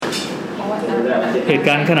เหตุก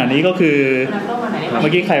ารณ์ขนาดนี้ก็คือเมื่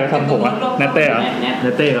อกี้ใครมาทำผมอะนัตเต้เหรอ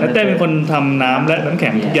นัตเต้เป็นคนทำน้ำและน้ำแข็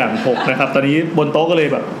งทุกอย่างหกนะครับตอนนี้บนโต๊ะก็เลย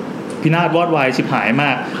แบบพินาศวอดวายชิบหายม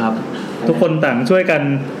ากครับทุกคนต่างช่วยกัน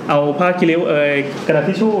เอาผ้าคีริ้วกระดาษ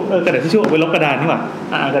ทิชชู่กระดาษทิชชู่เอาไว้ลบกระดานนี่หว่า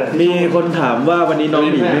กระดาษมีคนถามว่าวันนี้น้อง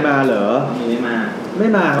หมีไม่มาเหรอไม่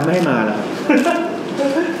มาครับไม่ให้มาแล้ว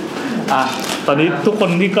ตอนนี้ทุกคน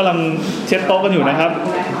ที่กำลังเช็ดโต๊ะกันอยู่นะครับ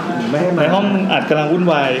ไม่ให้มาในห้องอัดกำลังวุ่น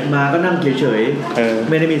วายมาก็นั่งเฉยๆ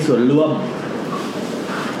ไม่ได้มีส่วนร่วม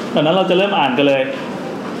ตอนนั้นเราจะเริ่มอ่านกันเลย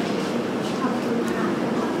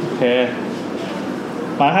โอเค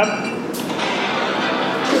มาครับ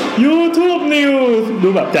YouTube News ดู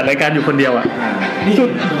แบบจัดรายการอยู่คนเดียวอ่ะสุด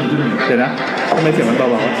เดี๋ยวนะทำไมเสียงมันเบา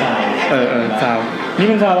ๆซาวนี่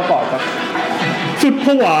มันซาวประกอบครับสุดผ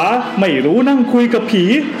วาไม่รู้นั่งคุยกับผี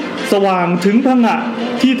สว่างถึงพังะ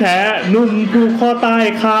ที่แท้นุ่มผูกคอตาย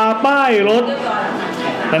คาป้ายรถ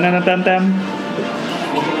แต้ม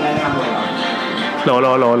รอ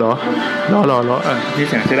ที่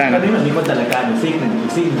เสียงใช้ได้นะตอนนี้เหมือนมีคนจัดรายการอยู่ซีกหนึ่ง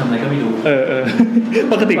ทำอะไรก็ไม่รู้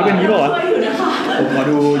ปกติก็เป็นอย่างนี้ป่ะวะผมขอ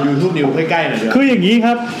ดู YouTube News ใกล้ๆหน่อยเดี๋ยวคืออย่างนี้ค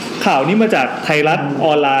รับข่าวนี้มาจากไทยรัฐอ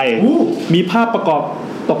อนไลน์มีภาพประกอบ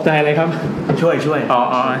ตกใจอะไรครับช่วย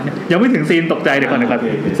ยังไม่ถึงซีนตกใจเดี๋ยวก่อน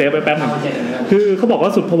เซฟไปแป๊บนึงคือเขาบอกว่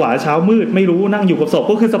าสุดผวาเช้ามืดไม่รู้นั่งอยู่กับศพ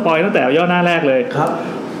ก็คือสปอยตั้งแต่ย่อหน้าแรกเลยครับ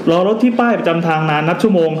รอรถที่ป้ายประจำทางนานนับชั่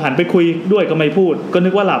วโมงหันไปคุยด้วยก็ไม่พูดก็นึ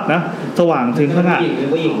กว่าหลับนะสว่างถึงขนาด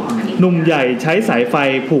หนุ่มใหญ่ใช้สายไฟ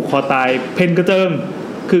ผูกคอตายเพนกระเจิง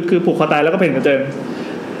คือผูกคอตายแล้วก็เพนกระเจิง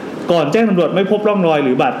ก่อนแจ้งตำรวจไม่พบร่องรอยห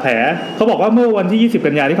รือบาดแผลเขาบอกว่าเมื่อวันที่20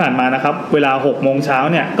กันยายนที่ผ่านมานะครับเวลา 6:00 น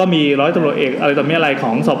เนี่ยก็มีร้อยตำรวจเอกอะไรข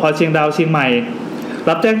องสภ.เชียงดาวเชียงใหม่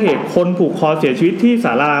รับแจ้งเหตุคนผูกคอเสียชีวิตที่ศ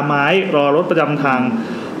าลาไม้รอรถประจำทาง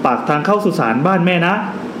ปากทางเข้าสุสานบ้านแม่นะ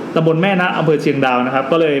ตำบลแม่นะอำเภอเชียงดาวนะครับ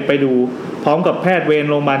ก็เลยไปดูพร้อมกับแพทย์เวร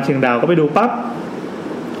โรงพยาบาลเชียงดาวก็ไปดูปั๊บ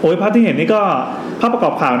โอ้ยภาพที่เห็นนี่ก็ภาพประกอ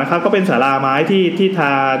บข่าวนะครับก็เป็นศาลาไม้ที่ท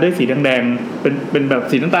าด้วยสีแดงๆเป็นแบบ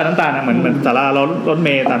สีน้ำตาลนะเหมือนศาลารถเม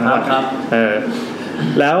ล์ต่างจังหวัด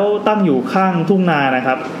แล้วตั้งอยู่ข้างทุ่งนานะค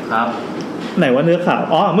รับไหนว่าเนื้อข่าว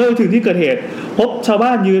เมื่อถึงที่เกิดเหตุพบชาวบ้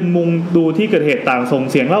านยืนมุงดูที่เกิดเหตุต่างส่ง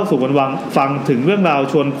เสียงเล่าสู่กันฟังถึงเรื่องราว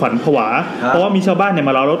ชวนขวัญผวาเพราะว่ามีชาวบ้านเนี่ย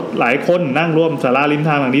มารอรถหลายคนนั่งร่วมศาลาริมท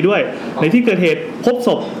างหลังนี้ด้วยในที่เกิดเหตุพบศ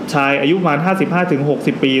พชายอายุประมาณ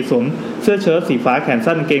 55-60 ปีสวมเสื้อเชิ้ตสีฟ้าแขน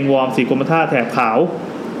สั้นกางเกงวอร์มสีกรมท่าแถบขาว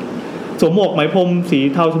สวมหมวกไหมพรมสี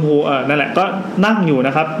เทาชมพูนั่นแหละก็นั่งอยู่น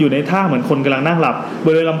ะครับอยู่ในท่าเหมือนคนกำลังนั่งหลับบ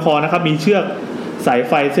ริเวณลำคอนะครับมีเชือกสาย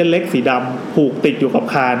ไฟเส้นเล็กสีดำผูกติดอยู่กับ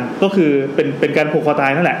คานก็คือเป็นการผูกคอตา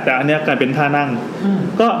ยนั่นแหละแต่อันนี้การเป็นท่านั่ง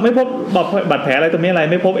ก็ไม่พบบาดแผลอะไรตรงนี้อะไร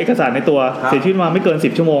ไม่พบเอกสารในตัวเสียชีวิตมาไม่เกิน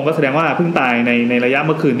10ชั่วโมงก็แสดงว่าเพิ่งตายในระยะเ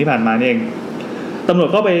มื่อคืนที่ผ่านมาเองตำรวจ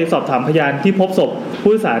ก็ไปสอบถามพยานที่พบศพ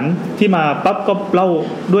ผู้โดยสารที่มาปั๊บก็เล่า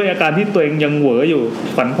ด้วยอาการที่ตัวเองยังเหวออยู่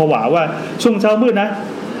ฝันผวาว่าช่วงเช้ามืดนะ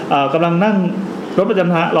กำลังนั่งรถประจ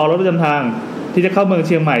ำทางรอรถประจำทางที่จะเข้าเมืองเ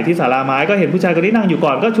ชียงใหม่ที่ศาลาไม้ก็เห็นผู้ชายคนนี้นั่งอยู่ก่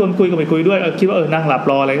อนก็ชวนคุยก็ไม่คุยด้วยคิดว่านั่งหลับ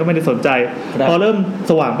รออะไรก็ไม่ได้สนใจพอเริ่ม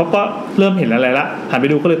สว่างปั๊บก็เริ่มเห็นอะไรละหันไป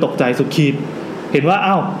ดูก็เลยตกใจสุดขีดเห็นว่า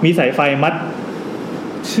อ้าวมีสายไฟ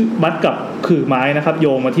มัดกับขื่อไม้นะครับโย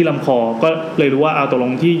งมาที่ลำคอก็เลยรู้ว่าเอาตกล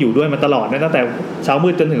งที่อยู่ด้วยมาตลอดตั้งแต่เช้ามื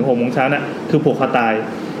ดจนถึง 6:00 นน่ะคือผูกคอตาย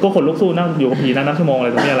ก็ขนลุกสู้นั่งอยู่กับผีนั่งนับชั่วโมงอะไร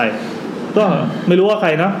ตรงนี้อะไรก็ไม่รู้ว่าใคร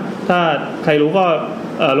เนาะถ้าใครรู้ก็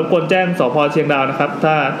รบกวนแจ้งสภ.เชียงดาวนะครับ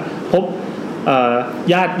ถ้าพบ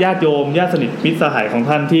ญาติโยมญาติสนิทมิตรสหายของ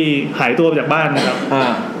ท่านที่หายตัวไปจากบ้านนะครับ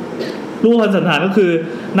รูปพันสันฐานก็คือ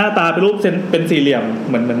หน้าตาเป็นรูปเป็นสี่เหลี่ยมเ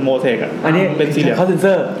หมือนโมเสกอ่ะอันนี้เป็นสี่เหลี่ยมเขาเซ็นเซ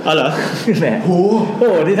อร์เหรอแหมโอ้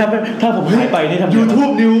ที่ถ้าผมหายไปนี่ทำ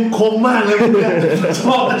YouTube นิวคมมากเลยช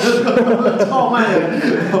อบมากเลย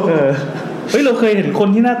เฮ้ยเราเคยเห็นคน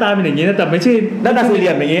ที่หน้าตาเป็นอย่างนี้นะแต่ไม่ใช่หน้าตาสี่เหลี่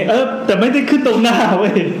ยมอย่างนี้แต่ไม่ได้ขึ้นตรงหน้าเว้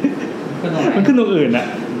ยมันขึ้นตรงอื่นอ่ะ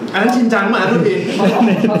อันนั้นชินจังมาทุกที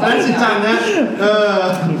อันนั้นชินจังนะ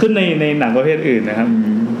ขึ้นในหนังประเภทอื่นนะครับ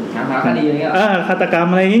คดีอะไรเงี้ยฆาตกรรม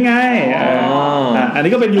อะไรง่ายๆอัน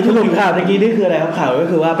นี้ก็เป็น YouTube ข่าวเมื่อกี้นี่คืออะไรครับข่าวก็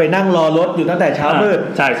คือว่าไปนั่งรอรถอยู่ตั้งแต่เช้ามืด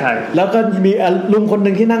ใช่ๆแล้วก็มีลุงคนนึ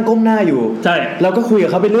งที่นั่งก้มหน้าอยู่ใช่เราก็คุยกับ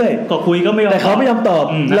เขาไปเรื่อยก็คุยก็ไม่แต่เขาไม่ยอมตอบ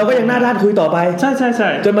เราก็ยังหน้าด้านคุยต่อไปใช่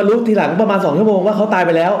จนมารู้ทีหลังประมาณ2ชั่วโมงว่าเขาตายไ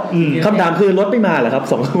ปแล้วคำถามคือรถไม่มาเหรอครับ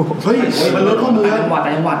2ชั่วโมงเฮ้ยมันรถเข้าเมืองจังหวัดมั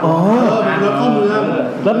นรถเข้าเมือง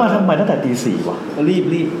แล้วมาทำไมตั้งแต่ตี 4วะรี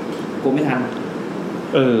บกูไม่ทัน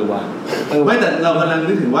ว่ะไม่แต่เรากำลัง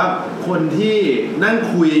นึกถึงว่าคนที่นั่ง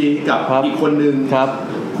คุยกับอีกคนนึง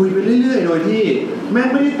คุยไปเรื่อยๆโดยที่แม่ง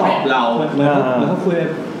ไม่ได้ตอบเราเหมือนเขา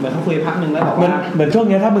คุยพักนึงแล้วบอกว่าเหมือนช่วง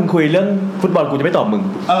นี้ถ้ามึงคุยเรื่องฟุตบอลกูจะไม่ตอบมึง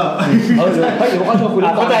เดี๋ยวเขาชวนคุย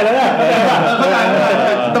เข้าใจแล้วเนี่ยเข้าใจ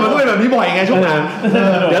แต่มันก็เป็นแบบนี้บ่อยไงช่วงนั้น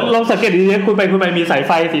เดี๋ยวลองสังเกตดีๆคุยไปมีสายไ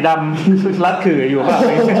ฟสีดำรัดขื่ออยู่ป่ะ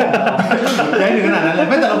ย้ายถึงขนาดนั้นเลย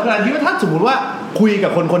ไม่แต่เราขนาดที่ว่าถ้าสมมติว่าคุยกั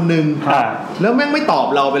บคนๆนึงแล้วแม่งไม่ตอบ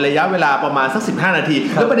เราเป็นระยะเวลาประมาณสัก15นาที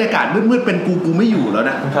แล้วบรรยากาศมืดๆเป็นกูไม่อยู่แล้ว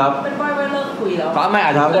นะครับเป็นป้ายว่าเลิกคุยแล้วก็ไม่อ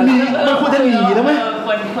าจจะมันควรจะหนีแล้วมั้ย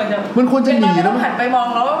มันควรจะหนีแล้วมั้ยหันไปมอง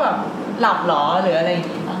แล้วว่าแบบหลับหรอหรืออะไรอย่าง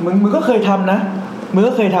งี้มึงก็เคยทำนะมึง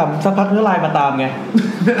ก็เคยทำสักพักก็ไลน์มาตามไง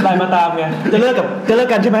จะเลิก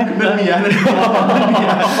กันใช่ไหมเรื่องเมีย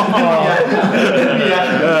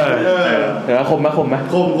เดี๋ยวคมไหม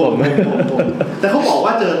แต่เขาบอกว่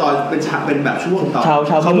าเจอตอนเป็นแบบช่วงตอนเ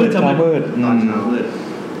ช้ามืดตอนเช้ามืด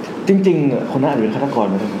จริงๆคนน่าจะเป็นฆาตกร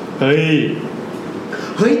ไหมเ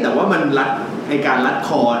ฮ้ยแต่ว่ามันการรัดค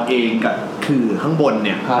อเองกับคือข้างบนเ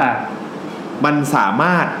นี่ยมันสาม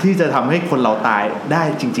ารถที่จะทำให้คนเราตายได้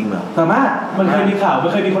จริงๆเหรอสามารถมันเคยมีข่าว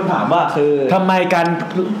เคยมีคนถามว่าทำไม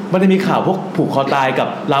มันจะมีข่าวพวกผูกคอตายกับ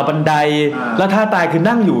ราวบันไดแล้วถ้าตายคือ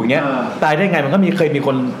นั่งอยู่อย่างเงี้ยตายได้ไงมันก็เคยมีค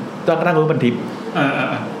นนั่งรถบรรทุก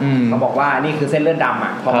เขาบอกว่านี่คือเส้นเลือดดำอ่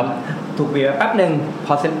ะพอถูกบีบแป๊บนึงพ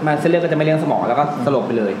อเส้นเลือดก็จะไม่เลี้ยงสมองแล้วก็สลบไ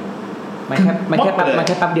ปเลยมันแค่แ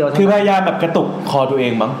ป๊บเดียวคือพยายามแบบกระตุกคอตัวเอ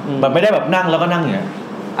งมั้งแบบไม่ได้แบบนั่งแล้วก็นั่งอย่างเงี้ย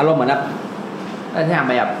อารมณ์เหมือนแบบพยายาม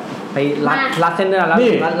แบบไปรัดเส้นเลือดแ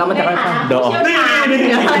ล้วมันจะค่อยๆดอ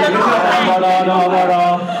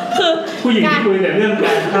คือผู้หญิงที่คุยแต่เรื่องก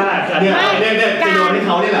ารฆ่าเนี่ยไปโดนให้เ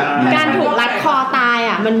ขาเนี่ยแหละการถูกรัดคอตาย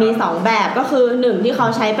อ่ะมันมี2แบบก็คือ1ที่เขา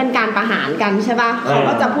ใช้เป็นการประหารกันใช่ป่ะเขา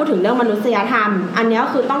ก็จะพูดถึงเรื่องมนุษยธรรมอันนี้ก็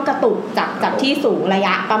คือต้องกระตุกจากที่สูงระย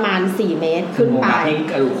ะประมาณ4เมตรขึ้นไป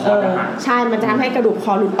ใช่มันจะทำให้กระดูกค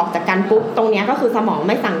อหลุดออกจากกันปุ๊บตรงนี้ก็คือสมองไ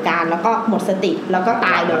ม่สั่งการแล้วก็หมดสติแล้วก็ต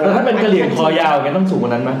ายเลยถ้าเป็นกระเหลี่ยงคอยาวอย่างนี้ต้องสูงกว่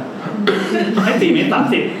านั้นมั้ยให้4 เมตร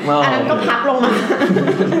 30อันนั้นก็พับลงมา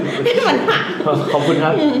ให้มันหักขอบคุณครั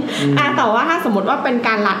บแต่ว่าถ้าสมมติว่าเป็นก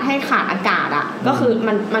ารรัดให้ขาดอากาศอ่ะก็คือ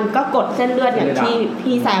มันก็กดเส้นเลือดอย่างที่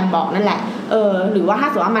พี่แซมบอกนั่นแหละหรือว่าถ้า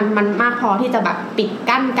สมมติว่ามันมากพอที่จะแบบปิด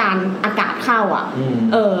กั้นการอากาศเข้าอ่ะ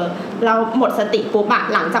เราหมดสติปุ๊บอ่ะ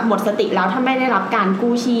หลังจากหมดสติแล้วถ้าไม่ได้รับการ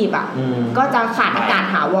กู้ชีพอ่ะก็จะขาดอากาศ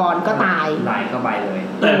ถาวรก็ตายไหลเข้าไปเลย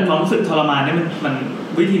แต่ความรู้สึกทรมานนี่มัน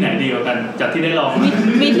วิธีไหนดีกว่ากันจากที่ได้ลอง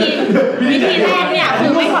วิธีแรกเนี่ยคื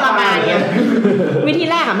อไม่ทรมานเนี่ยวิธี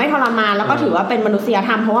แรกอ่ะไม่ทรมานแล้วก็ถือว่าเป็นมนุษยธ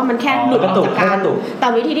รรมเพราะว่ามันแค่หลุดออกจากกันแต่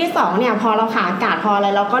วิธีที่2เนี่ยพอเราขาดอากาศพออะไร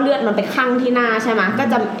เราก็เลือดมันไปคั่งที่หน้าใช่ไหมก็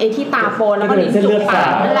จะไอ้ที่ตาโปนแล้วก็ลิ้นจุกปา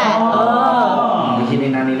กนั่นแหละวิธีนี้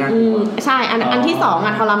นะใช่อันที่2อ่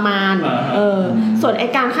ะทรมานส่วนไอ้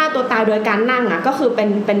การฆ่าตัวตายโดยการนั่งอ่ะก็คือเ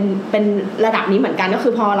ป็นระดับนี้เหมือนกันก็คื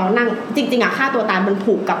อพอเรานั่งจริงๆอ่ะฆ่าตัวตายมัน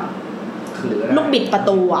ผูกกับลูกบิดประ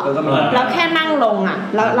ตูอ่ะแล้วแค่นั่งลงอ่ะ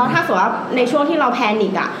แล้วถ้าสมมติว่าในช่วงที่เราแพนิ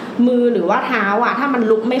คอ่ะมือหรือว่าเท้าอ่ะถ้ามัน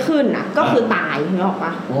ลุกไม่ขึ้นอ่ะก็คือตายนึกออกป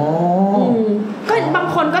ะก็บาง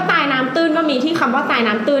คนก็ตายน้ำตื้นก็มีที่คำว่าตาย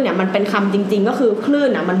น้ำตื้นเนี่ยมันเป็นคำจริงๆก็คือคลื่น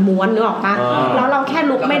อ่ะมันม้วนนึกออกปะแล้วเราแค่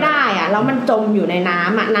ลุกไม่ได้อ่ะแล้วมันจมอยู่ในน้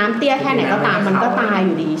ำอ่ะน้ำเตี้ยแค่ไหนก็ตามมันก็ตายอ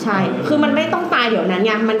ยู่ดีใช่คือมันไม่ต้องตายเดี๋ยวนั้นไ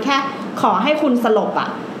งมันแค่ขอให้คุณสลบอ่ะ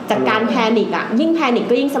จากการแพนิคอ่ะยิ่งแพนิค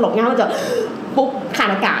ก็ยิ่งสลบง่ายมันจะปุ๊บขาด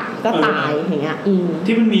อากาศก็ตายอย่างเงี้ย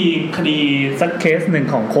ที่มันมีคดีสักเคสหนึ่ง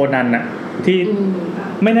ของโคนันน่ะที่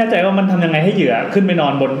ไม่แน่ใจว่ามันทำยังไงให้เหยื่อขึ้นไปนอ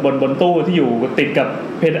นบนตู้ที่อยู่ติดกับ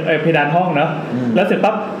เพดานห้องเนาะแล้วเสร็จ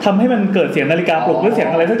ปั๊บทำให้มันเกิดเสียงนาฬิกาปลุกหรือเสียง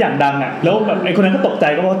อะไรสักอย่างดังอ่ะแล้วแบบไอ้คนนั้นก็ตกใจ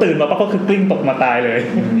ก็พอตื่นมาปั๊บก็คือกลิ้งตกมาตายเลย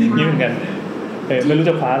นี่เหมือนกันไม่รู้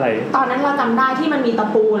จะคว้าอะไรตอนนั้นเราจำได้ที่มันมีตะ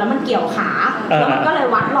ปูแล้วมันเกี่ยวขาแล้วมันก็เลย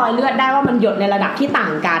วัดรอยเลือดได้ว่ามันหยดในระดับที่ต่า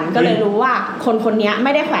งกันก็เลยรู้ว่าคนนี้ไ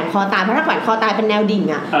ม่ได้แขวนคอตายเพราะถ้าแขวนคอตายเป็นแนวดิ่ง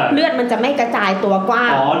อ่ะเลือดมันจะไม่กระจายตัวกว้า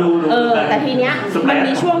งแต่ทีเนี้ยมัน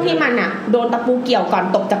มีช่วงที่มันอ่ะโดนตะปูเกี่ยวก่อน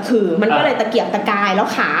ตกจากขื่อมันก็เลยตะเกียกตะกายแล้ว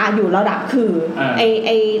ขาอยู่ระดับขื่อไ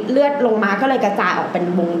อเลือดลงมาก็เลยกระจายออกเป็น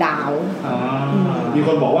วงดาวมีค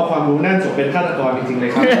นบอกว่าความรู้แน่นสมเป็นฆาตกรจริงๆเลย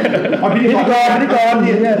ครับพิธีกร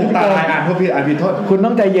เนี่ยผมตายอ่านผิดโทษคุณต้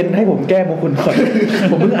องใจเย็นให้ผมแก้มุกคุณก่อน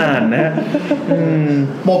ผมเพิ่งอ่านนะ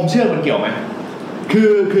ปมเชือกมันเกี่ยวไหมคื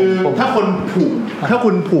อถ้าคน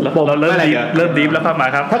ผูกปมเราเริ่มดีฟแล้วครับมา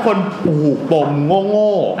ครับถ้าคนผูกปมโ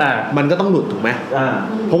ง่ๆมันก็ต้องหลุดถูกไหม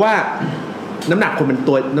เพราะว่าน้ำหนักคนเป็น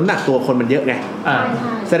ตัวน้ำหนักตัวคนมันเยอะไง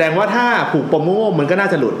แสดงว่าถ้าผูกปมโง่ๆมันก็น่า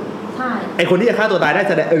จะหลุดไอคนที่จะฆ่าตัวตายได้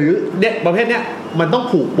แสดงเนี่ยประเภทเนี้ยมันต้อง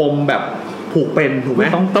ผูกปมแบบผูกเป็นถูกไหม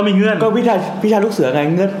ต้องมีเงื่อนก็วิชาลูกเสือไง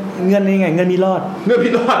เงื่อนนี่ไงเงื่อนมีรอด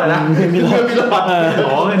อะไรนะเงื่อนมีรอด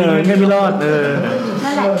อ๋อเงื่อนมีรอด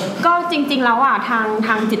นั่นแหละก็จ จริงๆแล้วอ่ะท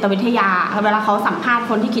างจิตวิทยาเวลาเขาสัมภาษณ์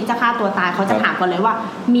คนที่คิดจะฆ่าตัวตายเขาจะถามก่อนเลยว่า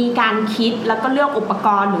มีการคิดแล้วก็เลือกอุปก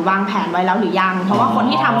รณ์หรือวางแผนไว้แล้วหรือยังเพราะว่าคน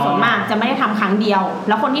ที่ทำส่วนมากจะไม่ได้ทำครั้งเดียวแ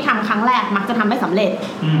ล้วคนที่ทำครั้งแรกมักจะทำไม่สำเร็จ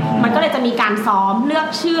มันก็เลยจะมีการซ้อมเลือก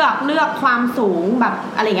เชือกเลือกความสูงแบบ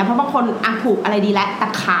อะไรเงี้ยเพราะบางคนผูกอะไรดีแล้วแต่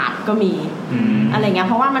ขาดก็มีอะไรเงี้ย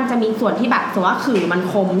เพราะว่ามันจะมีส่วนที่แบบสมมติว่าขื่อมัน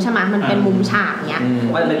คมใช่ไหมมันเป็นมุมฉากเงี้ย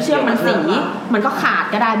เชือกมันสีมันก็ขาด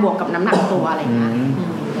ก็ได้บวกกับน้ำหนักตัวอะไรเงี้ย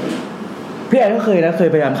พี่แอนก็เคย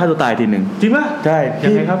พยายามฆ่าตัวตายทีหนึ่งจริงป่ะใช่ยั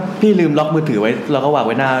งไงครับพี่ลืมล็อกมือถือไว้แล้วก็วางไ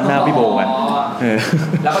ว้หน้าพี่โบกัน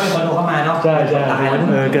แล้วก็มีคนโทรเข้ามาเนาะใช่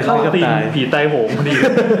เกิดขึ้นกับตายผีตายโหงพอดี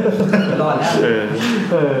รอดแล้ว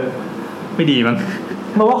ไม่ดีมั้ง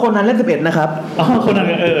เพราะว่าคนนั้นเล่ม11นะครับคนนั้น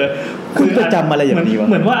คุณจะจำอะไรอย่างนี้วะ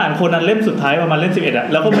เหมือนว่าอ่านคนนั้นเล่มสุดท้ายประมาณเล่ม11อ่ะ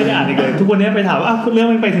แล้วก็ไม่ได้อ่านอีกเลยทุกวันนี้ไปถามว่าเรื่อง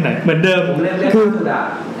มันไปถึงไหนเหมือนเดิมผมเล่มสุดอ่ะ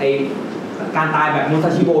ไอการตายแบบมุซา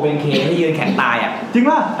ชิโบเบนเคที่ยืนแข็งตายอ่ะจริง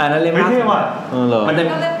ป่ะนั่นเล่มล่าสุดมันจะ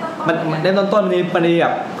เล่มต้นมันมีแบ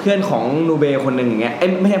บเพื่อนของนูเบคนหนึ่งอย่างเงี้ย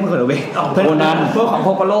ไม่ใช่เพื่อนของนูเบเพื่อนของโค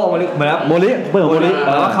โกโร่เหมือนแบบโมริเพื่อนของโมริ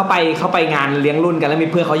แล้วเขาไปงานเลี้ยงรุ่นกันแล้วมี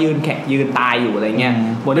เพื่อนเขายืนตายอยู่อะไรเงี้ย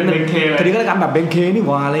บนนั้นคดีก็การแบบเบนเคนี่ห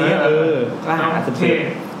ว่าอะไรเงี้ยก็หา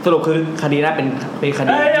สรุปคือคดีนั้นเป็นคดี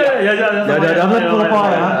เดี๋ยวเพื่อนโปรปอย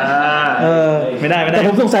เหรอไม่ได้แต่ผ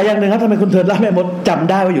มสงสัยอย่างนึงครับทำไมคุณเทิร์นล่าแม่มดจำ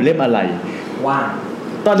ได้ว่าอยู่เล่มอะไรว่า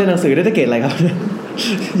ตอนเรียนหนังสือได้เกรดอะไรครับ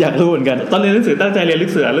อยากรู้เหมือนกันตอนเรียนหนังสือตั้งใจเรียนลึ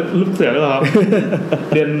กเสือหรือเปล่าครับ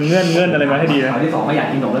เรียนเงื่อนอะไรมาให้ดีนะข่าวที่2ไม่อยาก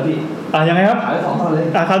กินหนมแล้วพี่ยังไงครับข่าวที่2ตอนเลย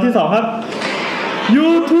ข่าวที่2ครับ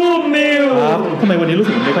YouTube New ทำไมวันนี้รู้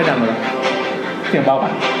สึกไม่ค่อยดังเลยเสียงเบาป่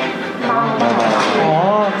ะ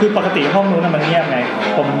คือปกติห้องนู้นมันเงียบไง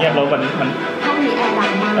พอมันเงียบแล้วมันห้องนี้แอร์ดั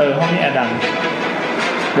งมากห้องนี้แอร์ดัง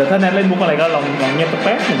เดี๋ยวถ้าแนทเล่นมุกอะไรก็ลองเงียบแ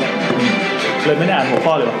ป๊บนึงเลยไม่ได้อ่านหัว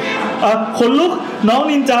ข้อเลยคนลุกน้อง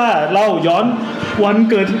นินจาเล่าย้อนวัน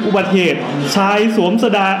เกิดอุบัติเหตุชายสวม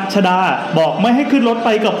ชดาบอกไม่ให้ขึ้นรถไป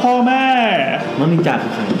กับพ่อแม่น้องนินจาคื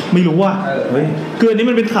อใครไม่รู้ว่าคืออันนี้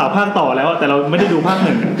มันเป็นข่าวภาคต่อแล้วแต่เราไม่ได้ดูภาค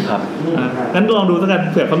1ครับงั้นลองดูสักกัน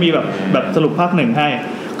เผื่อเขามีแบบสรุปภาค1ให้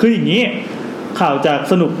คืออย่างนี้ข่าวจาก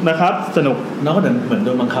สนุกนะครับสนุกน้องก็เหมือนโด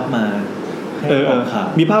นบังคับมา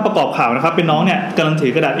มีภาพประกอบข่าวนะครับเป็นน้องเนี่ยกำลังถื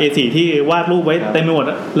อกระดาษ A4 ที่วาดรูปไว้เต็มไปหมด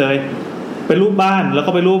เลยเป็นรูปบ้านแล้ว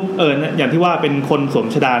ก็เป็นรูปอย่างที่ว่าเป็นคนสวม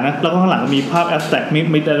ชดานะแล้วก็ข้างหลังมีภาพแอสแท็ก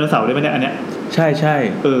มีไดโนเสาร์ด้วยมั้ยเนี่ยอันเนี้ยใช่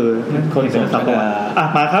ๆคนสวมชดา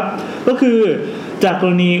มาครับก็คือจากก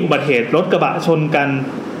รณีอุบัติเหตุรถกระบะชน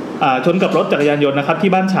กับรถจักรยานยนต์นะครับ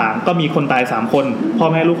ที่บ้านฉางก็มีคนตาย3คนพ่อ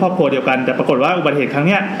แม่ลูกครอบครัวเดียวกันแต่ปรากฏว่าอุบัติเหตุครั้งเ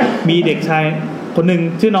นี้ยมีเด็กชายคนนึง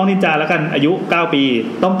ชื่อน้องนินจาแล้วกันอายุ9ปี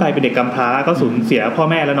ต้องกลายเป็นเด็กกำพร้าก็สูญเสียพ่อ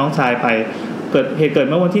แม่และน้องชายไปเกิด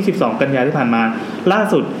เมื่อวันที่12กันยายนที่ผ่านมาล่า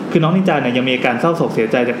สุดคือน้องนินจาเนี่ยยังมีอาการเศร้าโศกเสีย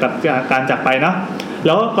ใจจากการจากไปนะแ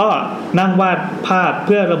ล้วก็นั่งวาดภาพเ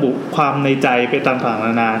พื่อระบุความในใจไปต่างๆน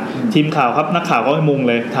านาทีมข่าวครับนักข่าวก็มุง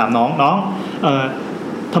เลยถามน้อง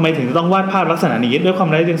ทำไมถึงต้องวาดภาพลักษณะนี้ด้วยความ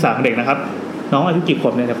ไร้เดียงสาของเด็กนะครับน้องอายุกี่ขว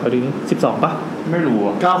บเนี่ยเดี๋ยวขอดู12ป่ะไม่รู้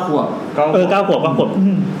9ขวบ9ขวบ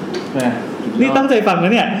นี่ตั้งใจฟังน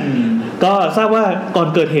ะเนี่ยก็ทราบว่าก่อน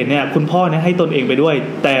เกิดเหตุเนี่ยคุณพ่อเนี่ยให้ตนเองไปด้วย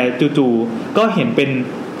แต่จู่ๆก็เห็นเป็น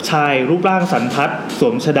ชายรูปร่างสันทัดส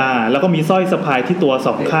วมชดาแล้วก็มีสร้อยสะพายที่ตัว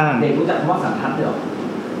2ข้างเด็กรู้จักคำว่าสันทัดด้วยหรอ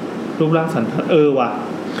รูปร่างสันทัดว่ะ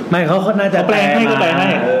ไม่เขาน่าจะแปลให้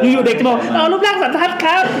อยู่ๆเด็กจะบอกรูปร่างสันทัดค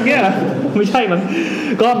รับเนี่ยไม่ใช่มัน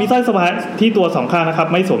ก็มีสร้อยสะพายที่ตัว2ข้างนะครับ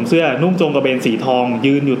ไม่สวมเสื้อนุ่งโจงกระเบนสีทอง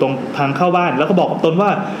ยืนอยู่ตรงทางเข้าบ้านแล้วก็บอกกับตนว่า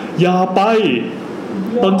อย่าไป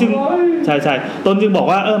ตนจึงใช่ตนจึงบอก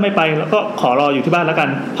ว่าไม่ไปแล้วก็ขอรออยู่ที่บ้านแล้วกัน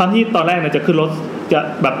ทั้งที่ตอนแรกเนี่ยจะขึ้นรถจะ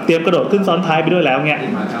แบบเตรียมกระโดดขึ้นซ้อนท้ายไปด้วยแล้วเงี้ย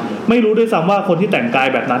ไม่รู้ด้วยซ้ำว่าคนที่แต่งกาย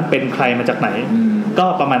แบบนั้นเป็นใครมาจากไหนก็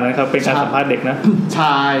ประมาณนั้นครับเป็นการสัมภาษณ์เด็กนะช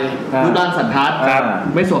ายรูปร่างสันทัด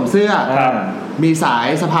ไม่สวมเสื้อมีสาย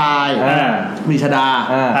สะพายมีชดา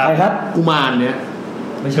ใครครับกุมารเนี่ย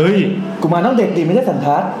ไม่ใช่กุมารต้องเด็กดิไม่ใช่สัน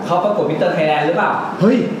ทัดเขาประกวดมิสเตอร์ไทยแลนด์หรือเปล่าเ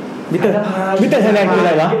ฮ้ยมิสเตอร์ไทยแลนด์คืออะไ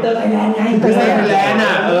รวะมิสเตอร์ไทยแลนด์ไงมิสเตอร์ไทยแลนด์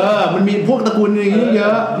มันมีพวกตระกูลอย่างนี้เย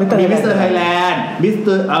อะมีมิสเตอร์ไทยแลนด์มิสเต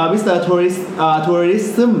อร์ทัวริ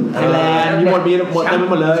ซึมไทยแลนด์มีหมดเต็มไป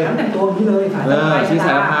หมดเลยแต่งตัวนี้เลยชื่อส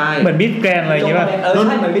ายพายเหมือนมิสแกรนอะไรอย่างงี้ป่ะใ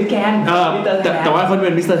ช่เหมือนมิสแกรนแต่ว่าเขาเ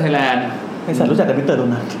ป็นมิสเตอร์ไทยแลนด์ไอ้สัตว์รู้จักแต่มิสเตอร์โด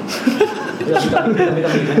นัท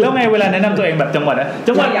แล้วไงเวลาแนะนำตัวเองแบบจังหวัด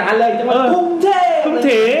จังหวัดอย่างนั้นเลยจังหวัดกรุงเท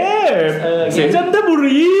พจันทบุ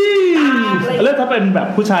รีแล้วถ้าเป็นแบบ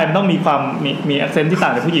ผู้ชายมันต้องมีความมีแอคเซนต์ที่ต่า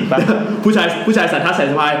งจากผู้หญิงป่ะผู้ชายสันทัดส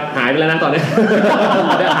บายหายไปแล้วนะตอนนี้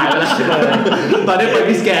หายไปแล้วตอนนี้เปิด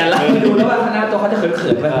พิสแกนแล้วดูแล้วว่าคณะตัวเขาจะเขิ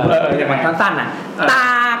นๆไปอย่างมันสั้นๆน่ะต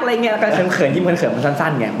ากอะไรเงี้ยก็เขินๆที่มันเขินมันสั้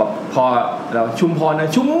นๆไงบอกพอเราชุมพรนะ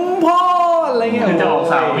ชุมพร อะไรเงี้ย คือจะออก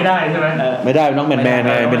สาวไม่ได้ใช่ไหมไม่ได้น้องแมน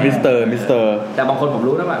ไงเป็นมิสเตอร์แต่บางคนผม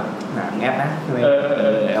รู้นะว่าแอปนะใช่ไหม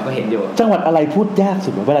เราก็เห็นอยู่จังหวัดอะไรพูดยากสุ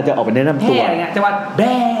ดเวลาจะออกไปแนะนำตัวอะไรเงี้ยจังหวัดแ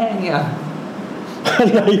บ้เงี้ยอะ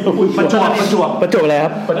ไรประจวบอะไรค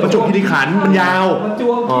รับประจวบคีรีขันธ์มันยาวปร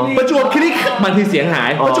ะจวบคีรีบางทีเสียงหา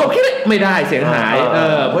ยประจวบคีรีไม่ได้เสียงหาย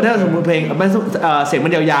เพราะถ้าสมมติเพลงมันเสียงมั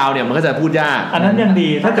นยาวๆเนี่ยมันก็จะพูดยากอันนั้นยังดี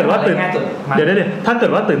ถ้าเกิดว่าตื่นเดี๋ยวถ้าเกิ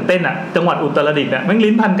ดว่าตื่นเต้นอ่ะจังหวัดอุตรดิตถ์อ่ะแม่ง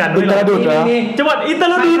ลิ้นพันกันอุตรดิตถ์เหรอจังหวัดอุต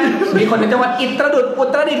รดิตถ์มีคนในจังหวัดอุตร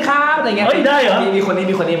ดิตถ์ครับอะไรเงี้ยได้เหรอมีคน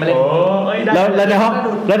นี้มาเล่นแล้วในห้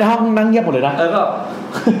องนั่งเงียบหมดเลยนะก็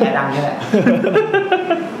แต่ดังนี่แหละ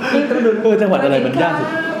จังหวัดอะไรมันยากสุด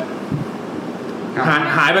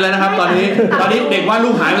หายไปแล้วนะครับตอนนี้เด็กวาดรู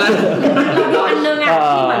ปหายไปแล้วอันนึงอ่ะ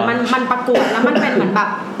ที่เหมือนมันประกวดแล้วมันเป็นเหมือนแบบ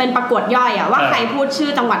เป็นประกวดย่อยอ่ะว่าใครพูดชื่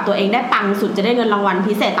อจังหวัดตัวเองได้ปังสุดจะได้เงินรางวัล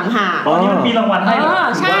พิเศษต่างหากนี่มันมีรางวัลให้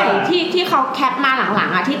ใช่ที่เขาแคปมาหลัง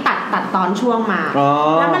ๆอ่ะที่ตัดตอนช่วงมา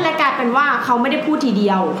แล้วมันเลยกลายเป็นว่าเขาไม่ได้พูดทีเดี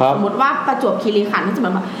ยวสมมติว่าประจวบคีรีขันธ์ก็จะเหมื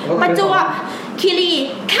อนแบบประจวบคีรี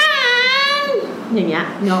ขันธ์อย่างเงี้ย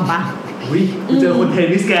เนาะปะเจอคนเทน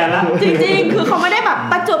นิสแกนแล้วจริงๆคือเขาไม่ได้แบบ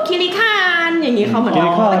ประจวบคีรีขันธ์อย่างงี้เขาเหมือน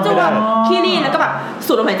ประจวบคีรีแล้วก็แบบ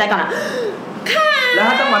สูดลมหายใจก่อนอ่ะแล้ว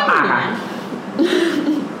ถ้าจังหวัดตากอ่ะ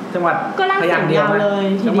จังหวัดก็ล่างเสียงยาวเลย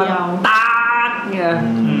ทีเดียวตากเนี่ย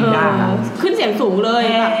ขึ้นเสียงสูงเลย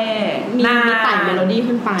แบบมีไต่เมโลดี้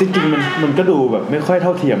ขึ้นไปจริงๆมันก็ดูแบบไม่ค่อยเท่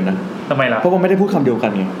าเทียมนะทำไมล่ะเพราะว่าไม่ได้พูดคำเดียวกั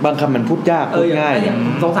นไงบางคำมันพูดยากพูดง่าย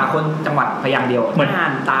สงสารคนจังหวัดพยางค์เดียวเหมือน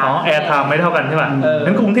ตาแอร์ไทม์ไม่เท่ากันใช่ป่ะ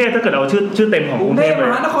งั้นกรุงเทพถ้าเกิดเอาชื่อเต็มของกรุงเทพเลย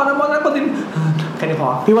มหานครนครปฐมแค่นี้พอ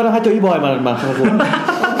พี่ว่าถ้าเจออีบอยมาครับผม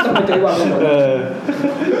จะไปเจออีบอย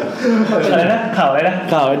อะไรนะข่าวอะไรนะ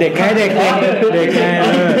ข่าวเด็กไงเด็กไงเ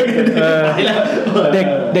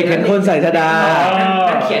ด็กเห็นคนใส่ชดา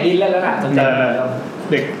เขียนดินแล้วน่ะ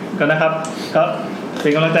เด็กก็นะครับก็เป็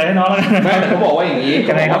นกำลังใจให้น้องแล้วกันไม่เขาบอกว่าอย่างนี้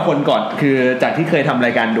ยังไงครับคนก่อนคือจากที่เคยทำร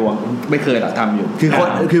ายการดวงไม่เคยหรอกทำอยู่คื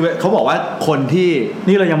อเขาบอกว่าคนที่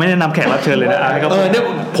นี่เรายังไม่แนะนำแขกรับเชิญเลยนะเนี่ย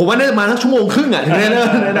ผมว่าน่าจะมาสักชั่วโมงครึ่งอ่ะถึงแ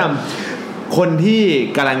นะนำคนที่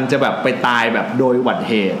กำลังจะแบบไปตายแบบโดยอุบัติ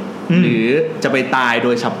เหตุหรือจะไปตายโด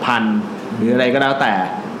ยฉับพลันหรืออะไรก็แล้วแต่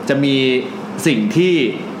จะมีสิ่งที่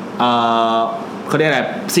เขาเรียกอะไร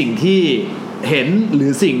สิ่งที่เห็นหรื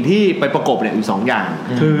อสิ่งที่ไปประกบเนี่ยอยู่2อย่าง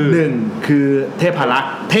คือ1คือเทพอารัก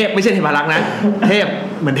ษ์เทพไม่ใช่เทพอารักษ์นะเทพ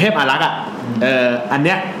เหมือนเทพอารักษ์อ่ะอันเ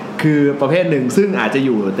นี้ยคือประเภทหนึ่งซึ่งอาจจะอ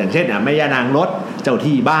ยู่อย่างเช่นแม่ย่านางรถเจ้า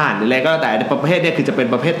ที่บ้านหรืออะไรก็แต่ประเภทเนี้ยคือจะเป็น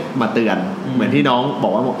ประเภทมาเตือนเหมือนที่น้องบอ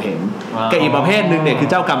กว่าเห็นกับอีกประเภทนึงเนี่ยคือ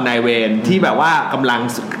เจ้ากรรมนายเวรที่แบบว่ากำ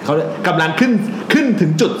ลังขึ้นถึ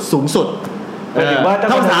งจุดสูงสุดว่าถ้า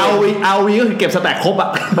ภาษาเอาวีก็คือเก็บสแต็กครบอ่ะ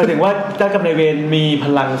หมายถึงว่าเจ้ากรรมนายเวรมีพ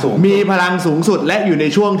ลังสูงสุดและอยู่ใน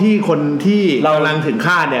ช่วงที่คนที่เรากำลังถึงค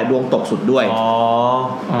าดเนี่ยดวงตกสุดด้วย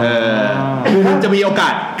คือจะมีโอกา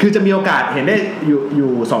สเห็นได้อ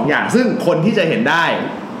ยู่2อย่างซึ่งคนที่จะเห็นได้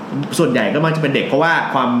ส่วนใหญ่ก็มักจะเป็นเด็กเพราะว่า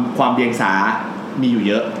ความเดียงสามีอยู่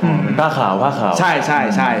เยอะผ้าขาวใช่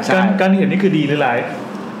การเห็นนี่คือดีหรือร้าย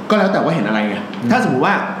ก็แล้วแต่ว่าเห็นอะไรไงถ้าสมมติ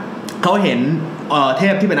ว่าเขาเห็นเท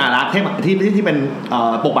พที่เป็นอารักษ์เทพที่เป็น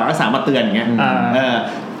ปกปักรักษามาเตือนอย่างเงี้ย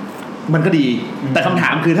มันก็ดีแต่คำถา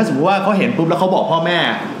มคือถ้าสมมติว่าเขาเห็นปุ๊บแล้วเขาบอกพ่อแ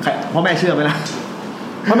ม่เชื่อไหมล่ะ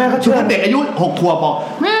พ่อแม่เขาเชื่อเด็กอายุ6 ขวบบอก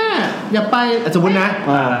แม่อย่าไปสมมตินะ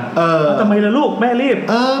ทำไมล่ะลูกแม่รีบ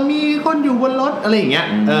มีคนอยู่บนรถอะไรอย่างเงี้ย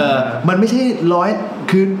มันไม่ใช่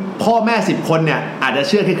100คือพ่อแม่10 คนเนี่ยอาจจะเ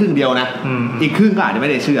ชื่อแค่ครึ่งเดียวนะอีกครึ่งก็อาจจะไม่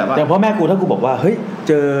ได้เชื่อแต่พ่อแม่กูถ้ากูบอกว่าเฮ้ย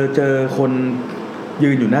เจอคน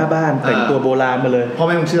ยืนอยู่หน้าบ้านแต่งตัวโบราณมาเลยพ่อแ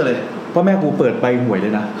ม่มึงเชื่อเลยพ่อแม่กูเปิดใบหวยเล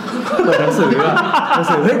ยนะเปิดหนังสือ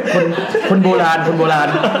เฮ้ยคนโบราณ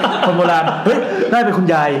เฮ้ยได้เป็นคุณ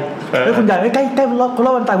ยายเฮ้ยคุณยายใกล้เขาเ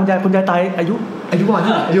ล่าวันตายคุณยายตายอายุประมาณ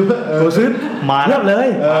อายุโหซื้อมาเรียบเลย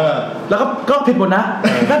แล้วก็ผิดหมดนะ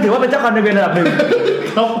นั่นถือว่าเป็นเจ้ากรรมนายเวรระดับหนึ่ง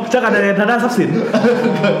เจ้ากรรมนายเวรทางด้านทรัพย์สิน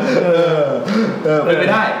เป็นไป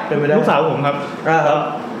ได้ลูกสาวผมครับ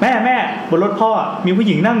แม่บนรถพ่อมีผู้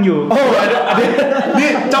หญิงนั่งอยู่โอ้นี่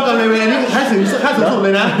เจ้ากรรมนายเวรนี่ให้สูงสุดเล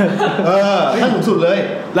ยนะให้สูงสุดเลย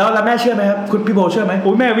แล้วแม่เชื่อไหมครับคุณพี่โบเชื่อไหมโ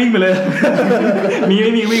อ้ยแม่วิ่งไปเลยมีไ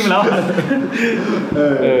ม่มีวิ่งไปแล้ว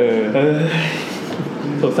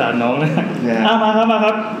สงสารน้องนะมาค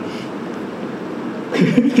รับ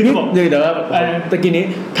คือบอกเดี๋ยวตะกี้นี้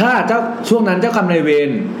ถ้าช่วงนั้นเจ้ากรรมนายเวร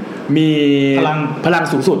มีพลัง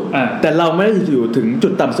สูงสุดแต่เราไม่ได้อยู่ถึงจุ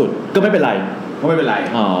ดต่ำสุดก็ไม่เป็นไร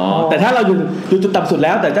แต่ถ้าเราอยู่จุดต่ำสุดแ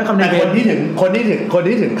ล้วแต่เจ้ากรรมนายเวรคนที่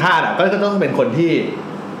ถึงคาดอ่ะก็ต้องเป็นคนที่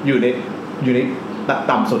อยู่ใน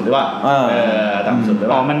ต่ำสุดหรือว่าต่ำสุดหรือ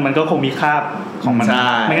ว่ามันก็คงมีคาบของมัน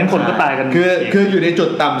ไม่งั้นคนก็ตายกันคืออยู่ในจุด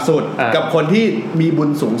ต่ำสุดกับคนที่มีบุญ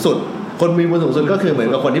สูงสุด คนมีบุญสูงสุดก็คือเหมือน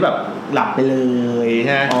กับคนที่แบบหลับไปเลยใ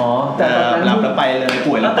ช่ไหมอ๋อแต่หลับแล้วไปเลย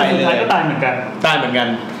ป่วยแล้วไปเลยก็ตายเหมือนกัน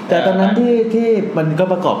แต่ตอนนั้นที่มันก็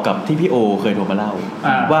ประกอบกับที่พี่โอเคยโทรมาเล่า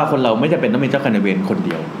ว่าคนเราไม่จำเป็นต้องมีเจ้ากรรมนายเวรคนเ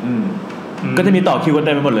ดียวก็จะมีต่อคิวกันเ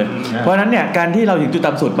ต็มไปหมดเลยเพราะฉะนั้นเนี่ยการที่เราถึงจุด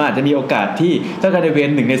ต่ำสุดมันอาจจะมีโอกาสที่เจ้ากรรมนายเวร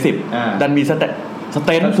1 ใน 10ดันมีสเ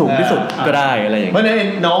ตนสูงที่สุดก็ได้อะไรอย่างเงี้ยเพราะฉะนั้น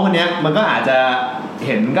น้องคนนี้มันก็อาจจะเ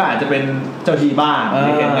ห็นก็อาจจะเป็นเจ้าที่บ้าน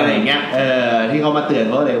เห็นอะไรอย่างเงี้ยที่เขามาเตือนเ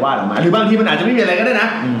ขาเลยว่าออกมาหรือบางทีมันอาจจะไม่มีอะไรก็ได้นะ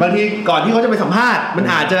บางทีก่อนที่เขาจะไปสัมภาษณ์มัน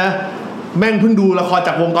อาจจะแม่งเพิ่งดูละครจ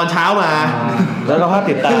ากวงตอนเช้ามาแล้วก็ภาพ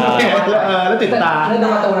ติดตาแล้วติดตาถ้าดู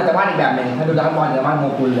การ์ตูนอาจจะวาดอีกแบบนึงถ้าดูดราก้อนบอลจะวาดโม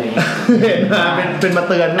กุลเลยเห็นมาเป็นมา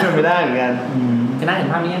เตือนไม่ได้เหมือนกันจะน่าเห็น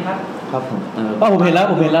ภาพนี้ครับครับผมเห็นแล้วใ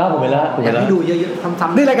ห้ดูเยอะๆซ้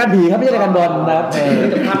ำๆนี่รายการผีครับไม่ใช่รายการบอลนะครับ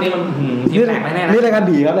ภาพนี้มันนี่แปลกแน่ๆนี่รายการ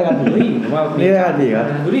ผีครับรายการผีนี่รายการผีครับ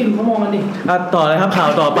ดูดิเขามองกันดิต่อเลยครับข่าว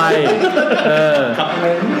ต่อไปครับ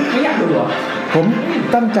ไม่อยากดูหรอผม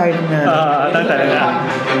ตั้งใจทำงาน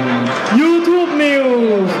YouTube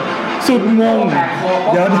News สุดงง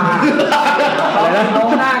เดี๋ยวอะไรนะน้อง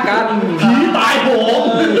หน้ากันผีตายโหง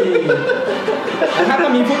นะครับก็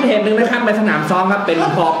มีฟุตเทจนึงนะครับในสนามซ้อมครับเป็น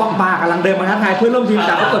พอป้องปากำลังเดินมาทักทายเพื่อนร่วมทีมแ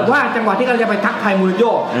ต่ปรากฏว่าจังหวะที่กำลังจะไปทักทายมูรินโ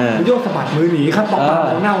ญ่สะบัดมือหนีครับปอกปาก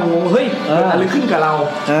เน่างงเฮ้ยอะไรขึ้นกับเรา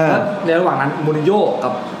แล้วในระหว่างนั้นมูรินโญ่กั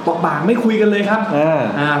บปอกปากไม่คุยกันเลยครับ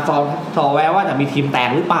สอแววว่าจะมีทีมแตก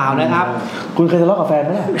หรือเปล่านะครับคุณเคยทะเลาะกับแฟนไ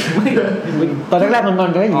หมตอนแรกๆงอ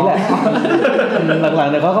นๆกันอย่างนี้แหละหลัง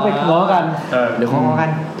ๆเดี๋ยวเขาก็ไปง้อกันเดี๋ยวเขาง้อกัน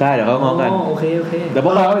ใช่เดี๋ยวเขาง้อกันโอเคเดี๋ยวพ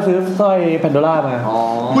วกเราไปซื้อสร้อยแพนโดร่ามา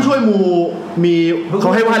ผู้ช่วยมูมีเข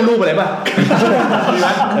าให้วาดรูปอะไรป่ะ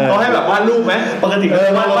เขาให้แบบวาดรูปไหมปกติ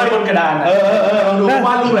วาดบนกระดานลองดูว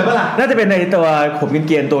าดรูปอะไรป่ะล่ะน่าจะเป็นในตัวผมเ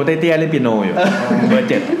กรียนๆตัวเตี้ยๆเล่นเปียโนอยู่เบอร์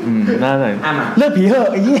 7น่าหน่อยเลิกผีเหอะ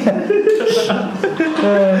ไอ้เหี้ย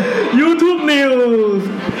YouTube News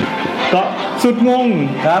ก็สุดงง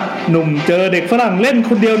ครับหนุ่มเจอเด็กฝรั่งเล่น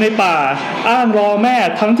คนเดียวในป่าอ้างรอแม่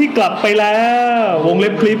ทั้งที่กลับไปแล้ววงเล็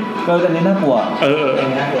บคลิปอันนี้น่ากลัว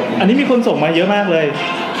อันนี้มีคนส่งมาเยอะมากเลย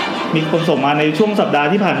มีคนส่งมาในช่วงสัปดาห์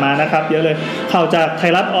ที่ผ่านมานะครับเยอะเลยข่าวจากไท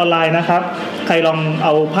ยรัฐออนไลน์นะครับใครลองเอ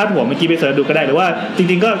าพาดหัวเมื่อกี้ไปเสิร์ชดูก็ได้หรือว่าจ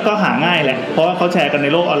ริงๆก็หาง่ายแหละเพราะเขาแชร์กันใน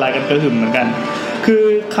โลกออนไลน์กันกระหึ่มเหมือนกันคือ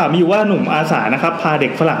ข่าวมีอยู่ว่าหนุ่มอาสานะครับพาเด็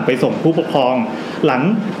กฝรั่งไปส่งผู้ปกครองหลัง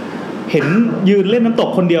เห็นยืนเล่นน้ำตก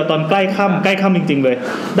คนเดียวตอนใกล้ค่ำจริงๆเลย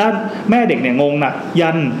ด้านแม่เด็กเนี่ยงงหนัก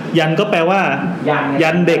ยันก็แปลว่ายั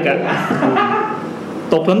นเด็กอ่ะ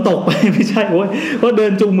ตกน้ำตกไปไม่ใช่โว้ยก็เดิ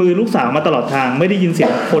นจูงมือลูกสาวมาตลอดทางไม่ได้ยินเสีย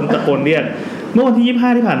งคนตะโกนเรียกเมื่อวันที่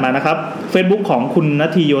25ที่ผ่านมานะครับ Facebook ของคุณณ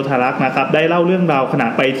ทีโยธารักษ์นะครับได้เล่าเรื่องราวขณะ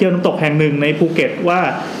ไปเที่ยวน้ำตกแห่งหนึ่งในภูเก็ตว่า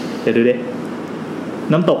เดี๋ยวดูดิ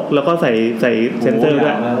น้ำตกแล้วก็ใส่เซ็นเซอร์ด้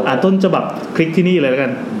วยต้นฉบับคลิกที่นี่เลยแล้วกั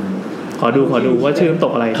นขอดูว่าชื่อน้ำต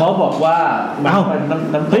กอะไรเขาบอกว่า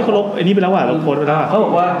เฮ้ยเขาลบไอ้นี่ไปแล้วว่ะลบโพสต์ไปแล้วเขาบ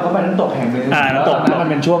อกว่าเขาไปน้ำตกแห่งนึงน้ำตกมัน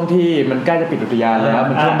เป็นช่วงที่มันใกล้จะปิดอุทยานแล้ว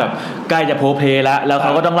มันช่วงแบบใกล้จะโพเพแล้วเข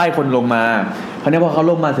าก็ต้องไล่คนลงมาคราวนี้พอเขา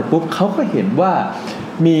ลงมาเสร็จปุ๊บเขาก็เห็นว่า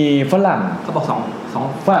มีฝรั่งเขาบอกสอง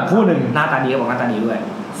ฝรั่งคู่นึงหน้าตาดีบอกหน้าตาดีด้วย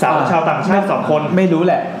สาวชาวต่างชาติ2คนไม่รู้แ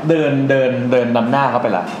หละเดินนำหน้าเขาไป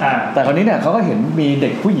ละแต่คราวนี้เนี่ยเขาก็เห็นมีเด็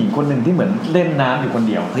กผู้หญิงคนนึงที่เหมือนเล่นน้ำอยู่คน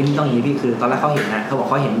เดียวเฮ้ยนี่ต้องอย่างนี้พี่คือตอนแรกเขาเห็นนะเขาบอก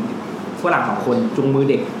เขาเห็นฝรั่ง2คนจุงมือ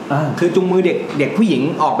เด็กคือจุงมือเด็กผู้หญิง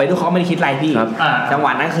ออกไปด้วยเขาไม่ได้คิดอะไรพี่จังหว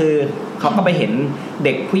ะนั้นคือเขาก็ไปเห็นเ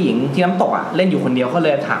ด็กผู้หญิงที่น้ำตกอ่ะเล่นอยู่คนเดียวเขาเล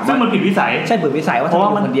ยถามว่าซึ่งมันผิดวิสัยใช่ผิดวิสัยว่าทำไมอ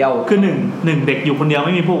ยู่คนเดียวคือ1เด็กอยู่คนเดียวไ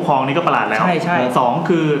ม่มีผู้ปกครองนี่ก็ประหลาดแล้วใช่2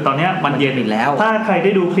คือตอนนี้มันเย็นอีกแล้วถ้าใครไ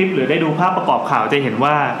ด้ดูคลิปหรือได้ดูภาพประกอบข่าวจะเห็น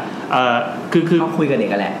ว่าคือเขาคุยกันเด็ก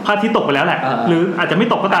กันแหละพระอาทิตย์ตกไปแล้วแหละหรืออาจจะไม่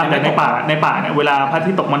ตกก็ตามแต่ในป่าเนี่ยเวลาพระอา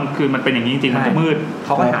ทิตย์ตกมันคือมันเป็นอย่างนี้จริงๆมันจะมืดเข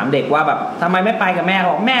าก็ถามเด็กว่าแบบทำไมไม่ไปกับแม่บ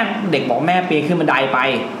อกแม่เด็กบอกแม่ปีนขึ้นบันไดไป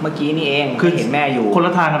เมื่อกี้นี่เองคือเห็นแม่อยู่คนล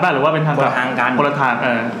ะทางกันป่ะหรือว่าเป็นทางกันคนละทาง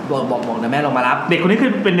บอกนะแม่ลงมารับเด็กคนนี้คื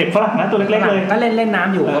อเป็นเด็กฝรั่งนะตัวเล็กๆเลยก็เล่นน้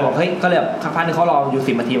ำอยู่ก็บอกเฮ้ยก็เลยสักพักนึงเขารออยู่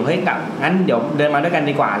10 นาทีบอกเฮ้ยกลับงั้นเดี๋ยวเดินมาด้วยกัน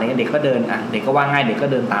ดีกว่าอะไรเงี้ยเด็กก็เดินเด็กก็ว่าง่ายเด็กก็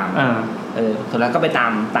เดินตามสุดแล้วก็ไปตา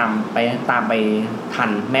มไปทัน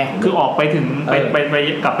แม่คือออกไปถึงไป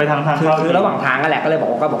กลับไปทางเข้าคือระหว่างทางนั่นแหละก็เลยบอ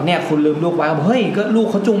กเนี่ยคุณลืมลูกไว้บอกเฮ้ยก็ลูก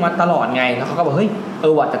เขาจุงมาตลอดไงแล้วเขาก็บอกเฮ้ย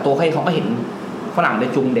ว่ะแต่ตัวเขาก็เห็นฝรั่งได้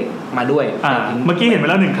จุงเด็กมาด้วยเมื่อกี้เห็นไป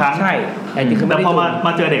แล้ว1 ครั้งใช่แต่พอม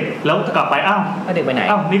าเจอเด็กแล้วกลับไปเด็กไปไหน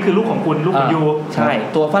นี่คือลูกของคุณลูกของยูใช่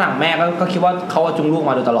ตัวฝรั่งแม่ก็คิดว่าเขาจุงลูก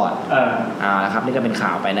มาโดยตลอดนะครับนี่ก็เป็นข่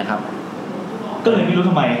าวไปนะครับก็เลยไม่รู้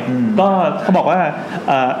ทำไมก็เขาบอกว่า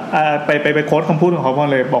ไปโค้ดคำพูดของเขา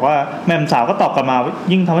เลยบอกว่าแม่สาวก็ตอบกลับมา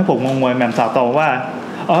ยิ่งทำให้ผมงงงวยแม่สาวตอบว่า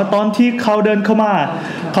อ๋อตอนที่เขาเดินเข้ามา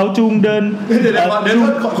เขาจูงเดิน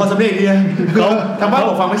ขอสำเร็จดีเขาทำบ้าน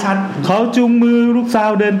ผมฟังไม่ชัดเขาจูงมือลูกสาว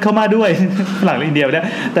เดินเข้ามาด้วยหลังอินเดียเนี่ย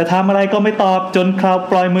แต่ทำอะไรก็ไม่ตอบจนคราว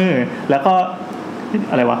ปล่อยมือแล้วก็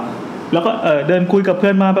อะไรวะแล้วก็เดินคุยกับเพื่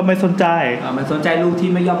อนมาแบบไม่สนใจมันสนใจลูกที่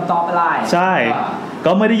ไม่ยอมตอบอะไรใช่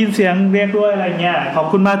ก็ไม่ได้ยินเสียงเรียกด้วยอะไรเงี้ยขอบ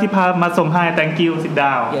คุณมากที่พามาส่งให้ thank you sit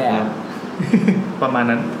down ประมาณ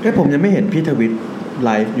นั้นผมยังไม่เห็นพี่ทวิตไ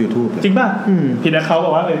ลฟ์ YouTube จริงป่ะพี่นะเขาบ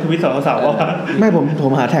อกว่าทวิตสาวๆว่าไม่ผ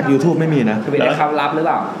มหาแท็ก YouTube ไม่มีนะทวิตได้คำลับหรือเป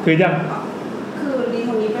ล่าคือยังคือรี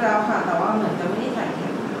ทวิตไปแล้วค่ะแต่ว่าเหมือนจะไม่ได้ใส่แท็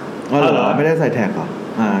กอ๋อเหรอไม่ได้ใส่แท็กเหรอ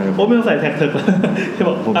โอ้ไม่ต้องใส่แท็กเถอะที่บ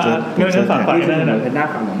อกเงินฝากได้นะเป็นหน้า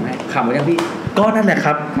ฝั่งของให้ข่าวเหมือนกันพี่ก็นั่นแหละค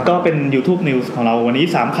รับก็เป็น YouTube News ของเราวันนี้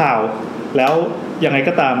3ข่าวแล้วยังไง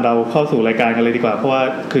ก็ตามเราเข้าสู่รายการกันเลยดีกว่าเพราะว่า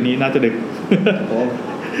คืนนี้น่าจะดึก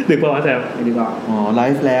ดึกป่าวแซมดีกว่าอ๋อไล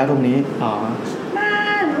ฟ์แล้วตรงนี้อ๋อน่า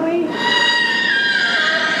ลุย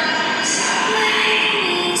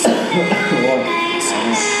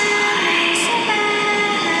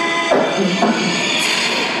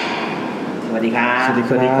สวัสดีครับ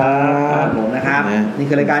สวัสดีครับผมนะครับนี่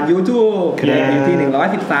คือรายการ YouTube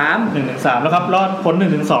EP113 แล้วครับรอดพ้น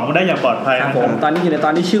1-2มาได้อย่างปลอดภัยครับผมตอนนี้อยู่ในต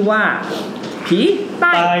อนที่ชื่อว่าผีต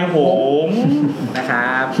ายโหงนะค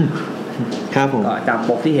รับครับผมก็จากป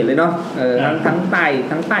กที่เห็นเลยเนาะทั้งไต่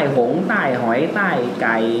หงไต่หอยไต่ไ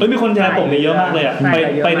ก่มีคนแชร์ปกนี้เยอะมากเลยอ่ะ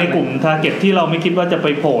ไปในกลุ่มทาร์เก็ตที่เราไม่คิดว่าจะไป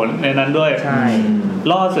โผล่ในนั้นด้วยใช่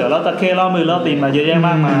ล่อเสือล่อตะเข้ล่อมือล่อตีนมาเยอะแยะม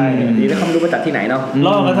ากมายดีแล้วเขาไม่รู้มาจากที่ไหนเนาะ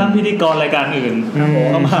ล่อกระทั่งพิธีกรรายการอื่น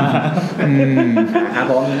เข้ามาครับ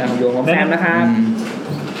ผมโยงของแซมนะครับ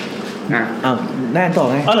แน่นต่อ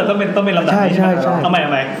ไงเหรอต้องเป็นลำดับใช่เอาให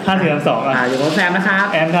ม่5-2อยู่ของแซมนะครับ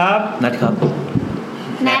แอนครับนัทครับ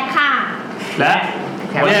แนทค่ะและ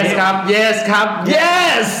yes ครับ yes ครับ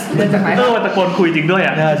yes เป็นจากไหนตะโกนคุยจริงด้วย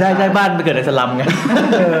อ่ะใช่บ้านไปเกิดในสลัมไง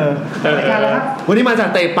วันนี้มาจาก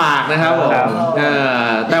เตะปากนะครับ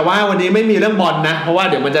แต่ว่าวันนี้ไม่มีเรื่องบอลนะเพราะว่า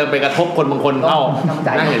เดี๋ยวมันจะไปกระทบคนบางคนเข้า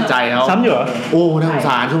น่าเห็นใจเขาซ้ำอยู่เหรอโอ้น่าสงส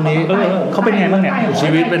ารช่วงนี้เขาเป็นไงบ้างเนี่ยชี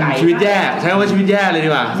วิตเป็นชีวิตแย่ใช้คำว่าชีวิตแย่เลยดี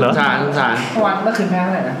กว่าสงสารเมื่อคืนแพ้เ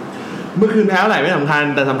ท่าไหร่นะเมื่อคืนแพ้เท่าไหร่ไม่สำคัญ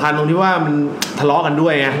แต่สำคัญตรงที่ว่ามันทะเลาะกันด้ว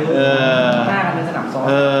ยไงหน้ากันเป็นสนามซ้อม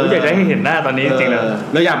อยากให้เห็นหน้าตอนนี้จริงๆเลย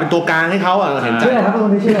เราอยากเป็นตัวกลางให้เขาเห็นใจชื่ออะไรครับค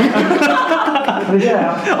นนี้ชื่ออะไรครับ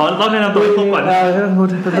ต้องแนะนำตัวให้ครบก่อน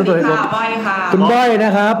ตัวให้ครบคุณก้อยน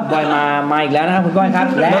ะครับก้อยมาอีกแล้วนะครับคุณก้อยครับ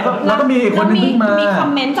แล้วก็มีคนนึงมามีคอม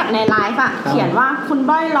เมนต์จากในไลฟ์เขียนว่าคุณ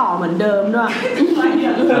ก้อยหล่อเหมือนเดิมด้วย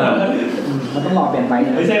มันต้องหล่อเปลี่ยนไป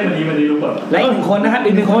ไม่ใช่วันนี้รู้ป่ะและอีก1 คนนะครับ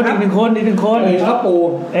อีกหนึ่งคนครับปู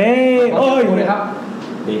โอ้ยเลยครับ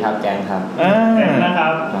ดีครับแกงครับนะครั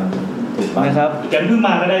บถูกต้องนะครับแกงเพิ่งม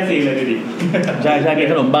าก็ได้ซีเลยดิใช่มี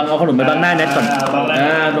ขนมบังเอาขนมไปบังหน้าแนทก่อน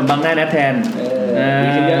ขนมบังหน้าแนทแทน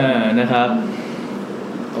นะครับ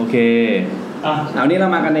โอเคเอานี้เรา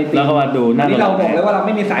มากันในตีแล้วก็มาดูนี่เราบอกเลยว่าเราไ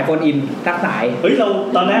ม่มีสายโฟนอินสักสายเรา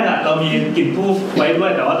ตอนแรกเรามีกลิ่นทูบไว้ด้ว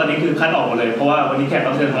ยแต่ว่าตอนนี้คือคัดออกหมดเลยเพราะว่าวันนี้แขก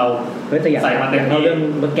รับเชิญเราใส่มาเต็มที่เรื่อง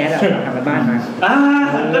แก๊สทำกันบ้านมา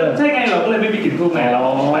ใช่ไงเราก็เลยไม่มีกลิ่นทูบไงเรา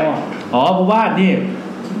ไปเพราะว่านี่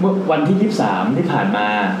เมื่อวันที่23ที่ผ่านมา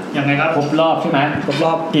ยังไงครับครบรอบใช่ไหมครบร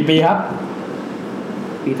อบกี่ปีครับ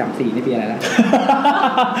ปี34นี่ปีอะไรนะ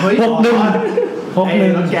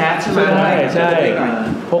61แก๊สใช่ไหมใช่61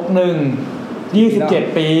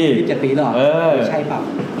 27 ปีหรอใช่เปล่า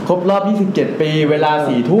ครบรอบ27 ปีเวลา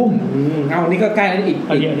 4 ทุ่มเอานี่ก็ใกล้แล้ว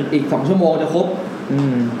อีก2 ชั่วโมงจะครบ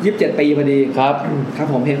27 ปีพอดีครับ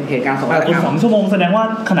ผมเหตุการณ์2 ชั่วโมงแสดงว่า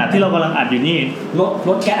ขณะที่เรากำลังอัดอยู่นี่ร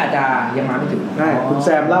ถแก๊สอาจจะยังมาไม่ถึงได้คุณแซ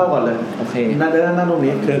มเล่าก่อนเลยโอเคนั่นตรง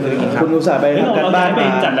นี้คือคุณอุตส่าห์ไปกันบ้านไป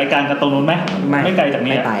จัดรายการกันตรงนู้นไหมไม่ไกลจาก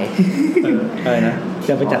นี้ไม่ไปนะจ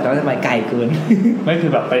ะไปจัดตอนทำไมไกลเกินไม่คื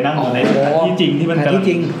อแบบไปนั่งในที่จริงที่มันที่จ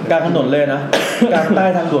ริงกลางถนนเลยนะกลางใต้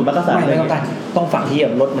ทางด่วนมักกะสันไม่ต้องฝั่งที่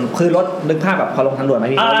รถมันคือรถนึกภาพแบบพอลงทางด่วนไหม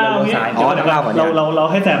พี่รถสายเรา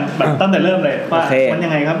ให้แซมแบบตั้งแต่เริ่มเลยว่ามันยั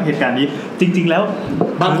งไงครับเหตุการณ์นี้จริงๆแล้ว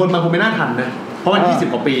บางคนไม่น่าทันนะเพราะมัน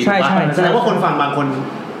20 กว่าปีใช่แสดงว่าคนฟังบางคน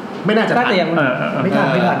ไม่น่าจะทันไม่ทั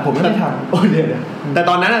นผมไม่ทันแต่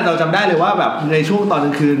ตอนนั้นเราจำได้เลยว่าแบบในช่วงตอนกล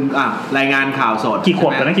างคืนรายงานข่าวสดกี่ขว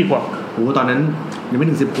บตอนนั้นกี่ขวบโอ้ตอนนั้นยังไม่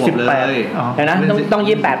ถึง10 ขวบเลยแต่นั้นต้อง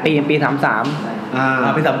28 ปีปี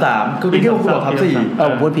33ปี33คือปีที่ผมบอก34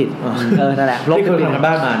ผมพูดผิดนั่นแหละลบไปทาง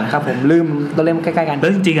บ้านมานะครับผมลืมตัวเล่มใกล้ๆกันแล้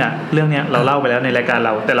วจริงๆเรื่องนี้เราเล่าไปแล้วในรายการเร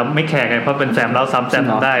าแต่เราไม่แคร์ไงเพราะเป็นแซมเล่าซ้ำแซม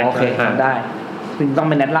ทำได้โอเคทำได้คุณต้อง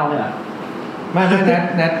เป็นแนทเล่าเลยเหรอไม่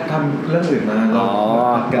แนททำเรื่องอื่นมา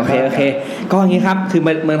โอเคก็อย่างนี้ครับคือ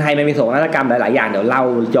เมืองไทยมันมีโศกนาฏกรรมหลายๆอย่างเดี๋ยวเล่า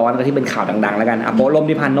ย้อนกันที่เป็นข่าวดังๆแล้วกันโปลม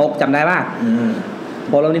นิพานนกจำได้ป่ะ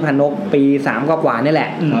โปลมนิพานนกปี3 กว่านี่แหละ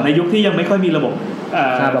ในยุคที่ยังไม่ค่อยมีระบบ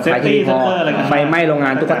ค่าปลอดภัยที่พอไฟไหม้โรงง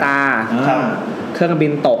านตุ๊กตาเครื่องบิ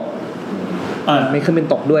นตกไม่เครื่องบิน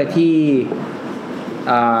ตกด้วยที่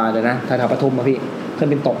เดี๋ยวนะแถวปทุมป่ะพี่เครื่อ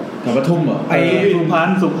งบินตกแถวปทุมเหรอไอ้สุพรรณ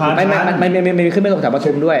ไม่เครื่องบินตกแถวป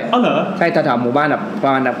ทุมด้วยอ๋อเหรอใช่แถวหมู่บ้านแบบปร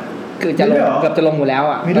ะมาณแบบคือจะลงเกือบจะลงหมดแล้ว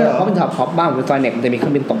อ่ะเพราะเป็นแถวบ้านผมซอยเน็ตมันจะมีเครื่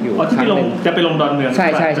องบินตกอยู่ครั้งนึงจะไปลงดอนเมืองใช่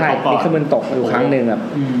มีเครื่องบินตกอยู่ครั้งนึงแบบ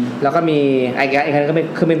แล้วก็มีไอ้ครั้งก็เป็น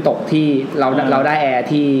เครื่องบินตกที่เราได้แอร์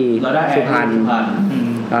ที่สุพรรณ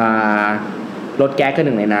รถแก๊สก็ห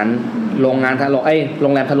นึ่งในนั้นโรงแร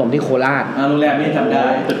มถล่มที่โคราชโรงแรมนี่จำได้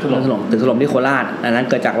ตึกถล่มที่โคราชอันนั้น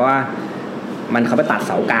เกิดจากว่ามันเขาไปตัดเ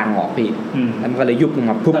สากลางออกพี่แล้วมันก็เลยยุบลง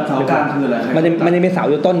มาปุ๊บตัดเสากลางคืออะไรมันจะมีเสา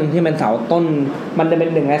อยู่ต้นนึงที่เป็นเสาต้นมันจะเป็น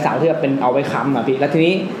หนึ่งในเสาที่แบบเป็นเอาไว้ค้ำอ่ะพี่แล้วที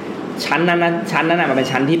นี้ชั้นนั้นมันเป็น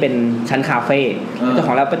ชั้นที่เป็นชั้นคาเฟ่เจ้าข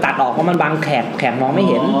องเราไปตัดออกเพราะมันบังแขกมองไม่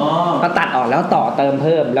เห็นก็ตัดออกแล้วต่อเติมเ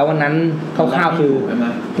พิ่มแล้ววันนั้นคร่าวๆคือ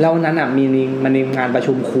แล้ววันนั้นอ่ะมันมีงานประ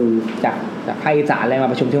ชุมครูจากภาคอีสานอะไรมา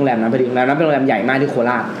ประชุมที่โรงแรมนั้นพอดีโรงแรมนั้นเป็นโรงแรมใหญ่มากที่โค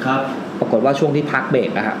ราชครับปรากฏว่าช่วงที่พักเบร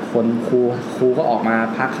กอะฮะคนครูก็ออกมา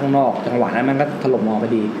พักข้างนอกจังหวะนั้นมันก็ถล่มมอพอ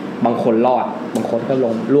ดีบางคนรอดบางคนก็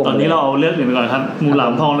ล่วงตอนนี้เราเอาเรื่องอื่นไปก่อนครับงูหลา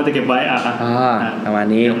มทองเราจะเก็บไว้ประมาณ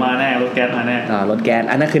นี้เดี๋ยวมาแน่รถแก๊สมาแน่รถแก๊ส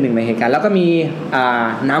อันนั้นคือหนึ่งในเหตุการณ์แล้วก็มี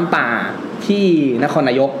น้ำป่าที่นคร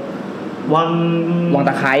นายกวังต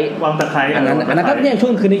ะไคร้อันนั้นก็เนี่ยช่ว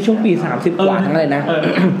งคืนนี้ช่วงปี30กว่าทั้งเลยนะ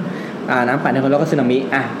น้ำป่าในคนแล้วก็สึนามิ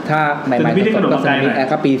ถ้าใหม่ๆก็สึนามิ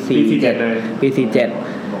ก็ปี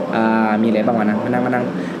47มีอะไรบ้างวะนะมานั่ง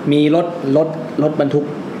มีรถบรรทุก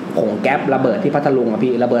ผงแก๊ประเบิดที่พัทลุงอ่ะ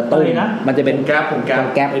พี่ระเบิดตู้มันจะเป็นแก๊ป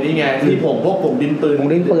ไอ้นี่ไงที่พวกผงดินปืน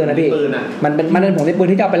นะพี่มันเป็นผงดินปืน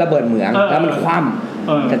ที่จะเอาไประเบิดเหมืองแล้วมันคว่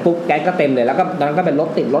ำแต่ปุ๊บแก๊สก็เต็มเลยแล้วก็ตอนนั้นก็เป็น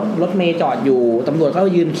รถเมย์จอดอยู่ตำรวจก็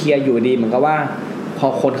ยืนเคลียร์อยู่ดีเหมือนกับว่าพอ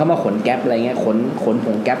คนเข้ามาขนแก๊ปอะไรเงี้ยขนผ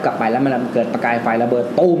งแก๊ปกลับไปแล้วมันเกิดประกายไฟระเบิด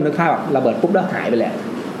ตุ้มนึกภาพแบบระเบิดปุ๊บแล้วหายไปเลย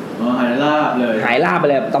หายลาบ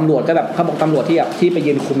เลยตำรวจก็แบบเขาบอกตำรวจที่ไป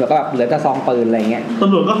ยืนคุมแล้วก็แบบเหลือแต่ซองปืนอะไรเงี้ยต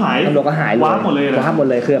ำรวจก็หายว้าหมด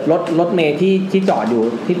เลยคือแบบรถเมย์ที่จอดอยู่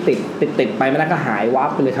ที่ติดไปไม่ได้ก็หายวับ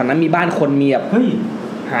ไปเลยแถวนั้นมีบ้านคนมีแบบเฮ้ย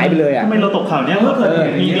หายไปเลยอ่ะทำไมเราตกข่าวเนี้ยเมื่อเคยเ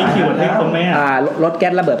ห็นมีคิวเทคตรงแม่รถแก๊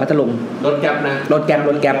สระเบิดพัทลุงรถแก๊ปนะรถแก๊ป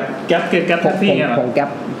แท็กซี่ผงแก๊ป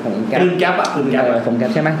ปืนแก๊ปอ่ะปืนแก๊ปผงแก๊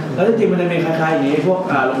ปใช่ไหมแล้วจริงมันจะมีคล้ายๆอย่างนี้พวก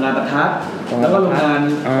โรงงานประทัดแล้วก็โรงงาน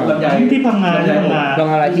ลำไยที่พังงาโรง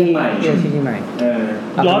งานอะไรที่ใหม่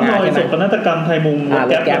ย้อนรอยโศกนาฏกรรมไทยมุงร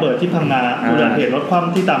ถแก๊ประเบิดที่พังงาอุบัติเหตุรถคว่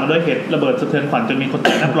ำที่ตามมาด้วยเหตุระเบิดสะเทือนขวัญจนมีคนต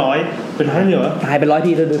ายนับร้อยเป็นร้อยเลยเหรอตายเป็นร้อย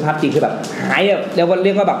ที่ดูภาพจริงคือแบบหายเรียก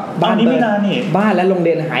ว่าแบบบ้านนี้ไม่นานนี่บ้านและโรงเ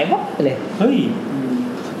รียนหายวับไปเลยเฮ้ย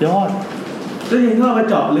ยอดแล้วจริงๆถ้าเราไป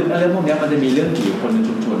เจาะลึกอะไรพวกนี้มันจะมีเรื่องผีคนใน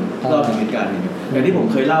ชุมชนเล่าถึงเหตุการณ์นี้อย่างที่ผม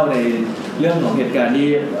เคยเล่าในเรื่องของเหตุการณ์ที่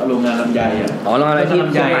โรงงานลำไยโรงงานอะไรที่ล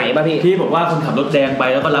ำไยป่ะพี่ที่บอกว่าคนขับรถแดงไป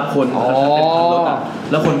แล้วก็รับคนเต็มคันรถ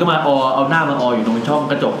แล้วคนก็มาเอาหน้ามาอยู่ตรงช่อง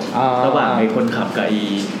กระจกระหว่างไอ้คนขับกับไ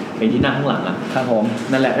อ้ที่นั่งข้างหลังครับผม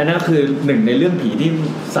นั่นแหละนั่นก็คือหนึ่งในเรื่องผีที่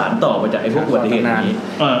สานต่อมาจากไอ้พวกอุบัติเหตุนี้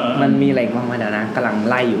มันมีอะไรบ้างไหมเดี๋ยวนะกำลัง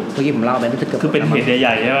ไล่อยู่เมื่อกี้ผมเล่าไปนี่คือเป็นเหตุให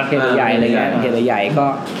ญ่ใช่ไหมเหตุใหญ่อะไรเงี้ยเหตุใหญ่ก็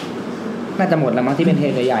น่าจะหมดแล้วมั้งที่เป็นเห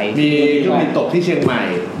ตุใหญ่มีเครื่องบินตกที่เชียงใหม่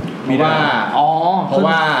เพราะ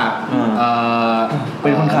ว่าเป็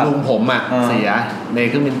นคนขับลุงผมเสียใน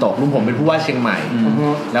เครื่องบินตกลุงผมเป็นผู้ว่าเชียงใหม่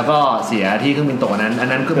แล้วก็เสียที่เครื่องบินตกอัน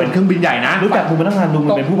นั้นคือเป็นเครื่องบินใหญ่นะรู้จักคุณพนักงานลุง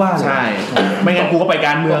เป็นผู้ว่าใช่ไม่งั้นกูก็ไปก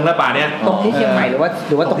ารเมืองแล้วป่าเนี้ยตกที่เชียงใหม่หรือ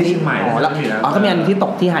ว่าตกที่เชียงใหม่แล้วก็มีอันที่ต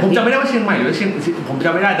กที่หันผมจำไม่ได้ว่าเชียงใหม่หรือผมจ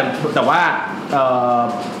ำไม่ได้แต่ว่า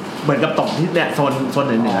เหมือนกับตกที่เนี่ยโซนเ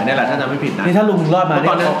หนือเนี่ยแหละถ้าจำไม่ผิดนะนี่ถ้าลุงรอดมาเนี่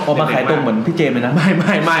ยออกมาขายตรงเหมือนพี่เจมเลยนะไม่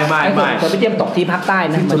แต่พี่เจมตกที่ภาคใต้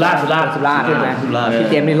นะสุราษฎร์พี่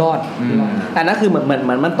เจมไม่รอดแต่นั่นคือเหมือ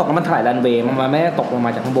นมันตกแล้วมันถลายรันเวย์มันไม่ได้ตกลงม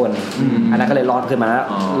าจากข้างบนอันนั้นก็เลยรอดขึ้นมาแล้ว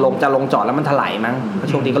ลงจอดแล้วมันถลายมั้ง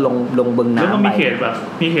ช่วงนี้ก็ลงบึงน้ำไปแล้วก็มี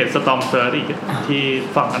เหตุสตอร์มเซิร์ชอีกที่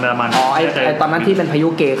ฝั่งอันดามันไอตอนนั้นที่เป็นพายุ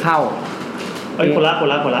เกเข้าคนล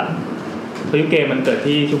ะพายุเกมมันเกิด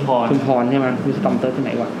ที่ชุมพรใช่ไหมมีสตอมเตอร์ที่ไหน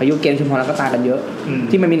วะพายุเกมชุมพรแล้วก็ตายกันเยอะ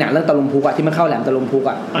ที่มันมีหนังเรื่องตะลุมพุกที่มันเข้าแหลมตะลุมพุก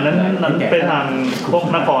อันนั้นเป็นทางพวก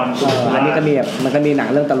นครอันนี้ก็มีแบบมันก็มีหนัง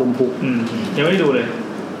เรื่องตะลุมพุกยังไม่ได้ดูเลย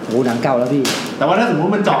โอ้หนังเก่าแล้วพี่แต่ว่าถ้าสมม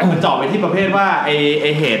ติมันเจาะไปที่ประเภทว่าไอ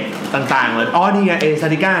เหตุต่างๆเลยนี่ไงซา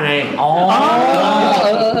ติก้าไง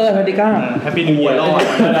ซาติก้าแฮปปี้นิว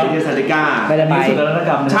เยียร์ซาติก้าไม่ได้ไป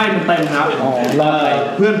ใช่มันเต็มครับ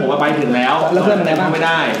เพื่อนผมไปถึงแล้วเพื่อนไม่ได้เพื่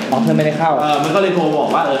อนไม่ได้เข้ามันก็เลยโทรบอก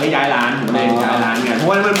ว่าให้ย้ายร้านไงเพราะ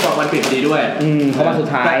ว่ามันปิดดีด้วยเพราะว่าสุด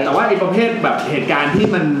ท้ายแต่ว่าไอประเภทแบบเหตุการณ์ที่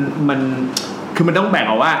มัน คือมันต้องแบ่ง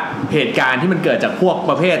ออกว่าเหตุการณ์ที่มันเกิดจากพวก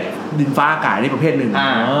ประเภทดินฟ้าอากาศนี่ประเภทหนึ่ง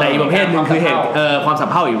แต่อีกประเภทหนึ่งคือเหตุความสับ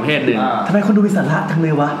เพร่าอีกประเภทหนึ่งทำไมคนดูมีสาระจังเล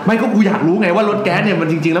ยวะไม่ก็กูอยากรู้ไงว่ารถแก๊สเนี่ยมัน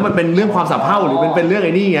จริงๆแล้วมันเป็นเรื่องความสับเพร่าหรือเป็นเรื่องไ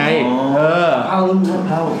อ้นี่ไงเอาสับเ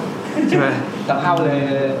พร่าใช่ไหมสับเพร่าเลย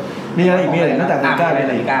มีอะไรอีกมีอะไรนอกจากกล้าอะไ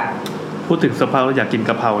รอีกพูดถึงสะเพราอยากกิน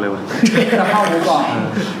กะเพราเลยวะสะเพราหมูกรอบ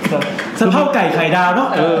สะเพราไก่ไข่ดาวเนาะ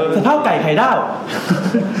สะเพราไก่ไข่ดาว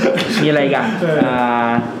มีอะไรกัน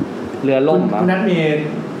เรือล่มคุณนัทมี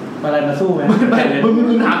อะไรมาสู้ไหม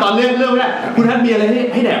มึงถามตอนเรื่องไม่ได้คุณนัทมีอะไร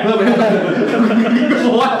ให้แดกเพิ่มไหมเพ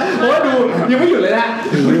ราะว่าดูยังไม่หยุดเลยนะ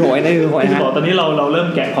คือหอยนะคือหอยนะตอนนี้เราเริ่ม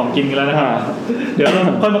แกะของกินกันแล้วนะครับเดี๋ยวเรา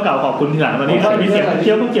ค่อยมากล่าวขอบคุณทีหลังตอนนี้มีเสียงเ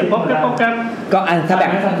คี้ยวเก็บป๊อกแก๊บก็ถ้าแบ่ง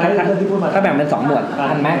เป็น2หมวด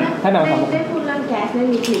ทันไหมถ้าแบ่งเป็น2หมวดได้พูดเรื่องแก๊สไม่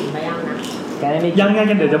มีกลิ่นไปยังนะแก๊สไม่มียัง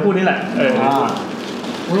เดี๋ยวจะพูดนี่แหละ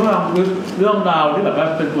เรื่องราวที่แบบว่า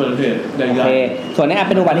เป็นอุบัติเหตุใหญ่ๆส่วนนี้เ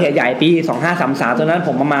ป็นอุบัติเหตุใหญ่ปี2533ตอนนั้นผ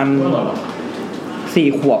มประมาณ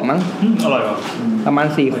4 ขวบมั้งอร่อยป่ะประมาณ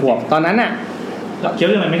4 ขวบตอนนั้นน่ะเคี้ยว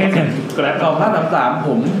ยังไงไม่ให้เสียงกระแทก2533ผ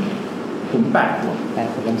ม8 ขวบ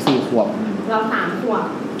ผม4 ขวบเรา3 ขวบ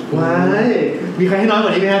ว้ายมีใครให้น้อยกว่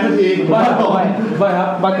านี้ไหมครับท่านทีว่าครับ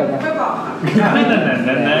ว่าเกิดไม่บอกค่ะไม่นั่น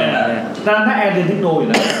ตอนนั้นถ้าแอร์เดนทิโนอยู่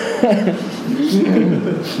นะ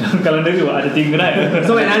กำลังนึกอยู่อาจจะจริงก็ได้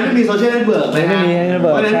สมัยนั้นไม่มีโซเชียลเน็ตเวิร์กเลยนะเ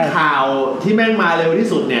พราะฉะนั้นข่าวที่แม่งมาเร็วที่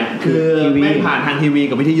สุดเนี่ยคือแม่งผ่านทางทีวี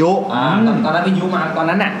กับวิทยุตอนนั้นวิทยุมาตอน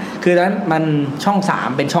นั้นน่ะคือตอนนั้นมันช่อง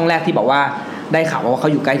3เป็นช่องแรกที่บอกว่าได้ข่าวว่าเขา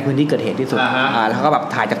อยู่ใกล้พื้นที่เกิดเหตุที่สุดแล้วเขาก็แบบ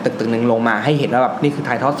ถ่ายจากตึกนึงลงมาให้เห็นว่าแบบนี่คือ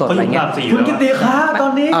ถ่ายทอดสดอะไรเงี้ยคุณกิติคะตอ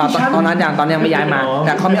นนี้ตอนนั้นยังไม่ย้ายมาแ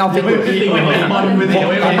ต่เขาไม่เอาฟิก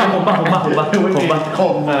ผ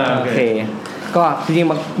มโอเคก็จริง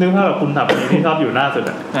ๆมันนึกภาพแบบคุณถับที่ชอบอยู่หน้าสุด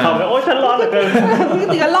อ่ะเขาแบบโอ๊ยฉันร้อนเหลือเกินคุณกิ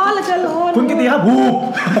ติก็ร้อนเหลือเกินคุณกิติครับบู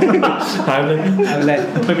หายเลย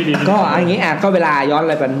ไม่มีดีก็อย่างงี้ก็เวลาย้อนอะ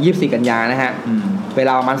ไรเป็น24 กันยานะฮะเวล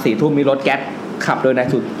าประมาณ4 ทุ่มมีรถแก๊สขับโดยนาย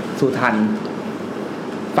สุทัน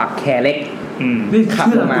ปักแคเล็กนี่ขับ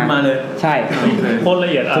ลงมาเลยใช่โคตรละ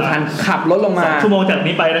เอียดสุทันขับรถลงมา2 ชั่วโมงจาก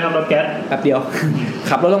นี้ไปนะครับรถแก๊สแป๊บเดียว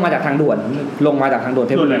ขับรถลงมาจากทางด่วนเ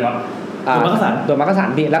พชรบุรีตัวมักกะสัน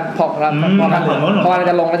พี่แล้วพอเรา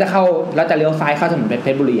จะลงแล้วจะเข้าแล้วจะเลี้ยวซ้ายเข้าถนนเพ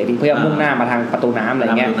ชรบุรีพี่เพื่อมุ่งหน้ามาทางประตูน้ำอะไร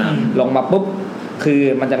เงี้ยลงมาปุ๊บคือ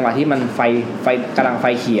มันจังหวะที่มันไฟกำลังไฟ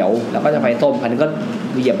เขียวแล้วก็จะไฟส้มพันก็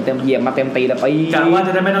เหยียบมาเต็มตีแล้วไปกะว่าจ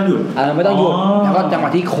ะได้ไม่ต้องหยุดไม่ต้องหยุดแล้วก็จังหวะ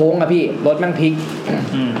ที่โค้งอะพี่รถแม่งพ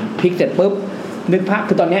ลิกเสร็จปุ๊บนึกภาพ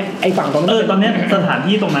คือตอนเนี้ยไอ้ฝั่งตรงนั้นตอนเนี้ยสถาน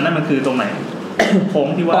ที่ตรงนั้นมันคือตรงไหนโค้ง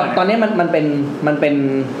ที่ว่าตอนนี้มั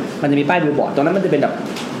นจะมีป้ายบิลบอร์ดตรงนั้นมันจะเป็นแบบ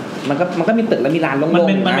มันก็มีตึกแล้วมีลานโล่งๆ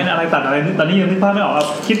มันเป็นอะไรตัดอะไรตอนนี้ยังนึกภาพไม่ออก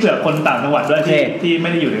คิดเผื่อคนต่างจังหวัดด้วยที่ไม่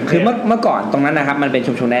ได้อยู่คือเมื่อก่อนตรงนั้นนะครับมันเป็น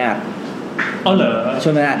ชุมชนแออัดเหรอชุ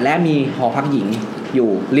มชนแออัดและมีหอพักหญิงอยู่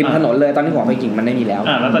ริมถนนเลยตอนนี้หอพักหญิงมันไม่มีแล้ว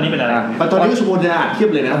แล้วตอนนี้เป็นอะไรตอนนี้ชุมชนแออัดเทียบ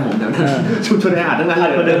เลยนะผมชุมชนแออัดทั้งนั้นเ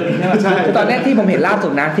ลยใช่ตอนนี้ที่ผมเห็นล่าสุ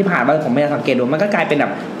ดนะที่ผ่านมาผมไม่ได้สังเกตดูมันก็กลายเป็นแบ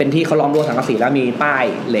บเป็นที่เขาล้อมรั้วสังกะสีแล้วมีป้าย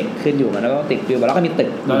เหล็กขึ้นอยู่แล้วก็ติดฟิวแล้วก็มีตึก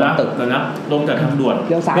นะลงจากทางด่วนเ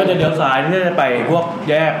ลี้ยวซ้ายก็จะเลี้ยวซ้ายที่จะไปพวก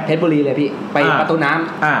แยกเพชรบุรีเลยพี่ไปประตูน้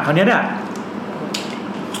ำคราวนี้เนี่ย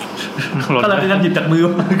ก็เราจะหยิบจากมือ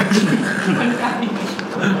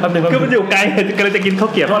คือมันอยู่ไกลก็เลยจะกินข้าว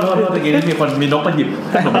เกี๊ยวโทษตะกี้นี่มีนกมาหยิบ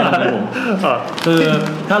ขนมปังให้ผมคือ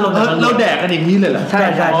ถ้าลงเราแดกกันอย่างนี้เลยเหรอใช่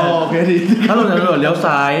โอเคดีถ้าลงจากถนนเลี้ยว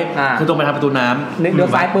ซ้ายคือตรงไปทางประตูน้ำเลี้ยว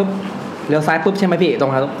ซ้ายปุ๊บใช่ไหมพี่ตร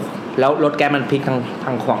งครับแล้วรถแก๊สมันพลิกทา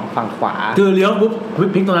งฝั่งขวาคือเลี้ยวปุ๊บ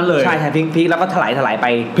พลิกตรงนั้นเลยใช่พลิกแล้วก็ถลายไป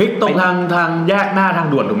พลิกตรงทางแยกหน้าทาง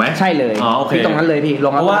ด่วนถูกไหมใช่เลยพลิกตรงนั้นเลยพี่ล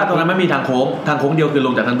งเพราะว่าตรงนั้นไม่มีทางโค้งเดียวคือล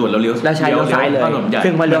งจากทางด่วนแล้วเลี้ยวซ้ายเลย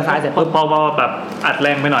ซึ่งพอเลี้ยวซ้ายเสร็จปุ๊บพอแบบอัดแร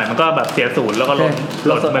งไปหน่อยมันก็แบบเสียศูนย์แล้วก็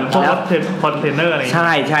รถเหมือนพวกรถคอนเทนเนอร์อะไรใ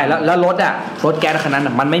ช่แล้วรถแก๊สคันนั้น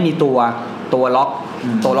มันไม่มีตัวล็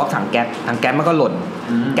อกถังแก๊สมันก็หล่น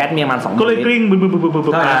แก๊สมีประมาณ2ก็เลยกลิ้งบึ้บ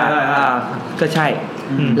ก็ใช่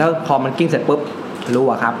แล้วพอมันกลิ้งเสร็จปุ๊บ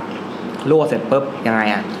รั่วเสร็จปุ๊บยังไง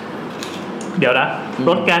เดี๋ยวนะร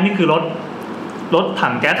ถแก๊สนี่คือรถถั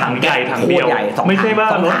งแก๊สถังใหญ่ถังเดียวไม่ใช่ว่า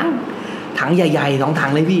รถถังใหญ่ๆ2 ถั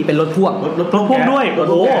งเลยพี่เป็นรถพ่วงด้วยโอ้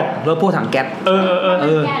โหรถพ่วงถังแก๊ส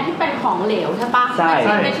แก๊สที่เป็นของเหลวใช่ปะ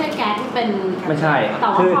ไม่ใช่แก๊สที่เป็นไม่ใช่แต่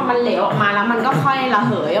ว่าพอมันเหลวออกมาแล้วมันก็ค่อยระ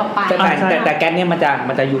เหยออกไปแต่แก๊สเนี่ยมัน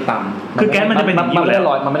จะอยู่ต่ำคือแก๊สมันจะเป็นมันไม่ได้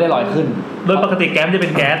ลอยขึ้นโดยปกติแก๊สจะเป็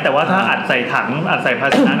นแก๊สแต่ว่าถ้าอัดใส่ถังอัดใส่ภา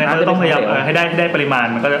ชนะเนี่ยต้องพยายามให้ได้ปริมาณ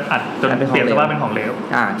มันก็จะอัดจนเปลี่ยนสภาพเป็นของเหลว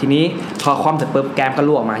ทีนี้พอคว่ำเสร็จปุ๊บแก๊สก็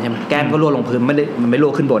รั่วออกมาใช่ไหมแก๊สก็รั่วลงพื้นมันไม่รั่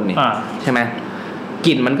วขึ้นบนนี่ใช่ไหมก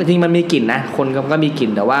ลิ่นมันก็จริงมันมีกลิ่นนะคนก็มีกลิ่น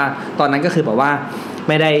แต่ว่าตอนนั้นก็คือแบบว่า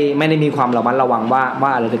ไม่ได้มีความระมัดระวังว่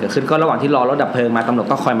าอะไรจะเกิดขึ้นก็ระหว่างที่รอรถดับเพลิงมาตำรวจ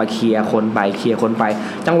ก็คอยมาเคลียร์คนไป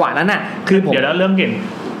จังหวะนั้นน่ะคือผมเดี๋ยวแล้วเรื่องกลิ่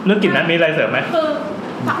นนั้นมีอะไรเสริมไหมคือ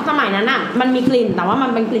สมัยนั้นน่ะมันมีกลิ่นแต่ว่ามั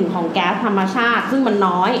นเป็นกลิ่นของแก๊สธรรมชาติซึ่งมัน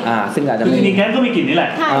น้อยซึ่งอาจจะจริงๆแก๊สก็มีกลิ่นนี่แหละ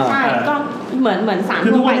ใช่ก็เหมือนสาร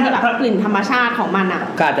ทั่วไปที่แบบกลิ่นธรรมชาติของมันอ่ะ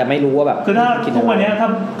ก็อาจจะไม่รู้ว่าแบบคือถ้าทุกวันนี้ถ้า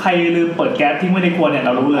ใครลืมเปิดแก๊สทิ้งไว้ในครัวเนี่ยเร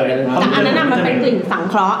ารู้เลยแต่อันนั้นมันเป็นกลิ่นสัง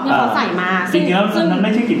เคราะห์ที่เขาใส่มาจริงๆแล้วมันไ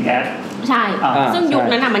ม่ใช่กลิ่นแก๊สใช่ซึ่งยุค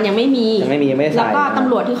นั้นมันยังไม่มีแล้วก็ต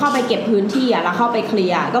ำรวจที่เข้าไปเก็บพื้นที่แล้วเข้าไปเคลี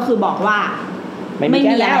ยร์ก็คือบอกว่าไม่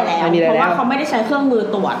มีอะไรแล้วเพราะว่าเขาไม่ได้ใช้เครื่องมือ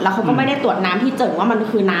ตรวจแล้วเขาก็ไม่ได้ตรวจน้ำที่เจิ่งว่ามัน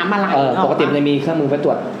คือน้ำอะไรปกติมันจะมีเครื่องมือไปต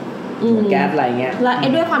รวจแก๊สอะไรเงี้ยแล้ว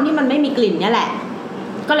ด้วยความที่มันไม่มีกลิ่นเนี่ยแหละ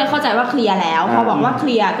ก็เลยเข้าใจว่าเคลียร์แล้วพอบอกว่าเค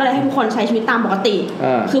ลียร์ก็เลยให้ทุกคนใช้ชีวิตตามปกติ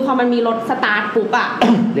คือพอมันมีรถสตาร์ทปุ๊บอะ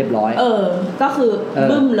เรียบร้อยก็คือ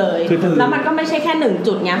บึ้มเลยแล้วมันก็ไม่ใช่แค่1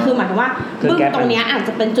จุดเนี้ยคือหมายถึงว่าบึ้มตรงเนี้ยอาจจ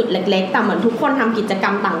ะเป็นจุดเล็กๆแต่เหมือนทุกคนทำกิจกร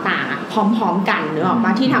รมต่างๆพร้อมๆกันนึกออกม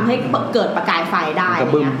าที่ทำให้เกิดประกายไฟได้ก็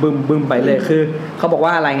บึ้มไปเลยคือเขาบอกว่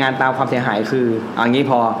ารายงานตามความเสียหายคืออย่างนี้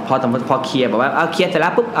พอเคลียร์แบบว่าเคลียร์เสร็จแล้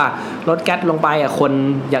วปุ๊บรถแก๊สลงไปคน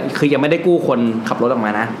ยังไม่ได้กู้คนขับรถออกม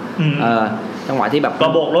านะจังหวะที่แบบก็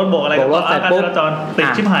โบกรถโบกอะไรก็การจราจรติด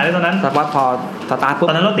ชิบหายเลยตอนนั้นสักพักพอสตาร์ทปุ๊บ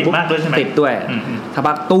ตอนนั้นรถติดมากด้วยใช่ไหมติดด้วยสัก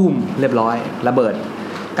พักตุ้มเรียบร้อยระเบิด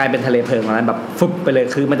กลายเป็นทะเลเพลิงตอนนั้นแบบฟึบไปเลย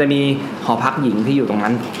คือมันจะมีหอพักหญิงที่อยู่ตรง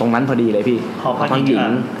นั้นพอดีเลยพี่หอพักหญิง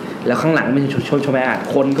แล้วข้างหลังเป็นชม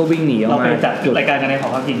คนก็วิ่งหนีออกมาเราไปจัดรายการกันในหอ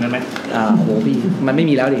พักหญิงได้ไหมโหพี่มันไม่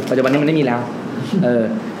มีแล้วดิปัจจุบันนี้มันไม่มีแล้ว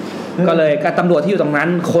ก็เลยกับตำรวจที่อยู่ตรงนั้น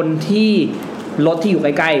คนที่รถที่อยู่ใ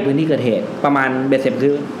กล้ๆพื้นที่เกิดเหตุประมาณเบ็ดเสร็จ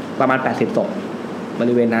คือประมาณ80ศพบ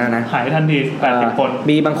ริเวณนั้นนะหายทันที80คน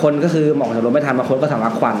มีบางคนก็คือหมอกจากรถไม่ทันบางคนก็สำลั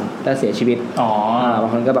กควันแล้วเสียชีวิตบา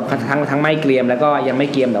งคนก็แบบทั้งไม่เกรียมแล้วก็ยังไม่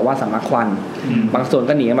เกรียมแต่ว่าสำลักควันบางส่วน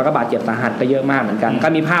ก็หนีมาก็บาดเจ็บสาหัสก็เยอะมากเหมือนกันก็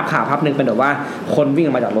มีภาพนึงเป็นแบบว่าคนวิ่งอ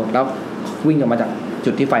อกมาจากรถแล้ววิ่งออกมาจาก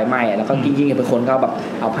จุดที่ไฟไหม้แล้วก็กิ้งๆเป็นคนก็แบบ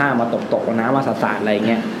เอาผ้ามาตกน้ำมาสาดอะไรเ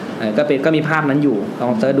งี้ยก็มีภาพนั้นอยู่ลอ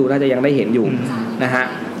งเสิร์ชดูน่าจะยังได้เห็นอยู่นะฮะ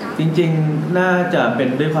จริงๆน่าจะเป็น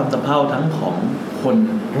ด้วยความสะเพร่าทั้งของคน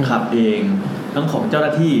ขับเองทั้งของเจ้าหน้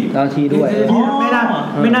าที่ด้วยไ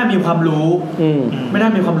ม่น่ามีความรู้ไม่น่า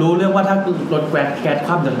มีความรู้เรื่องว่าถ้ารถแก๊สค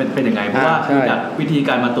ว่ำจะเป็นยังไงเพราะว่าจากวิธีก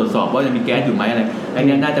ารมาตรวจสอบว่าจะมีแก๊สอยู่ไหมอะไรไอ้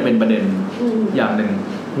นี่น่าจะเป็นประเด็นอย่างนึง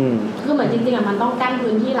คือเหมือนจริงๆมันต้องกั้น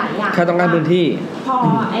พื้นที่หลายอย่างต้องกั้นพื้นที่พอ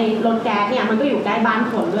ไอ้รถแก๊สเนี่ยมันก็อยู่ใกล้บ้าน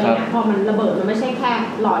คนด้วยเนี่ยพอมันระเบิดมันไม่ใช่แค่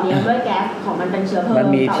หล่อเลี้ยงด้วยแก๊สของมันเป็นเชื้อเพลิงมัน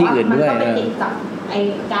มีที่อื่นด้วยมันก็ไปติดกับไอ้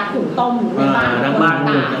ก๊าซถุงต้มในบ้าน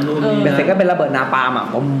เป็นเสร็จก็เป็นระเบิดนาปาล์ม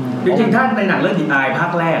จริงๆถ้าในหนังเรื่องDIภา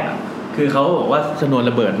คแรกคือเขาบอกว่าชนวน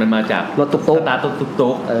ระเบิดมันมาจากรถตุ๊กสตาร์ท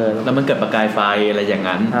ตุ๊กแล้วมันเกิดประกายไฟอะไรอย่าง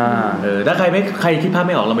นั้นถ้าใครที่ภาพไ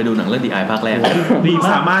ม่ออกเราไปดูหนังเรื่องDIภาคแรกดี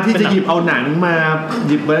สามารถที่จะหยิบเอาหนังมาห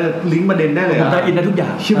ยิบลิงก์ประเด็นได้เลยผมได้อินได้ทุกอย่า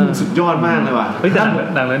งชื่อมันสุดยอดมากเลยว่ะ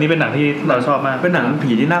หนังเรื่องนี้เป็นหนังที่เราชอบมากเป็นหนัง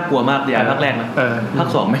ผีที่น่ากลัวมากDIภาคแรกนะภาค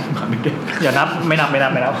2ไม่ได้อย่านับไม่นับ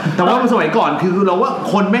แต่ว่าสมัยก่อนคือเราว่า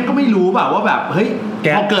คนแม่งก็ไม่รู้แบบว่าแบบเฮ้ย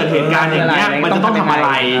พอเกิดเหตุการณ์อย่างเงี้ยมันจะต้องทำอะไ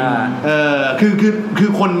รคือ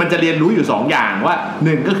คนมันจะเรียนรู้อยู่2อย่างว่า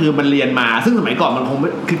1ก็คือมันเรียนมาซึ่งสมัยก่อนมันคง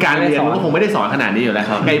คือการเรียนมันก็คงไม่ได้สอนขนาดนี้อยู่แล้ว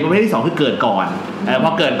ไอ้ประเภทที่2คือเกิดก่อนพ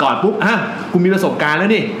อเกิดก่อนปุ๊บกูมีประสบการณ์แล้ว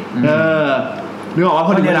นี่นึกออกว่าพ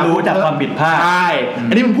อเรียนรู้จากความผิดพลาดใช่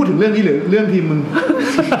อันนี้มึงพูดถึงเรื่องนี้หรือเรื่องทีมมึง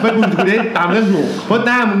ไม่มึงได้ตามเรื่องถูกเพราะห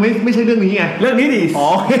น้ามึงไม่ใช่เรื่องนี้ไงเรื่องนี้ดิ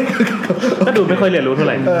ก็ดูไม่ค่อยเรียนรู้เท่าไ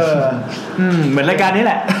หร่เหมือนรายการนี้แ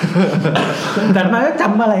หละแต่มาจ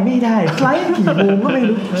ำอะไรไม่ได้ไลฟ์กี่โมงก็ไม่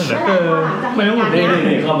รู้ไม่รู้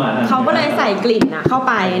เข้ามาเขาก็เลยใส่กลิ่นเข้า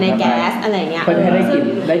ไปในแก๊สอะไรเงี้ย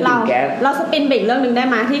เราสปินไปอีกเรื่องนึงได้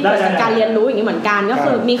ไหมที่เกิดจากการเรียนรู้อย่างนี้เหมือนกันก็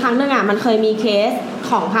คือมีครั้งนึงมันเคยมีเคส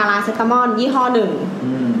ของพาราเซตามอลยี่ห้อหนึ่ง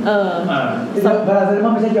พาราเซตามอ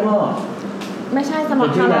ลไม่ใช่ยี่ห้อไม่ใช่สมอล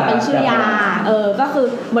เป็นชื่อยาก็คือ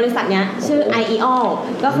บริษัทเนี้ยชื่อ IEO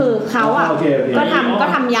ก็คือเขาก็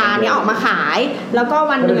ทำยาเนี้ยออกมาขายแล้วก็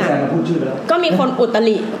วันนึงก็มีคนอุต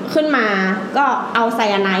ริขึ้นมาก็เอาไซ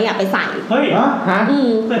ยาไนด์ไปใส่เฮ้ย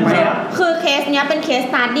คือเคสเนี้ยเป็นเคสส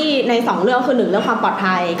ตั๊ดดี้ใน2เรื่องคือ1เรื่องความปลอด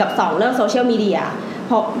ภัยกับ2เรื่องโซเชียลมีเดีย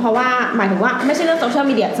เพราะว่าหมายถึงว่าไม่ใช่เรื่องโซเชียล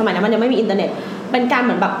มีเดียสมัยนั้นมันยังไม่มีอินเทอร์เน็ตเป็นการเห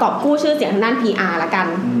มือนแบบกอบกู้ชื่อเสียงทางด้าน PR ละกัน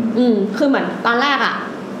คือเหมือนตอนแรก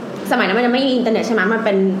สมัยนั้นมันยังไม่มีอินเทอร์เน็ตใช่ไหมมันเ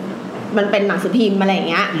ป็นหนังสือพิมพ์อะไรอย่าง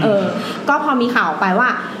เงี้ยก็พอมีข่าวไปว่า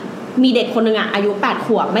มีเด็กคนนึงอายุ8ข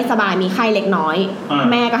วบไม่สบายมีไข้เล็กน้อย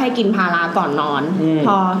แม่ก็ให้กินพาราก่อนนอนพ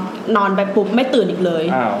อนอนไปปุ๊บไม่ตื่นอีกเลย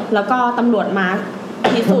แล้วก็ตำรวจมา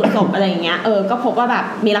พิสูจน์ศพอะไรอย่างเงี้ยก็พบว่าแบบ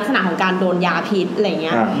มีลักษณะของการโดนยาพิษอะไรเ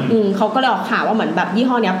งี้ยเขาก็เลยออกข่าวว่าเหมือนแบบยี่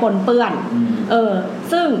ห้อเนี้ยปนเปื้อน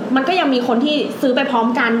ซึ่งมันก็ยังมีคนที่ซื้อไปพร้อม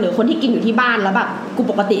กันหรือคนที่กินอยู่ที่บ้านแล้วแบบกู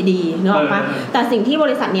ปกติดีนึกออกปะแต่สิ่งที่บ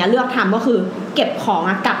ริษัทเนี้ยเลือกทำก็คือเก็บของ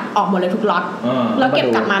กลับออกหมดเลยทุกล็อตแล้วเก็บ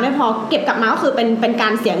กลับมาไม่พอเก็บกลับมาก็คือเป็นกา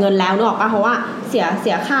รเสียเงินแล้วนึกออกปะเพราะว่าเ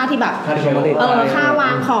สียค่าที่แบบค่าวา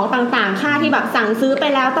งของต่างๆค่าที่แบบสั่งซื้อไป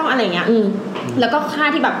แล้วต้องอะไรเงี้ยแล้วก็ค่า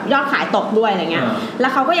ที่แบบยอดขายตกด้วยอะไรเงี้ยแล้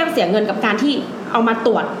วเขาก็ยังเสียเงินกับการที่เอามาต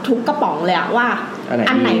รวจทุกกระป๋องเลยอะว่า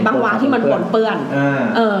อันไหนบางวะที่มันปนเปื้อน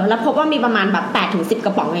แล้วพบว่ามีประมาณแบบ8 ถึง 10กร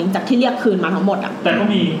ะป๋องเองจากที่เรียกคืนมาทั้งหมดอะแต่ก็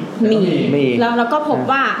มีแล้วก็พบ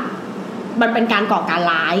ว่ามันเป็นการก่อการ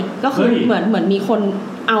ร้ายก็คือเหมือนมีคน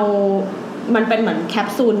เอามันเป็นเหมือนแคป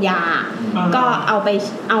ซูลยาก็เอา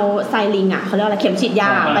ไซลิงอ่ะเขาเรียกอะไรเข็มฉีดยา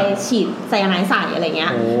ไปฉีดไซยาไนด์ใส่อะไรเงี้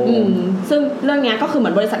ยซึ่งเรื่องเนี้ยก็คือเหมื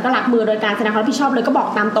อนบริษัทก็รับมือโดยการแสดงความรับผิดชอบเลยก็บอก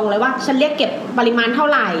ตามตรงเลยว่าฉันเรียกเก็บปริมาณเท่า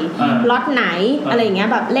ไหร่ล็อตไหนอะไรอย่างเงี้ย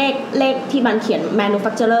แบบเลขที่มันเขียน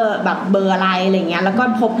manufacturer แบบเบอร์อะไรอะไรเงี้ยแล้วก็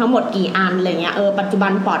พบทั้งหมดกี่อันอะไรเงี้ยปัจจุบั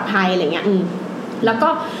นปลอดภัยอะไรเงี้ยแล้วก็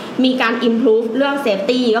มีการ improve เรื่อง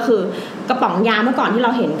safety ก็คือกระป๋องยาเมื่อก่อนที่เร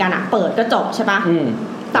าเห็นกันอะเปิดก็จบใช่ปะ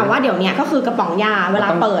แต่ว่าเดี๋ยวนี้ก็คือกระป๋องยาเวลา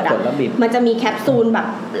เปิดอ่ะมันจะมีแคปซูลแบบ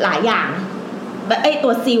หลายอย่างตั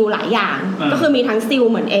วซีลหลายอย่างก็คือมีทั้งซีล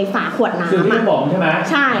เหมือนฝาขวดน้ำซีลที่กระป๋องใช่ไหม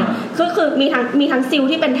ใช่คือมีทั้งซีล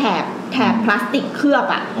ที่เป็นแถบพลาสติกเคลือบ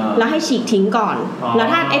อ่ะแล้วให้ฉีกทิ้งก่อนแล้ว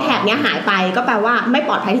ถ้าไอ้แถบเนี้ยหายไปก็แปลว่าไม่ป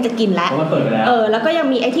ลอดภัยที่จะกินแล้วแล้วก็ยัง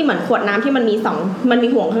มีไอ้ที่เหมือนขวดน้ำที่มันมี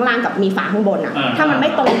ห่วงข้างล่างกับมีฝาข้างบนอ่ะถ้ามันไม่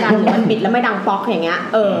ตรงกันหรือมันบิดแล้วไม่ดังป๊อกอย่างเงี้ย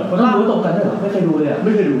ก็รู้ตรงกันได้หรอไม่เคยดูเลยอ่ะไ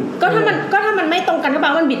ม่เคยดูก็ถ้ามันไม่ตรงกันก็แปล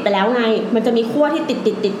ว่ามันบิดไปแล้วไงมันจะมีขั้วที่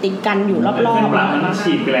ติดกันอยู่รอบๆแล้วมัน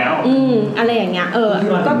ฉีกไปแล้วอะไรอย่างเงี้ย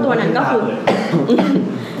ก็ตัวนั้นก็คือ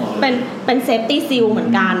เป็นเซฟตี้ซีลเหมือ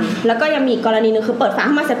นกันแล้วก็ยังมีกรณีนึงคือเปิดฝา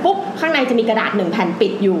ขึ้นมาเสร็จปุ๊บข้างในจะมีกระดาษ1แผ่นปิ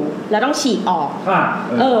ดอยู่แล้วต้องฉีกออก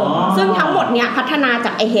ซึ่งทั้งหมดเนี้ยพัฒนาจ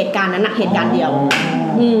ากเหตุการณ์นั้นนะเหตุการณ์เดียว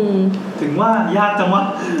ถึงว่ายากจังวะ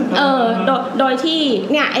โดยที่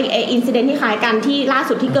เนี่ยไออินซิเดนต์ที่คล้ายกันที่ล่า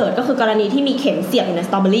สุดที่เกิดก็คือกรณีที่มีเข็มเสียบอยู่ในส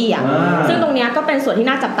ตรอเบอรี่อ่ะซึ่งตรงเนี้ยก็เป็นส่วนที่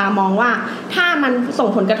น่าจับตามองว่าถ้ามันส่ง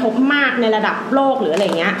ผลกระทบมากในระดับโลกหรืออะไร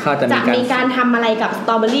เงี้ยจะมีการทำอะไรกับสต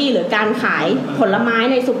รอเบอรี่หรือการขายผลไม้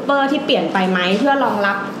ในซุปเปอร์ที่เปลี่ยนไปไหมเพื่อรอง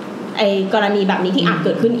รับไอกรณีแบบนี้ที่อาจเ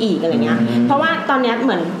กิดขึ้นอีกอะไรเงี้ยเพราะว่าตอนนี้เห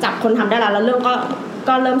มือนจับคนทำได้แล้วเรื่อง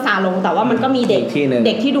ก็เริ่มซาลงแต่ว่ามันก็มีเด็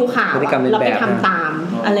กที่ดูข่าวเราไปทำตาม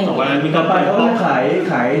อะไรอย่างเงี้ยมีต่อไปเขาข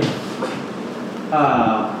าย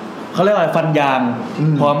เขาเรียกอะไรฟันยาง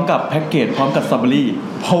พร้อมกับแพ็กเกจพร้อมกับสตรอเบอรี่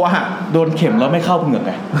เพราะว่าโดนเข็มแล้วไม่เข้าเหงือกไ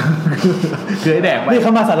งคือให้แดกไปนี่เข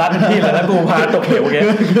ามาสาระเป็นที่แล้วกูพาตกเข็ม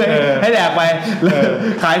ให้แดกไป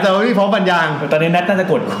ขายสตรอเบอรี่พร้อมฟันยางตอนนี้นัทน่าจะ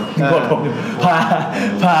กด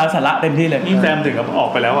พาสาระเต็มที่เลยนี่แซมถึงกับออก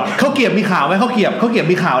ไปแล้วอ่ะเขาเกียบมีข่าวไหมเขาเกียบ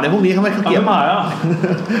มีข่าวในพวกนี้เขาไม่เขาเกียบมาแล้ว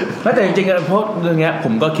แต่จริงๆเพราะเรื่องนี้ผ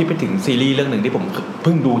มก็คิดไปถึงซีรีส์เรื่องหนึ่งที่ผมเ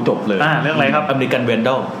พิ่งดูจบเลยเรื่องอะไรครับอเมริกันแวน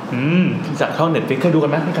ดัลจากช่อง Netflix เคยดูกัน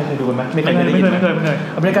ไหมไม่เคยดูกันไหมไม่เคยได้ยิน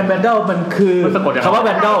อเมริกันแวนดัลมันคือคำว่าแว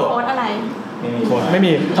นดัลไม่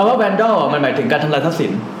มีคำว่าแวนดัลมันหมายถึงการทำลายทรัพย์สิ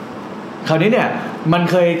นคราวนี้เนี่ยมัน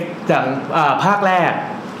เคยจากภาคแรก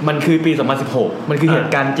มันคือปี2016มันคือเห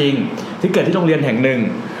ตุการณ์จริงที่เกิดที่โรงเรียนแห่งหนึ่ง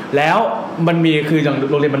แล้วมันมีคืออย่าง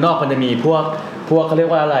โรงเรียนบ้านนอกมันจะมีพวกเขาเรีย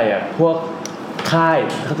กว่าอะไรอ่ะพวกค่าย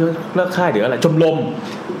เขาเรียกค่ายหรืออะไรชมรม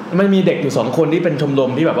มันมีเด็กอยู่2คนที่เป็นชมร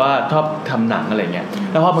มที่แบบว่าชอบทำหนังอะไรเงี้ย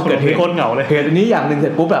แล้วพอมันเกิดเหตุคนเหงาเลยเหตุนี้อย่างนึงเส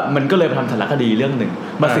ร็จปุ๊บแบบมันก็เลยไปทำสารคดีเรื่องนึง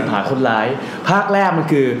มาสืบหาคนร้ายภาคแรกมัน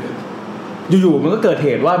คืออยู่ๆมันก็เกิดเห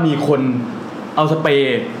ตุว่ามีคนเอาสเปร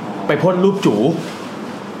ย์ไปพ่นรูปจู๋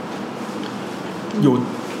อยู่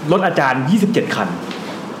รถอาจารย์27คัน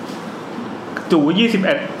จู๋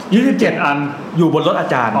27อันอยู่บนรถอา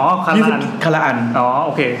จารย์คันละอันโ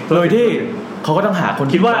อเคโดยที่เขาก็ต้องหาคน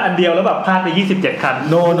คิดว่าอันเดียวแล้วแบบพลาดไป27คัน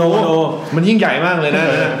โนมันยิ่งใหญ่มากเลยนะ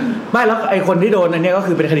ไม่แล้วไอ้คนที่โดนอันนี้ก็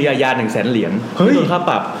คือเป็นคดีอาญา 100,000 เหรียญที่โดนค่า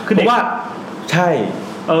ปรับเพราะว่าใช่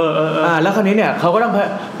แล้วคราวนี้เนี่ยเขาก็ต้อง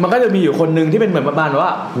มันก็จะมีอยู่คนนึงที่เป็นเหมือนประมาณว่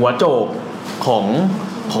าหัวโจกขอ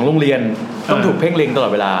งโรงเรียนต้องถูกเพ่งเล็งตลอ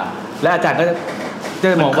ดเวลาและอาจารย์ก็จ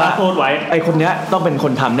ะมองว่าไอ้คนเนี้ยต้องเป็นค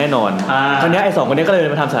นทำแน่นอนคราวนี้ไอ้2คนนี้ก็เลย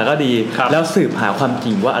มาทำสารคดีแล้วสืบหาความจ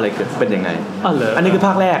ริงว่าอะไรเกิดเป็นยังไงอันนี้คือภ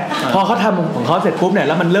าคแรกพอเขาทำของเขาเสร็จปุ๊บเนี่ยแ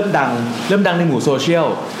ล้วมันเริ่มดังในหมู่โซเชียล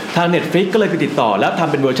ทาง Netflix ก็เลยไปติดต่อแล้วท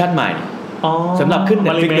ำเป็นเวอร์ชั่นใหม่สำหรับขึ้น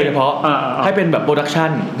Netflix โดยเฉพาะให้เป็นแบบโปรดักชัน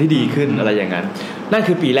ที่ดีขึ้นอะไรอย่างนั้นนั่น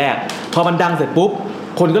คือปีแรกพอมันดังเสร็จปุ๊บ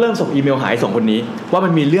คนก็เริ่มส่งอีเมลหา2คนนี้ว่ามั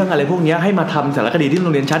นมีเรื่องอะไรพวกนี้ให้มาทำสารคดีที่โร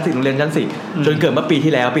งเรียนชั้น4โรงเรียนชั้น4จนเกิดเมื่อปี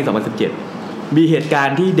ที่แล้วปี2017มีเหตุการ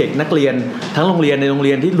ณ์ที่เด็กนักเรียนทั้งโรงเรียนในโรงเ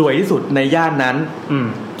รียนที่รวยที่สุดในย่านนั้น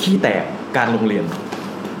ขี้แตกกลางโรงเรียน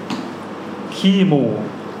ขี้หมู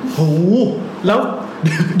โหแล้ว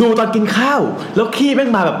ดูตอนกินข้าวแล้วขี้แม่ง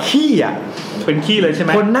มาแบบขี้อ่ะเป็นขี้เลยใช่ไห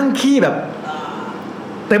มคนนั่งขี้แบบ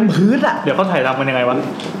เต็มพื้นอ่ะเดี๋ยวเขาถ่ายทำมันยังไงวะ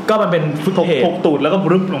ก็มันเป็นฟุตเทจพกตูดแล้วก็บ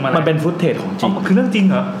รึบลงมามันเป็นฟุตเทจของจริงคือเรื่องจริง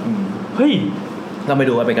เหรอเฮ้ยเราไป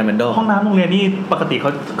ดูกันเป็นกันแมนโดห้องน้ำโรงเรียนนี่ปกติ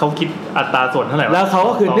เขาคิดอัตราส่วนเท่าไหร่แล้วเขา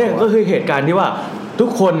ก็คือเนี่ยก็คือเหตุการณ์ที่ว่าทุก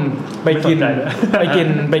คนไปกิน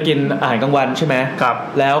อาหารกลางวันใช่ไหมครับ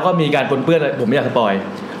แล้วก็มีการปนเปื้อนผมไม่อยากสปอย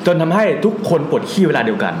จนทำให้ทุกคนปวดขี้เวลาเ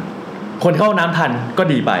ดียวกันคนเข้าน้ำทันก็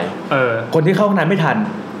ดีไปคนที่เข้าน้ำไม่ทัน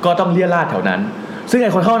ก็ต้องเลี่ยราดแถวนั้นซึ่งไ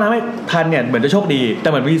อ้คนเข้าน้ำไม่ทันเนี่ยเหมือนจะโชคดีแต่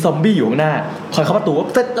เหมือนมีซอมบี้อยู่ข้างหน้าคอยเข้าประตู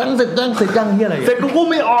เสร็จยังเหี้ยอะไรเสร็จกู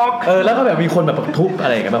ไม่ออกแล้วก็แบบมีคนแบบทุบอะ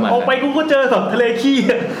ไรกันประมาณออกไปกูก็เจอสัตว์ทะเลขี้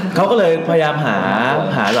เขาก็เลยพยายามห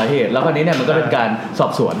าสาเหตุแล้วคราวนี้เนี่ยมันก็เป็นการสอ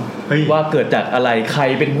บสวนว่าเกิดจากอะไรใคร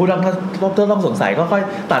เป็นผู้ต้องสงสัยก็ค่อย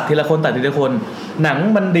ตัดทีละคนหนัง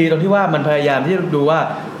มันดีตรงที่ว่ามันพยายามที่จะดูว่า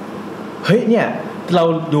เฮ้ยเนี่ยเรา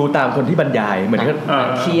ดูตามคนที่บรรยายเหมื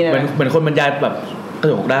อนคนบรรยายแบบกร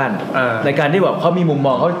ะจกด้านในการที่แบบเขามีมุมม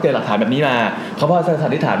องเขาเจอหลักฐานแบบนี้มาเขาพอสั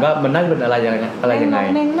นนิษฐานว่ามันน่าจะเป็นอะไรยังไง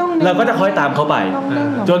เราก็จะคอยตามเขาไป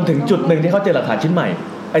จนถึงจุดหนึ่งที่เขาเจอหลักฐานชิ้นใหม่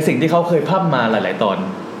ไอสิ่งที่เขาเคยพร่ำมาหลายๆตอน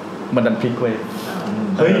มันดันพลิกเว้ย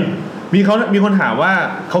เฮ้ยมีคนถามว่า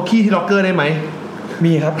เขาขี้ที่ล็อกเกอร์ได้ไหม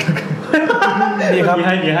มีครับมีครับมี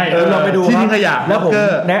ให้เราไปดูที่ขยะแล้วผม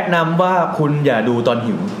แนะนำว่าคุณอย่าดูตอน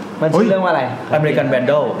หิวมันชื่อเรื่องว่าอะไร American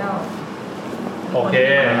Vandal โอเค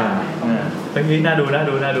เป็นที่น่าดู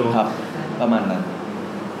ครับประมาณนั้น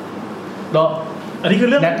แล้วอันนี้คือ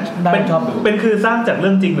เรื่องเป็นคือสร้างจากเรื่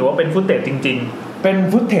องจริงหรือว่าเป็นฟุตเทจจริงๆเป็น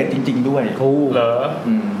ฟุตเทจจริงๆด้วยเหรอ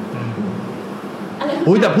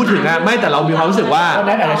แต่พูดถึงอะไม่แต่เรามีความรู้สึกว่าแ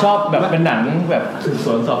นทอาจจะชอบแบบเป็นหนังแบบสืบส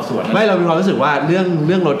วนสอบสวนไม่เรามีความรู้สึกว่าเ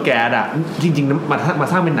รื่องรถแก๊สอะจริงๆมา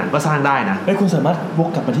สร้างเป็นหนังก็สร้างได้นะคุณสามารถวก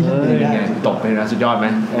กลับมาที่เรื่องนี้ได้ตกไปนะสุดยอดไหม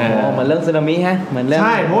เหมือนเรื่องสึนามิฮะเหมือนเรื่องใ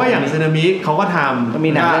ช่เพราะว่าอย่างสึนามิเขาก็ทำมี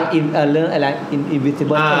หนังเรื่องอะไร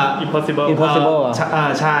Invisible Impossible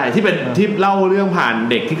ใช่ที่เป็นที่เล่าเรื่องผ่าน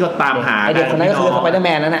เด็กที่ก็ตามหาเด็กคนนั้นก็คือสไปเดอร์แ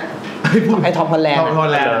มนนั่นแหละไอ้ทอมฮอลแลนด์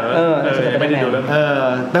ไม่ได้ดูเรื่อง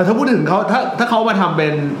แต่ถ้าพูดถึงเขาถ้าเขามาทำเ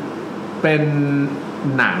ป็น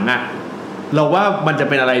หนังอะเราว่ามันจะ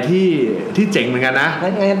เป็นอะไรที่เจ๋งเหมือนกันนะ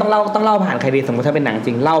งั้นต้องเล่าผ่านใครดีสมมติถ้าเป็นหนังจ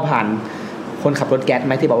ริงเล่าผ่านคนขับรถแก๊สไ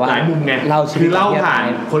หมที่บอกว่าหลายมุมไงคือเล่าผ่าน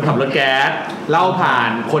คนขับรถแก๊สเล่าผ่าน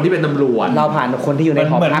คนที่เป็นตำรวจเล่าผ่านคนที่อยู่ใน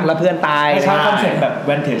หอพักแล้วเพื่อนตายใช้คอนเซ็ปต์แบบ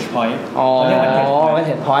vantage point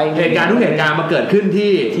vantage point เหตุการณ์ทุกเหตุการณ์มาเกิดขึ้น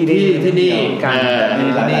ที่นี่มี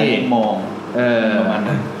หลายมองประมาณ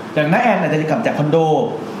นั้นอย่างน้าแอนอาจจะกลับจากคอนโด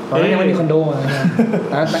ตอนนี้ยังไม่มีคอนโด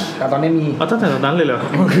แต่ตอนนี้มีตั้งแต่ตอนนั้นเลยเหรอ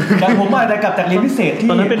แต่ผมอาจจะกลับจากเรียนพิเศษที่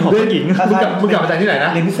ตอนนั้นเป็นหอผู้หญิงมึงกลับมาจากที่ไหนน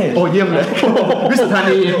ะเรียนพิเศษโอ้เยี่ยมเลยวิสุทธา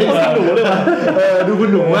นีหนูเลยดูคุณ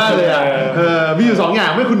หนูมากเลยมีอยู่2อย่า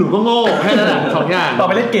งไม่คุณหนูก็โง่แค่นั้นแหละ2อย่างต่อไ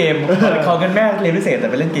ปเล่นเกมขอเงินแม่เรียนพิเศษแต่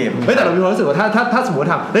ไปเล่นเกมแต่เรามีความรู้สึกว่าถ้าสมมติ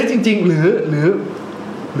ทำได้จริงๆหรื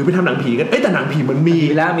อไปทำหนังผีกันแต่หนังผีมันมี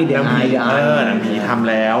แล้วมีหนังผีหนังผีทำ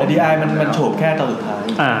แล้วDI มันโฉบแค่ตอนสุดท้าย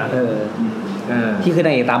ที่คือใ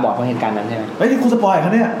นตาบอดของเหตุการณ์นั้นใช่ไหมที่คุณสปอยเข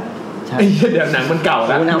าเนี่ยใช่เดี๋ยวหนังมันเก่า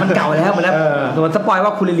แล้วหนังมันเก่าแล้วมันสปอยว่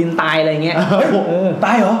าคุณลินตายอะไรเงี้ยต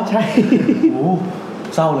ายเหรอใช่โอ้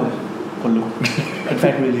เศร้าเลยคนลุกเป็นแฟ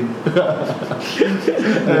นคุณลิน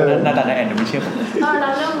หน้าตาแอนไม่เชื่อผมแล้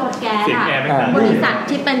วเรื่องรถแก๊สบริษัท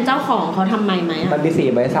ที่เป็นเจ้าของเขาทำไมไหมมันมี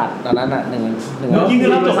4บริษัทตอนนั้น1ยิ่งคือ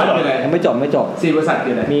รับจบเลยไม่จบ4บริษัทคื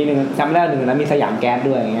ออะไรมี1จำได้1แล้วมีสยามแก๊ส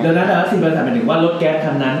ด้วยอย่างเงี้ยแล้วนั้น4บริษัทหมายถึงว่ารถแก๊ส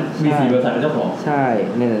คันนั้นมี4บริษัทเป็นเจ้าของใช่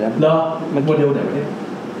นี่แหละแล้วมันโมเดลไหนประเทศ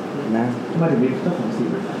นะทำไมถึงมีเจ้าของ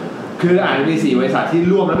4บริษัทคืออาจจะมี4บริษัทที่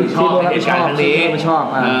ร่วมรับผิดชอบในเหตุการณ์ครั้งนี้ไม่ชอบ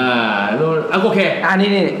โอเคอันนี้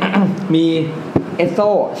มีเอสโซ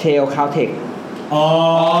เชลคาวเทค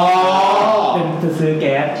เป็นซื้อแ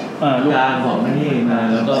ก๊สลูกการของนี่มา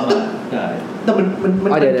แล้วก็มาจ่ายแต่มัน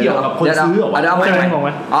เกี่ยวกับคนซื้อหรอเอาใหม่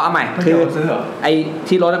เอาใหม่คือไอ้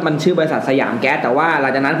ที่รถมันชื่อบริษัทสยามแก๊สแต่ว่าหลั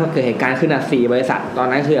งจากนั้นพอเกิดเหตุการณ์ขึ้น4บริษัทตอน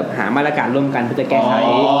นั้นคือแบบหามาตรการร่วมกันเพื่อจะแก้ไข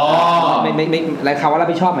ไม่อะไรคำว่ารับ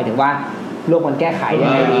ผิดชอบหมายถึงว่าร่วมกันแก้ไขยั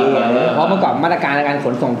งไงดีเพราะเมื่อก่อนมาตรการในการข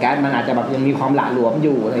นส่งแก๊สมันอาจจะแบบยังมีความหละหลวมอ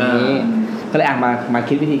ยู่อะไรอย่างนี้ก็เลยมา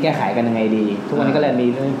คิดวิธีแก้ไขกันยังไงดีทุกวันนี้ก็เลย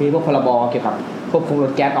มีพวกพรบเกี่ยวกับควบคุมร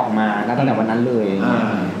ถแก๊สออกมาตั้งแต่วันนั้นเลย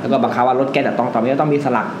แล้วก็บังคับว่ารถแก๊สต้องตอนนี้ต้องมีส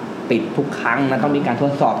ลัก ปิดทุกครั้งนะต้องมีการท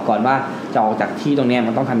ดสอบก่อนว่าจะออกจากที่ตรงนี้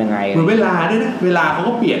มันต้องทำยังไงเหมือนเวลาด้วยนะเวลาเขา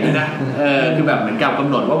ก็เปลี่ยนด้วยนะคือแบบเหมือนกับกำ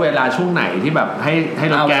หนดว่าเวลาช่วงไหนที่แบบให้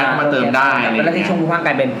รถแก๊สมาเติมได้อะไรอย่างเงี้ยแล้วที่ช่วงว่างก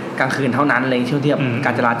ลายเป็นกลางคืนเท่านั้นเลยช่วงที่ก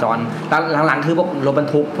ารจราจรหลังๆคือพวกรถบรร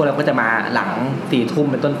ทุกพวกเราก็จะมาหลัง4 ทุ่ม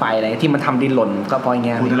เป็นต้นไปอะไรที่มันทำดินหล่นก็พออย่างเ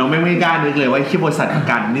งี้ยแต่เราไม่กล้านึกเลยว่าที่บริษัทประ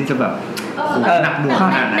กันนี่จะแบบหนักหน่วงข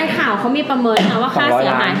นาดไหนในข่าวเขามีประเมินนะว่าค่าเสี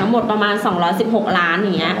ยหายทั้งหมดประมาณ216 ล้านอ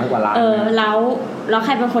ย่างเงี้ยแล้วใค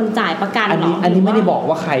รเป็นคนจ่ายประกันหรออันนี้ไม่ได้บอก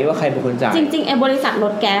ว่าใครเป็นคนจ่ายจริงๆไอ้บริษัทร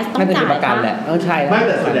ถแก๊สต้องจ่ายประกันแหละใช่ไม่แ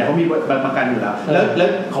ต่ส่วนใหญ่เขามีประกันอยู่แล้ว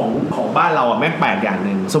ของบ้านเราอ่ะแม่งแปลกอย่าง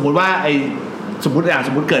นึงสมมุติว่าสมมติ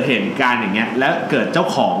เกิดเหตุการณ์อย่างเงี้ยแล้วเกิดเจ้า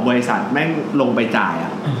ของบริษัทแม่งลงไปจ่ายอ่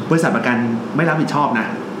ะบริษัทประกันไม่รับผิดชอบนะ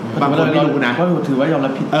บางคนไม่รู้นะก็ถือว่ายอมรั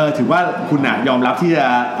บผิดถือว่าคุณน่ะยอมรับที่จะ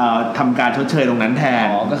ทำการชดเชยตรงนั้นแทน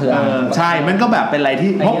ก็คือใช่มันก็แบบเป็นอะไร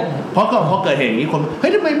ที่เพราะเกิดเหตุอย่างนี้คนเฮ้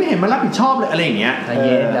ยทำไมไม่เห็นมารับผิดชอบเลยอะไรอย่างเงี้ยใจเ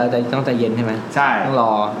ย็นเราต้องใจเย็นใช่ไหมใช่ต้อ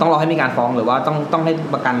งรอให้มีการฟ้องหรือว่าต้องให้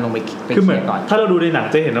ประกันลงไปเคลียร์ก่อนถ้าเราดูในหนัง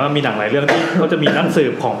จะเห็นว่ามีหนังหลายเรื่องที่เขาจะมีนักสื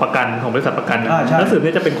บของประกันของบริษัทประกันนักสืบเ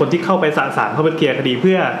นี่ยจะเป็นคนที่เข้าไปสารเข้าไปเคลียร์คดีเ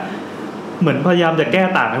พื่อเหมือนพยายามจะแก้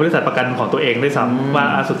ต่างให้บริษัทประกันของตัวเองด้วยซ้ำว่า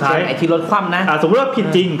สุดท้ายไอ้ที่ลดความนะสมมติว่าผิด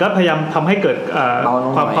จริงก็พยายามทำให้เกิด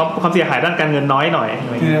ความเสียหายด้านการเงินน้อยหน่อย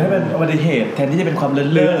คือให้เป็นอุบัติเหตุแทนที่จะเป็นความเลิน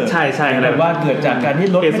เล่อใช่แบบว่าเกิดจากการที่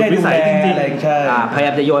รถไม่ได้ดูแลอะไรใช่พยาย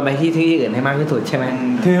ามจะโยนไปที่อื่นให้มากที่สุดใช่ไหม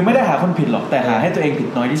คือไม่ได้หาคนผิดหรอกแต่หาให้ตัวเองผิด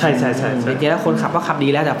น้อยที่สุดใช่จริงๆแล้วคนขับก็ขับดี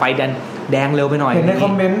แล้วแต่ไฟแดงเร็วไปหน่อยเห็นในคอ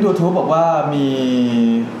มเมนต์ YouTube บอกว่ามี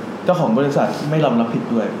เจ้าของบริษัทไม่ยอมรับผิด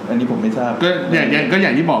ด้วยอันนี้ผมไม่ทราบก็อย่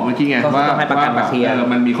างที่บอกเมื่อกี้ไงว่า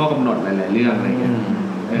มันมีข้อกำหนดหลายๆเรื่องอะไรเงี้ย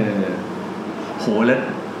โหแล้ว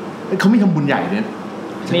เขาไม่ทำบุญใหญ่เนี่ย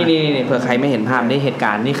นี่เผื่อใครไม่เห็นภาพได้เหตุก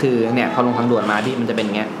ารณ์นี่คือเนี่ยเขาลงทางด่วนมาที่มันจะเป็น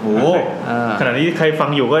เงี้ยโอ้ขณะนี้ใครฟัง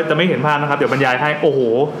อยู่ก็จะไม่เห็นภาพนะครับเดี๋ยวบรรยายให้โอ้โห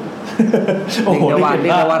เรีย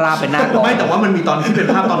กว่าราบเป็นหน้าไม่แต่ว่ามันมีตอนที่เป็น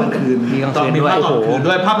ภาพตอนกลางคืนมีภาพตอนกลางคืน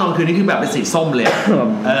ด้วยภาพตอนกลางคืนนี่คือแบบเป็นสีส้มเลย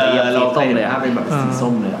เราส้มเลยภาพเป็นแบบสีส้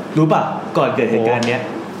มเลยรู้ป่ะก่อนเกิดเหตุการณ์เนี้ย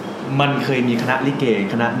มันเคยมีคณะลิเก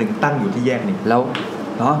คณะหนึ่งตั้งอยู่ที่แยกนี้แล้ว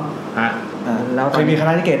เนาะแล้วเคยมีคณ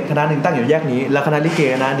ะลิเกคณะหนึ่งตั้งอยู่แยกนี้แล้วคณะลิเก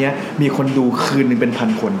คณะเนี้ยมีคนดูคืนนึงเป็นพัน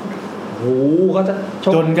คนโอ้ก็จะ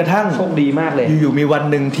จนกระทั่งโชคดีมากเลยอยู่ๆมีวัน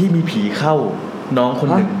นึงที่มีผีเข้าน้องคน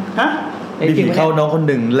หนึ่งมีผีเข้าน้องคน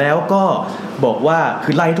หนึ่งแล้วก็บอกว่าคื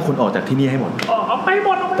อไล่ทุกคนออกจากที่นี่ให้หมดเอาไปหม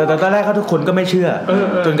ดแต่ตอนแรกเขาทุกคนก็ไม่เชื่อ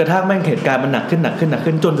จนกระทั่งแม่งเหตุการณ์มันหนัก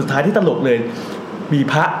ขึ้นจนสุดท้ายที่ตลกเลยมี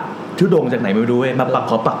พระธุดงค์จากไหนไม่รู้เว้ยมา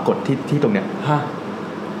ขอปักกฎที่ตรงเนี้ย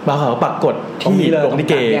มาขอปักกฎที่โรงลิ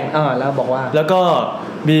เกแล้วบอกว่าแล้วก็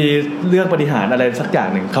มีเรื่องปฏิหารอะไรสักอย่าง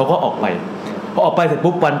หนึ่งเขาก็ออกไปพอออกไปเสร็จ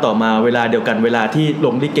ปุ๊บวันต่อมาเวลาเดียวกันเวลาที่โร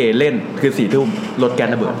งลิเกเล่นคือ4 ทุ่มรถแก๊ส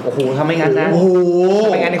ระเบิดโอ้โหทำไม่งั้นนะโอ้โห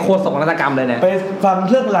ไม่งั้นในโคตรโศกนาฏกรรมเลยเนี่ยไปฟัง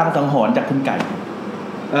เรื่องรางสังหรณ์จากคุณไก่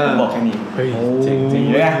บอกแค่นี้จริง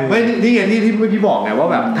ๆเลยไม่นี่ไงที่พี่บอกไงว่า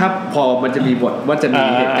แบบถ้าพอมันจะมีบทว่าจะมี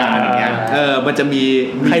เหตุการณ์อย่างเงี้ยมันจะมี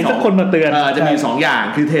ใครสักคนมาเตือนจะมี2อย่าง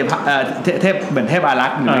คือเทพเหมือนเทพอารั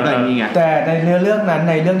กษ์หรือไม่ก็อย่างนี้ไงแต่ในเนื้อเรื่องนั้น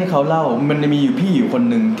ในเรื่องที่เขาเล่ามันมีอยู่พี่อยู่คน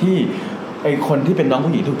นึงที่ไอคนที่เป็นน้อง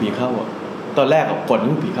ผู้หญิงถูกผีเข้าอ่ะตอนแรกก่อนที่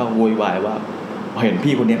ผีเข้าโวยวายว่าเห็น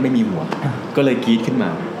พี่คนนี้ไม่มีหัวก็เลยกรี๊ดขึ้นมา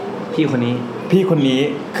พี่คนนี้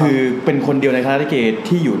คือเป็นคนเดียวในคณะลิเก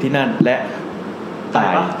ที่อยู่ที่นั่นและตา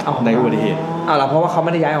ยในอุบัติเหตุแล้วเพราะว่าเขาไ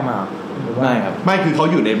ม่ได้ย้ายออกมาไม่ครับไม่คือเขา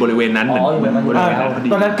อยู่ในบริเวณนั้นเหมือน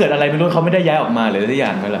ตอนนั้นเกิดอะไรไม่รู้เขาไม่ได้ย้ายออกมาเลยทุกอย่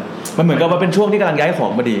างนั่นแหละมันเหมือนกับว่าเป็นช่วงที่กำลังย้ายขอ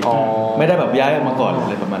งพอดีไม่ได้แบบย้ายออกมาก่อนอะ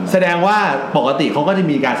ไรประมาณนั้นแสดงว่าปกติเขาก็จะ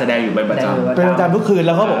มีการแสดงอยู่เป็นประจำทุกคืนแ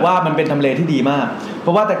ล้วเขาบอกว่ามันเป็นทำเลที่ดีมากเพร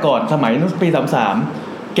าะว่าแต่ก่อนสมัยนู้นปี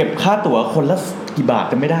33เก็บค่าตั๋วคนละกี่บาท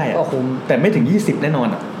จะไม่ได้อะแต่ไม่ถึง20แน่นอน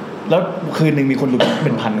อ่ะแล้วคืนนึงมีคนดูเ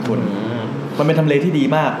ป็นพันคนมันเป็นทำเลที่ดี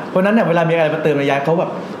มากเพราะนั้นเนี่ยเวลามีอะไรมาเติมระยะเขาแบ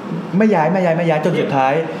บไม่ย้ายจนสุดท้า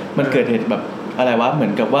ยมันเกิดเหตุแบบอะไรวะเหมือ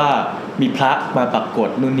นกับว่ามีพระมาปักกฎ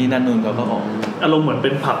นู่นนี่นั่นนู่นเขาก็ออกอารมณ์เหมือนเป็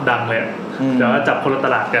นผับดังเลยเดี๋ยวจับคนละต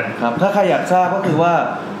ลาดกันครับถ้าใครอยากทราบก็คือว่า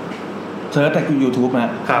เซิร์ชใน YouTube นะ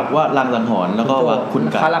ว่าลางสังหรณ์แล้วก็ว่าคุณ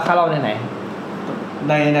กันค่าเล่าไหน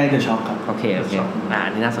ในเดอะช็อคครับโอเค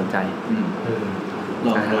นี่น่าสนใจ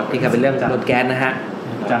ที่ก็เป็นเรื่องรถแก๊สนะฮะ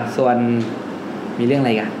ส่วนมีเรื่องอะ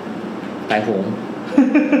ไรกันตายโหง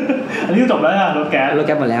อันนี้จบแล้วรถแก๊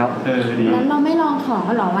สหมดแล้วดีแล้วเราไม่ลองของ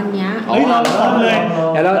หรอวันนี้เราลองเลย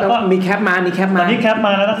แล้วเรามีแคปมาตอนนี้แคปม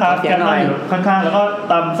าแล้วนะครับแคปมาอยู่ข้างๆแล้วก็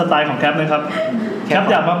ตามสไตล์ของแคปเลยครับแคป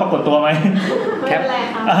อยากมาปรากฏตัวไหมแคปอะไร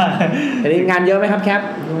คะอันนี้งานเยอะไหมครับแคป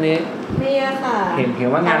ตรงนี้มีค่ะเห็น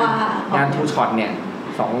ว่างานทูช็อตเนี่ย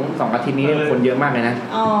2อาทิตย์นี้คนเยอะมากเลยนะ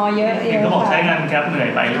เยอะเห็นเขาบอกใช้งานแคปเหนื่อย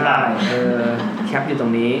ไปหรือเปล่าแคปอยู่ตร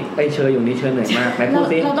งนี้เชยอยู่นี่เชยเหนื่อยมาก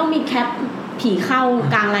เราต้องมีแคปผีเข้า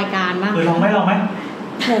กลางรายการบ้างลองไหม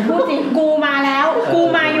แหมพูดจริงกูมาแล้วกู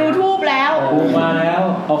มา YouTube แล้วกูมาแล้ว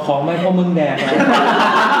เอาของมาให้พวกมึงแดกแล้ว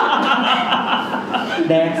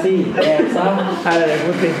แดกสิแดกซะอะไร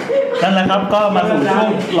พูดสินั่นแหละครับก็มาสู่ช่วง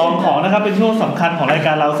ลองของนะครับเป็นช่วงสำคัญของรายก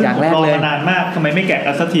ารเราซึ่งผมรอมานานมากทำไมไม่แกะ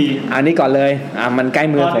กันสักทีอันนี้ก่อนเลยมันใกล้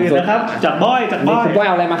มือผมสุดนะครับจากบ้อยคุณบ้อยเ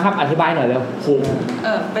อาอะไรมาครับอธิบายหน่อยเร็ว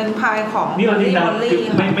เป็นพายของนี่วันนี้นะ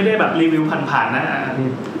ไม่ได้แบบรีวิวผ่านๆนะ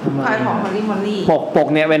พายของมอลลี่ปก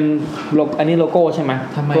เนี่ยเป็นอันนี้โลโก้ใช่ไหม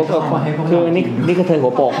ทำไมคือนี่คือเธอหั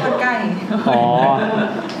วปกใกล้อ๋อ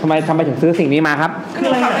ทำไมถึงซื้อสิ่งนี้มาครับคือ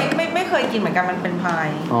เราไม่เคยกินเหมือนกันมันเป็นพาย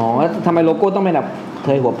อ๋อทำไมโลโก้ต้องเป็นแบบเธ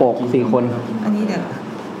อหัวโปก4คนอันนี้เดี๋ยว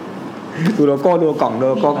ดูโลโก้ดูกล่องดู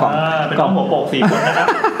โลโก้กล่องเป็นกล่องหัวโปก4คนนะครับ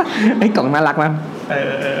ไอ้กล่องน่ารักนะ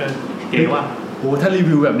เก๋ว่ะโหถ้ารี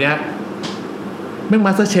วิวแบบเนี้ยแม่งม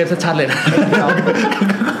าสเตอร์เชฟชัดๆเลยนะ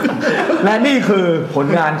และนี่คือผล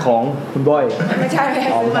งานของคุณบอยไม่ใช่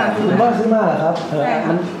ซื้อมาคุณบอยซื้อมาเหรอครับ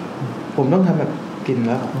มันผมต้องทำแบบกินแ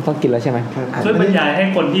ล้วต้องกินแล้วใช่ไหมช่วยบรรยายให้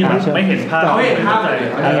คนที่ไม่เห็นภาพไม่เห็นภาพ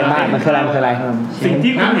มันคืออะไรสิ่ง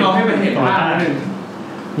ที่คุณเราให้มันเห็นภาพ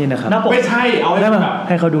นี่นะครับไม่ใช่เอาใ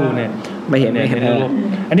ห้เขาดูเนี่ยไม่เห็น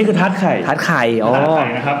อันนี้คือทาร์ตไข่อ๋อ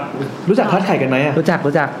นะครับรู้จักทาร์ตไข่กันไหมรู้จัก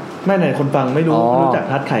ไม่ไหนคนฟังไม่รู้จัก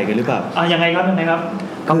ทาร์ตไข่กันหรือเปล่ายังไงครับ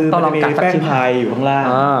คือมันจะมีแป้งพายอยู่ข้างล่าง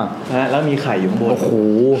นะแล้วมีไข่อยู่ข้างบนโอ้โห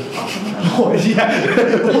เชี่ย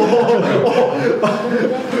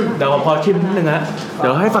เดี๋ยวพอชิมนิดนึงฮะเดี๋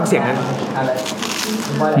ยวให้ฟังเสียงนะ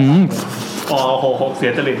โหเสี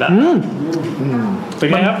ยจริตละเป็น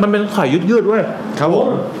ไงครับมันเป็นไข่ยืดๆด้วยครับผม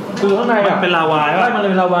คือข้างในเป็นลาวาใช่มันเ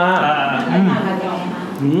ป็นลาวา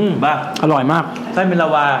บ้าอร่อยมากใช่เป็นลา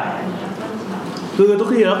วาคือทุก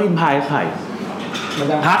ทีเรากินพายไข่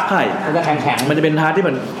ทาร์ตไข่มันจะแข็งมันจะเป็นทาร์ตที่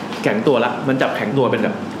มันแข็งตัวละมันจับแข็งตัวเป็นแบ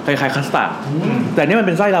บคล้ายๆคัสตาร์ดแต่นี่มันเ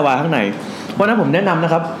ป็นไส้ลาวาข้างในเพราะนั้นผมแนะนำน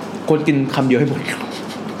ะครับคนกินคำเดียวให้หมด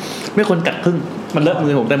ไม่คนกัดครึ่งมันเลอะมื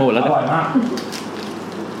อผมได้หมดแล้วอร่อยมาก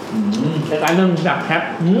แต่อันนึงจากแคป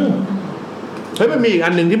เฮ้ยมันมีอีกอั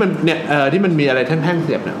นนึงที่มันเนี่ยที่มันมีอะไรแท่งๆเ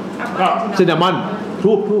สียบเนี่ยก็ซินนามอน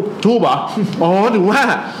ทูบเหรออ๋อถึงว่า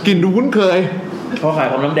กลิ่นดูคุ้นเคยเขาขาย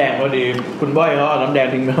พร้อมน้ำแดงพอดีคุณบ้อยเขาเอาน้ำแดง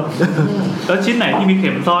ทิ้งแล้วแล้วชิ้นไหนที่มีเข็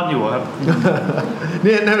มซ่อนอยู่ครับ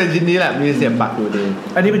นี่นั่นเป็นชิ้นนี้แหละมีเสียบปักอยู่ดี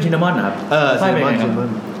อันนี้เป็นซินนามอนนะครับซินนามอน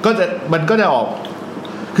มันก็จะออก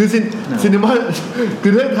คือซินนามอนคื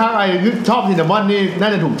อถ้าใครชอบซินนามอนนี่น่า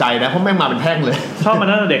จะถูกใจนะเพราะแม่งมาเป็นแท่งเลยชอบมา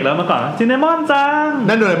ตั้งแต่เด็กแล้วเมื่อก่อนซินนามอนจัง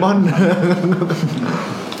นั่นโดเรมอน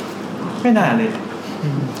ไม่น่าเลย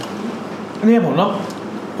นี่ผม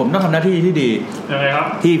ต้องทำหน้าที่ที่ดียังไงครับ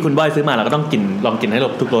ที่คุณบอยซื้อมาเราก็ต้องกินลองกินให้คร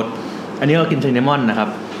บทุกรสอันนี้เรากินซินนามอนนะครับ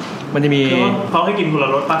มันจะมีเขาให้กินคนละ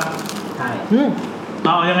รสป่ะใช่เอ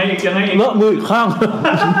ายังไงอีกเลอะมืออีกข้าง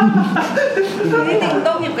นี่จริง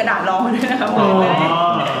ต้องหยิบกระดาษรองด้วยนะครับ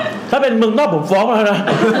ถ้าเป็นมึงนอกผมฟ้องแล้วนะ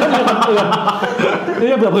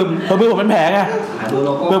นี่เผื่อผมเป็นแผลไง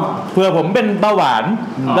เผื่อผมเป็นเบาหวาน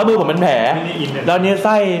แล้วมือผมเป็นแผลแล้วนี้ไ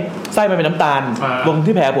ส้มันเป็นน้ำตาลลง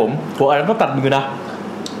ที่แผลผมอันนั้นก็ตัดมือนะ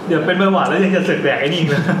เดี๋ยวเป็นเบาหวานแล้วยังจะเสร็จแบกไอ้นี่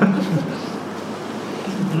เลย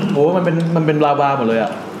โอ้มันเป็นลาวาหมดเลยอ่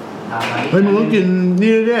ะเฮ้ยมึงต้องกิน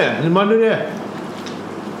นี่ด้วยซินนามอนด้วย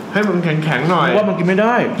ให้มันแข็งๆหน่อยว่ามันกินไม่ไ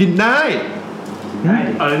ด้กินได้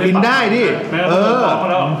กินได้ดิ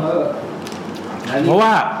เพราะ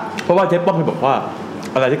ว่าเจ๊ป้อมเคยบอกว่า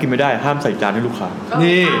อะไรที่กินไม่ได้ห้ามใส่จานให้ลูกค้า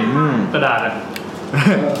นี่กระดาษอ่ะ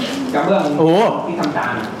กระเบื้องโอ้ที่ทำจา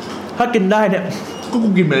นถ้ากินได้เนี่ยก็กู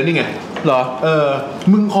กินไปแล้วนี่ไงเหรอ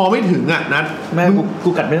มึงคอไม่ถึงอ่ะนัดแม่กู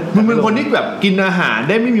กัดไม่มึงเป็นคนที่แบบกินอาหาร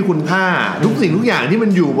ได้ไม่มีคุณค่าทุกสิ่งทุกอย่างที่มั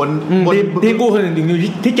นอยู่บนที่กูคืออยู่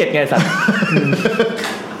ที่7ไงสัตว์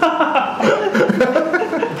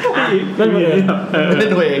เล่น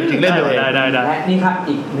ตัวเองจริงเล่นตัวเองได้และนี่ครับ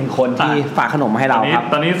อีก1คนที่ฝากขนมมาให้เราครับ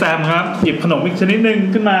ตอนนี้แซมครับหยิบขนมอีกชนิดนึง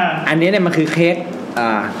ขึ้นมาอันนี้เนี่ยมันคือเค้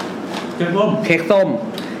ก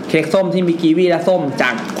ส้มที่มีกีวีและส้มจา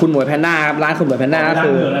กคุณหมวยแพนด้าครับร้านคุณหมวยแพนด้าก็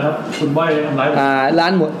คือคุณบ้อยทำร้ายร้า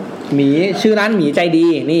นหมีชื่อร้านหมีใจดี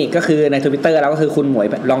นี่ก็คือใน Twitter แล้วก็คือคุณหมวย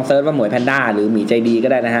ลองเซิร์ชว่าหมวยแพนด้าหรือหมีใจดีก็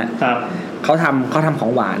ได้นะฮะครับเขาทำขอ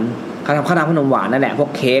งหวานเขาทำขนมหวานนั่นแหละพวก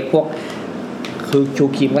เค้กพวกคือชู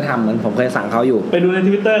ครีมก็ทำเหมือนผมเคยสั่งเขาอยู่ไปดูใน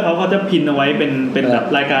Twitter เขาจะพินเอาไว้เป็นแบบ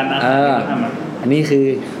รายการอาหารที่ทำอันนี้คือ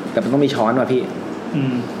แต่มันต้องมีช้อนว่ะพี่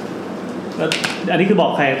อันนี้คือบอ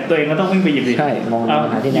กใครตัวเองก็ต้องวิ่งไปหยิบดิใช่มอง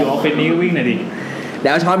หาที่ไหนอยู่ออฟฟิศนี้วิ่งหน่อยดิเดี๋ย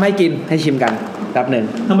วเอาช้อนมาให้กินให้ชิมกันแป๊บนึง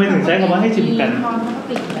ทำไมถึงใช้คำว่าให้ชิมกัน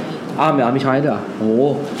มีช้อนด้วยเหรอโอ้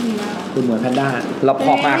คุณเหมือนแพนด้าเราพ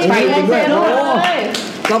อมาใส่จริงด้วย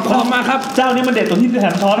เราพอมาครับเจ้านี้มันเด็ดตรงที่แถ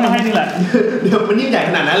มช้อนมาให้นี่แหละเดี๋ยวมันยิ่งใหญ่ข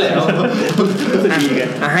นาดนั้นเลยรู้สึกดีกัน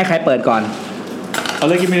ให้ใครเปิดก่อนเอา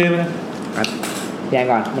เลยกินไปเลย แย่ง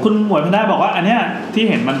ก่อนคุณหมวยพันด้าบอกว่าอันเนี้ยที่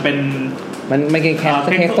เห็นมันเป็นไม่เค้ก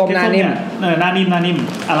ส้มหน้านิ่มหน้านิ่ม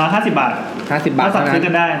อันละ50 บาทสั่งซื้อกั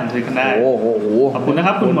นได้โอ้โหขอบคุณนะค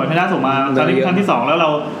รับคุณหมวยพันด้าส่งมาครั้งที่2แล้วเรา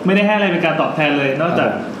ไม่ได้ให้อะไรเป็นการตอบแทนเลยนอกจาก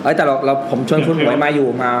แต่เราผมชวนคุณหมวยมาอยู่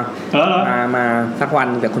มาสักวัน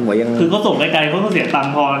แต่คุณหมวยยังคือเขาส่งไกลๆเขาเสียตัง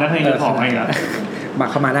ค์พอนะให้เงินของให้กันมา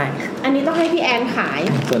เข้ามาได้อันนี้ต้องให้พี่แอนขาย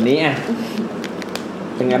ส่วนนี้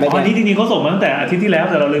เป็นไงบ้างอันนี้จริงๆเขาส่งมาตั้งแต่อาทิตย์ที่แล้ว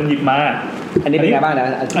แต่เราลืมหยิบมาอันนี้เป็นไงบ้างนะ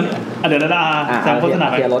เดี๋ยวแซมโฆษณา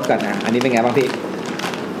เทียร์รถก่อนนะอันนี้เป็นไงบ้างพี่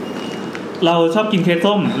เราชอบกินเค้ก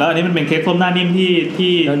ส้มแล้วอันนี้มันเป็นเค้กส้มหน้านิ่ม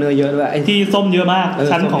ที่เนื้อเยอะด้วยที่ส้มเยอะมาก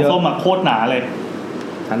ชั้นของส้มโคตรหนาเลย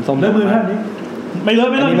ชั้นส้มด้วยมือท่านนี้ไม่เลย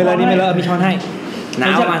มีช้อนให้หนา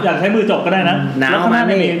วอยากใช้มือจบก็ได้นะแล้วข้างหน้า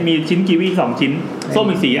มีชิ้นกีวี2ชิ้นส้ม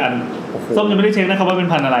อีก4อันส้มยังไม่ได้เช็คนะครับว่าเป็น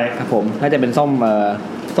พันธุ์อะไรครับผมน่าจะเป็นส้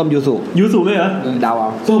มยูสุเลยเหรอเดาเอา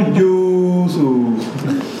ส้มยูสุ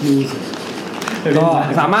ก็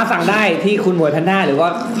สามารถสั่งได้ที่คุณหมวยแพนด้าหรือว่า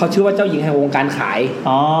เขาชื่อว่าเจ้าหญิงแห่งวงการขาย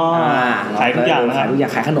ขายทุกอย่างนะครับทุกอย่า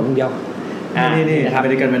งขายขนมเดียวนี่นะครับอเม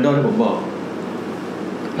ริกันแมนดอลที่ผมบอก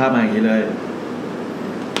ภาพมาอย่างนี้เลย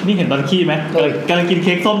นี่เห็นตอนขี้ไหมกำลังกินเ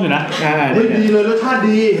ค้กส้มอยู่นะดีเลยรสชาติ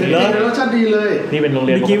ดีรสชาติดีเลยนี่เป็นโรงเ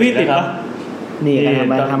รียนกีวีติดปะนี่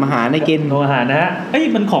ทำอาหารให้กินอาหารนะฮะ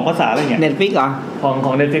มันของภาษาอะไรเนี่ย Netflix เหรอข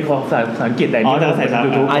อง Netflix ของภาษาอังกฤษแต่นี่เราใส่ใน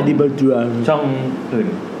YouTube ช่องอื่น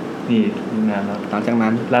นี่งานแล้วหลังจากนั้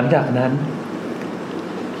น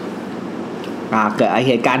เกิดเ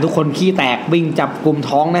หตุการณ์ทุกคนขี้แตกวิ่งจับกลุ่ม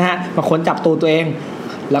ท้องนะฮะบางคนจับตัวเอง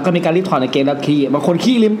แล้วก็มีการรีบถอนในเกมแล้วขี้บางคน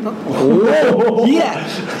ขี้ริมโอ้โหเหี้ย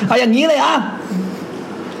เอาอย่างนี้เลยอ่ะ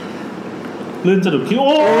ลื่นสะดุดขี้โ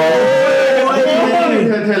อ้ย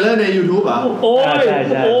เทรลเลอร์ใน YouTube อ่ะโอ้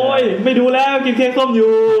ยไม่ดูแล้วกินเค้กส้มอ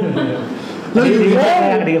ยู่เราอยู่ใ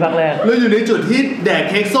นพักแรกเราอยู่ในจุดที่แดก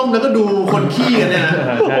เค้กส้มแล้วก็ดูคนขี้กันเนี่ยนะ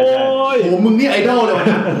โอ้มึงนี่ไอดอลเลยวะ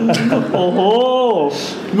นะโอ้โห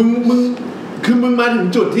มึงคือมึงมาถึง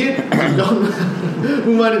จุดที่ยอด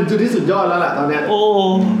มึงมาถึงจุดที่สุดยอดแล้วล่ะตอนเนี้ยโอ้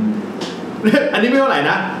อันนี้ไม่เท่าไหร่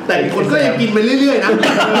นะแต่อีกคนก็ยังกินไปเรื่อยๆนะ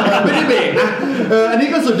ไม่ได้เบรกนะอันนี้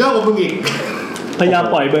ก็สุดยอดกว่ามึงอีกพยายาม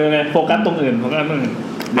ปล่อยเบอร์ไงโฟกัสตรงอื่น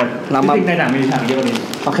เรามาในหนังมีฉากเยอะกว่านี้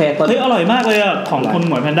โอเคอร่อยมากเลยอ่ะของคุณห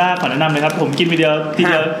มวยแพนด้าขอแนะนำเลยครับผมกินไปเดียวที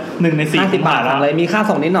เดียว1 ใน 4 50 บาทเลยมีค่า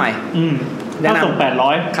ส่งนิดหน่อยค่าส่ง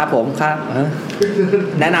800ครับผมค่า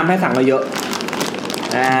แนะนำให้สั่งเยอะ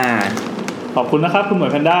ขอบคุณนะครับคุณหมว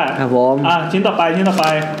ยแพนด้าครับผมชิ้นต่อไป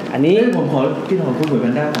อันนี้ผมขอกินของคุณหมวยแพ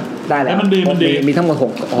นด้าได้แล้วมันดีมีทั้งหมด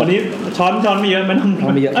6วันนี้ช้อนมีเยอะไม่ต้อง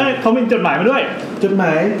มีเยอะเขามีจดหมายมาด้วยจดหม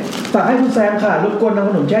ายฝากให้คุณแซมค่ะรบกวนนำข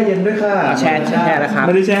นมแช่เย็นด้วยค่ะแช่แล้วครับไ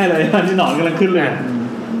ม่ได้แช่เลยนี่หนอนกำลังขึ้นเลย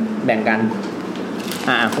แบ่งกัน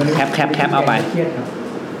แคปเอาไป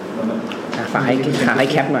ฝากให้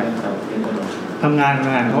แคปหน่อยทำงาน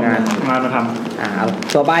เขามาท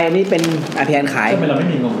ำตัวใบอันนี้เป็นอาเทียนขายทำไมเราไม่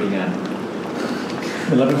มีงานเห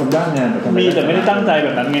มือนเราเป็นคนว่างงานมีแต่ไม่ได้ตั้งใจแบ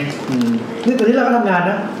บนั้นไงนี่ตอนนี้เราก็ทำงาน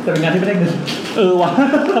นะแต่เป็นงานที่ไม่ได้เงินวะ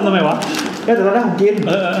ทำไมวะก็แต่เราได้ของกิน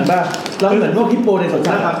เห็นป่ะเราเหมือนพวกฮิปโปในสวน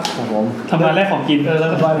สัตว์ครับผมทำงานแรกของกินแล้ว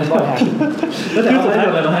ก็เป็นบ่อยแล้วแต่เราได้หม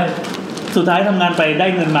ดเลยเราให้สุดท้ายทำงานไปได้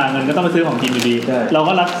เงินมาเงินก็ต้องไปซื้อของกินอยู่ดีเรา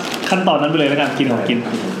ก็รักขั้นตอนนั้นไปเลยแล้วกันกินของกิน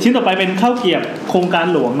ชิ้นต่อไปเป็นข้าวเกรี๊ยวโครงการ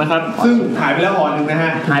หลวงนะครับซึ่งหายไปแล้วนึงนะฮ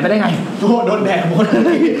ะหายไปได้ไงโดนแดดหมด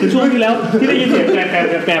คือช่วงที่แล้วที่ได้ยินเสียงแก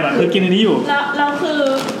รบคือกินอันนี้อยู่แล้วคือ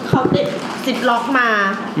เขาติด10 ล็อกมา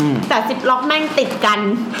แต่10 ล็อกแม่งติดกัน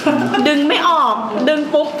ดึงไม่ออกดึง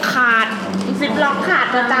ปุ๊บขาด10 ล็อกขาด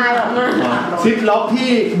กระจายออกมา10 ล็อกที่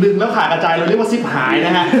ดึงแล้วขาดกระจายเราเรียกว่า10 หายน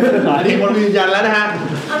ะฮะอันนี้คนยืนยันแล้วนะฮะ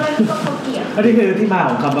อะไรก็เขาเกี่ยวอันนี้คือที่มาข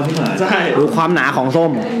องคำว่าที่มาใช่ดูความหนาของส้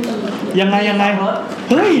มยังไง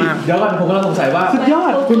เฮ้ยเดี๋ยวก่อนผมกำลังสงสัยว่าสุดยอ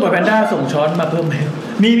ดคุณหมวยแพนด้าส่งช้อนมาเพิ่มไหม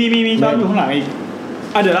มีช้อนอยู่ข้างหลังอีก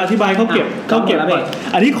เดี๋ยวอธิบายเขาเก็บก่อน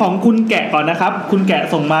อันนี้ของคุณแกะก่อนนะครับคุณแกะ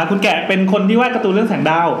ส่งมาคุณแกะเป็นคนที่วาดการ์ตูนเรื่องแสง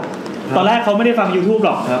ดาวตอนแรกเขาไม่ได้ฟัง YouTube ห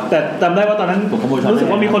รอกแต่จำได้ว่าตอนนั้นรู้สึก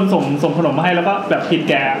ว่ามีคนส่งขนมมาให้แล้วก็แบบผิด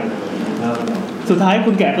แกะสุดท้าย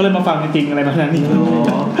คุณแกะก็เลยมาฟังจริงๆอะไรแบบนั้นนี่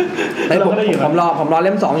ผมรอเ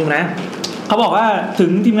ล่ม2อยู่นะเขาบอกว่าถึ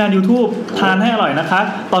งทีมงาน YouTube ทานให้อร่อยนะคะ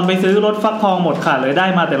ตอนไปซื้อรสฟักทองหมดค่ะเลยได้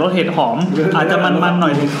มาแต่รสเห็ดหอมอาจจะมันๆหน่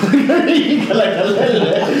อยนึงอะไรกันเล่นเล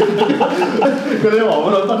ยก็เลยบอกว่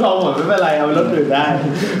ารสฟักทองหมดไม่เป็นไรเอารสอื่นได้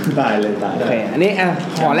ตายเลยโอเคอันนี้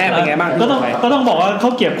ห่อแรกเป็นไงบ้างก็ต้องบอกว่าข้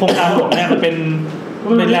าวเกรี๊ยวโครงการหลวงเนี่ยมันเป็น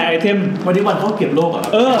เป็นแรไอเทมวันนี้วันเขาเก็บโลกอ่ะ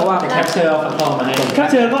เพราะว่าแคปเจอร์เอามาให้แคป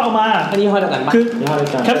เจอร์ก็เอามาอันนี้ห้อยเดียวกันปะคือ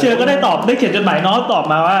แคปเจอร์ก็ได้ตอบได้เขียนจดหมายน้อตอบ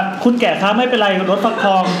มาว่าคุณแก่ครับไม่เป็นไรรถฟักท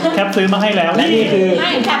องแคปซื้อมาให้แล้วนี่คือไ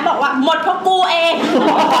ม่แคปบอกว่าหมดเพราะกูเอง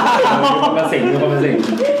คนมาสิง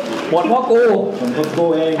หมดเพราะกู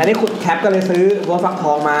เองอันนี้คุณแคปก็เลยซื้อรถฟักท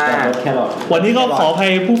องมาแครอทวันนี้ก็ขออภั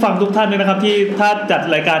ยผู้ฟังทุกท่านด้วยนะครับที่ถ้าจัด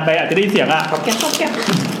รายการไปอาจจะได้เสียงอ่ะแก๊บ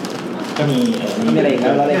ก็มีอะไรอีกแล้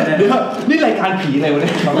วนี่รายการผีอะไรวะเ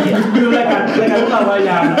นี่ยคือรายการพวกเราพยา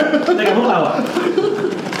ยามรายการพวกเราอ่ะ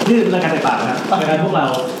นี่รายการต่างๆนะรายการพวกเรา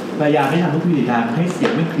พยายามให้ทำทุกวิธีทางให้เสีย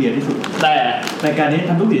งไม่เคลียร์ที่สุดแต่รายการนี้ท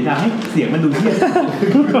ำทุกวิธีทางให้เสียงมันดูเที่ยง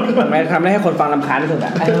ไม่ทำให้คนฟังรำคาญที่สุดอ่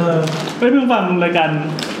ะไม่เพิ่งฟังรายการ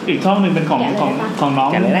อีกช่องนึงเป็นของน้อง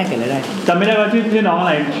แกะเลยได้จำไม่ได้ว่าชื่อน้องอะ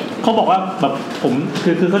ไรเขาบอกว่าแบบผม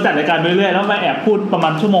คือเขาจัดรายการเรื่อยๆแล้วมาแอบพูดประมา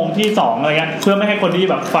ณชั่วโมงที่2อะไรเงี้ยเพื่อไม่ให้คนที่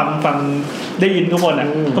แบบฟังได้ยินทุกคนอ่ะ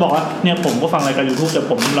เขาบอกว่าเนี่ยผมก็ฟังรายการ YouTube แต่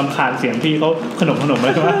ผมรำคาญเสียงพี่เขาขนมเล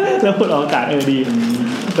ยใช่ไหมแล้วพูดออกอากาศดี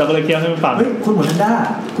เราก็เลยเคี่ยวให้มันฟังคุณเหมือนแพน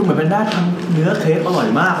ด้าทำเนื้อเค้กอร่อย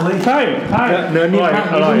มากเลยใช่เนื้อนิ่มมาก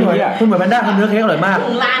อร่อยคุณเหมือนแพนด้าทำเนื้อเค้กอร่อยมากข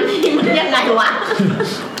องร้านนี้มันยังไงวะ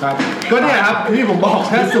ครับก็เนี่ยครับที่ผมบอก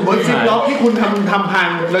ถ้าสมมติซิปล็อกที่คุณทำพัง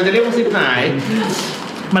เราจะเรียกว่าซิปหาย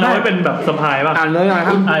มันเอาไว้เป็นแบบสะพายป่ะเลยค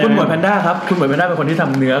รับคุณเหมือนแพนด้าครับคุณเหมือนแพนด้าเป็นคนที่ท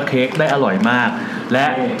ำเนื้อเค้กได้อร่อยมากและ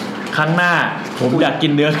ครั้งหน้าผมอยากกิ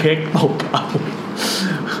นเนื้อเค้กเปล่า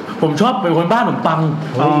ผมชอบเป็นคนบ้าขนมปัง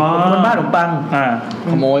คนบ้าขนมปัง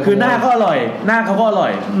ขโมยคือหน้าก็อร่อยหน้าเขาก็อร่อ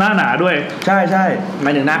ยหน้าหนาด้วยใช่หมา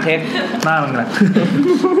ยถึงหน้าเค้กหน้ามันแหละ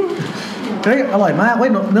เฮ้ยอร่อยมากเว้ย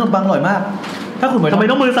เนื้อขนมปังอร่อยมากถ้าคุณเหมือนทำไม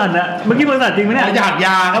ต้องมือสั่นอะเมื่อกี้มือสั่นจริงไหมเนี่ยอยากย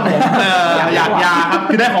าครับผมอยากยาครับ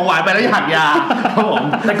คือได้ของหวานไปแล้วอยากยาครับผม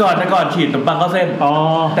แต่ก่อนฉีดขนมปังเข้าเส้น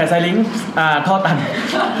แต่ไซลิงท่อตัน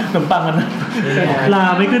ขนมปังมันลา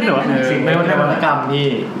ไม่ขึ้นเหรอสิ่งในวัฒนธรรมนี่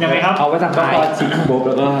ยังไงครับเอาไว้ทำก็ฉีดโบกแ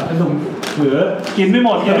ล้วก็ขนมเผือกินไม่หม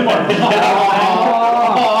ด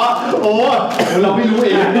โอ้เราไม่รู้เอ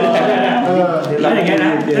งแล้วอย่างเงี้ย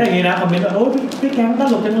นะคอมเมนต์ว่าโอ้พี่แกงต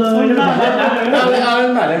ลกจังเลยเอาเล่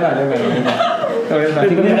นใหม่เ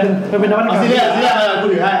ป็นนวัตกรรมซีเรียสคุณ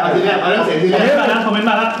ถือให้เอาซีเรียสเอาเรื่องเสียงซีเรียสนะคอมเมนต์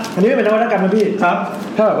มาแล้วอันนี้เป็นนวัตกรรมนะพี่ครับ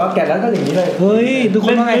ถ้าแบบว่าแกะแล้วก็อย่างนี้เลยเฮ้ยทุกค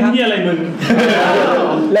นว่าไงครับเล่นอะไรมึง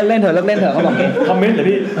เล่นเถอะเล่นเถอะเขาบอกคอมเมนต์เหรอ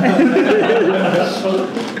พี่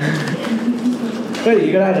ก็อย่าง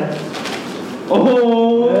นี้ก็ได้นะโอ้โห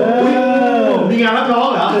มีงานรับน้อง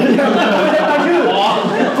เหรอไม่ได้ตั้งชื่อ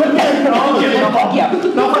คนใหญ่น้องเกียรติ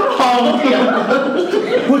น้องทองเกียรติ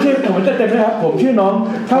พูดชื่อผมจะเต็มนะครับผมชื่อน้อง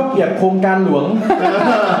เข้าเกียรติโครงการหลวง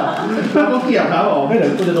น้องก็เกียรติครับผมไม่เดี๋ย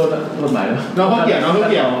วกูจะโดนกฎหมายน้องก็เกียรติน้อง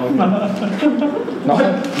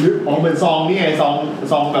เป็นซองนี่ไง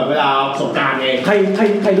ซองแบบเวลาสงกรานต์ไงใ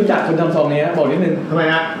ครรู้จักคนทำซองนี้บอกนิดนึงทำไม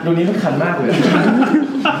ฮะตรงนี้มันคันมากเลย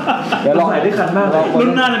เดี๋ยวลองใส่ได้คันมากรุ่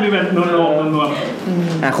นหน้าจะมีแบบนวล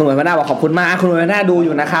คุณเหมือนแพนด้าบอกขอบคุณมากคุณเหมือนแพนด้าดูอ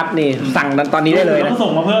ยู่นะครับนี่สั่งตอนนี้ได้เลยนะส่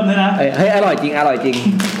งมาเพิ่มด้วยนะเฮ้ยอร่อยจริง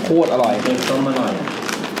โคตรอร่อยต้มอร่อย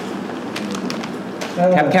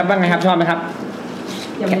แคปบ้างไงครับชอบไหมครับ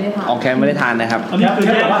ยังไม่ได้ทานโอเคไม่ได้ทานนะครับอันนี้คือแ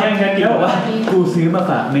ค่กินบอกว่ากูซื้อมา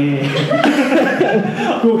ฝากเมย์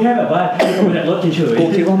กูแค่แบบว่ากูจากรถเฉยๆกู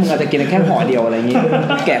คิดว่ามึงอาจจะกินแค่ห่อเดียวอะไรอย่างงี้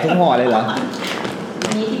แกะทุกห่อเลยเหรอ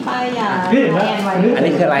อันนี้ที่ป้ายยาอัน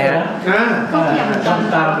นี้คืออะไรฮะก็เขียน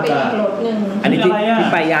ตามเป็นรถนึงอันนี้ที่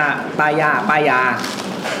ป้ายยา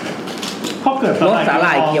เขาเกิดรสสาห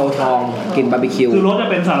ร่ายเกี๊ยวทองกินบาร์บีคิวคือรสจะ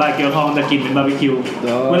เป็นสาหร่ายเกี๊ยวทองแต่กินเป็นบาร์บีคิว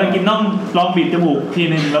เวลากินต้องลองบีบจมูกที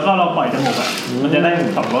นึงแล้วก็ลองปล่อยจมูกอ่ะมันจะได้ถึง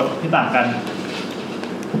2รสที่ต่างกัน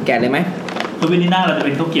แกะเลยไหมตัววินิน่าเราจะเ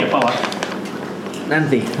ป็นข้าวเกี๊ยวเปล่าวะนั่น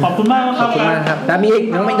สิขอบคุณมากครับขอบคุณมากครับแต่มีอีก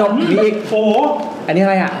น้องไม่ดมมีอีกโอ้โหอันนี้อะ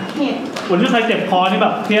ไรอ่ะวันนี้ใครเจ็บคอนี่แบ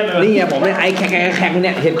บเครียดเลยนี่ไงผมเนี่ยไอ้แข็งเ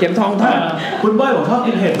นี่ยเห็ดเข็มทองทอดคุณบ้อยผมชอบ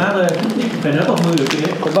กินเห็ดมากเลยเห็ดแล้วตบมืออยู่ทีนี้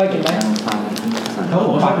คุณบ้อยกินไหมเขาบอ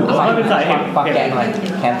กว่าเขาเป็นสายปากแกะหน่อย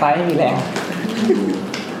แขนซ้ายไม่มีแรง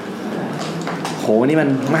โหนี่มัน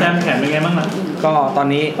แซมแขนเป็นไงบ้างนะก็ตอน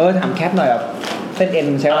นี้ถามแคปหน่อยแบบเส้นเอ็น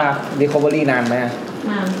ใช้เวลา recovery นานไหม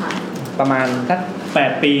นานค่ะประมาณสัก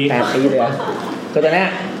8 ปีเลยก็ตอนนี้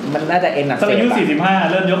มันน่าจะเอ็นหนักเสพอายุ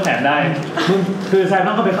45เริ่มยกแขนได้คือแซม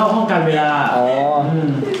ต้องไปเข้าห้องการเวลาเ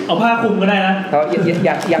อาผ้าคลุมก็ได้นะเขา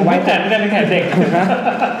ยังไว้แขนไม่ได้เป็นแขนเด็ก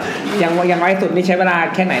ยังไว้สุดนี่ใช้เวลา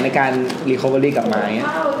แค่ไหนในการ recovery กลับมาเงี้ย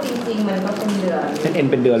ถ้าจริงๆมันก็เป็นเดือนเส้นเอ็น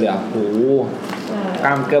เป็นเดือนเลยอ่ะโอ้โหก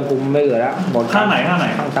ล้ามเกิมคุมไม่เหลือแล้วหมดข้างไหนข้าง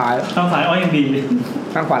ซ้ายยังดี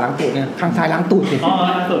ข้างขวาล้างตูดเนี่ยข้างซ้ายล้างตูด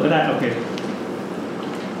ล้างตูดก็ได้โอเค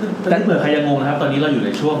แต่เผื่อใครยังงงนะครับตอนนี้เราอยู่ใน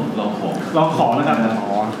ช่วงลองของนะครับ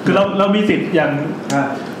คือเรามีสิทธิ์อย่าง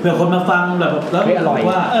เผื่อคนมาฟังแบบแล้วบอก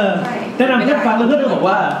ว่าแนะนำให้ฟังแล้วเพื่อนก็บอก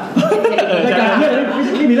ว่ารายการเพื่อน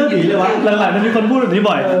นี่มีเรื่องผีเลยวะหลังๆมันมีคนพูดแบบนี้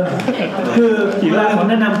บ่อยคือเวลาเขา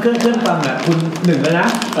แนะนำเครื่องฟังอ่ะคุณหนึ่งเลยนะ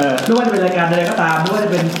ไม่ว่าจะเป็นรายการใดๆก็ตามไม่ว่าจะ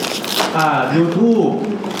เป็นYouTube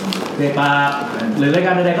เตะปากหรือรายก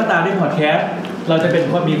ารใดๆก็ตามที่พอดแคสต์เราจะเป็น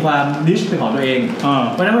มีความนิชเป็นของตัวเอง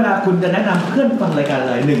เพราะฉะนั้นเวลาคุณจะแนะนำเพื่อนฟังรายการอะ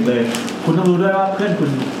ไรหนึ่งเลยคุณต้องรู้ด้วยว่าเพื่อนคุณ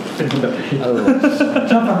เป็นคนแบบ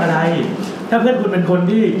ชอบฟังอะไรถ้าเพื่อนคุณเป็นคน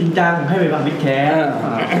ที่จริงจังให้ไปฟังบิ๊กแคส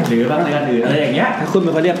หรือฟังรายการอื่นอะไรอย่างเงี้ยถ้าคุณเป็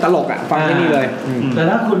นคนเรียกตลกอ่ะฟังที่นี่เลยแต่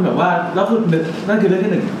ถ้าคุณแบบว่าแล้วคุณนั่นคือเรื่อง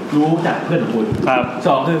ที่หนึ่งรู้จักเพื่อนของคุณส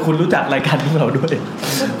องคือคุณรู้จักรายการของเราด้วย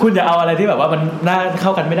คุณอย่าเอาอะไรที่แบบว่ามันน่าเข้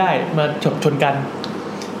ากันไม่ได้มาชนกัน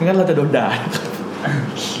งั้นเราจะโดนด่า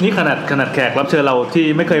นี่ขนาดแขกรับเชิญเราที่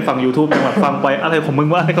ไม่เคยฟัง YouTube ยังแบบฟังไปอะไรของมึง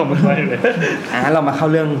ว่าอะไรของมึงวะเลยเรามาเข้า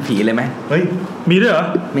เรื่องผีเลยไหมเฮ้ยมีด้วยเหรอ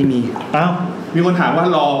ไม่มีอ้าวมีคนถามว่า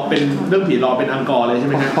รอเป็นเรื่องผีรอเป็นอังกอร์เลยใช่ไ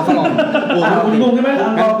หมฮะเพราะเขาลองโอ้คุณงงใช่ไหม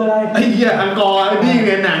อังกอร์คืออะไรไอ้เหี้ยอังกอร์นี่ไ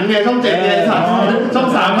งหนังไงช่อง7ไงช่อง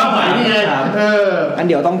3ภาคใหม่นี่ไงอัน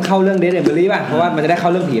เดี๋ยวต้องเข้าเรื่องเดทเอเบอรี่ป่ะเพราะว่ามันจะได้เข้า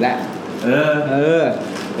เรื่องผีแหละ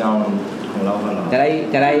ยาวของเราเหรอจะไ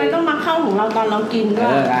ด้ทำไมต้องมาเข้าของเราตอนเรากินด้ว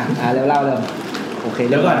ยเร็วเล่าเร็วโอเค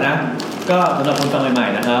เดี๋ยวก่อนนะก็สำหรับคนฟังใหม่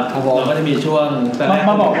ๆนะครับเราก็จะมีช่วง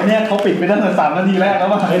มาบอกว่าเนี่ยเขาปิดไปตั้งแต่3 นาทีแรกแล้ว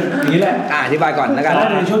ว่าอย่างนี้แหละอธิบายก่อนแล้วกัน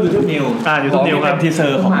ในช่วง YouTube News YouTube News ครับทีเซอ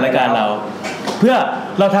ร์ของรายการเราเพื่อ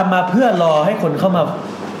เราทำมาเพื่อรอให้คนเข้า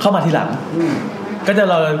มาทีหลังก็จะ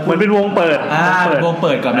เราเหมือนเป็นวงเปิดวงเ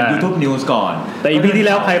ปิดก่อนเป็น YouTube News ก่อนแต่ EP ที่แ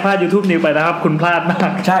ล้วใครพลาด YouTube News ไปนะครับคุณพลาดมาก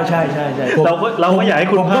ใช่เราก็อยากให้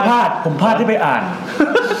คุณพลาดผมพลาดที่ไปอ่าน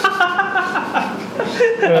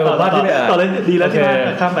ว่าที่ไปต่อเลยดีแล้วใช่ไหม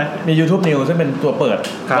ข้ามไปมี YouTube News ซึ่งเป็นตัวเปิด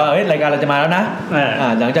ว่ารายการเราจะมาแล้วนะ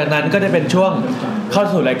หลังจากนั้นก็จะเป็นช่วงเข้า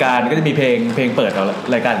สู่รายการก็จะมีเพลงเปิด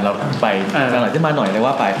รายการเราไปหลังจากมาหน่อยเลย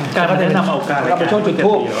ว่าไปการก็จะนำเอาการเราเป็นช่วงจุด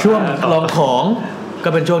ทูบช่วงลองของ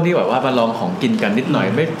ก็เป็นช่วงที่แบบว่ามาลองของกินกันนิดหน่อย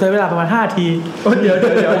ไม่ใช้เวลาประมาณ5 นาทีเดี๋ยว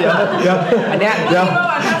อันเนี้ยเดี๋ยว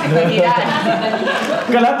50 นาทีได้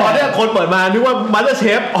ก็แล้วตอนนี้คนเปิดมานึกว่าMaster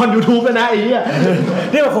Chef on YouTube นะไอ้เหี้ย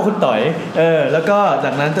นี่ว่าคุณต่อยแล้วก็จ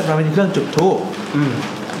ากนั้นจะมาเป็นเครื่องจุดธูป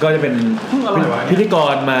ก็จะเป็นพิธีก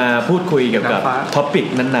รมาพูดคุยเกี่ยวกับท็อปิก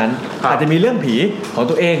นั้นๆอาจจะมีเรื่องผีของ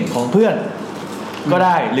ตัวเองของเพื่อนก็ไ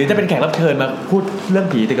ด้หรือจะเป็นแขกรับเชิญมาพูดเรื่อง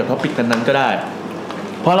ผีเกี่ยวกับท็อปิกนั้นๆก็ได้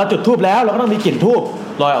พอเราจุดธูปแล้วเราก็ต้องมีกลิ่นธูป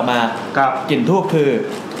ลอยออกมากลิ่นธูปคือ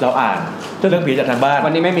เราอ่านเรื่องผีจากทางบ้านวั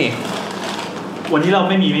นนี้ไม่มีวันนี้เรา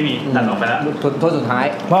ไม่มีตัดออกไปแล้วโทษสุดท้าย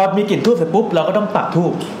พอมีกลิ่นธูปเสร็จปุ๊บเราก็ต้องปักธู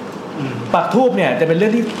ปเนี่ยจะเป็นเรื่อ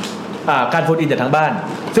งที่การโฟนอินจากทางบ้าน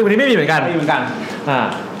ซึ่งวันนี้ไม่มีเหมือนกัน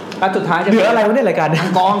สุดท้ายเหลืออะไรวะเนี่ยรายการ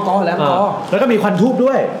กองแล้วก็มีควันธูป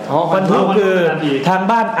ด้วยควันธูปคือทาง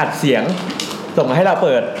บ้านอัดเสียงส่งมาให้เราเ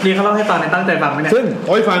ปิดนี่เขาเล่าให้ฟังในตั้งใจฟังไหมเนี่ยซึ่ง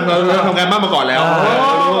ฟังเราทำงานบ้านมาก่อนแล้ว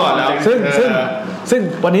ซึ่ง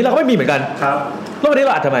วันนี้เราก็ไม่มีเหมือนกันครับแล้ววันนี้เร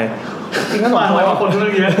าอัดทำไมจริงๆก็ทำไมว่าคนเรื่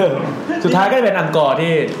องนี้สุดท้ายก็เป็นอังกอร์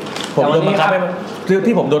ที่ผมโดนบังคับ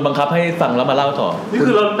ที่ผมโดนบังคับให้ฟังแล้วมาเล่าต่อนี่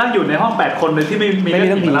คือเรานั่งอยู่ในห้อง8 คนเลยที่ไม่มี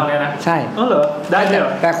เรื่องผีมาเล่าเนี่ยนะใช่เหรอได้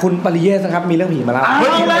แต่คุณปริเยศครับมีเรื่องผีมาเล่า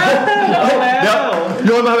เดี๋ยวโ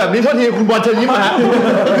ยนมาแบบนี้โทษทีคุณบอลเชิญยิ้มมา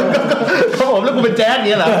เขาบอกแล้วกูเป็นแจ๊สเ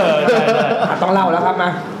นี่ยเหรอต้องเล่าแล้วครับมา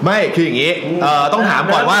ไม่คืออย่างนี้ต้องถาม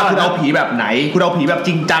ก่อนว่าคุณเอาผีแบบไหนคุณเอาผีแบบจ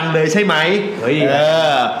ริงจังเลยใช่ไหม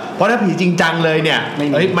เพราะถ้าผีจริงจังเลยเนี่ย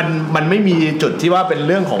มันไม่มีจุดที่ว่าเป็นเ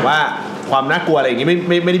รื่องของว่าความน่ากลัวอะไรอย่างงี้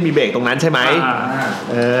ไม่ได้มีเบรกตรงนั้นใช่ไหม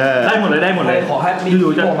ได้หมดเลยขอให้มีอยู่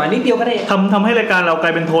จะมานิดเดียวก็ได้ทำให้รายการเรากล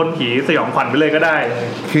ายเป็นโทนผีสยองขวัญไปเลยก็ได้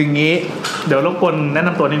คืองี้เดี๋ยวรบกวนแนะน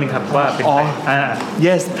ำตัวนิดนึงครับว่าเป็นใคร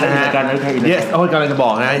yes นะฮะ yes กำลังจะบ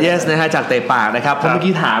อกนะ yes นะฮะจากเตะปากนะครับเพราะเมื่อ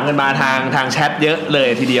กี้ถามกันมาทางแชทเยอะเลย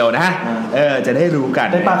ทีเดียวนะจะได้รู้กัน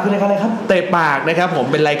เตะปากคือรายการอะไรครับเตะปากนะครับผม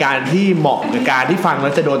เป็นรายการที่เหมาะกับการที่ฟังแล้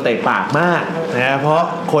วจะโดนเตะปากมากนะเพราะ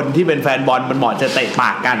คนที่เป็นแฟนบอลมันเหมาะจะเตะป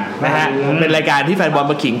ากกันนะฮะเป็นรายการที่แฟนบอล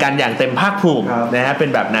มาขิงกันอย่างเต็มภาคภูมินะฮะเป็น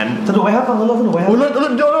แบบนั้นสนุกไหมครับฟังแล้วสนุกไหมครับ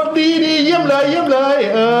ดีเยี่ยมเลย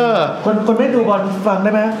คนไม่ดูบอลฟังไ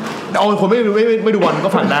ด้ไหมคนไม่ดูบอลก็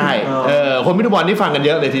ฟังได้คนไม่ดูบอลนี่ฟังกันเ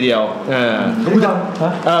ยอะเลยทีเดียว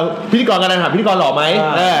พิธีกรกันนะครับพิธีกรหล่อไหม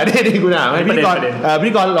นี่กูถามให้พิ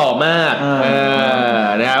ธีกรหล่อมาก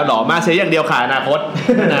นะหล่อมากเสียอย่างเดียวขายอนาคต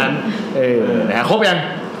นั้นนะครบยัง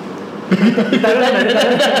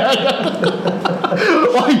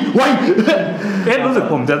โอ้ยรู้สึก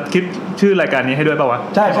ผมจะคิดชื่อรายการนี้ให้ด้วยป่าวะ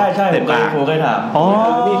ใช่ผมเคยถาม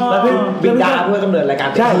แล้วพี่บิดาเพื่อกำเนิดรายการ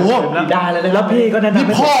ใช่บิดาเลยแล้วพี่ก็แนะนำ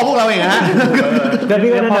นี่พ่อพวกเราเองฮะแล้ว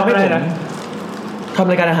พี่ก็แนะนำให้ผมท ท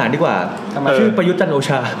ำรายการอาหารดีกว่าชื่อประยุทธ์จันทร์โอช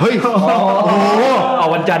าเฮ้ยโอ้เอา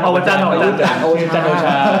วันจันทร์โอชา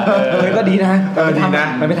ก็ดีนะดีนะ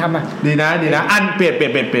มันไม่ทำอ่ะดีนะอันเปลี่ยนเ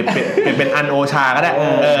ป็นอันโอชาก็ได้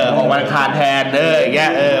ออกวันอังคารแทนอย่างเงี้ย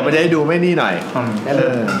มันจะได้ดูไม่นี่หน่อย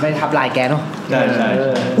ไม่ทับลายแกเนาะใช่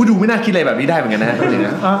ผู้ดูไม่น่าคิดอะไรแบบนี้ได้เหมือนกันนะฮะจริงน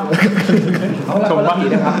ะชมว่าดี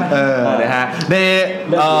นะครับนะฮะใน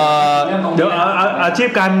เดี๋ยวอาชีพ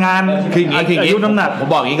การงานคืออย่างนี้อายุน้ำหนักผม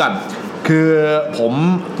บอกอย่างนี้ก่อนคือผม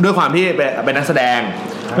ด้วยความที่เป็นนักแสดง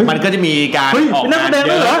มันก็จะมีการออกงาน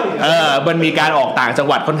เยอะมันมีการออกต่างจัง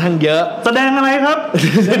หวัดค่อนข้างเยอะแสดงอะไรครับ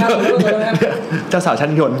เจ้าสาวชั้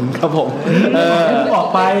นยนต์ครับผมออก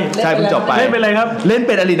ไปใช่เพิ่งจบไปเล่นเป็นอะไรครับเล่นเ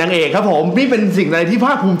ป็นอดีตนางเอกครับผมนี่เป็นสิ่งอะไรที่ภ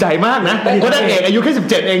าคภูมิใจมากนะเพราะนางเอกอายุแค่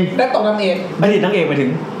17เองได้ตกนางเอกอดีตนางเอกไปถึ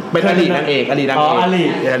งเป็นอดีตนางเอกอดีตนางเอก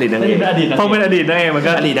อดีตนางเอกพอเป็นอดีตนางเอกมัน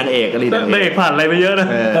ก็อดีตนางเอกนางเอกผ่านอะไรไปเยอะนะ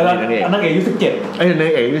แล้วนางเอกอายุ17นา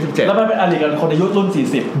งเอกอายุ17แล้วมันเป็นอดีตกับคนอายุรุ่น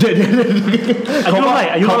40เดี๋ยวอายุเท่าไหร่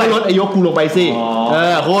เขาลดอายุกูลงไปสิ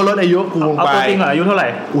เขาลดอายุกูลงไปเอาจริงเหรออายุเท่าไหร่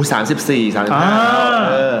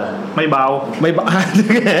35ไม่เบา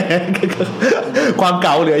ความเ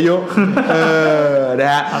ก่าเหลืออายุนะ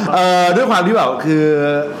ฮะด้วยความที่แบบ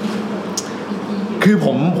คือ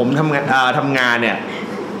ผมทำงานเนี่ย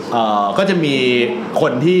ก็จะมีค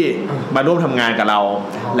นที่มาร่วมทำงานกับเรา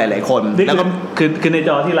หลายๆคนแล้วก็คือในจ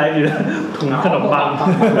อที่ไลฟ์อยู่ถุงขนมบัง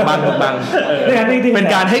เป็น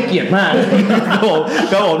การให้เกียรติมากครั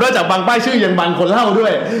บผมนอกจากบังป้ายชื่อยังบังคนเล่าด้ว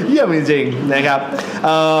ยเยี่ยมจริงๆนะครับ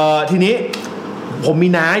ทีนี้ผมมี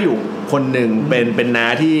น้าอยู่คนหนึ่งเป็นน้า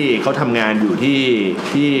ที่เขาทำงานอยู่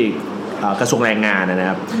ที่กระทรวงแรงงานนะ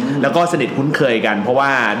ครับแล้วก็สนิทคุ้นเคยกันเพราะว่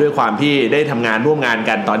าด้วยความที่ได้ทำงานร่วมงาน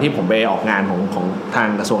กันตอนที่ผมไปออกงานของทาง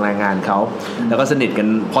กระทรวงแรงงานเขาแล้วก็สนิทกัน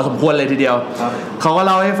พอสมควรเลยทีเดียวเขาก็เ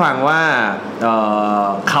ล่าให้ฟังว่า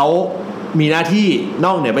เขามีหน้าที่น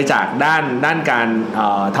อกเหนือไปจากด้านการ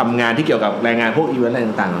ทำงานที่เกี่ยวกับแรงงานพวกอีเวนต์อะไร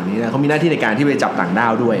ต่างๆเหล่านี้นะเขามีหน้าที่ในการที่ไปจับต่างด้า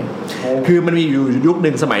วด้วยคือมันมีอยู่ยุคห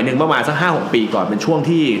นึ่งสมัยหนึ่งประมาณสัก 5-6 ปีก่อนเป็นช่วง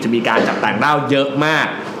ที่จะมีการจับต่างด้าวเยอะมาก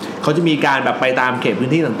เขาจะมีการแบบไปตามเขตพื้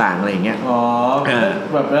นที่ต่างๆอะไรอย่างเงี้ย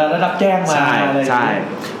แบบได้รับแจ้งมาใช่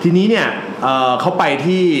ทีนี้เนี่ยเขาไป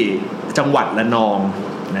ที่จังหวัดระนอง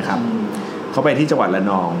นะครับเขาไปที่จังหวัดระ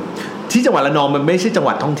นองที่จังหวัดระนองมันไม่ใช่จังห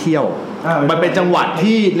วัดท่องเที่ยวมันเป็นจังหวัด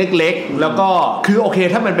ที่เล็กๆแล้วก็คือโอเค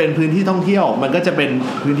ถ้ามันเป็นพื้นที่ท่องเที่ยวมันก็จะเป็น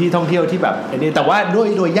พื้นที่ท่องเที่ยวที่แบบอันนี้แต่ว่า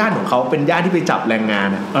โดยย่านของเขาเป็นย่านที่ไปจับแรงงาน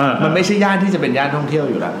มันไม่ใช่ย่านที่จะเป็นย่านท่องเที่ยว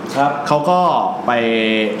อยู่แล้วเขาก็ไป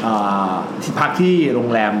ที่พักที่โรง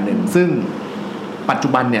แรมหนึ่งซึ่งปัจจุ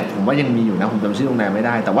บันเนี่ยผมว่ายังมีอยู่นะผมจำชื่อโรงแรมไม่ไ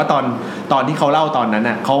ด้แต่ว่าตอนที่เขาเล่าตอนนั้น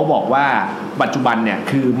น่ะเขาบอกว่าปัจจุบันเนี่ย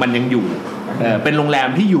คือมันยังอยู่เป็นโรงแรม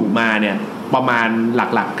ที่อยู่มาเนี่ยประมาณห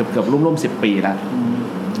ลักๆเกือบร่วม10 ปีแล้ว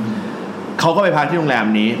เขาก็ไปพักที่โรงแรม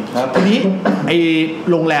นี้ทีนี้ไอ้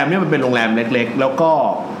โรงแรมเนี่ยมันเป็นโรงแรมเล็กๆแล้วก็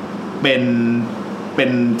เป็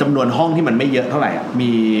นจำนวนห้องที่มันไม่เยอะเท่าไหร่อ่ะ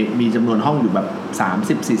มีจำนวนห้องอยู่แบบ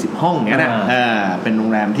30-40 ห้องอย่างเงี้ยนะเป็นโร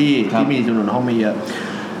งแรมที่มีจำนวนห้องไม่เยอะ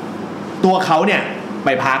ตัวเขาเนี่ยไป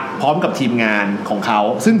พักพร้อมกับทีมงานของเขา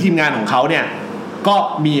ซึ่งทีมงานของเขาเนี่ยก็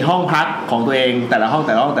มีห้องพักของตัวเองแต่ละห้องแ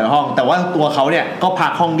ต่ว่าตัวเขาเนี่ยก็พั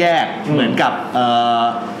กห้องแยกเหมือนกับ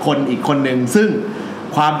คนอีกคนนึงซึ่ง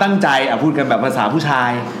ความตั้งใจพูดกันแบบภาษาผู้ชา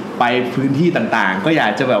ยไปพื้นที่ต่างๆก็อยา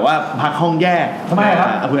กจะแบบว่าพักห้องแยกทำไมครับ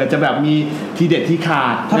เผื่อจะแบบมีทีเด็ดที่ขา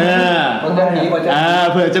ด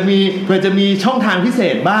เผื่อจะมีช่องทางพิเศ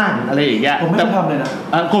ษบ้างอะไรอย่างเงี้ยผมไม่ทำเลยนะ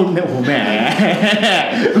คุณเนี่ยโอ้โหแหม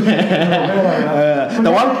แ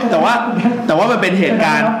ต่ว่ามันเป็นเหตุก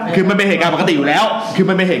ารณ์คือมันเป็นเหตุการณ์ปกติอยู่แล้วคือ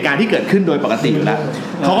มันเป็นเหตุการณ์ที่เกิดขึ้นโดยปกติอยู่แล้ว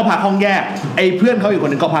เขาก็พักห้องแยกไอ้เพื่อนเขาอีกค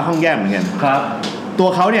นนึงก็พักห้องแยกเหมือนกันครับตัว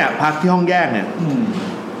เขาเนี่ยพักที่ห้องแยกเนี่ย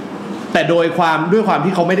แต่ด้วยความ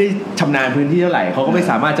ที่เขาไม่ได้ชำนาญพื้นที่เท่าไหร่เขาก็ไม่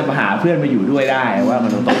สามารถจะมาหาเพื่อนมาอยู่ด้วยได้ว่ามั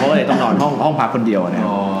นต้องเขาเลยต้องนอนห้องพักคนเดียวนะ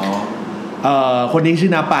คนนี้ชื่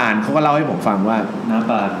อนาปานเขาก็เล่าให้ผมฟังว่านา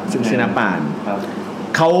ปานชื่อนาปาน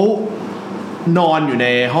เขานอนอยู่ใน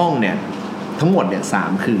ห้องเนี่ยทั้งหมดเนี่ย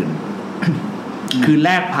3 คืนคืนแร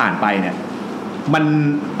กผ่านไปเนี่ยมัน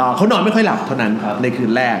เขานอนไม่ค่อยหลับเท่านั้นในคื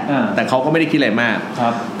นแรกแต่เขาก็ไม่ได้คิดอะไรมาก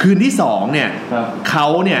คืนที่2เนี่ยเขา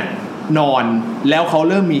เนี่ยนอนแล้วเขา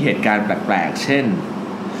เริ่มมีเหตุการณ์แปลกๆเช่น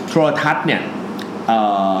โทรทัศน์เนี่ย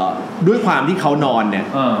ด้วยความที่เขานอนเนี่ย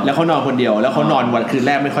แล้วเขานอนคนเดียวแล้วเขานอนวันคืนแ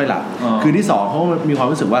รกไม่ค่อยหลับคืนที่2เขามีความ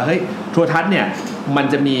รู้สึกว่าเฮ้ยโทรทัศน์เนี่ยมัน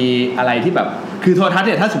จะมีอะไรที่แบบคือโทรทัศน์เ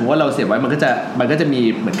นี่ยถ้าสมมติว่าเราเสียบไว้มันก็จะมี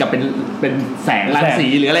เหมือนกับเป็นแสงรังสี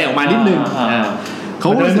หรืออะไรออกมานิดนึงเขา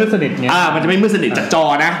ไม่มืดสนิทเนี่ยมันจะไม่มืดสนิทจากจอ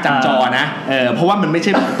นะเพราะว่ามันไม่ใ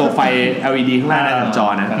ช่ตัวไฟ LED ข้างล่างนะจากจอ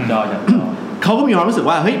นะเขาก็มีความรู้สึก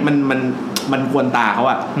ว่าเฮ้ยมันกวนตาเขา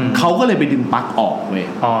อ่ะเขาก็เลยไปดึงปลั๊กออกเว้ย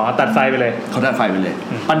ตัดไฟไปเลยเขาตัดไฟไปเลย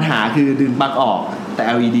ปัญหาคือดึงปลั๊กออก แ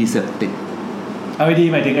ต่ LED เสือกติด LED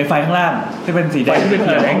หมายถึงไอ้ไฟข้างล่างที่เป็นสีแดงที่เป็น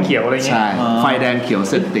แดงเขียวอะไรเงี้ยใช่ไฟแดงเขียว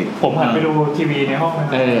เสือกติดผมหันไปดูทีวีในห้อง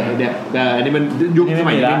เนี่ยอันนี้มันยุคส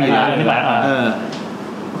มัยไม่มีแล้ว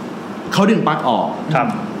เขาดึงปลั๊กออก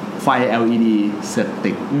ไฟ LED เสือก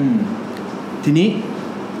ติดทีนี้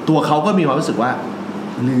ตัวเขาก็มีความรู้สึกว่า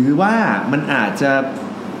หรือว่ามันอาจจะ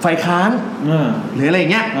ไฟค้างหรืออะไร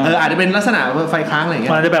เงี้ยอาจจะเป็นลักษณะไฟค้างอะไรเ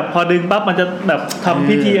งี้ยมันจะแบบพอดึงปั๊บมันจะแบบทำ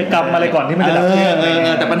พิธีกรรมอะไรก่อนที่มันจะดับ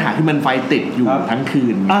แต่ปัญหาคือมันไฟติดอยู่ทั้งคื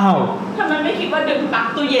นอ้าวทำไมไม่คิดว่าดึงปลั๊ก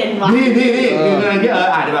ตู้เย็นวะนี่อะไรเงี้ย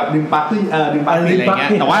อาจจะแบบดึงปลั๊กตู้ดึงปลั๊กอะไรเงี้ย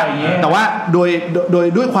แต่ว่าโดย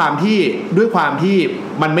ด้วยความที่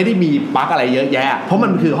มันไม่ได้มีปลั๊กอะไรเยอะแยะเพราะมั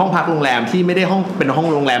นคือห้องพักโรงแรมที่ไม่ได้ห้องเป็นห้อง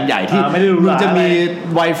โรงแรมใหญ่ที่มันจะมี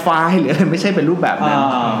Wi-Fi หรืออะไรไม่ใช่เป็นรูปแบบนั้น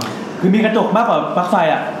คือมีกระจกมากกว่าปลั๊กไฟ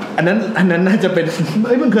อ่ะอันนั้นน่าจะเป็น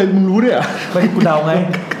มึงรู้ด้วยเหรอไม่กูเดาไง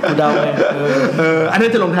อันนั้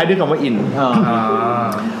นจะลงท้ายด้วยคำว่าอิน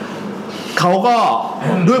เขาก็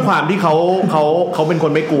ด้วยความที่เขาเป็นค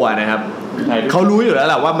นไม่กลัวนะครับเขารู้อยู่แล้วแ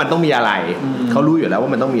หละว่ามันต้องมีอะไรเขารู้อยู่แล้วว่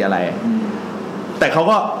ามันต้องมีอะไรแต่เขา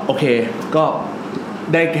ก็โอเคก็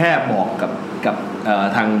ได้แค่บอกกับ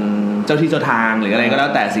ทางเจ้าที่เจ้าทางหรืออะไรก็แล้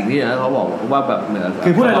วแต่สิ่งที่เขาบอกว่าแบบเหนือคื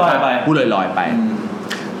อพูดลอยๆไป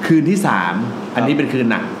คืนที่3อันนี้เป็นคืน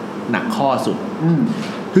หนักข้อสุด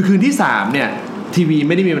คือคืนที่3เนี่ยทีวีไ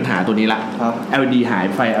ม่ได้มีปัญหาตัวนี้ละ LED หาย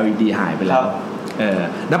ไฟ LED หายไปแล้ว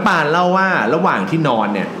ณปานเล่าว่าระหว่างที่นอน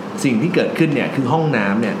เนี่ยสิ่งที่เกิดขึ้นเนี่ยคือห้องน้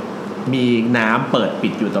ำเนี่ยมีน้ำเปิดปิ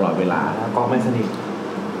ดอยู่ตลอดเวลาก๊อกไม่สนิท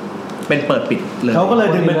เป็นเปิดปิดเลยเขาก็เลย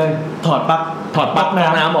ดึงไปถอดปลั๊ก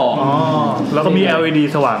น้ำออกแล้วก็มี LED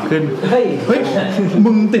สว่างขึ้นเฮ้ย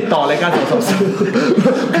มึงติดต่อรายการสด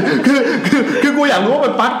ๆคือกูอยากรู้ว่ามั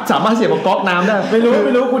นปลั๊กสามารถเสียบกับก๊อกน้ำได้ไม่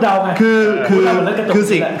รู้กูเดาไงคือ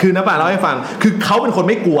สิ่งคือน้าป่าเล่าให้ฟังคือเขาเป็นคน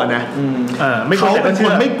ไม่กลัวนะเขาเป็นค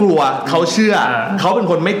นไม่กลัวเขาเชื่อเขาเป็น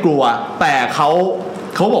คนไม่กลัวแต่เข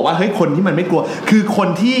าบอกว่าเฮ้ยคนที่มันไม่กลัวคือคน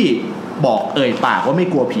ที่บอกปากว่าไม่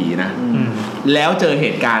กลัวผีนะแล้วเจอเห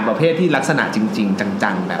ตุการณ์ประเภทที่ลักษณะจริงๆ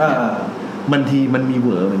จังๆแบบนี้มันมีเว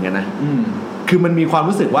อร์เหมือนกันนะคือมันมีความ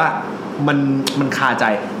รู้สึกว่ามันคาใจ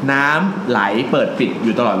น้ำไหลเปิดปิดอ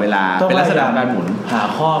ยู่ตลอดเวลาเป็นลักษณะการหมุนหา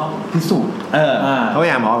ข้อพิสูจน์เขาพย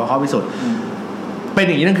ายามหาข้อพิสูจน์เป็นอ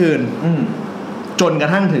ย่างนี้ทั้งคืนจนกระ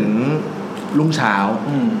ทั่งถึงรุ่งเช้า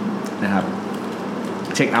นะครับ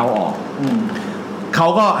เช็คเอาท์ออกเขา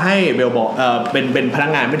ก็ให้เบลบอยเป็นพนั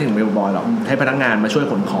กงานไม่ถึงเบลบอยหรอกให้พนักงานมาช่วย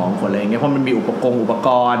ขนของขนอะไรอย่างเงี้ยเพราะมันมีอุปก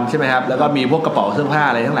รณ์ใช่ไหมครับแล้วก็มีพวกกระเป๋าเสื้อผ้า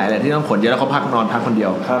อะไรทั้งหลายแหละที่ต้องขนเยอะแล้วเขาพักคนเดีย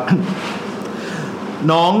ว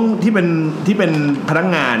น้องที่เป็นพนัก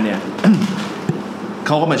งานเนี่ย เ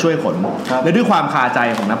ขาก็มาช่วยขนและด้วยความคาใจ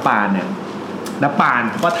ของน้าปานเนี่ยน้าปาน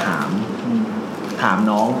ก็ถาม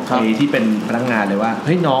น้องที่เป็นพนักงานเลยว่าเ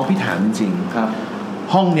ฮ้ยน้องพี่ถามจริง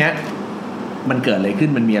ๆห้องเนี้ยมันเกิดอะไรขึ้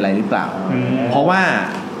นมันมีอะไรหรือเปล่าเพราะว่า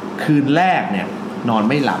คืนแรกเนี่ยนอน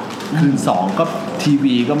ไม่หลับคืน2ก็ที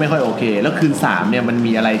วีก็ไม่ค่อยโอเคแล้วคืน3เนี่ยมัน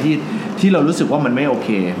มีอะไรที่เรารู้สึกว่ามันไม่โอเค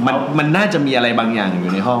มันน่าจะมีอะไรบางอย่างอ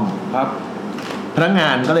ยู่ในห้องครับพนักงา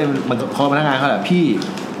นก็เลยพนักงานเขาแบบ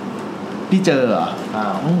พี่เจอเหรอ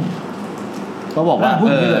ก็บอกว่า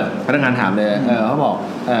พนักงานถามเลยเขาบอก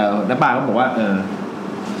น้าปาก็บอกว่า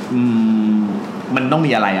มันต้อง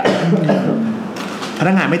มีอะไรอ่ะพ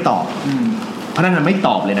นักงานไม่ตอบพนักงานไม่ต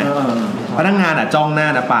อบเลยนะพนักงานจ้องหน้า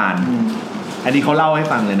น้าปานอันนี้เขาเล่าให้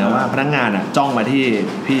ฟังเลยนะว่าพนักงานจ้องมาที่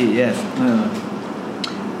พี่เยส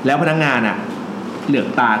แล้วพนักงานเหลือก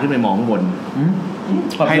ตาขึ้นไปมองบน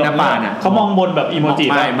ให้น้าปานเขามองบนแบบอีโมจิ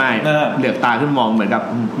ไม่เหลือกตาขึ้นมองเหมือนกับ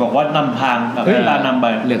บอกว่านำทางตานำไป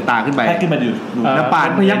เหลือกตาขึ้นไปให้ขึ้นมาดูน้าปาน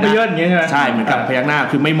พยักเยอะอย่างเงี้ยใช่เหมือนกับพยักหน้า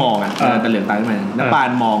คือไม่มองแต่เหลือกตาขึ้นไปน้าปาน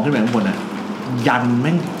มองขึ้นไปข้างบนยันแ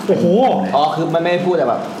ม่งโอ้โหคือมันไม่พูดแต่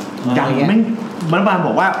แบบยันแม่งน้าปานบ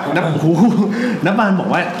อกว่าน้าปานบอก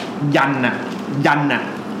ว่ายันน่ะ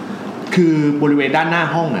คือบริเวณด้านหน้า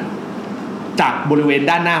ห้องจากบริเวณ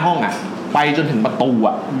ด้านหน้าห้องไปจนถึงประตู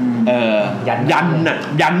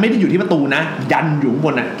ยันไม่ได้อยู่ที่ประตูนะยันอยู่ข้างบ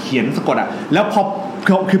นเขียนสะกดแล้วพอ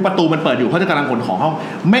คือประตูมันเปิดอยู่เขาจะกำลังขนของห้อง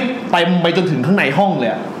แม่งเต็มไปจนถึงข้างในห้องเล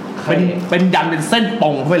ยเป็นยันเป็นเส้นต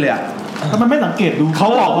รงเข้าไปเลยถ้ามันไม่สังเกตดูเขา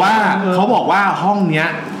บอกว่าห้องเ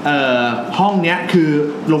นี้ยคือ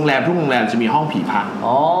โรงแรมทุกโรงแรมจะมีห้องผีพัก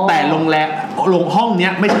แต่โรงแรมห้องเนี้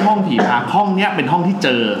ยไม่ใช่ห้องผีพักห้องเนี้ยเป็นห้องที่เจ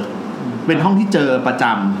อประจ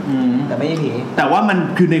ำแต่ไม่ใช่ผีแต่ว่ามัน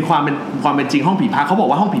คือในความเป็นจริงห้องผีพักเขาบอก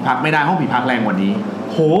ว่าห้องผีพักไม่ได้ห้องผีพักแรงกว่านี้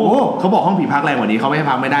โหเขาบอกห้องผีพักแรงกว่านี้เขาไม่ให้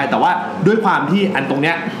พักไม่ได้แต่ว่าด้วยความที่อันตรงเ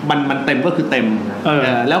นี้ยมันเต็มก็คือเต็ม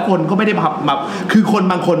แล้วคนก็ไม่ได้พักมาคือคน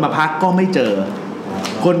บางคนมาพักก็ไม่เจอ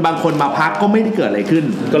คนบางคนมาพักก็ไม่ได้เกิดอะไรขึ้น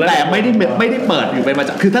แต่ไม่ได้เปิดอยู่เป็นประจ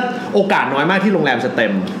ำคือถ้าโอกาสน้อยมากที่โรงแรมจะเต็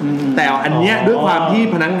มแต่อันเนี้ยด้วยความที่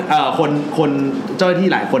พนักคนเจ้าหน้าที่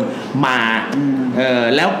หลายคนมา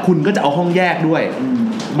แล้วคุณก็จะเอาห้องแยกด้วย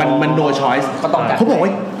มัน no choice เขาบอกว่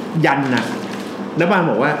ายันน่ะแล้วบาง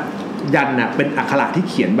บอกว่ายันน่ะเป็นอักขระที่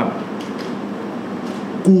เขียนแบบ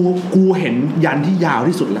กูเห็นยันที่ยาว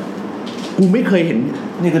ที่สุดแล้วกูไม่เคยเห็น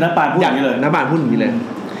นี่คือน้าปานพูดอย่างนี้เลยน้าปานพูดอย่างนี้เลย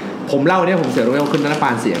ผมเล่าเนี่ยผมเสียรู้ไหมว่าขึ้นน้าปา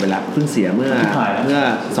นเสียไปแล้วเพิ่งเสียเมื่อ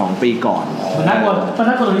2 ปีก่อนมันน่ากลัว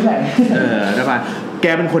ตรงนี้แหละน้าปานแก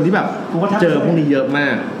เป็นคนที่แบบเจอพวกนี้เยอะมา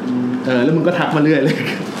กแล้วมึงก็ทักมาเรื่อยเลย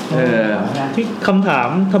ที่คำถาม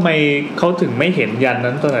ทำไมเขาถึงไม่เห็นยัน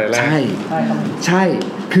นั้นตอนไหนแรกใช่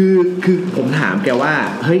คือผมถามแกว่า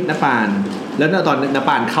เฮ้ยน้าปานแล้วตอนน้า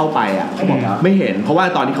ปานเข้าไปอ่ะเขาบอกไม่เห็นเพราะว่า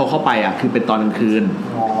ตอนที่เขาเข้าไปอ่ะคือเป็นตอนกลางคืน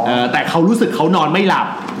แต่เขารู้สึกเขานอนไม่หลับ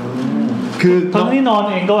คือตอนที่นอน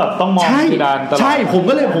เองก็แบบต้องมองเพดานตลอดใช่ผม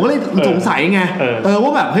ก็เลยสงสัยไงว่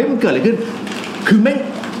าแบบเฮ้ยมันเกิดอะไรขึ้น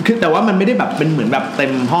คือแต่ว่ามันไม่ได้แบบเป็นเหมือนแบบเต็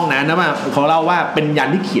มห้องนะว่าเขาเล่าว่าเป็นยัน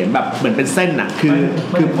ที่เขียนแบบเหมือนเป็นเส้นน่ะคือ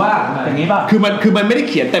ว่าอย่างนี้ป่ะคือมันไม่ได้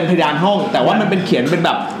เขียนเต็มเพดานห้องแต่ว่ามันเป็นเขียนเป็นแบ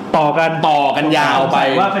บต่อกันยาวไป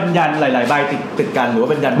ว่าเป็นยันหลายๆใบติดกันหรือว่า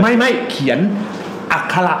เป็นยันไม่เขียนอัก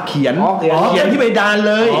ขระเขียนที่เพดาน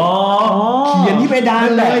เลยเขียนที่เพดาน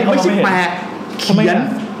เลยไม่ใช่แปะเขียน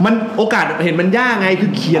มันโอกาสเห็นมันยากไงคื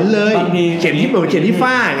อเขียนเลยเขียนที่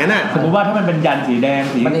ฝ้าอย่างนั้นน่ะสมมติว่าถ้ามันเป็นยันสีแดง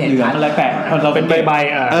สีเหลืองอะไรแปะเราเป็นใบ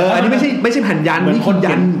อันนี้ไม่ใช่แผ่นยันนี่คน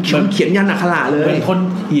ยันเขียนยันอักขระเลยคน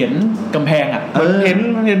เขียนกำแพงอ่ะเ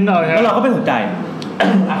ห็นหน่อยแล้วเราก็ไม่สนใจ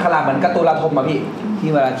อักขระเหมือนการ์ตูนระทมอ่ะพี่ที่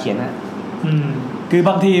เวลาเขียนนะคือบ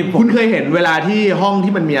างทีคุณเคยเห็นเวลาที่ห้อง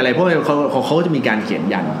ที่มันมีอะไรพวกนี้เขาจะมีการเขียน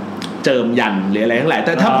ยันเจิมยันหรืออะไรทั้งหลายแ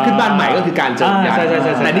ต่ถ้าขึ้นบ้านใหม่ก็คือการเจิมยัน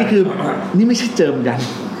แต่นี่คือนี่ไม่ใช่เจิมยัน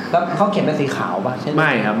แล้วเขาเขียนเป็นสีขาวป่ะใช่ไหมไ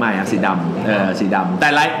ม่ครับสีดำสีดำแต่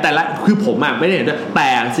ละคือผมอ่ะไม่ได้เห็นด้วยแต่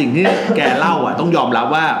สิ่งที่แกเล่าอ่ะต้องยอมรับ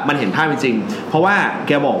ว่ามันเห็นภาพจริงเพราะว่าแ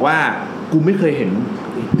กบอกว่ากูไม่เคยเห็น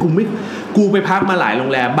กูไปพักมาหลายโร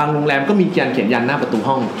งแรมบางโรงแรมก็มีการเขียนยันหน้าประตู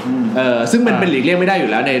ห้องซึ่งมันเป็นหลีกเลี่ยงไม่ได้อยู่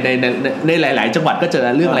แล้วในหลายๆจังหวัดก็เจอ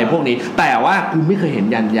เรื่องอะไรพวกนี้แต่ว่ากูไม่เคยเห็น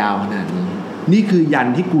ยันยาวขนาดนี้นี่คือยัน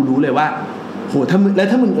ที่กูรู้เลยว่าโหถ้า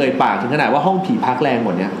มึงเอ่ยปากถึงขนาดว่าห้องผีพักแรงหม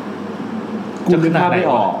ดเนี้ยกูนึกภาพไม่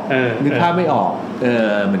ออกนึกภาพไม่ออก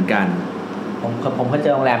เหมือนกันผมเคยเจ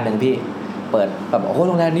อโรงแรมหนึ่งพี่เปิดแบบโอ้โห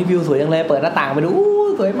โรงแรมนี้วิวสวยจังเลยเปิดหน้าต่างไปดู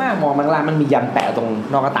สวยมากมองข้างล่างมันมียันแปะตรง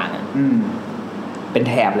นอกหน้าต่างอ่ะเป็น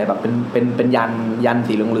แถบเลยแบบเป็นยัน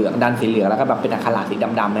สีเหลืองๆดันสีเหลืองแล้วก็แบบเป็นอักขระสี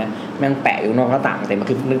ดำๆเนี่ยแม่งแปะอยู่นอกหน้าต่างเต็ม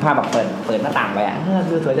คือนึกภาพแบบเปิดหน้าต่างไปอ่ะ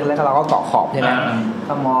วิวสวยจังเลยเราก็เกาะขอบใช่ไหม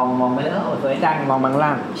ก็มองไปแล้วสวยจังมองข้างล่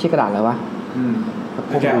างชี้กระดาษเลยวะ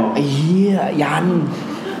ไอ้เหี้ยยัน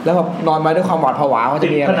แล้วแบบนอนมาด้วยความหวาดผวาว่าจะ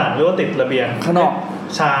มีขนาดหรือว่าติดระเบียงข้างนอก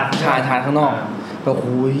ชานข้างนอกแบบโ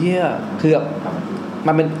อ้ยเหี้ยคือ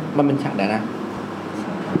มันเป็นฉากไหนนะ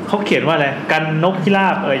เขาเขียนว่าอะไรกันนกพิรา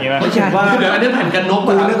บอะไรอย่างเงี้ยไม่ใช่ว่าเดี๋ยวอันนี้แผ่นกันนก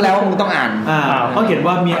กูนึกแล้วมึงต้องอ่านเขาเขียน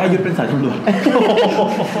ว่ามีอายุเป็นสายตำรวจ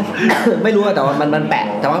ไม่รู้แต่ว่ามันแปะ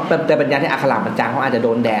แต่ว่าแต่ปัญญาที่อักขระมันจางเขาอาจจะโด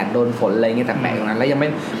นแดดโดนฝนอะไรเงี้ยแต่แปะตรงนั้นแล้วยังไม่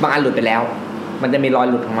บางอันหลุดไปแล้วมันจะมีรอย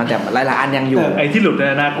หลุดของมันแต่หลายๆอันยังอยู่ไอ้ที่หลุดเนี่ย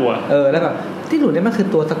น่ากลัวแล้วแบบที่หลุดเนี่ยมันคือ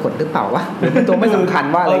ตัวสะกดหรือเปล่าวะหรือเป็นตัวไม่สำคัญ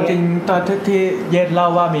ว่าอะไรจริงตอนที่เย็ดเล่า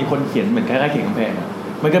ว่ามีคนเขียนเหมือนคล้ายๆเขียนกำแพง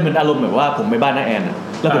มันก็เป็นอารมณ์แบบว่าผมไปบ้านน้าแอน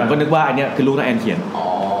แล้วผมก็นึกว่าอันเนี้ยคือลูกน้าแอนเขียน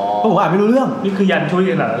เพราะผมอ่านไม่รู้เรื่องนี่คือยันช่วย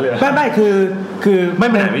ขนาดนั้นเลยไม่คือไม่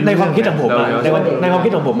ในความคิดของผมในความคิ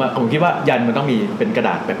ดของผมผมคิดว่ายันมันต้องมีเป็นกระด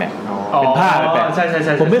าษแปะเป็นผ้าแปะ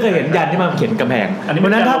ผมไม่เคยเห็นยันที่มาเขียนกำแพงเพรา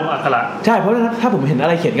ะนั้นถ้าใช่เพราะถ้าผมเห็นอะ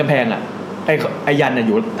ไรเขียนกำแพงไอ้ยันอ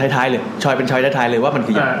ยู่ท้ายๆเลยชอยเป็นชอยท้ายๆเลยว่ามัน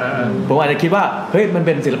คือยันผมอาจจะคิดว่าเฮ้ยมันเ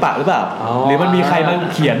ป็นศิลปะหรือเปล่าหรือมันมีใครมา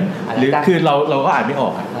เขียนหรือคือเราก็อ่านไม่ออ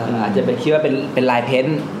กอาจจะเป็นคิดว่าเป็นลายเพ้น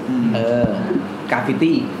ท์กราฟฟิ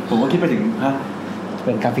ตี้ผมก็คิดไปถึงเ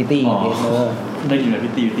ป็นกราฟฟิตี้ได้อยู่ในพิ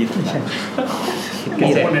ธี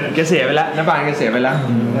แกเสียไปแล้วน้าปานแกเสียไปแล้ว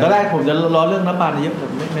ตอนแรกผมจะล้อเรื่องน้าปานเยอะ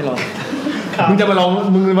ไม่ล้อมึงจะมา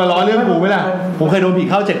ล้อเรื่องกูไหมล่ะผมเคยโดนผี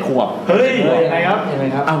เข้า7 ขวบเฮ้ยยังไงครับ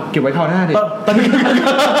เอาเก็บไว้คราวหน้าดิตอนนี้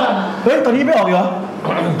เฮ้ยตอนนี้ไม่ออกเหรอ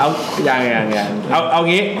เอาอย่างเอา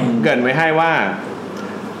งี้เกิดไว้ให้ว่า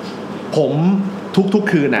ผมทุก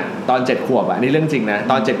คืนน่ะตอน7 ขวบอ่ะนี่เรื่องจริงนะ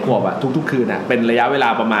ตอน7 ขวบอ่ะทุกคืนน่ะเป็นระยะเวลา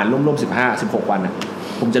ประมาณร่วม15-16 วันน่ะ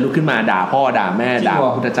ผมจะลุกขึ้นมาด่าพ่อด่าแม่ด่าพร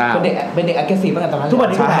ะพุทธเจ้าเป็นเด็ก aggressive ตั้งแต่ตอนนั้นทุกวัน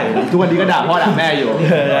นี้ก็ทุกวันนี้ก็ด่าพ่อด่าแม่อยู่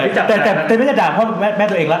แต่ไม่ได้ด่าพ่อแม่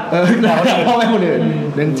ตัวเองละด่าพ่อแม่คนอื่น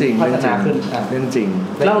เรื่องจริงเรื่องจริง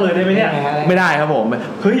เล่าเลยได้ไหมเนี่ยไม่ได้ครับผม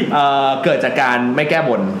เฮ้ยเกิดจากการไม่แก้บ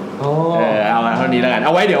นเอาเท่านี้แล้วกันเอ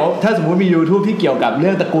าไว้เดี๋ยวถ้าสมมุติมี YouTube ที่เกี่ยวกับเรื่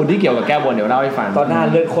องตระกูลที่เกี่ยวกับแก้บนเดี๋ยวเล่าให้ฟังตอนหน้า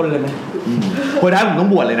เลือดข้นเลยมั้ยคนท้ายผมต้อง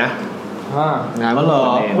บวชเลยนะ ก็เหรอ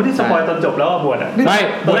วันที่สปอยตอนจบแล้วบวชอ่ะไม่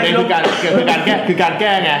บวชคือการแ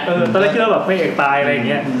ก้ไงตอนแรกคิดว่าแบบพระเอกตายอะไรอย่างเ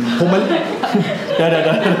งี้ยผมมันเดี๋ยว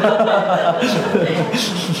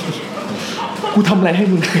กูทำอะไรให้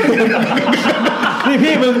มึงนี่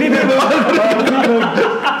พี่มึง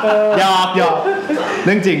หยอกเ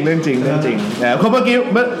รื่องจริงเขาเมื่อ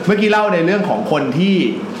กี้เล่าในเรื่องของคนที่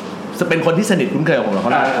เป็นคนที่สนิทคุ้นเคยกับผมแล้วเข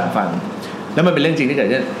าเล่าให้ผมฟังแล้วมันเป็นเรื่องจริงที่เกิด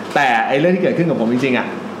ขึ้นแต่ไอ้เรื่องที่เกิดขึ้นกับผมจริงๆอ่ะ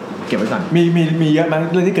เก็บไว้ก่อนมีเยอะมั้ย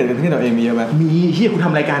เรื่องที่เกิดขึ้นกับเราเองมีเยอะมั้ยมีเหี้ยกูท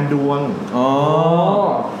ำรายการดวง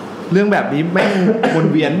เรื่องแบบนี้แม่งวน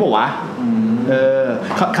เวียนป่ะวะ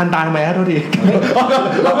คันตาทำไมฮะโทษที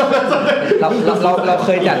เราเค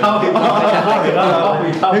ยจัด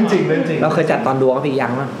เรื่องจริงเราเคยจัดตอนดวงพี่ยั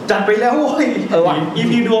งมั้ยจัดไปแล้วโว้ย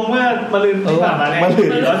EP ดวงเมื่อมะรืนที่ผ่านมาเนี่ย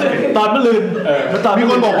ตอนมะรืนมี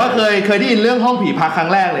คนบอกว่าเคยได้ยินเรื่องห้องผีพักครั้ง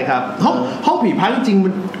แรกเลยครับห้องผีพักจริง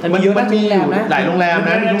ๆมันมีหลายโรงแรม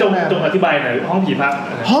นะจงอธิบายหน่อยห้องผีพัก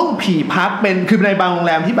ห้องผีพักเป็นคือในบางโรงแ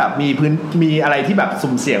รมที่แบบมีอะไรที่แบบ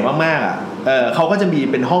สุ่มเสี่ยงมากๆอ่ะเขาก็จะมี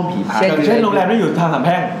เป็นห้องผีพักเช่นโรงแรมที่อยู่ทางสามแพ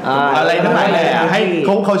ร่งอะไรทั้งหลายแหละให้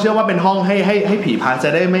เขาเชื่อว่าเป็นห้องให้ผีพักจะ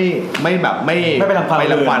ได้ไม่แบบไม่ไป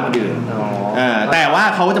รบกวนคนอื่นแต่ว่า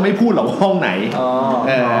เขาจะไม่พูดหรอกห้องไหน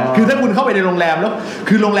คือถ้าคุณเข้าไปในโรงแรมแล้ว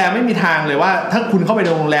คือโรงแรมไม่มีทางเลยว่าถ้าคุณเข้าไปใน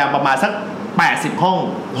โรงแรมประมาณสัก80ห้อง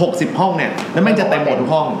60ห้องเนี่ยแล้วมันจะเต็มหมดทุก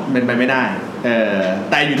ห้องเป็นไปไม่ได้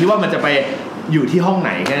แต่อยู่ที่ว่ามันจะไปอยู่ที่ห้องไห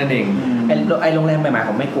นแค่นั้นเองไอโรงแรมใหม่ๆ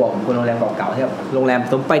ผมไม่กลัวผมกลัวโรงแรมเก่าๆที่แบบโรงแรม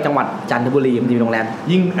ผมไปจังหวัดจันทบุรีมันมีโรงแรม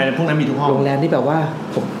ยิ่งไอ้พวกนั้นมีทุกห้องโรงแรมที่แบบว่า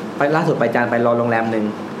ผมไปล่าสุดไปจันทร์ไปรอโรงแรมนึง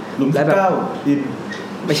แล้วแบบ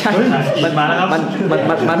ไม่ใช่มันมาแล้วครับมั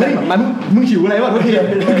นมึงหิวอะไรวะเพื่อน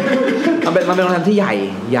มันเป็นโรงแรมที่ให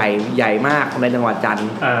ญ่มากในจังหวัดจันทร์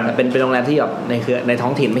แต่เป็นโรงแรมที่แบบในท้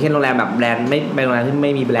องถิ่นไม่ใช่โรงแรมแบบแบรนด์ไม่โรงแรมที่ไ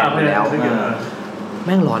ม่มีแบรนด์แล้วแ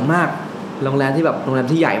ม่งหลอนมากโรงแรมที่แบบโรงแรม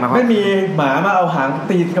ที่ใหญ่มากไม่มีหมามาเอาหาง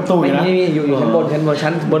ตีกับตูดนะไม่อยู่ชั้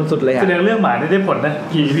นบนสุดเลยอะแสดงเรื่องหมาได้ผลนะ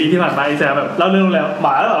กี่ปีที่ผ่านมาไอ้แซมแบบเล่าเรื่องแล้วหม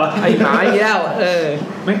าเหรอไอ้หมาอีกแล้ว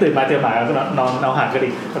ไม่ตื่นมาเจอหมาก็นอนเอาหางกระดิ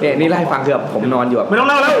กนี่ไล่ฟังคือแบบผมนอนอยู่ไม่ต้อง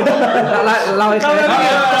เล่าแล้วเล่าให้ฟัง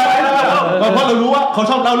เพราะเรารู้ว่าเขา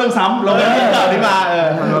ชอบเล่าเรื่องซ้ำเราเลยเล่านี้มา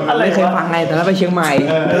อะไรเคยฟังไงแต่เราไปเชียงใหม่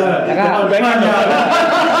แล้วก็เล่า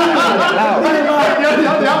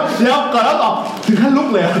เดี๋ยวก่อนแล้วตอบถึงขั้นลุก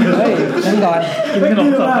เลยนั่งก่อนกินขนม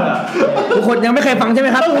สดทุกคนยังไม่เคยฟังใช่ไหม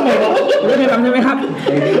ครับไม่เคยฟังใช่ไหมครับ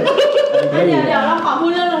เดี๋ยวเราขอพู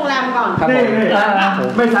ดเรื่องโรงแรมก่อน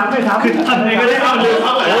ไม่ซ้ำคืออันนี้ก็ได้เอาเรื่อง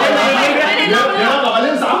ซ้ำเดี๋ยวเราบอกเ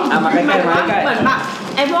รื่องซ้ำมาใกล้เหมือนแบบ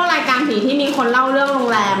ไอ้พวกรายการผีที่มีคนเล่าเรื่องโรง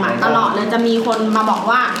แรมอ่ะตลอดเลยจะมีคนมาบอก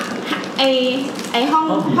ว่าไอ้ห้อ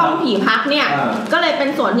งผีพักเนี่ยก็เลยเป็น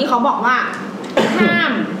ส่วนที่เขาบอกว่าห้า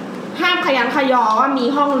มขยันขยอว่ามี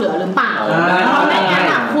ห้องเหลือหรือเปล่าเพราะไม่งั้น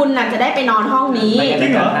คุณน่ะจะได้ไปนอนห้องนี้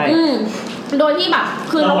โดยที่แบบ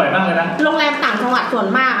คือโรงแรมต่างจังหวัดส่วน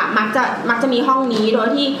มากอ่ะมักจะมีห้องนี้โดย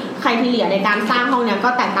ที่ไครทีเรียในการสร้างห้องเนี้ยก็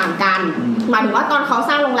แตกต่างกันหมายถึงว่าตอนเขา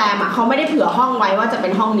สร้างโรงแรมอ่ะเขาไม่ได้เผื่อห้องไว้ว่าจะเป็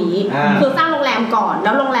นห้องนี้คือสร้างโรงแรมก่อนแ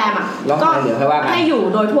ล้วโรงแรมอ่ะก็ให้อยู่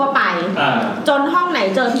โดยทั่วไปจนห้องไหน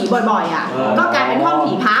เจอผีบ่อยๆอ่ะก็กลายเป็นห้อง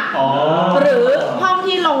ผีพักหรือห้อง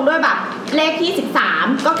ที่ลงด้วยแบบเลขที่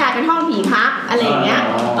13ก็กลายเป็นห้องผีพักอะไรอย่างเงี้ย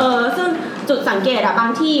ซึ่งจุดสังเกตอะบา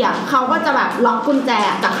งที่อะเขาก็จะแบบล็อกกุญแจ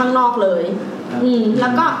จากข้างนอกเลยแล้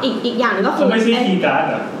วก็อีกอย่างนึงก็คือไม่ใช่คีย์การ์ด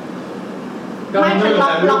อะไม่เป็น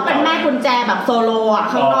ล็อกเป็นแม่กุญแจแบบโซโลอะ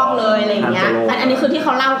ข้างนอกเลยอะไรอย่างเงี้ยอันนี้คือที่เข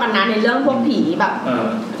าเล่ากันนะในเรื่องพวกผีแบบ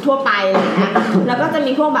ทั่วไปอะไรเงี้ยแล้วก็จะ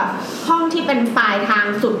มีพวกแบบห้องที่เป็นปลายทาง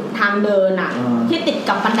สุดทางเดินอะที่ติด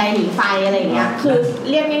กับบันไดหนีไฟอะไรเงี้ยคือ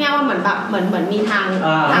เรียกง่ายๆว่าเหมือนแบบเหมือนมีทาง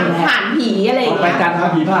ผ่านผีอะไรอย่างเงี้ยไปจันทร์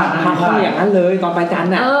ผีผ่านห้องอย่างนั้นเลยตอนไปจันท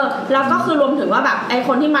ร์น่ะแล้วก็คือรวมถึงว่าแบบไอค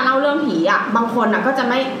นที่มาเล่าเรื่องผีอะบางคนอะก็จะ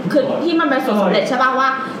ไม่คือที่มันเป็นสูตรสำเร็จใช่ป่ะว่า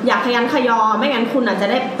อยากขยันขยอไม่งั้นคุณอะจะ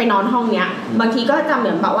ได้ไปนอนห้องเนี้ยบางทีก็จะเห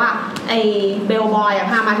มือนแบบว่าไอ้เบลบอย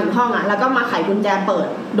พามาถึงห้องอ่ะแล้วก็มาไขกุญแจเปิด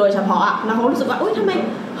โดยเฉพาะอ่ะแล้วเขารู้สึกว่าอุ๊ยทำไม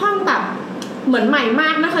ห้องแบบเหมือนใหม่มา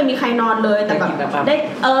กไม่เคยมีใครนอนเลยแต่แบบได้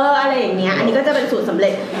อะไรอย่างเงี้ยอันนี้ก็จะเป็นสูตรสำเร็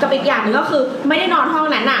จกับอีกอย่างนึงก็คือไม่ได้นอนห้อง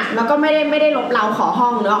นั้นอ่ะแล้วก็ไม่ได้ลบเราขอห้อ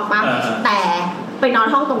งเนอะป่ะแต่ไปนอน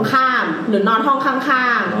ห้องตรงข้ามหรือนอนห้องข้า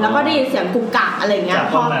งๆแล้วก็ได้ยินเสียงกุกกักอะไรเงี้ย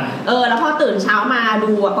พอแล้วพอตื่นเช้ามา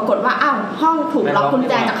ดูปรากฏว่าอ้าวห้องถูกล็อกกุญ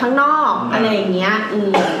แจจากข้างนอกอะไรอย่างเงี้ย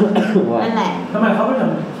นั่นแหละทำไมเขาไม่ท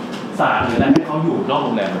ำศาลหรืออะไรให้เขาอยู่นอกโร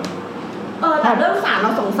งแรมแต่เรื่องศาลเร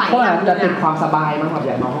าสงสัยกันจะติดความสบายมั้งแบบอ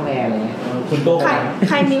ยากนอนห้องแอร์อะไรเงี้ยคุณโต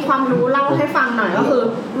ใครมีความรู้เล่าให้ฟังหน่อยก็คือ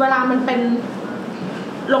เวลามันเป็น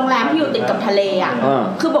โรงแรมที่อยู่ติดกับทะเลอ่ะ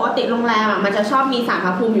คือปกติโรงแรมอ่ะมันจะชอบมีศาลพ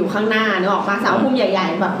ระภูมิอยู่ข้างหน้านึกออกป่ะศาลพระภูมิใหญ่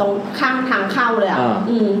ๆแบบตรงข้างทางเข้าเลยอ่ะ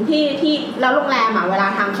ที่แล้วโรงแรมอ่ะเวลา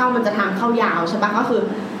ทางเข้ามันจะทางเข้ายาวใช่ป่ะก็คือ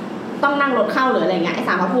ต้องนั่งรถเข้าหรืออะไรเงี้ยไอ้ศ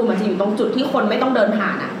าลพระภูมิมันจะอยู่ตรงจุดที่คนไม่ต้องเดินผ่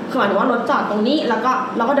านอ่ะคือหมายถึงว่ารถจอดตรงนี้แล้วก็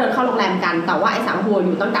เราก็เดินเข้าโรงแรมกันแต่ว่าไอ้ศาลพระภูมิอ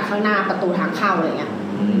ยู่ตั้งแต่ข้างหน้าประตูทางเข้าอะไรเงี้ย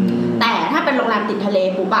แต่ถ้าเป็นโรงแรมติดทะเล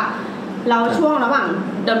ปุ๊บอะเราช่วงระหว่าง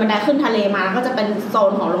เดินบันไดขึ้นทะเลมาก็จะเป็นโซ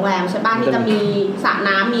นของโรงแรมใช่ป่ะที่จะมีสระ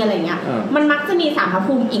น้ำมีอะไรเงี้ยมันมักจะมีศาลพระ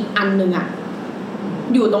ภูมิอีกอันนึงอะ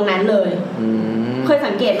อยู่ตรงนั้นเลยเคย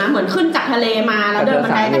สังเกตนะเหมือนขึ้นจากทะเลมาแล้วเดินบั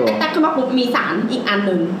นไดแต๊กขึ้นมาปุ๊บมีศาลอีกอัน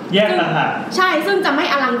นึงแยกต่างหากใช่ซึ่งจะไม่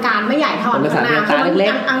อลังการไม่ใหญ่เท่าอันข้างหน้าเพราะ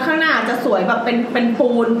อันข้างหน้าจะสวยแบบเป็น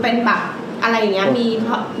ปูนเป็นแบบอะไรอย่างเงี้ย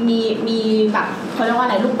มีแบบเขาเรียกว่าอ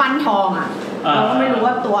ะไรรูปปั้นทองอ่ะเราก็ไม่รู้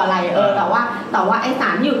ว่าตัวอะไรแต่ว่าไอสา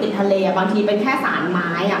รที่อยู่ติดทะเลบางทีเป็นแค่สารไ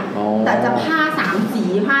ม้อ่ะแต่จะผ้า3 สี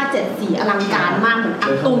ผ้า7 สีอลังการมากเหมือนอั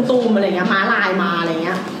กตูมอะไรเงี้ยม้าลายมาอะไรเ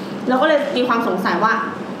งี้ยเราก็เลยมีความสงสัยว่า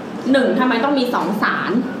1ทำไมต้องมี2 สา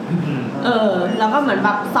รแล้วก็เหมือนแบ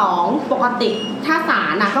บ2ปกติถ้าศา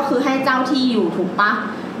ลน่ะก็คือให้เจ้าที่อยู่ถูกปะ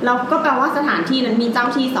เราก็แปลว่าสถานที่นั้นมีเจ้า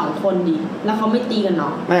ที่2 คนดิแล้วเขาไม่ตีกันเนา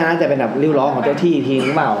ะไม่น่าจะเป็นแบบริ้วล้อของเจ้าที่ทีห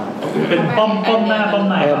รือเปล่าเป็นป้อมหน้าป้อม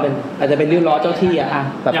ในเป็นอาจจะเป็นริ้วล้อเจ้าที่อ่ะ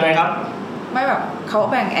แบบยังไงครับไม่แบบเขา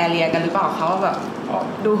แบ่งแอเรียกันหรือเปล่าเขาแบบ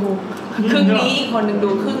ดูครึ่งนี้อีกคนนึงดู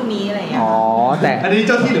ครึ่งนี้อะไรอย่างเงี้ยแต่อันนี้เ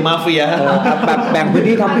จ้าที่หรือมาเฟียแบบแบ่งพื้น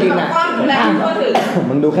ที่ทำกินอ่ะ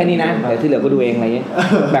มึงดูแค่นี้นะเดี๋ยวที่เหลือก็ดูเองอะไรเงี้ย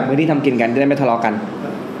แบ่งพื้นที่ทำกินกันจะได้ไม่ทะเลาะกัน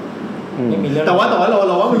แต่ว่าเร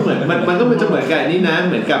าว่ามันเหมือนมันก็มันจะเหมือนกับนี่นะเ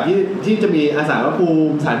หมือนกับที่จะมีอาสาพระภู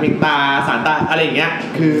มิสารเพ่งตาสารตาอะไรอย่างเงี้ย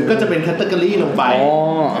คือก็จะเป็นแคตตาล็อกลงไป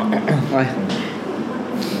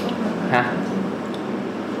ฮะ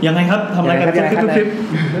ยังไงครับทำอะไรกันคลิป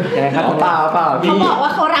ยังไงครับเปล่าเขาบอกว่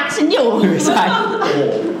าเขารักฉันอยู่ไม่ใช่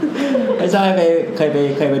ไม่ใช่เค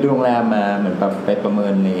ยไปดูโรงแรมมาเหมือนแบบไปประเมิ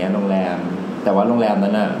นอะไรเงี้ยโรงแรมแต่ว่าโรงแรม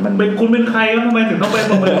นั้นน่ะมันเป็นคุณเป็นใครครับทำไมถึงต้องไป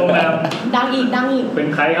ประเมินโรงแรมดังอีกเป็น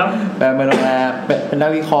ใครครับเป็นโรงแรมเป็นนั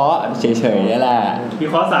กวิเคราะห์เฉยๆนี่แหละวิ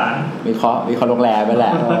เคราะห์สารวิเคราะห์โรงแรมนั่นแหล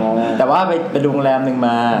ะแต่ว่าไปดูโรงแรมนึงม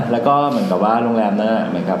าแล้วก็เหมือนกับว่าโรงแรมนั้น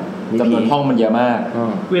เหมือนกับจำนวนห้องมันเยอะมาก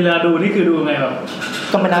เวลาดูนี่คือดูไงแบบ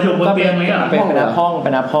ก็เป็นนับ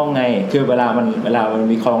ห้องไงคือเวลามัน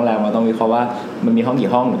วิเคราะห์โรงแรมมันต้องวิเคราะห์ว่ามันมีห้องกี่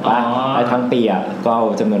ห้องหรือป่ะไอ้ทั้งปีอ่ะก็เอา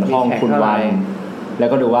จำนวนห้องคูณวันแล้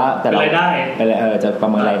วก็ดูว่าแต่เราจะประ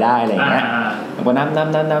เมินรายได้อะไรอย่างเงี้ยพอ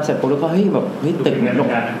นับเสร็จปุ๊บแล้วก็เฮ้ยแบบเฮ้ยตึก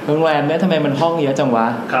โรงแรมเนี่ยทำไมมันห้องเยอะจังวะ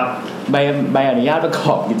ครับใบอนุญาตประก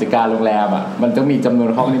อบกิจการโรงแรมอ่ะมันต้องมีจำนวน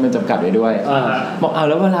ห้องที่มันจำกัดไว้ด้วยบอกเอา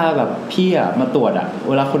แล้วเวลาแบบพี่อ่ะมาตรวจอ่ะ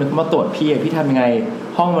เวลาคนเขามาตรวจพี่ทำยังไง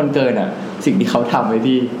ห้องมันเกินอ่ะสิ่งที่เขาทำไว้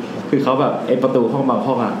พี่คือเขาแบบไอ้ประตูห้องบาง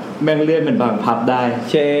ห้องอ่ะแม่งเลื่อนเป็นบางพับได้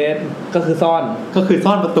เชฟก็คือซ่อน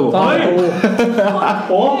ประตู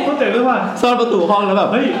โอ้เข้าใจด้วยว่าซ่อนประตูห้องแล้วแบบ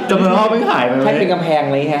เฮ้ยจำนวนห้องไม่หายไปให้เป็นกำแพงอ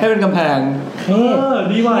ะไรเงี้ยให้เป็นกำแพง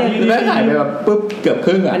ดีว่ะดีไม่หายไปแบบปุ๊บเกือบค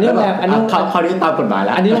รึ่งอ่ะอันนี้โรงแรมอันนี้เขาได้ตามกฎหมายแ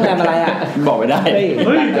ล้วอันนี้โรงแรมอะไรอ่ะบอกไม่ได้เ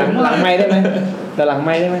ฮ้ยหลังไม้ได้ไหมแต่หลังไ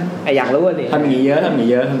ม้ได้ไหมไอ้อยากรู้ว่าดิทำอย่างนี้เยอะมี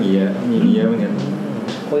เยอะเหมือนกัน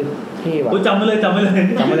โอ้ยพี่ว่ะจำไม่เล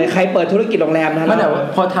ยใครเปิดธุรกิจโรงแรมนะไม่แต่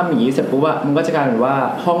พอทำอย่างนี้เสร็จปุ๊บอะมันก็จะกลายเป็นว่า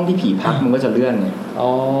ห้องที่ผีพักมันก็จะเลื่อนไง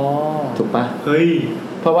ถูกปะเฮ้ย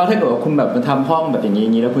เพราะว่าถ้าเกิดว่าคุณแบบมาทำห้องแบบอย่าง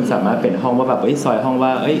นี้แล้วคุณสามารถเป็นห้องว่าแบบซอยห้องว่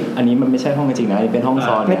าอันนี้มันไม่ใช่ห้องจริงนะเป็นห้อง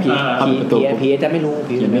ซ้อนไม่ผีจะไม่รู้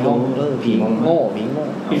ผีไม่ห้องผีโง่ผี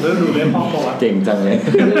เริ่มดูเรื่องห้องปะเจ๋งจังเลย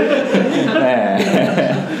แหม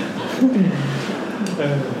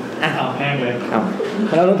เอาแห้งเลย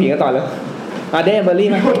มาเล่าเรื่องผีกันต่อเลยเดนเบอร์รี่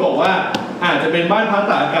มีคนบอกว่าอาจจะเป็นบ้านพัก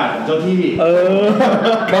ตากอากาศเจ้าที่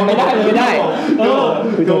เป็นไม่ได้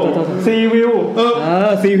ซีวิว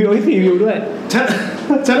ซีวิวด้วย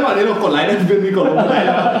ฉันวันนี้เรากดไลค์ได้มีกดลงได้แ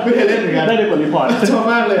ล้วไม่เคยเล่นเหมือนกันได้กดรีพอร์ตชอบ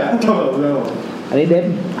มากเลยอ่ะชอบแบบอันนี้เดน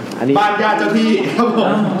บ้านญาติเจ้าที่ครับผ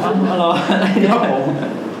มครับผม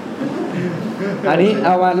อันนี้เอ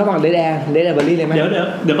ามาระหว่างเดนเบอร์รี่เลยไหมเ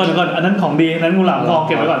ดี๋ยวก่อนอันนั้นของดีนั้นงูหลามทองเ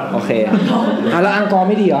ก็บไว้ก่อนโอเคแล้วอังกอร์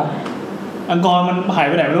ไม่ดีเหรออังกอร์มันหาย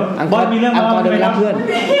ไปไหนไม่รู้บอสมีเรื่องอังกอร์เดินไปรับเพื่อน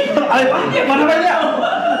อะไรวะมาทำไมเ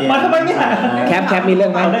นี่ยแคปมีเรื่อ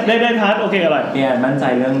งไหมได้พาร์ทโอเคอะไรเนี่ยมั่นใจ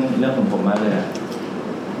เรื่องของผมมากเลย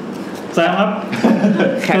แซมครับ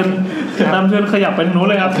เชิญขยับไปทางโน้น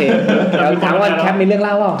เลยครับถามว่าแคปมีเรื่องเ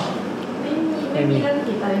ล่าเปล่าไม่มีเรื่อง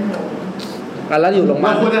ติดใจหนูแล้วอยู่โรงพยาบ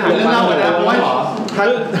าลควรจะหาเรื่องเล่ากันนะเพราะว่า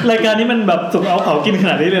รายการนี้มันแบบสุกเอาเขากินข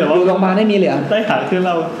นาดนี้เลยเหรอวะอยู่โรงพยาบาลได้มีเหลือได้หาเรื่องเ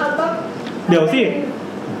ล่าเดี๋ยวสิ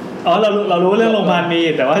เรารู้เรื่องโรงพยาบาลมี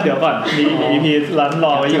แต่ว่าเดี๋ยวก่อนมี EP ร้านร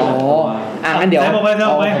อไว้อยู่งั้นเดี๋ยวผม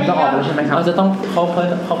ต้องออกแล้วใช่ไหมครับเราจะต้องเขา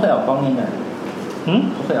เคยออกกล้องนี่ไง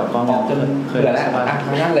เขาเคยออกกล้องเคยแล้ว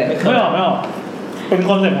ทางนั้นเลยไม่ออกเป็นค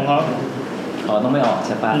อนเซ็ปต์ของเขาต้องไม่ออกใ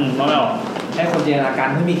ช่ป่ะต้องไม่ออกให้คนจินตนาการ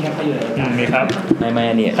ไม่มีแคปไปอยู่เลยมีครับไม่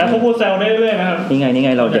เนี่ยแคปพูดแซวได้เรื่อยๆนะครับนี่ไ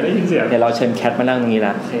งเราเดี๋ยวเราเชิญแคทมานั่งตรงนี้ล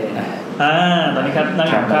ะ ตอนนี้ครับนั่ง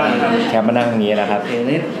ข้างครับแคปมานั่งอย่างนี้นะครับ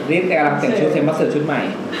รีบกำลังแต่งชุดเซมบัสเซอร์ชุดใหม่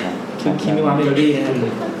ชุดคิมิวาเมโลดี้นะครับ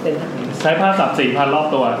ใช้ผ้าสับ 4,000 รอบ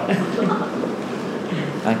ตัว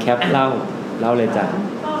แคปเล่าเลยจ้ะ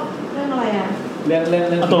เรื่องอะไรอ่ะเรื่อ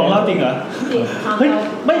งตัวเล่าจริงเหรอเฮ้ย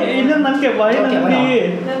ไม่เรื่องนั้นเก็บไว้นะพี่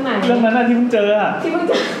เรื่องไหนเรื่องนั้นที่เพิ่งเจอ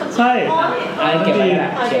ใช่เก็บไว้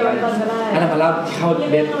เก็บไว้ตอนก็ได้ถ้ามาเล่าเข้า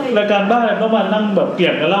เด็ดรายการบ้านต้องมานั่งแบบเกี่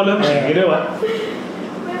ยงกันเล่าเรื่องอย่างนี้ด้วยวะ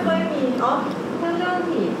ไม่ค่อยมีถ้าเรื่อง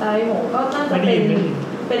ผีตายโหงก็น่าจะ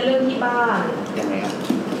เป็นเรื่องที่บ้านยังไงครับ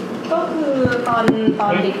ก็คือตอน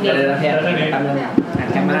เด็กๆแล้วแทนม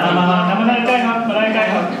าใกล้ครับมาใกล้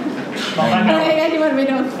ครับใกล้ที่มันไม่โ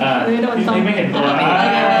ดนต้องไม่เห็นตัว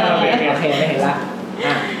โอเคไม่เห็นละ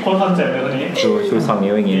โคตรคอนเซ็ปต์เลยวันนี้ชู2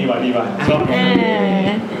 นิ้วอย่างงี้ดีว่ะ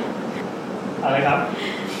อะไรครับ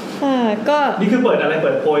ก็นี่คือเปิดอะไรเ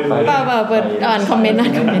ปิดโพยเปล่าเปิดอ่านคอมเมนต์นะ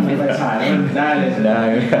ไม่ไปฉายแล้วมันได้เลย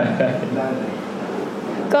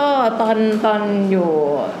ก็ตอนอยู่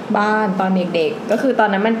บ้านตอนเด็กๆก็คือตอน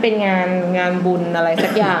นั้นมันเป็นงานบุญอะไรสั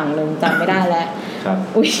กอย่างนึงจำไม่ได้แล้ว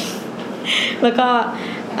อุ้ยแล้วก็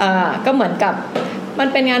เหมือนกับมัน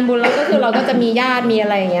เป็นงานบุญแล้วก็คือเราก็จะมีญาติมีอะ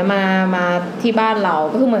ไรอย่างเงี้ยมาที่บ้านเรา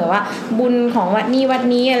ก็คือเหมือนว่าบุญของวัด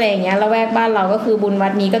นี้อะไรอย่างเงี้ยละแวกบ้านเราก็คือบุญวั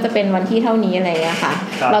ดนี้ก็จะเป็นวันที่เท่านี้อะไรอย่างเงี้ยค่ะ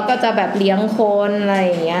เราก็จะแบบเลี้ยงคนอะไร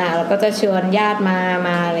อย่างเงี้ยเราก็จะเชิญญาติมา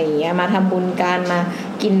อะไรอย่างเงี้ยมาทำบุญกันมา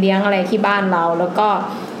กินเลี้ยงอะไรที่บ้านเราแล้วก็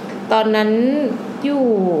ตอนนั้นอยู่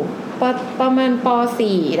ประมาณป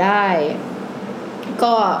.4 ได้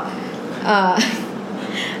ก็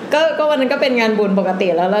วันนั้นก็เป็นงานบุญปกติ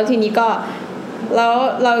แล้วทีนี้ก็แล้ว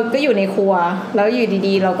เราก็อยู่ในครัวแล้วอยู่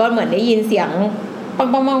ดีๆเราก็เหมือนได้ยินเสียงปัง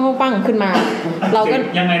ปังปังปังขึ้นมาเราก็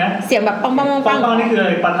ยังไงนะเสียงแบบปังปังปังปังนี่คืออะไ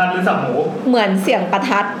รประทัดหรือสับหมูเหมือนเสียงประ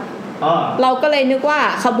ทัดเราก็เลยนึกว่า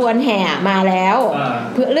ขบวนแห่มาแล้ว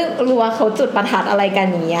เพื่อรู้ว่าเขาจุดประทัดอะไรกัน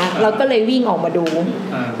อย่างเงี้ยเราก็เลยวิ่งออกมาดู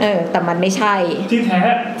แต่มันไม่ใช่ที่แ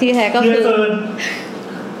ท้ก็คือ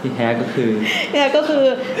ที่แท้ก็คือ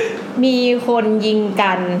มีคนยิง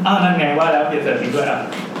กันนั่นไงว่าแล้วเดี๋ยวเสร็จจริงด้วย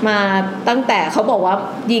มาตั้งแต่เขาบอกว่า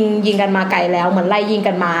ยิงกันมาไกลแล้วเหมือนไล่ยิง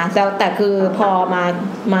กันมาแล้วแต่คือพอ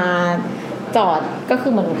มาจอดก็คื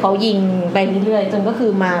อเหมือนเขายิงไปเรื่อยๆจนก็คื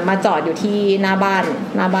อมาจอดอยู่ที่หน้าบ้าน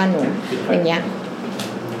หนูอย่างเงี้ย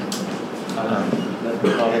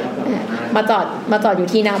มาจอดอยู่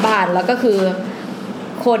ที่หน้าบ้านแล้วก็คือ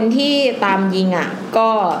คนที่ตามยิงก็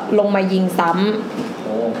ลงมายิงซ้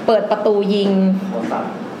ำเปิดประตู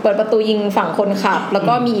ยิงฝั่งคนขับแล้ว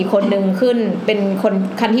ก็มีอีกคนนึงขึ้นเป็นคน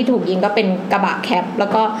คันที่ถูกยิงก็เป็นกระบะแคปแล้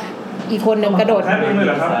วก็อีกคนนึงกระโดด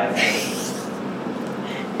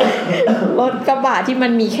รถกระบะที่มั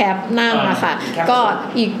นมีแคปนั่งค่ะก็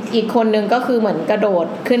อีกคนนึงก็คือเหมือนกระโดด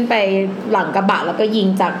ขึ้นไปหลังกระบะแล้วก็ยิง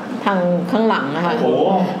จากทางข้างหลังนะคะ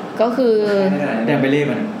ก็คือแดงไปเล่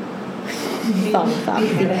มัน2 3 4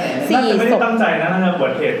 4ไม่ได้ตั้งใจนะเกิ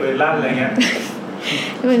ดเหตุปืนลั่นอะไรเงี้ย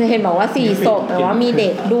มันเห็นบอกว่า4 ศพแต่ว่ามีเด็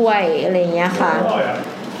กด้วยอะไรเงี้ยค่ะ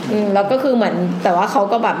แล้วก็คือเหมือนแต่ว่าเขา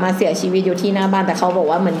ก็แบบมาเสียชีวิตอยู่ที่หน้าบ้านแต่เขาบอก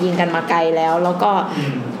ว่าเหมือนยิงกันมาไกลแล้ว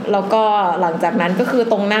ก็หลังจากนั้นก็คือ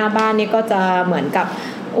ตรงหน้าบ้านนี่ก็จะเหมือนกับ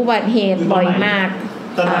อุบัติเหตุบ่อยมาก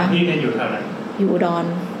สถานที่เนี่ยอยู่แถวไหนอยู่อุดร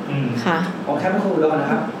ค่ะแค่ไม่คุยอุดรนะ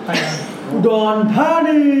ครับอุดรธา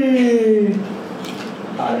นี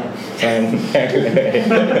แอ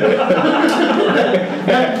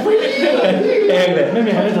งเลยไม่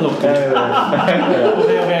มีใครได้ตลกเลยโ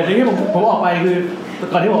อเคทีนี้ผมออกไปคือ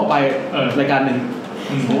ก่อนที่ผมออกไปรายการหนึ่ง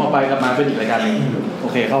ผมออกไปกลับมาเป็นอีกรายการหนึ่งโอ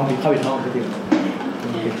เคเข้าอีกห้องไปดิ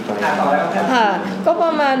ค่ะก็ปร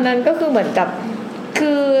ะมาณนั้นก็คือเหมือนกับ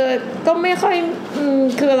คือก็ไม่ค่อย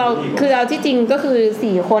คือเราที่จริงก็คือ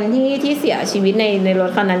4 คนที่เสียชีวิตในรถ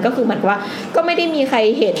คันนั้นก็คือเหมือนว่าก็ไม่ได้มีใคร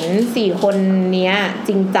เห็น4 คนเนี้ยจ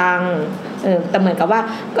ริงจังแต่เหมือนกับว่า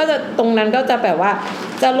ก็จะตรงนั้นก็จะแบบว่า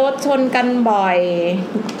จะรถชนกันบ่อย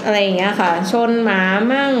อะไรอย่างเงี้ยค่ะชนหมา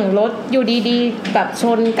มั่งรถอยู่ดีๆแบบช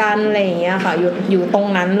นกันอะไรอย่างเงี้ยค่ะอยู่ตรง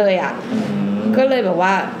นั้นเลยก็เลยแบบ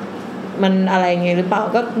ว่ามันอะไรไงหรือเปล่า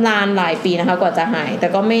ก็นานหลายปีนะคะกว่าจะหายแต่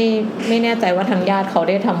ก็ไม่แน่ใจว่าทางญาติเขา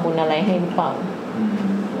ได้ทำบุญอะไรให้หรือเปล่า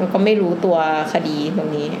แล้วก็ไม่รู้ตัวคดีตรง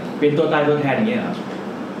นี้เป็นตัวตายตัวแทนอย่างเงี้ยเหรอ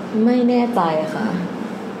ไม่แน่ใจค่ะ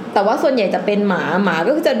แต่ว่าส่วนใหญ่จะเป็นหมา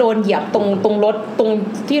ก็คือจะโดนเหยียบตรงรถตรง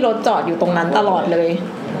ที่รถจอดอยู่ตรงนั้นตลอดเลย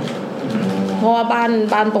เพราะว่าบ้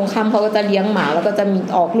านตรงข้ามเขาก็จะเลี้ยงหมาแล้วก็จะมี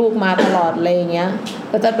ออกลูกมาตลอดเลยอย่างเงี้ย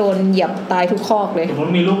ก็จะโดนเหยียบตายทุกคอกเลยสมม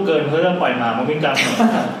ติมีลูกเกินเขาจะปล่อยหมามาวิ่งกัน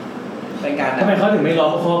ทำไมเขาถึงไม่ล้อ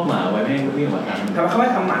มคอกหมาไว้ไม่วิ่งหมากันทำไมเขาไม่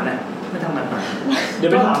ทำหมันน่ะไม่ทำหมันเดี๋ย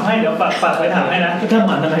วไปถามให้เดี๋ยวฝากไปถามให้นะถ้าห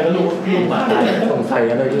มันทำไมก็ลูกหมาตายสงสัย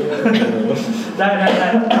อะไรได้ถ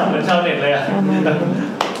ามเหมือนชาวเน็ตเลย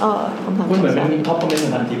คำถามมันเหมือนเป็นท็อปคอมเมนต์ขอ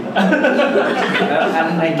งพันทิปแล้วอัน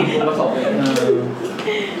ในกิจกรรมประสบเลย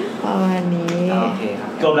ประมาณนี้โอเคครับ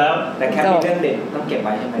จบแล้วแต่แค่มีเรื่องเด็ดต้องเก็บไ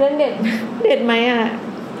ว้ใช่ไหมเรื่องเด็ดไหมอ่ะ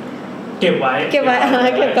เก็บไว้เก็บ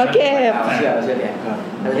ก็เก็บเชื่อเนี่ย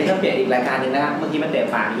แต่ทีนี้ก็เปลี่ยนอีกรายการนึงนะครับเมื่อกี้มันเตะ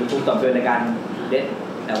ปากอยู่ทุกต่อเป็นรายการเด็ด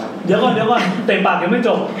เดี๋ยวก่อนเตะปากยังไม่จ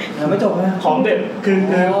บนะของเด็ดคือ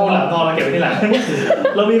หลังพอเราเก็บไว้ที่หลัง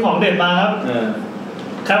เรามีของเด็ดมาครับ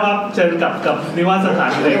ครับเชิญกับนิวาสถาน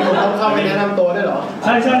เลยเข้าไปแนะนำตัวได้เหรอใ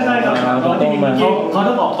ช่ครับเขา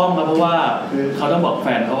ต้องบอกกล้องนะเพราะว่าเขาต้องบอกแฟ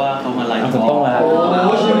นเขาว่าเขามาไลฟ์ต้องมาโ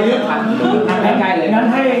อ้ชีวิตผ่านใกล้ๆเลยงั้น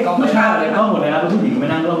ให้ผู้ชายเลยก็หมดเลยครับผู้หญิงไม่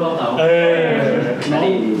นั่งรอบๆเขา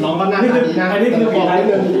น้องก็นั่งดีนะอันนี้คือบอกนิด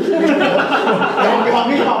นึงน้อง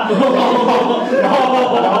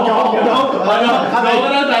ก็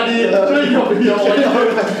น่าตาดีช่วยหยอก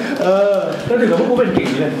ก็ถือว่าพวกกูเป็นเก่ง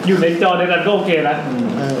เลยอยู่ในจอเดียวกันก็โอเคแล้ว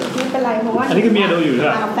ไม่เป็นไรเพราะว่าอันนี้คือเมียดูอยู่ใช่ไ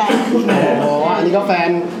หมแฟนอันนี้ก็แฟน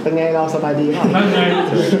เป็นไงเราสบายดีครับนั่นไง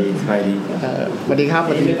สบายดีสวัสดีครับ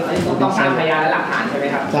ต้องการพยานและหลักฐานใช่ไหม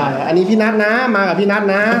ครับใช่อันนี้พี่นัทนะมากับพี่นัท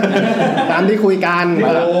นะตามที่คุยกัน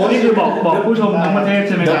นี่คือบอกผู้ชมทั้งประเทศใ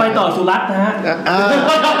ช่ไหมเดี๋ยวไปต่อสุรัตน์นะฮะ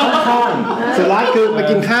สุรัตน์คือไป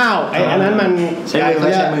กินข้าวไอ้อันนั้นมันใช้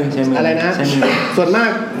มืออะไรนะส่วนมาก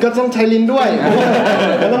ก็ต้องใช้ลิ้นด้วย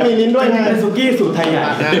แล้วต้องมีลิ้นด้วยไงเป็นสุกี้สูตรไทยใหญ่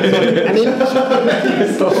อันนี้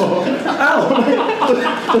อ้าว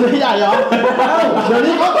ตัวใหญ่เหรอเดี๋ยว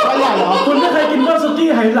นี้เขาตัวใหญ่เหรอคุณไม่เคยกินข้าวสุกี้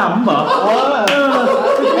ไหหลำเหรอ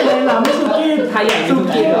ไหหลำไม่สุกี้ไทยใหญ่สุ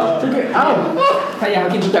กี้เหรออ้าวไทยใหญ่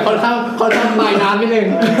กินแต่เขาทำไม่นานนิดนึง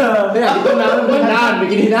ไม่อยากกินน้ำมันนานไป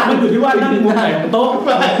กินที่นั่นมันอยู่ที่ว่านั่งมุมไหนของโต๊ะไ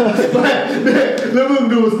ม่แล้วมึง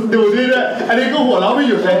ดูนี่ด้วยอันนี้ก็หัวเราะไม่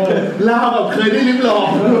หยุดเลยลาวแบบเคยได้ลิ้มลอง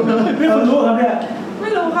ไม่คุณรู้ครับเนี่ยไม่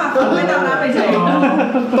รู้ค่ะไม่ดำน้ำไปเฉย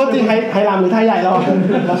ต้นจริงไทยรำหรือไทยใหญ่เร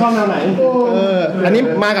าชอบแนวไหนอันนี้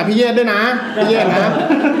มากับพี่เยศด้วยนะพี่เยศนะ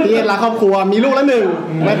พี่เยศรักครอบครัวมีลูกแล้วหนึ่ง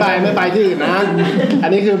ไม่ไปที่อื่นนะอั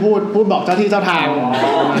นนี้คือพูดบอกเจ้าที่เจ้าทาง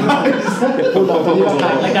พูดบอกเจ้าที่เจ้าทา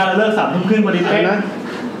งรายการเลิก3 ทุ่มครึ่งพอดีนะ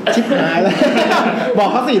ชิบหายเลยบอก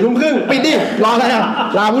เขา4 ทุ่มครึ่งปิดดิรออะไรอ่ะ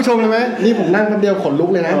ลาผู้ชมเลยไหมนี่ผมนั่งแป๊บเดียวขนลุก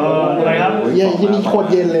เลยนะอะไรครับเย็นที่นี่โคตร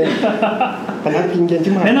เย็นเลยพนักพิงเย็น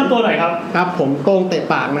ขึ้นมาแนะนำตัวหน่อยครับครับผมโต้งเตะ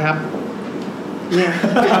ปากนะครับเนี่ย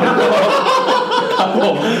ครับผ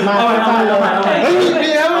มมาเฮ้ยมี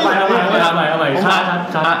แล้วเอาใหม่ค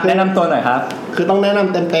รับแนะนำตัวหน่อยครับคือต้องแนะน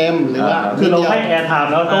ำเต็มหรือว่าคือเราให้แอร์ไทม์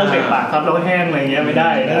แล้วโต้งเตะปากครับเราแห้งอะไรเงี้ยไม่ได้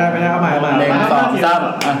เอาใหม่1 2 3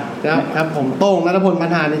ครับผมโต้งณัฐพล พัน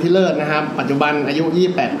ธานิธิเลิศนะครับปัจจุบันอายุ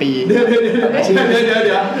28 ปีเ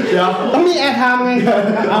ดี๋ยวต้องมีแอร์ไทม์ไง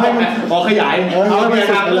เอาให้มันขยายเอาให้มัน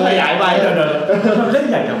ขยายไปเล่น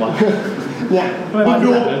ใหญ่จังวะเนี่ยคุณ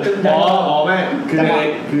ดูไม่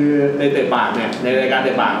คือในเตะปากเนี่ยในรายการเต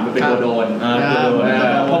ะปากมันเป็นตัวโดน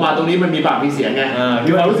พอมาตรงนี้มันมีปากมีเสียงไงมี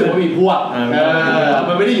ความรู้สึกว่ามีพวก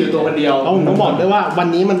มันไม่ได้อยู่ตัวคนเดียวต้องบอกด้วยว่าวัน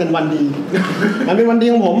นี้มันเป็นวันดีมันเป็นวันดี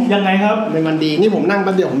ของผมยังไงครับเป็นวันดีนี่ผมนั่งแ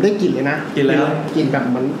ป๊บเดียวผมได้กลิ่นเลยนะกลิ่นอะไรกลิ่นแบบ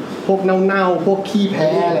มันพวกเน่าๆพวกขี้แพ้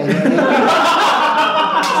อะไรเ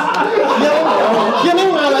งี้ยนี่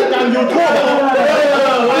มารายการ YouTube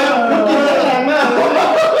มันกลิ่นแรงมาก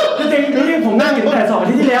จริงๆผมนั่งอยู่ตั้งแต่2 อา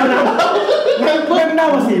ทิตย์ที่แล้วนะเพิ่งเน่า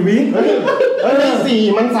มา4 วิ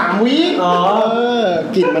4มัน3 วิ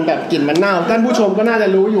กลิ่นมันแบบกลิ่นมันเน่าท่านผู้ชมก็น่าจะ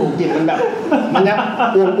รู้อยู่กลิ่นมันแบบมันจะ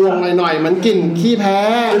อ้วงๆหน่อยๆมันกลิ่นขี้แพ้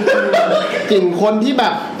กลิ่นคนที่แบ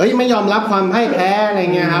บไม่ยอมรับความพ่ายแพ้อะไร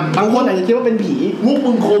เงี้ยครับบางคนอาจจะคิดว่าเป็นผีมุก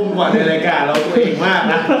มึงคมกว่าในรายการเราตัวเองมาก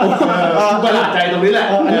นะประหลาดใจตรงนี้แหละ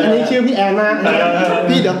อันนี้ชื่อพี่แอนมาก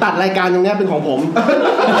พี่เดี๋ยวตัดรายการตรงนี้เป็นของผม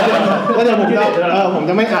แล้วเดี๋ยวผม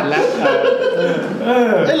จะไม่อัดแล้ว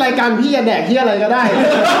รายการพี่จะแดกที่อะไรก็ได้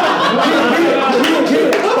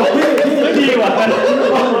พี่ดีกว่า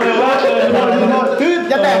คือ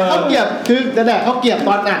จะแดกข้าวเกี๊ยบต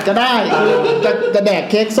อนอัดก็ได้คือจะแดก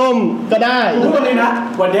เค้กส้มก็ได้พูดเลยนะ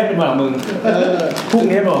วันนี้เป็นวันมึงพรุ่ง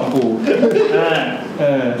นี้เป็นวันกู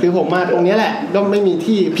คือผมมาตรงนี้แหละก็ไม่มี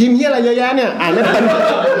ที่พิมพ์ที่อะไรเยอะแยะเนี่ยอ่านไม่ทัน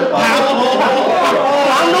ถา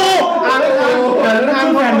มดูอ่านไม่ทันทาง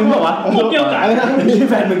แฟนมึงบอกว่าผมเกี่ยวกับมี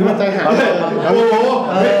แฟนมึงมาใจหายโอ้โห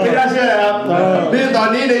ไม่น่าเชื่อครับนี่ตอน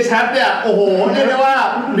นี้ในแชทเนี่ยโอ้โหเรียกได้ว่า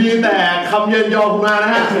มีแต่คำเยินยอผมมาน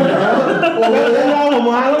ะฮะโอ้โหเยินยอผม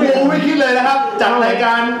มาโอ้ไม่คิดเลยนะครับจากรายก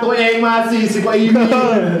ารตัวเองมา40 กว่า EP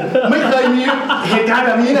ไม่เคยมีเหตุการณ์แ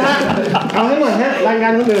บบนี้นะฮะเอาให้หมดฮะรายกา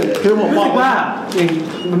รคนอื่นคือผมบอกว่า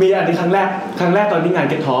มันมีอันนี้ครั้งแรกตอนนี้งาน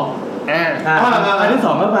เก็ตท็อกอันที่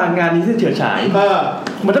 2ก็มางานนี้ที่เฉิดฉาย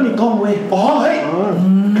มันต้องมีกล้องเว้ยเฮ้ย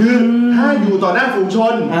คือถ้าอยู่ต่อหน้าฝูงช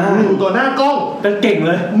นอยู่ต่อหน้ากล้องจะเก่งเ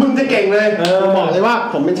ลยมึงจะเก่งเลยบอกเลยว่า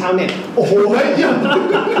ผมเป็นชาวเน็ตโอ้โหเฮ้ย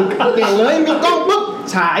เก่งเลยมีกล้องปุ๊บ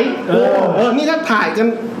ฉายนี่ถ้าถ่ายกัน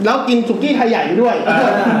แล้วกินสุกี้ไทยใหญ่ด้วย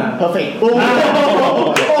เพอร์เฟคโอ้โห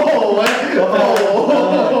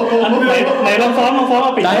ไหนลองซ้อมเอ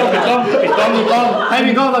าปิดกล้องให้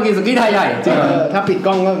มีกล้องมากินสุกี้ไทยใหญ่จริงถ้าปิดก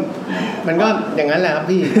ล้องก็มันก็อย่างนั้นแหละครับ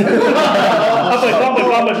พี่ถ้าเปิดกล้อง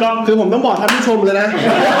คือผมต้องบอกท่านผู้ชมเลยนะ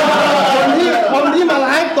คนที่มาไล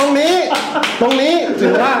ฟ์ตรงนี้ถื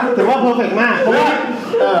อว่าเพอร์เฟคมากเพราะว่า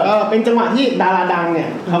เป็นจังหวะที่ดาราดังเนี่ย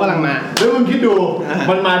เขากำลังมาแล้วมึงคิดดู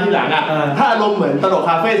มันมาทีหลังอ่ะถ้าอารมณ์เหมือนตลกค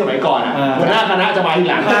าเฟ่สมัยก่อนอ่ะหัวหน้าคณะจะมาที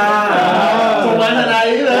หลังส่งมาทนาย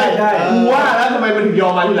นี่เลยกูว่าแล้วทำไมมันถึงยอ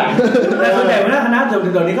มมาทีหลังแต่ส่วนใหญ่หัวหน้าคณะเดี๋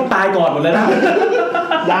ยวนี้ก็ตายก่อนหมดเลยนะ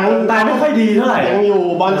ยังตายไม่ค่อยดีเท่าไหร่ยังอยู่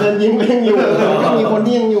บอลเชิญยิ้มยังอยู่ก็มีคน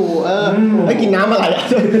ที่ยังอยู่ให้กินน้ำอะไร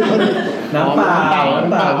น้ำเปล่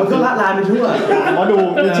ามันก็ละลายไปทั่วขอดู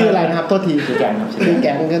มีชื่ออะไรนะครับโทษทีชื่อแก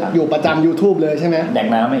งก็อยู่ประจำ YouTube เลยใช่ไหมแดก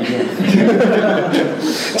น้ำไม่ใช่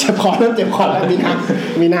เจ็บคอแล้ว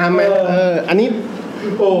มีน้ำไหมอันนี้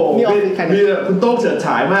โอ้มีคุณโต้งเฉิดฉ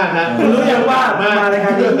ายมากนะคุณรู้ยังว่ามารายกา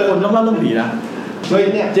รนี้คนต้องเล่าเรื่องผีนะ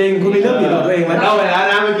จริงคุณมีเรื่องผีของตัวเองไหมเล่าไปแล้ว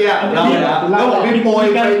นะเมื่อกี้แล้วผมมีโปรย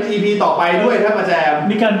ไป EP ต่อไปด้วยถ้ามาแจม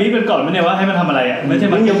มีการบีบกันก่อนไหมเนี่ยว่าให้มันทำอะไรอ่ะไม่ใช่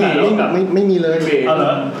มันเกี่ยวกับไม่มีเลยเอาเหร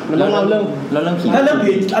อมันต้องเล่าเรื่องผีถ้าเรื่อง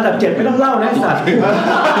ผีอันดับ7ไม่ต้องเล่านะไอ้สัตว์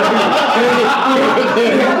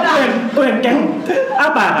ตัวเห็นแก๊งอ้า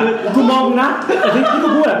ปากกูมองนะแต่ที่กู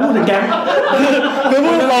พูดอะพูดถึงแก๊งคือ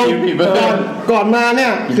พูดตรงก่อนมาเนี่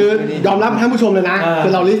ยคือยอมรับท่านผู้ชมเลยนะคื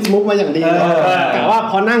อเราลิสต์มุกมาอย่างดีเลยแต่ว่า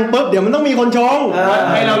พอนั่งปุ๊บเดี๋ยวมันต้องมีคนชง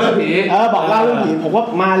ให้เราเรื่องผีบอกเล่าเรื่องผีผมว่า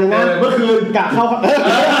มาเลยนะเมื่อคืนกะเข้าคอนเ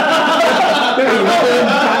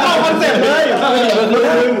ซ็ปต์เลย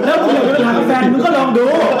แล้วคุณอยากจะถามแฟนมึงก็ลองดู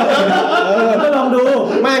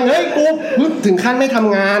แม่งเฮ้ยกูถึงขั้นไม่ท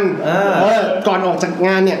ำงานก่อนออกจากง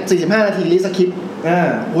านเนี่ย45นาทีรีสคริปต์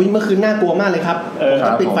อุ้ยเมื่อคืนน่ากลัวมากเลยครับ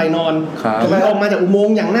ปิดไฟนอนออกมาจากอุโมง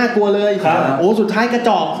ค์อย่างน่ากลัวเลยโอ้สุดท้ายกระจ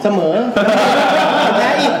อกเสมอแพ้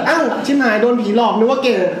อีกอ้าวชิบหายโดนผีหลอกนึกว่าเ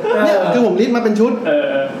ก่งเนี่ยคือผมลิสต์มาเป็นชุด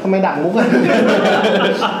ทำไมดักมุกอ่ะ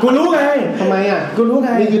กูรู้ไงทำไมอ่ะกูรู้ไง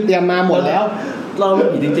นี่คือเตรียมมาหมดแล้วเรา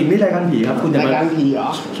ผีจริงๆนี่รายการผีครับคุณรายการผีเหรอ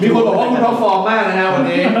มีคนบอกว่าคุณท็อปฟอร์มมากนะฮะวัน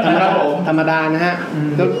นี้ธรรมดานะฮะ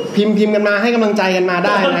พิมพ์กันมาให้กำลังใจกันมาไ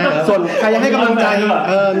ด้นะส่วนใครให้กำลังใจ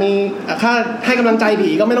มีค่าให้กำลังใจผี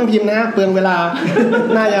ก็ไม่ต้องพิมพ์นะเปลืองเวลา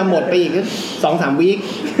น่าจะหมดไปอีก 2-3 วีค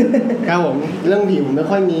ครับผมเรื่องผีผมไม่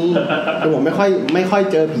ค่อยมีผมไม่ค่อย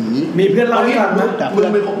เจอผีมีเพื่อนเล่าให้ฟังนะมึง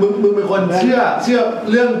เป็นคนเชื่อ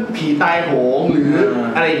เรื่องผีตายโหงหรือ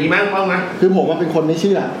อะไรอย่างงี้มั้งบ้างมั้ยคือผมว่าเป็นคนไม่เ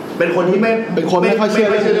ชื่อเป็นคนที่ไม่ค่อยเชื่อ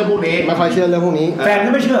เรื่องพวกนี้ไม่ค่อยเชื่อเรื่องพวกนี้แฟนก็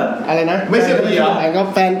ไม่เชื่ออะไรนะไม่เชื่อผีเหรอแ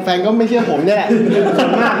ฟนก็ไม่เชื่อผมเนี่ยแหละส่ว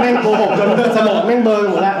นมากแม่งโกหกจนสมองแม่งเบลอ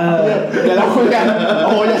หมดแล้วเดี๋ยวเราคุยกันโ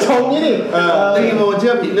อ้อย่าชงนี่ดิจริงๆโมเชื่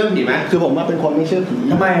อเรื่องผีไหมคือผมว่าเป็นคนไม่เชื่อผี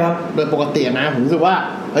ทำไมครับโดยปกตินะผมรู้สึกว่า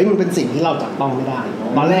เฮ้ยมันเป็นสิ่งที่เราจับต้องไม่ได้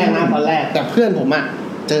ตอนแรกแต่เพื่อนผมอ่ะ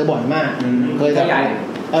เจอบ่อยมากเคยใหญ่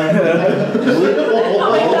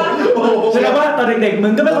แสดงว่าตอนเด็กๆมึ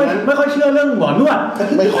งก็ไม่ค่อยเชื่อเรื่องหมอนวด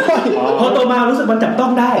ไม่ค่อยพอโตมารู้สึกมันจับต้อ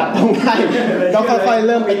งได้ก็ค่อยๆเ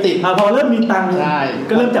ริ่มไปติดพอเริ่มมีตังค์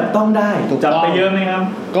ก็เริ่มจับต้องได้จับไปเยอะไหมครับ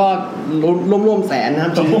ก็ร่วมแสนนะครั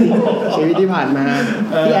บชีวิตที่ผ่านมา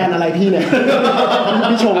พี่แอนอะไรพี่เนี่ย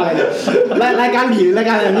พี่ชมอะไรรายการผีราย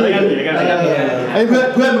การอะไรนี่เ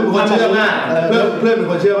พื่อนเป็นคนเชื่อมากเพื่อนเป็น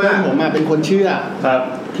คนเชื่อมากผมเป็นคนเชื่อครับ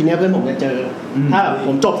ทีนี้เพื่อนผมจะเจอถ้าผ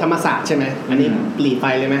มจบธรรมศาสตร์ใช่ไหมอันนี้หลีไฟ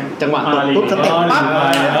เลยไหมจังหวะปุ๊บสเต็ปปั๊บ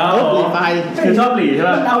หลีไฟคือชอบหลีใช่ไหม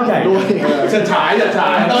เต้าใหญ่ด้วยเฉิดฉายด้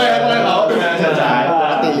วยเขาเฉิดฉาย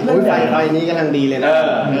ติดไฟนี้กำลังดีเลยนะ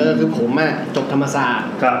คือผมจบธรรมศาสตร์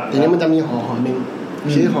ทีนี้มันจะมีหอหนึ่ง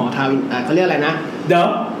ชื่อหอทาวินเขาเรียกอะไรนะเดี๋ยว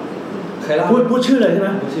พูดชื่อเลยใช่ไหม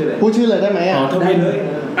พูดชื่อเลยได้ไหมหอทวินเลย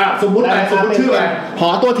สมมุติชื่ออะไรหอ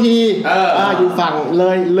ตัวทีอยู่ฝั่ง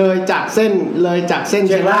เลยจากเส้นเ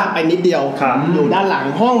ชียงรากไปนิดเดียวอยู่ด้านหลัง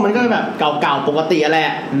ห้องมันก็แบบเก่าๆปกติแหล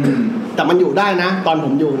ะแต่มันอยู่ได้นะตอนผ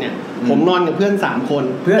มอยู่เนี่ยผมนอนกับเพื่อน3คน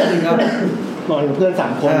เพื่อนจริงครับนอนกับเพื่อน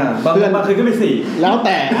3คนเพื่อนบางคืนก็เป็น4แล้วแ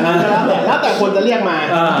ต่แล้วแต่คนจะเรียกมา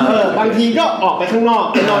บางทีก็ออกไปข้างนอก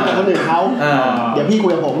ไปนอนกับคนอื่นเขาเดี๋ยวพี่คุ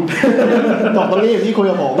ยกับผมจบตรงนี้พี่คุย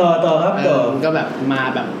กับผมต่อครับก็แบบมา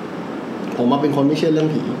แบบผมมาเป็นคนไม่เชื่อเรื่อง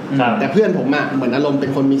ผีแต่เพื่อนผมเหมือนอารมณ์เป็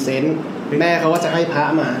นคนมีเซนส์แม่เขาก็จะให้พระ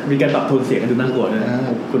มามีการปรับโทนเสียงกันดูน่ากลัวด้วย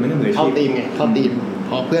คุณนั่นก็เหมือนเข้าตีมไงเข้าตีม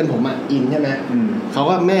พอเพื่อนผมอินใช่ไหมเขา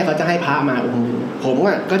ก็แม่เขาจะให้พระมาองค์นึงผม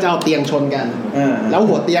ก็จะเอาเตียงชนกันแล้ว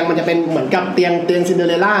หัวเตียงมันจะเป็นเหมือนกับเตียงซินเดอ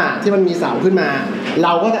เรลล่าที่มันมีเสาขึ้นมาเร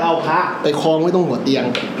าก็จะเอาพระไปคล้องไว้ตรงหัวเตียง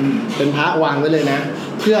เป็นพระวางไว้เลยนะ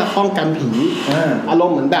เพื่อป้องกันผีอารม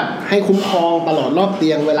ณ์เหมือนแบบให้คุ้มครองตลอดรอบเตี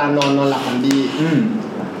ยงเวลานอนหลับฝันดี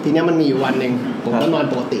ทีนี้มันมีอยู่วันนึงผมก็นอน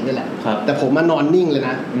ปกตินี่แหละแต่ผมมานอนนิ่งเลยน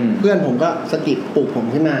ะเพื่อนผมก็สะกิดปลุกผม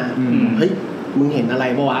ขึ้นมาเฮ้ยมึงเห็นอะไร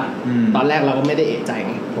ปะวะตอนแรกเราก็ไม่ได้เอะใจ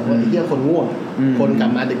ไงผมว่าเหี้ยคนง่วงคนกลับ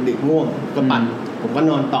มาดึกๆง่วงก็ปั่นผมก็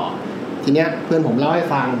นอนต่อทีเนี้ยเพื่อนผมเล่าให้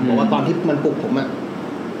ฟังบอกว่าตอนที่มันปลุกผมอ่ะ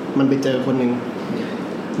มันไปเจอคนนึง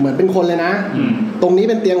เหมือนเป็นคนเลยนะตรงนี้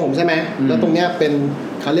เป็นเตียงผมใช่ไหมแล้วตรงเนี้ยเป็น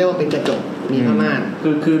เขาเรียกว่าเป็นกระจกมีผ้าม่าน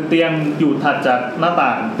คือเตียงอยู่ถัดจากหน้าต่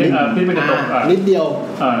างที่เป็นกระจกนิดเดียว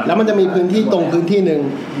แล้วมันจะมีพื้นที่ตรงพื้นที่นึง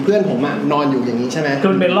เพื่อนผมอ่ะนอนอยู่อย่างนี้ใช่ไหมคื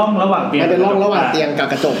อเป็นร่องระหว่างเตียงมันเป็นร่องระหว่างเตียงกับ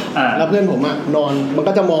กระจกแล้วเพื่อนผมอ่ะนอนมัน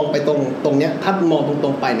ก็จะมองไปตรงเนี้ยถ้ามองตร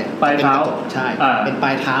งๆไปเนี่ยเป็นกระจกใช่เป็นปล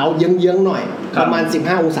ายเท้าเยื้องๆหน่อยประมาณ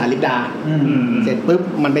15องศาลิบดาเสร็จปุ๊บ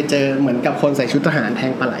มันไปเจอเหมือนกับคนใส่ชุดทหารแท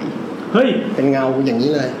งปลาไหลเฮ้ยเป็นเงาอย่างนี้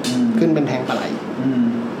เลยขึ้นเป็นแทงปลาไหล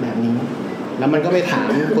แบบนี้แล้วมันก็ไปถาม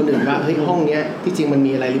คนอื่นว่าเฮ้ยห้องเนี้ยที่จริงมัน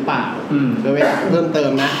มีอะไรหรือเปล่าก็ไปถามเพิ่มเติ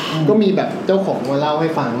มนะก็มีแบบเจ้าของมาเล่าให้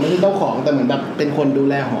ฟังไม่ใช่เจ้าของแต่เหมือนแบบเป็นคนดู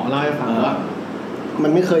แลหอเล่าให้ฟังว่ามั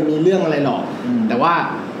นไม่เคยมีเรื่องอะไรหรอกแต่ว่า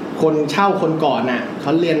คนเช่าคนก่อนน่ะเข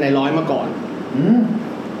าเรียนในร้อยมาก่อน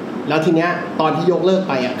แล้วทีเนี้ยตอนที่ยกเลิก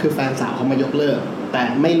ไปอ่ะคือแฟนสาวเขามายกเลิกแต่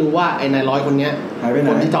ไม่รู้ว่าไอ้นายร้อยคนเนี้ย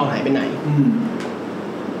คนที่จองหายไปไหน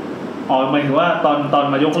อ๋อหมายถึงว่าตอน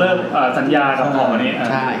มายกเลิกสัญญากับของอันนี้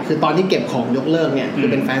ใช่คือตอนที่เก็บของยกเลิกเนี่ยคือ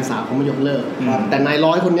เป็นแฟนสาวเขามายกเลิกแต่นาย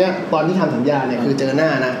ร้อยคนเนี้ยตอนที่ทำสัญญาเนี่ยคือเจอหน้า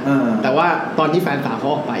นะแต่ว่าตอนที่แฟนสาวเขา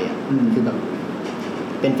ออกไปอ่ะคือแบบ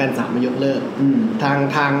เป็นแฟนสาวมายกเลิก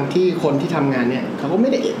ทางที่คนที่ทำงานเนี่ยเขาก็ไม่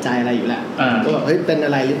ได้เอะใจอะไรอยู่แล้วก็แบบเฮ้ยเป็นอ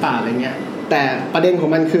ะไรหรือเปล่าอะไรเงี้ยแต่ประเด็นของ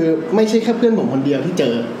มันคือไม่ใช่แค่เพื่อนผมคนเดียวที่เจ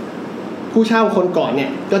อผู้เช่าคนก่อนเนี่ย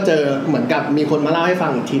ก็เจอเหมือนกับมีคนมาเล่าให้ฟั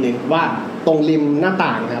งอีกทีนึงว่าตรงริมหน้า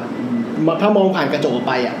ต่างครับถ้ามองผ่านกระจกออก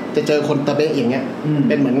ไปอ่ะจะเจอคนตะเบะอย่างเงี้ยเ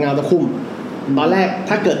ป็นเหมือนเงาตะคุ่มตอนแรก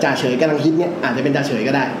ถ้าเกิดจ่าเฉยกำลังฮิตเนี่ยอาจจะเป็นจ่าเฉย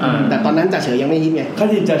ก็ได้แต่ตอนนั้นจ่าเฉยยังไม่ฮิตไงเขา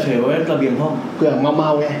ยินจ่าเฉยไว้ระเบียงห้องเผื่อเม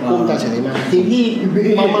าไงกุ้มจ่าเฉยมาทีพี่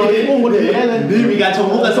เมากุ้มคนอื่นได้เลยนี่มีการชม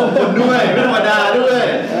มุกกัน2คนด้วยไม่ธรรมดาด้วย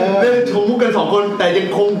เล่นชมมุกกัน2คนแต่ยัง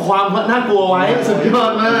คงความน่ากลัวไว้สุดยอ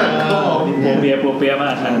ดมากโปรเปียมา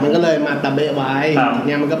กมันก็เลยมาตะเบะไว้เ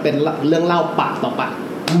นี่ยมันก็เป็นเรื่องเล่าปากต่อปาก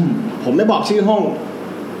ผมไม่บอกชื่อห้อง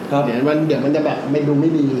เดี๋ยวมันจะแบบไม่ดูไ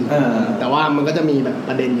ม่ดีแต่ว่ามันก็จะมีแบบป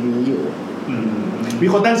ระเด็นอย่างนี้อยู่มี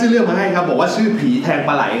คนตั้งชื่อเรื่องมาให้ครับบอกว่าชื่อผีแทงป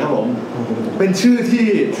ลาไหลครับผมเป็นชื่อที่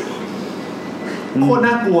โคตร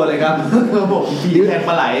น่ากลัวเลยครับผมผีแทงป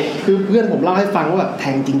ลาไหลคือเพื่อนผมเล่าให้ฟังว่าแบบแท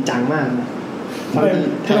งจริงจังมากนะ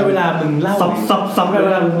ถ้าเวลามึงเล่าซับเว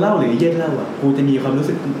ลามึงเล่าหรือเย็นเล่าอ่ะกูจะมีความรู้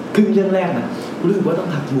สึกครึ่งเรื่องแรกนะกูรู้สึกว่าต้อง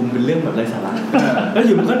หักมุมเป็นเรื่องแบบไร้สาระแล้วอ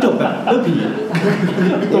ยู่มันก็จบแบบเรื่องผี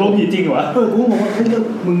ตัวลงผีจริงเหรอกูมองว่า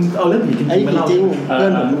มึงเอาเรื่องผีจริงมาเล่าจริงเพื่อ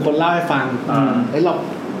นผมเป็นคนเล่าให้ฟังเฮ้ย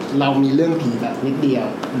เรามีเรื่องผีแบบนิดเดียว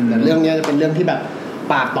แต่เรื่องนี้จะเป็นเรื่องที่แบบ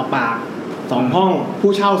ปากต่อปาก2ห้อง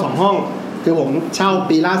ผู้เช่า2ห้องคือผมเช่า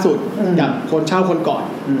ปีล่าสุดกับคนเช่าคนก่อน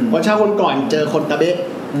คนเช่าคนก่อนเจอคนตะเบะ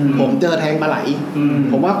ผมเจอแทงปลาไหล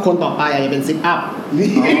ผมว่าคนต่อไปอาจจะเป็นซิทอัพนี่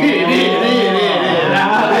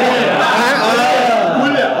คุ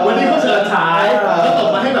ณเนี่ยวันนี้เขาเฉิดฉายก็ตบ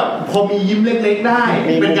มาให้แบบพอมียิ้มเล็กๆได้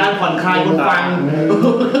เป็นการผ่อนคลายคนฟัง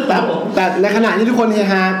แต่ในขณะที่ทุกคนเฮ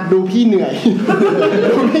ฮาดูพี่เหนื่อย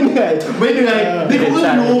ไม่เหนื่อยนี่เขา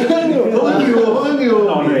อึ้งอยู่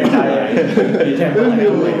เหนื่อย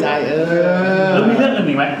ใจแล้วมีเรื่องอื่น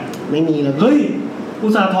อีกไหมไม่มีแล้วเฮ้ยอุ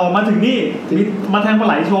ตส่าห์ทองมาถึงนี่มาแทงปลาไ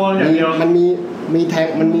หลโชว์อย่างเดียวมันมี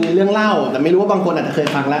เรื่องเล่าแต่ไม่รู้ว่าบางคนอาจจะเคย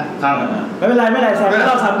ฟังแล้วครับไม่เป็นไรแซม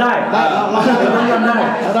เราทำได้เราทำได้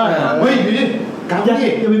เฮ้ยดิกั๊บดิ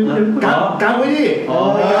กั๊บไว้ดิ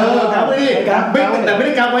กั๊บไว้ดิแต่ไม่ไ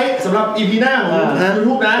ด้กั๊บไว้สำหรับ EP หน้าของ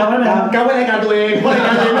YouTube นะกั๊บไว้รายการตัวเองเพราะรายก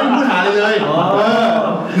ารตัวเองไม่พูดหาเลย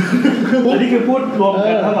อันนี้คือพูดรวม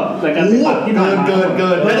กันเท่ากับรายการที่เกิ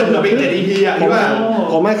นน่าจะเผื่อเป็น7 EP อ่ะ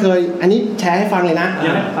ผมไม่เคยอันนี้แชร์ให้ฟังเลยนะ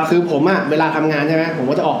คือผมอ่ะเวลาทำงานใช่ไหมผม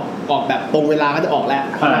ก็จะออกแบบตรงเวลาก็จะออกแล้ว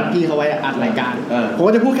เพราะนัดพี่เขาไว้อัดรายการผม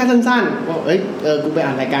ก็จะพูดแค่สั้นๆว่ากูไป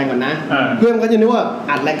อัดรายการก่อนนะเพื่อนก็จะนึกว่า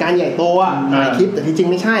อัดรายการใหญ่โตอ่ะถ่ายคลิปแต่ที่จริง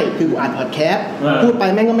ไม่ใช่คือกูอัดพอดแคสต์พูดไป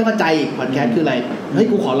แม่งก็ไม่เข้าใจพอดแคสต์คืออะไรเฮ้ย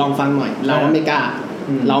กูขอลองฟังหน่อยเราไม่ก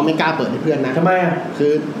ล้าเปิดให้เพื่อนนะทำไมอ่ะ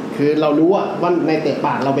คือเรารู้ว่าในเตะป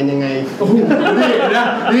ากเราเป็นยังไง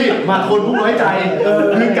นี่มาคนผู้น้อยใจ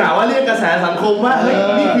คือกล่าวว่าเรียกกระแสสังคมว่าเฮ้ย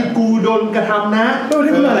นี่คือกูโดนกระทำนะ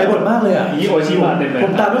นี่มึงอะไรบทมากเลยอ่ะอีโอชิวะเต็มเลยผ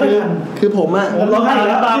มตามไม่ทันคือผมอ่ะผมร้องไห้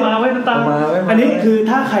แล้วตามมาไว้ตามมาอันนี้คือ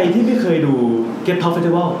ถ้าใครที่ไม่เคยดูเก็ตท็อปเฟส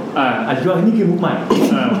ติวัลอาจจะคิดว่านี่คือมุกใหม่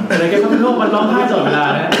แต่ในเก็ตท็อปเฟสติวัลมันร้องไห้ตลอดเวลา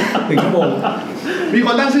นะถึงชั่วโมงมีค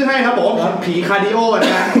นตั้งชื่อให้ครับบอกว่าผีคาร์ดิโอน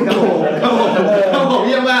ะครับผมเ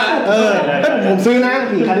ยี่ยมมากผมซื้อนะ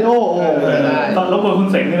ผีคาร์ดิโอได้ ต้องรบกวนคุณ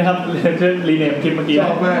เสงนี่นะครับรีเนมคลิปเมื่อกี้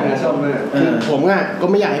ชอบมากผมก็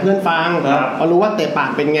ไม่อยากให้เพื่อนฟังพอรู้ว่าเตะปาก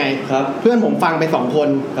เป็นไงเพื่อนผมฟังไป2คน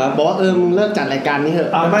บอกว่ามึงเลิกจัดรายการนี้เถอะ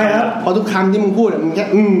ไม่ครับพอทุกคำที่มึงพูดมึงแค่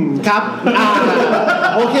ครับ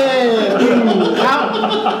โอเคครับ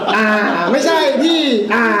ไม่ใช่พี่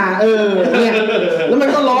เนี่ยแล้วมัน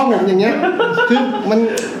ก็ล้อผมอย่างเงี้ยคือ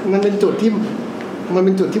มันเป็นจุดที่ตอน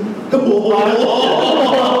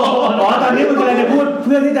นี้มึงกำลังจะพูดเ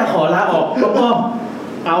พื่อนที่จะขอลาออกป้อม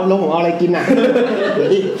เอาแล้วผมเอาอะไรกินอ่ะเดี๋ยว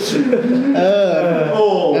ดิ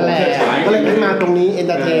นั่นแหละก็เลยมาตรงนี้เอน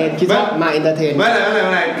เตอร์เทนคิดว่ามาเอนเตอร์เทนไม่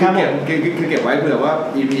คือเก็บไว้เผื่อว่า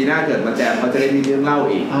EP หน้าเกิดมาแจมเขาจะได้มีเรื่องเล่า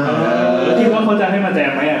อีกแล้วคิดว่าเขาจะให้มาแจ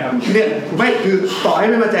มไหมครับเนี่ยไม่คือต่อให้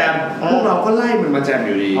ไม่มาแจมพวกเราก็ไล่มันมาแจมอ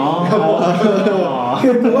ยู่ดีคื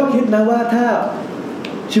อกูก็คิดนะว่าถ้า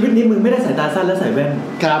ชีวิตนี้มึงไม่ได้สายตาสั้นและใส่แว่น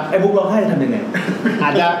ครับไอ้บุ๊กร้องไห้ทำยังไงอา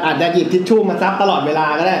จจะหยิบทิชชู่มาซับตลอดเวลา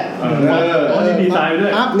ก็ได้นี่ดีไซน์ด้ว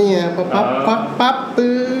ยปั๊บเนี่ยปั๊บ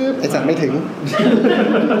ปึ๊บไอ้สัตว์ไม่ถึง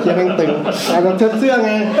เหี้ยแม่งตึงเราเสื้อไ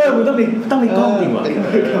งมึงต้องมีกล้องจริงว่ะ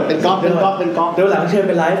เป็นก๊อกเดี๋ยวหลังเชิญไ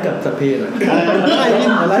ปไลฟ์กับสัพเพหน่อย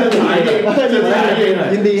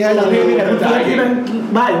ยินดีให้เราที่มัน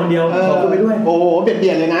บ้าอยู่คนเดียวขอคุณไปด้วยโอ้โหเบี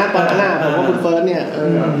ยดเลยนะตอนนั้นผมว่าคุณเฟิร์สเนี่ย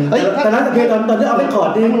แต่นั้นสัพเพตอนที่เอาไปกอด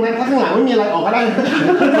ถ้าข้างหลังไม่มีอะไรออกก็ได้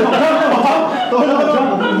ตัวช่อง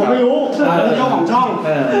ผมไม่รู้เจ้าของช่อง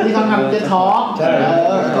ที่เขาทำเจ็ตท็อก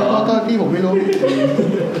ก็ที่ผมไม่รู้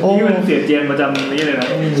นี่มันเสียเจมประจำนี้เลยนะ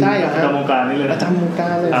ใช่เหรอประจำวงการนี้เลยประจำวงกา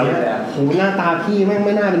รเลยโหหน้าตาพี่แม่งไ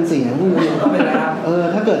ม่น่าเป็นเสียงพูด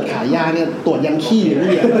ถ้าเกิดขายยาเนี่ยตรวจยังขี้อยู่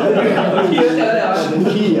นี่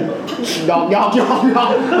ขี้อ่ะยอก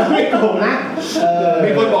ไม่โกงนะมี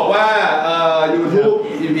คนบอกว่าYouTube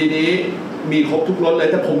EP นี้มีครบทุกรสเลย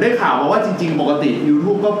แต่ผมได้ข่าวมาว่าจริงๆปกติ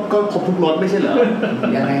YouTube ก็ครบทุกรสไม่ใช่เหรอ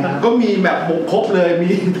ยังไงครับก็มีแบบครบเลยมี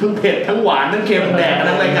ทั้งเผ็ดทั้งหวานทั้งเค็มแดก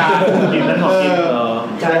ทั้งรายการกินทั้งของกิน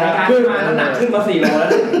จากรายการมาน้ำหนักขึ้นมา4 โลแล้ว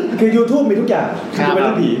คือ YouTube มีทุกอย่างคือเป็นเ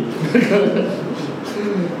รื่องผี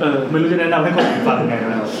ไม่รู้จะแนะนำให้คนฟังไง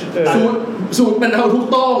นะครับสูตรมันเอาทุก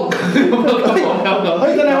โต้ง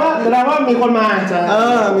แสดงว่ามีคนมา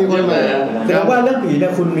มีคนมาแสดงว่าเรื่องผีเนี่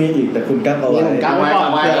ยคุณมีอีกแต่คุณกั้งเอาไว้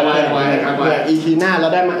เผื่อ EP หน้าเรา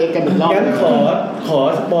ได้มาเอ็กกันอีกรอบงั้นขอ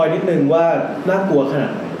สปอยนิดนึงว่าน่ากลัวขนา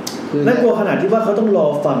ดไหนน่ากลัวขนาดที่ว่าเขาต้องรอ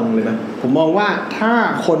ฟังเลยนะผมมองว่าถ้า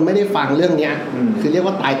คนไม่ได้ฟังเรื่องนี้คือเรียก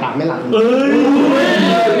ว่าตายตามไม่หลับ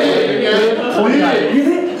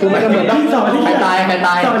คือมันจะเหมือนที่2 อาทิตย์ตาย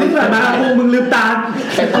2 อาทิตย์ผ่านมามึงลืมตา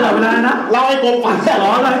ตลอดเวลานะเราไอ้กงฟังแล้วเรา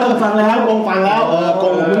ไอ้กงฟังแล้วก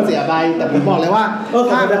งเพิ่งเสียไปแต่ผมบอกเลยว่า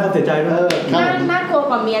ถ้าได้ความเสียใจด้วยน่ากลัว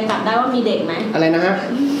กว่าเมียจับได้ว่ามีเด็กไหมอะไรนะฮะ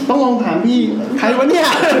ต้องลองถามพี่ใครวะเนี่ย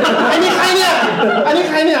อันนี้ใครเ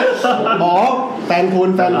นี่ยอ๋อแฟนคุณ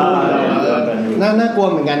น่ากลัว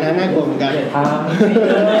เหมือนกันนะน่ากลัวเหมือนกัน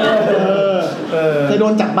เคยโด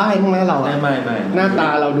นจับบ้าบ้างไหมเราไม่หน้าตา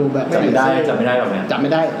เราดูแบบจับไม่ได้หรอกเนี่ยจับไม่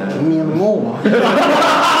ได้เมียมันโง่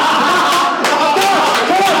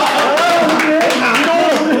ถามดู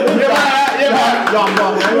ยอมน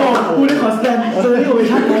ะกูได้ขอแสดงเซอร์ที่โอเว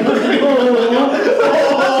ชั่นโอ้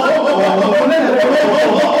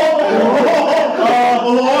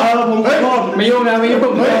ไม่ยุ่งนะไม่ยุ่ง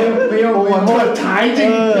โทษฉายจริง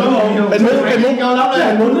เป็นมุกเอาแล้วเลย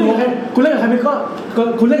คุณเล่นกับใครไม่ก็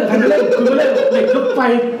คุณเล่นกับใครไม่เล่นคุณก็เล่นเด็กลุกไฟ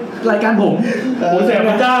รายการผมเสียง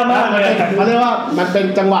มันจ้ามากเลยเขาเรียกว่ามันเป็น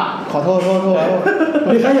จังหวะขอโทษ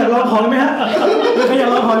มีใครอยากลองของไหมฮะมีใครอยาก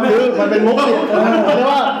ลองของไหมมันเป็นมุกติดเขาเรียก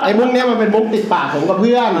ว่าไอ้มุกเนี้ยมันเป็นมุกติดปากผมกับเ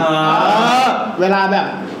พื่อนเวลาแบบ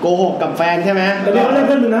โกหกกับแฟนใช่ไหมแต่นี่ไม่ใช่เ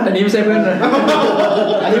พื่อนมึงนะอันนี้ไม่ใช่เพื่อนเลย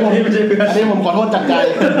อันนี้ผมขอโทษจากใจ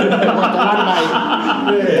ผมจะลั่นไป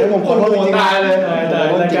ผมขอโทษจริงๆเลย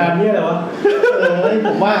รายการนี้อะไรวะผ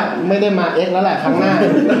มว่าไม่ได้มาเอ็กแล้วแหละครั้งหน้า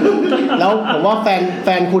แล้วผมว่าแฟ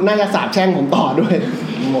นคุณน่าจะสาบแช่งผมต่อด้วย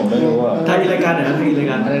ผมไม่รู้ว่าถ่ายรายการไหนนะถ่ายราย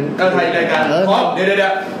การเดี๋ย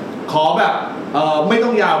วขอแบบไม่ต้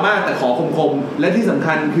องยาวมากแต่ขอคมๆและที่สำ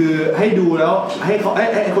คัญคือให้ดูแล้วให้เขา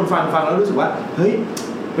ให้คนฟังแล้วรู้สึกว่าเฮ้ย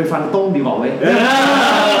ไปฟังต้งดีกว่าเว้ย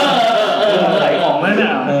ขายของนั่นน่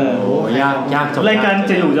ะโอ้ยากรายการ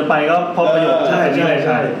จะอยู่จะไปก็พอประโยชน์ใช่ข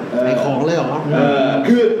ายของเลยเหรอ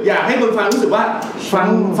คืออยากให้คนฟังรู้สึกว่า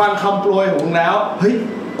ฟังคำโปรยของมึงแล้วเฮ้ย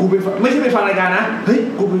กูไปไม่ใช่ไปฟังรายการนะเฮ้ย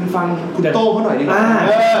กูไปฟังคุณโต้เขาหน่อยดีกว่า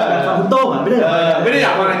ฟังคุณโต้ไม่ได้อย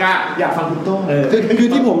ากฟังรายการอยากฟังคุณโต้คือ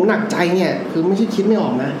ที่ผมหนักใจเนี่ยคือไม่ใช่คิดไม่ออ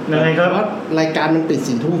กนะว่ารายการมันปิด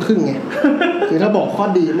4 ทุ่มครึ่งไงคือถ้าบอกข้อ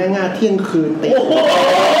ดีแม่งเที่ยงคืนติด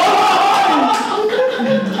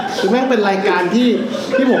คือแม่งเป็นรายการ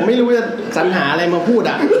ที่ผมไม่รู้จะสรรหาอะไรมาพูด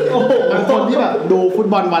อ่ะบางคนที่แบบดูฟุต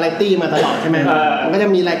บอลวาไรตี้มาตลอดใช่ไหมมันก็จะ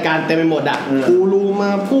มีรายการเต็มไปหมดอ่ะกูรูม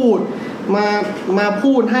าพูด มา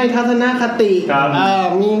พูดให้ทัศนคติ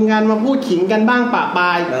มีงานมาพูดขิงกันบ้างปะป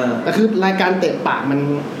ายแต่คือรายการเตะปากมัน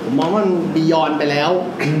ผมมองว่ามันบียอนไปแล้ว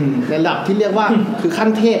ในระดับที่เรียกว่าคือขั้น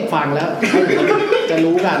เทพฟังแล้วจะ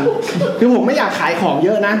รู้กันคือผมไม่อยากขายของเย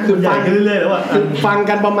อะนะคือฟังเรื่อยๆแล้วคือฟัง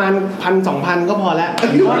กันประมาณ 1,000-2,000 ก็พอแล้ว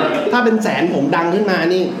ถ้าเป็นแสนผมดังขึ้นมา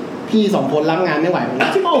นี่พี่2คนรับงานไม่ไหวผม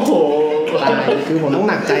โอ้โหคือผมต้อง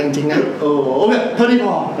หนักใจจริงๆนะโอ้โหเท่านี้พ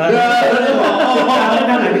อ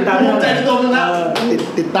ติดตามใจในตัวนึงนะ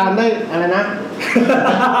ติดตามได้อะไรนะ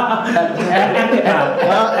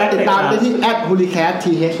ติดตามไปที่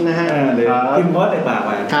@hulicast.th นะฮะพิมพ์เพราะแต่ปากไป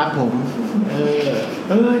ครับผม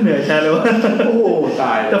เหนื่อยแชร์เลยวะโอ้ต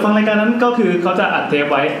ายแต่ฟังรายการนั้นก็คือเขาจะอัดเทป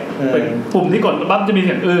ไว้เป็นปุ่มที่กดปั๊บจะมีเ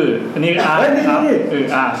สียงอันนี้ครับ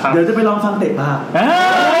เดี๋ยวจะไปลองฟังเตะปากไ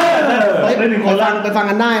ด้1 คนไปฟัง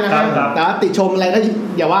กันได้นะครับแต่ว่าติชมอะไรก็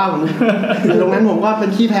อย่าว่าผมตรงนั้นผมก็เป็น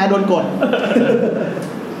ขี้แพ้โดนกด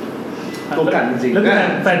ตัวกันจริงๆแล้ว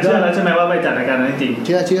แฟนเชื่อแล้วใช่ไหมว่าไปจัดรายการนั้นจริงเ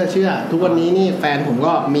ชื่อทุกวันนี้นี่แฟนผม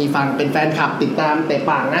ก็มีฟังเป็นแฟนคลับติดตามเตะ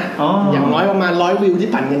ปากนะอย่างน้อยประมาณ100 วิวที่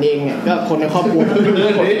ปั่นกันเองเนี่ยก็คนในครอบครัว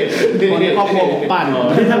คนในครอบครัวผมปั่น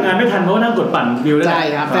ที่ทำงานไม่ทันเพราะว่านั่งกดปั่นวิวใช่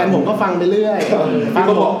ครับแฟนผมก็ฟังไปเรื่อยมีค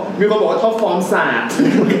นบอกว่าท็อปฟอร์มศาสตร์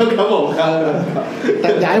ครับผมแต่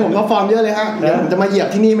อย่าให้ผมท็อปฟอร์มเยอะเลยฮะเดี๋ยวผมจะมาเหยียบ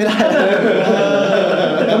ที่นี่ไม่ได้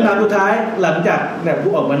คำถามสุดท้ายหลังจากแบบ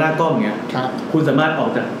ผู้ออกมาหน้ากล้องเงี้ยคุณสามารถออ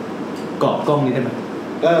กจากกรอบกล้องนี้ได้ไหม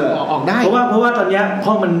ออกได้เพราะว่าตอนนี้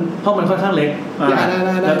ห้องมันค่อนข้างเล็ก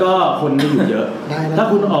แล้วก็คนไม่อยู่เยอะถ้า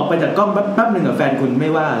คุณออกไปจากกล้องแป๊บนึงกับแฟนคุณไม่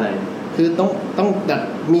ว่าอะไรคือต้องแบบ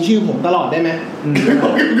มีชื่อผมตลอดได้ไหม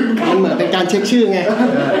มันเหมือนเป็นการเช็คชื่อไง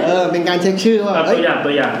เป็นการเช็คชื่อว่าตั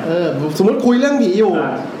วอย่างสมมติคุยเรื่องผีอยู่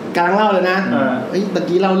กลางเล่าเลยนะตะ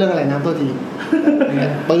กี้เล่าเรื่องอะไรนะตัวที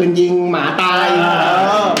ปืนยิงหมาตาย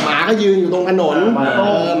หมาก็ยืนอยู่ตรงถนน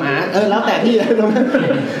หมาแล้วแต่ที่ตรงนั้น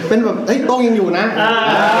เป็นแบบโต้งยังอยู่นะ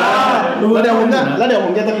แล้วเดี๋ยวผ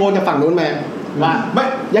มจะตะโกนจากฝั่งนู้นมาว่าไม่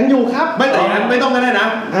ยังอยู่ครับไม่แต่งั้นไม่ต้องก็ได้นะ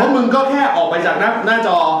เพราะมึงก็แค่ออกไปจากหน้าจ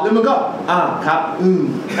อแล้วมึงก็ครับ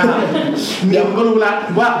เดี๋ยวมึงก็รู้ละ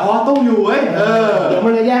ว่าต้องอยู่เว้ยเดี๋ยวมั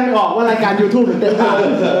นจะแยกไม่ออกว่ารายการ YouTube หรือเตะปาก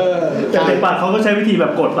แต่เตะปากเขาก็ใช้วิธีแบ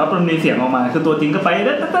บกดแล้วมันมีเสียงออกมาคือตัวจริงก็ไป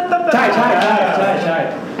ใช่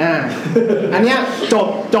อันเนี้ย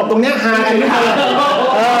จบตรงเนี้ยฮากันทุกคน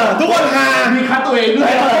ทุกคนฮามีคัดตัวเองด้ว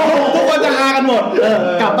ยทุกคนจะฮากันหมด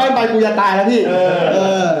กลับบ้านไปกูจะตายแล้วพี่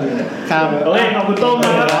ครับขอบคุณโต้งน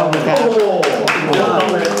ะครับโอ้โห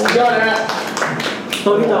ยอดนะตั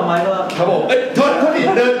วที่จอไม้ก็ครับผมโทษดิ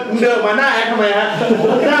เดินมาหน้าแอคทำไมฮะ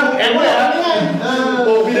หน้าแอคด้วยโ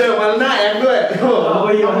อ้พี่เดินมาหน้าแอคด้วย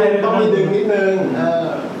ต้องมีดึงนิดนึง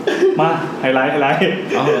มาไฮไล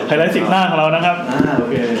ท์สิบหน้าของเรานะครับโอ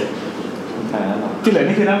เคที่เหลือ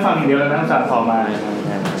นี่คือนั่งฟังอย่างเดียวแล้วนั่งสาดคอมา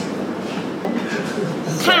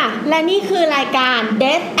ค่ะและนี่คือรายการ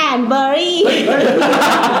Death and Bury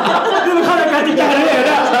คือมันเข้ารายการจริงจังเลยเนี่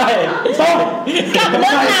ยใช่กับเ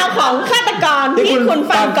รื่องราวของฆาตกรที่คุณ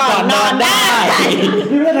ฟังก่อนนอนได้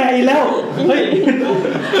นี่ไม่ได้อีกแล้วเฮ้ย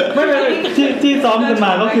ไม่ที่ซ้อมกันม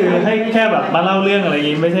าก็คือให้แค่แบบมาเล่าเรื่องอะไรอย่าง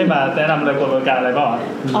งี้ไม่ใช่มาแนะนำอะไรกระบวนการอะไรป่ะ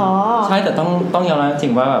ใช่แต่ต้องยอมรับจริ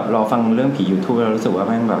งว่าแบบเราฟังเรื่องผี YouTube เรารู้สึกว่าแ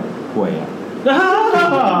ม่งแบบห่วย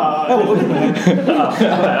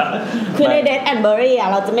คือใน Death and Bury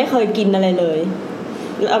เราจะไม่เคยกินอะไรเลย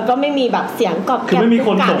แล้วก็ไม่มีแบบเสียงกรอบแกรบคือไม่มีค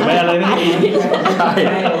นส่งไปอะไรไม่มี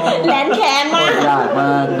แลนแคนมากยากม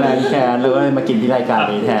ากแลนแคนแล้วก็มากินที่รายการ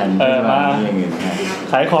นี้แทนมาอย่างอื่น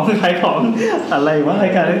ขายของอะไรวะรา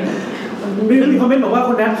ยการมีคอมเมนต์บอกว่าค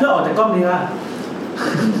นนั้นเพื่อออกจากกล้องนี้ว่า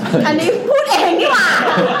อันนี้พูดเองนี่หว่า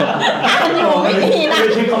อันนี้ผมไม่มีนะไม่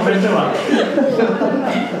ใช่คอมเมนต์ใช่ไหม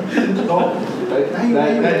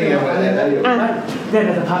ได้ใน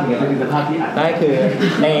สภาพอย่างเงี้ยเป็นสภาพที่อาจได้คือ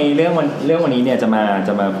ในเรื่องวันนี้เนี่ยจะ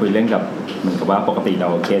มาคุยเรื่องกับเหมือนกับว่าปกติเรา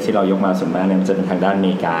เคสที่เรายกมาส่วนมากเนี่ยมันจะเป็นทางด้านอเม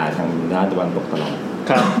ริกาทางด้านตะวันตกตลอด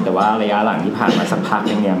แต่ว่าระยะหลังที่ผ่านมาสักพัก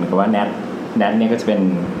นึงเนี่ยเหมือนกับว่าแนทเนี่ยก็จะเป็น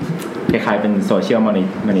คล้ายๆเป็นโซเชียลมอ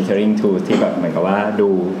นิเตอร์ริงทูลที่แบบเหมือนกับว่า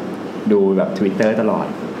ดูแบบ Twitter ตลอด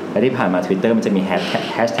และที่ผ่านมา Twitter มันจะมีแฮ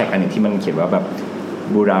ชแท็กอันนึงที่มันเขียนว่าแบบ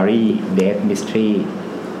Burari Death Mystery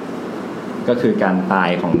ก็คือการตา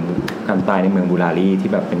ยในเมืองบูรารีที่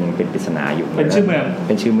แบบยังเป็นปริศนาอยู่เป็นชื่อเมืองเ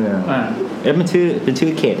ป็นชื่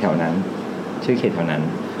อเขตแถวนั้น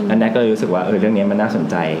แล้วแนทก็รู้สึกว่าเรื่องนี้มันน่าสน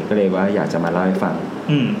ใจก็เลยว่าอยากจะมาเล่าให้ฟัง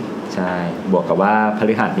ใช่บวกกับว่าพ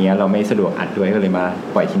ฤหัสนี้เราไม่สะดวกอัดด้วยก็เลยมา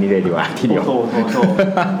ปล่อยที่นี่เลยดีกว่าทีเดียวโถ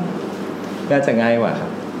น่าจะง่ายกว่าครับ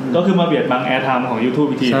ก็คือมาเบียดบังแอร์ไทม์ของ YouTube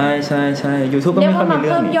อีกทีใช่ๆๆ YouTube ก็ไม่ค่อยมีเรื่องนี้เดี๋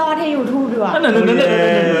ยวมาเพิ่มยอดให้ YouTube ด้วยนั่น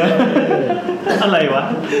อะไรวะ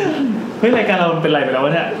เฮ้ยรายการเราเป็นไรไปแล้วว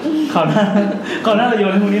ะเนี่ยคราวหน้าเราโย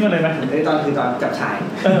นให้พวกนี้มาเลยมั้ยตอนจับฉาย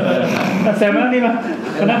แซมนั่นนี่มั้ย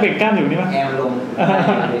ก็นั่งเบรกกล้ามอยู่นี่มั้ยแอร์ลง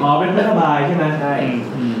อ๋อเป็นไม่สบายใช่มั้ยใช่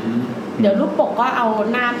เดี๋ยวรูปปกก็เอา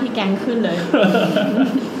หน้าพี่แก๊งขึ้นเลย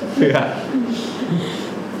เพื่อ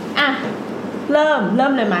อ่ะเริ่ม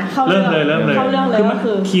เลยมั้ยเข้าเรื่องเลยก็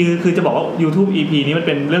คือจะบอกว่า YouTube EP นี้มันเ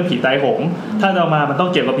ป็นเรื่องผีตายโหงถ้าเรามามันต้อง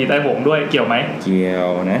เกี่ยวกับผีตายโหงด้วยเกี่ยวมั้ยเกี่ยว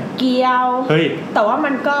นะเกี่ยวเฮ้ยแต่ว่ามั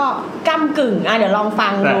นก็ก้ำกึ่งเดี๋ยวลองฟั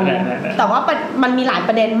งดูแต่ว่ามันมีหลายป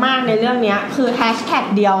ระเด็นมากในเรื่องนี้คือแฮชแท็ก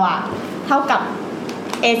เดียวอ่ะเท่ากับ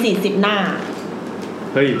A40 หน้า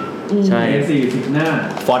เฮ้ยใช่ A40 หน้า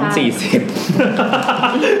ฟอนต์40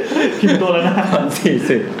พิมพ์ตัวแล้วนะฟอนต์40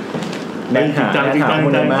แน่นถามคุ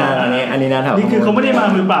ณมากอันนี้น่าถามนี่คือเขาไม่ได้มา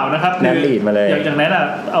มือเปล่านะครับแนนลีดมาเลยอย่างนั้นอ่ะ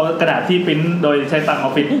เอากระดาษที่ปริ้นโดยใช้ตังออ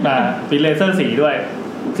ฟฟิศมาปริ้นเลเซอร์สีด้วย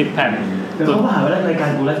10แผ่นแต่เขาหาไว้ในรายการ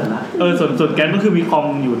กูแล้วสาระส่วนแกนก็คือมีคอม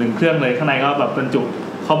อยู่1เครื่องเลยข้างในก็แบบบรรจุ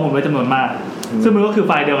ข้อมูลไว้จำนวนมากซึ่งมันก็คือไ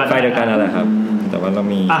ฟล์เดียวกันนั่นแหละครับแต่ว่าเรา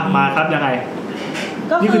มีมาครับยังไง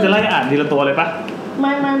นี่คือจะไล่อ่านทีละตัวเลยปะไ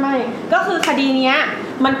ม่ก็คือคดีเนี้ย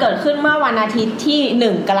มันเกิดขึ้นเมื่อวันอาทิตย์ที่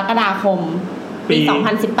1กรกฎาคมปี2018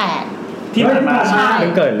ที่ผ่านมามั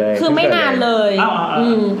นเกิดเลยคือไม่นานเลย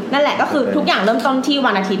นั่นแหละก็คือทุกอย่างเริ่มต้นที่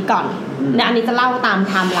วันอาทิตย์ก่อนเนี่ยอันนี้จะเล่าตามไ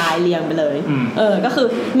ทม์ไลน์เรียงไปเลยก็คือ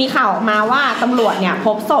มีข่าวออกมาว่าตำรวจเนี่ยพ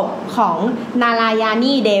บศพของนารายา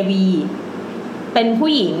นีเดวีเป็นผู้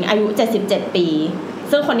หญิงอายุ77ปี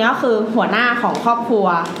ซึ่งคนนี้ก็คือหัวหน้าของครอบครัว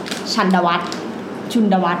ชุนดวัฒน์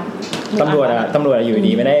ตำรวจอยู่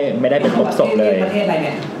ดีไม่ได้ไปพบศพเลยประเทศอะไรเ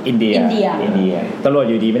นี่ยอินเดียตำรวจ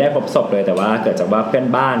อยู่ดีไม่ได้พบศพเลยแต่ว่าเกิดจากว่าเพื่อน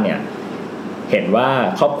บ้านเนี่ยเห็นว่า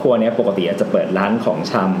ครอบครัวเนี้ยปกติจะเปิดร้านของ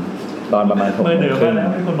ชำตอนประมาณ 6:30 น.มี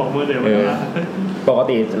คนบอกมือเดิมปก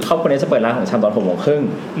ติครอบครัวนี้จะเปิดร้านของชำตอน 6:30 น.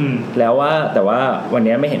แล้วว่าแต่ว่าวัน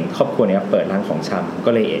นี้ไม่เห็นครอบครัวนี้เปิดร้านของชำก็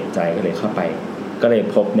เลยเอะใจก็เลยเข้าไปก็เลย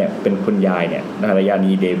พบเนี่ยเป็นคุณยายเนี่ยนารายา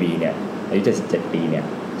นีเดวีเนี่ยอายุ77ปีเนี่ย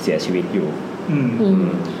เสียชีวิตอยู่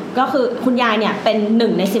ก็คือคุณยายเนี่ยเป็น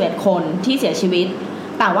1ใน11คนที่เสียชีวิต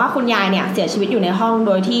แต่ว่าคุณยายเนี่ยเสียชีวิตอยู่ในห้องโ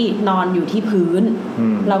ดยที่นอนอยู่ที่พื้น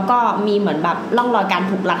แล้วก็มีเหมือนแบบร่องรอยการ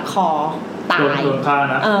ถูกรัดคอตายโดนฆ่า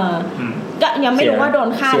นะก็ยังไม่รู้ว่าโดน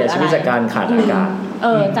ฆ่าหรืออะไรเสียชีวิตจากการขาดอากาศ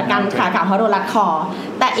จากการขาดอากาศเพราะโดนรัดคอ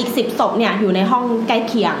แต่อีก10ศพเนี่ยอยู่ในห้องใกล้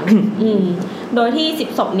เคียงโดยที่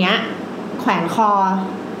10ศพเนี้ยแขวนคอ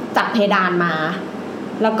จากเพดานมา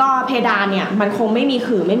แล้วก็เพดานเนี่ยมันคงไม่มี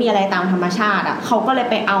ขื่อไม่มีอะไรตามธรรมชาติอ่ะเขาก็เลย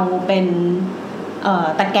ไปเอาเป็น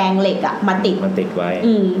ตะแกรงเหล็กอ่ะมาติดไว้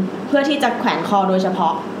เพื่อที่จะแขวนคอโดยเฉพา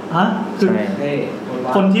ะคือ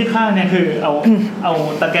คนที่ฆ่าเนี่ยคือเอา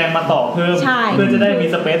ตะแกรงมาต่อเพิ่มเพื่อจะได้มี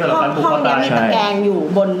สเปซสำหรับการผูกคอตายมีตะแกรงอยู่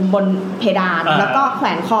บนเพดานแล้วก็แขว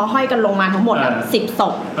นคอห้อยกันลงมาทั้งหมด10ศ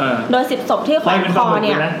พโดย10ศพที่แขวนคอเ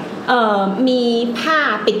นี่ยมีผ้า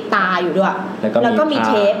ปิดตาอยู่ด้วยแล้วก็มีเ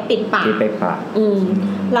ทปปิดปาก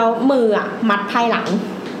แล้วมืออ่ะมัดไพ่หลัง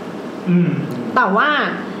แต่ว่า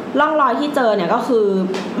ร่องรอยที่เจอเนี่ยก็คือ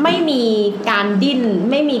ไม่มีการดิ้น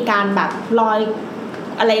ไม่มีการแบบรอย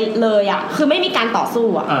อะไรเลยอ่ะคือไม่มีการต่อสู้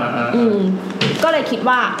อ่ะก็เลยคิด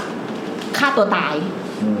ว่าฆ่าตัวตาย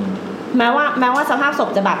แม้ว่าสภาพศพ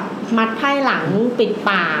จะแบบมัดไพ่หลังปิด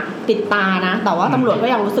ปากปิดตานะแต่ว่าตำรวจก็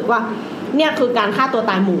ยังรู้สึกว่าเนี่ยคือการฆ่าตัว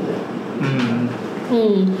ตายหมู่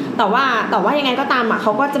แต่ว่ายังไงก็ตามอ่ะเข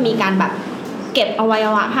าก็จะมีการแบบเก็บอวัย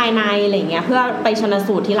วะภายในอะไรเงี้ยเพื่อไปชัน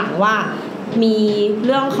สูตรทีหลังว่ามีเ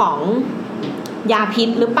รื่องของยาพิษ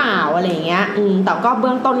หรือเปล่าอะไรเงี้ยแต่ก็เ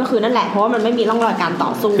บื้องต้นก็คือนั่นแหละเพราะว่ามันไม่มีร่องรอยการต่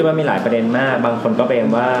อสู้คือมันมีหลายประเด็นมากบางคนก็เป็น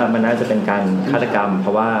ว่ามันน่าจะเป็นการฆาตกรรมเพร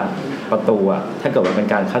าะว่าประตูอ่ะถ้าเกิดว่าเป็น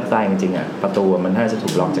การฆ่าตายจริงๆอ่ะประตูมันน่าจะถู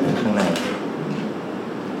กล็อกจากข้างใน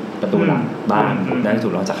ประตูหลังบ้านน่าจะถู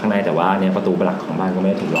กล็อกจากข้างในแต่ว่าเนี่ยประตูหลักของบ้านก็ไม่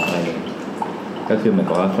ได้ถูกล็อกอะไรเลยก็คือเหมือน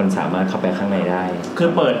กับว่าคนสามารถเข้าไปข้างในได้คือ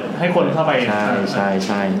เปิดให้คนเข้าไปใ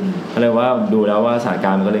ช่ก็เลยว่าดูแล้วว่าสถานก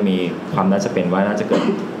ารณ์มันก็เลยมีความน่าจะเป็นว่าน่าจะเกิด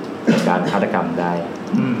การฆาตกรรมได้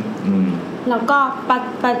แล้วก็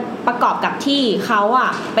ประกอบกับที่เขาอ่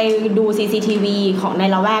ะไปดู CCTV ของใน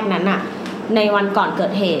ละแวกนั้นอ่ะในวันก่อนเกิ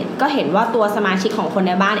ดเหตุก็เห็นว่าตัวสมาชิกของคนใ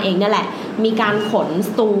นบ้านเองนี่แหละมีการขนส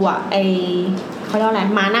ตูอ่ะเขาเรียกอะไร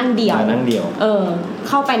มานั่งเดี่ยว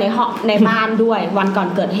เข้าไปในห้องในบ้านด้วยวันก่อน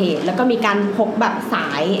เกิดเหตุแล้วก็มีการพกแบบสา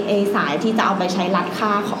ยที่จะเอาไปใช้รัด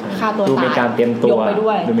ฆ่าตัวตายมีการเตรียมตัวยกไปด้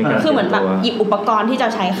วยคือเหมือนแบบหยิบอุปกรณ์ที่จะ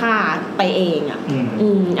ใช้ฆ่าไปเองอ่ะ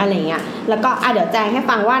อะไรเงี้ยแล้วก็เดี๋ยวแจ้งให้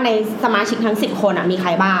ฟังว่าในสมาชิกทั้ง10คนอ่ะมีใคร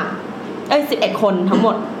บ้าง11คนทั้งหม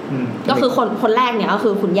ดก็คือคนแรกเนี่ยก็คื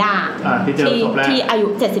อคุณย่าที่อายุ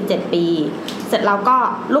77ปีเสร็จแล้วก็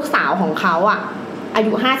ลูกสาวของเขาอ่ะ อา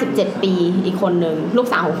ยุ57ปีอีกคนนึงลูก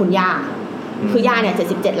สาวของคุณย่าคือย่าเนี่ย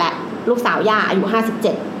77แหละลูกสาวย่าอายุ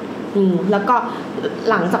57แล้วก็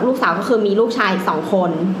หลังจากลูกสาวก็คือมีลูกชาย2ค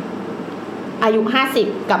นอายุ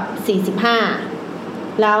50กับ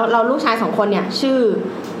45แล้วเราลูกชาย2คนเนี่ยชื่อ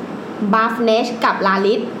บาฟเนชกับลา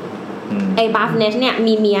ลิสไอ้บาฟเนชเนี่ย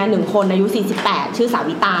มีเมีย1คนอายุ48ชื่อสา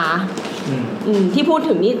วิตาที่พูด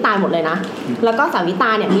ถึงนี่ตายหมดเลยนะแล้วก็สาวิต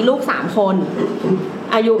าเนี่ยมีลูก3คน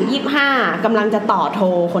อายุ25กำลังจะต่อโท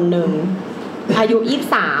คนนึงอายุ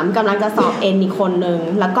23กำลังจะสอบเอ็นอีกคนนึง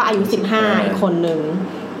แล้วก็อายุ15อีกคนนึง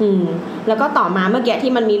แล้วก็ต่อมาเมื่อกี้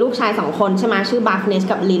ที่มันมีลูกชาย2คนใช่ไหมชื่อบาฟเนส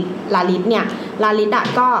กับลาลิสเนี่ยลาลิส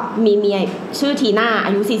ก็มีเมียชื่อทีน่าอ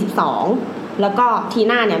ายุ42แล้วก็ที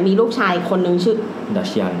น่าเนี่ยมีลูกชายคนนึงชื่อดั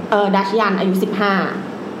ชยันดัชยันอายุ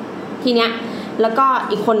15ทีเนี้ยแล้วก็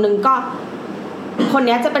อีกคนนึงก็คน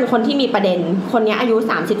นี้จะเป็นคนที่มีประเด็นคนนี้อายุ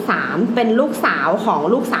33เป็นลูกสาวของ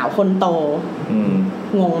ลูกสาวคนโต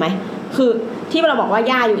งงไหมคือที่เราบอกว่า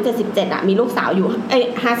ย่าอายุ77อ่ะมีลูกสาวอยู่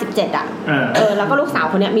57อ่ะแล้วก็ลูกสาว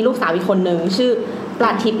คนนี้มีลูกสาวอีกคนนึงชื่อปร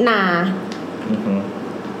าทิพนา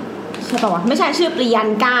ใช่ป่าววะไม่ใช่ชื่อปริยัน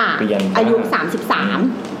ก้าอายุ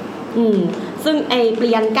33ซึ่งไอ้ปริ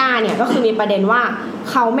ยันก้าเนี่ยก็คือมีประเด็นว่า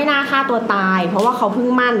เขาไม่น่าฆ่าตัวตายเพราะว่าเขาเพิ่ง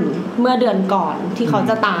มั่นเมื่อเดือนก่อนที่เขา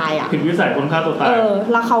จะตายอ่ะผิดวิสัยคนฆ่าตัวตาย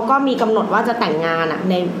แล้วเขาก็มีกำหนดว่าจะแต่งงานอ่ะ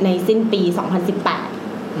ในสิ้นปี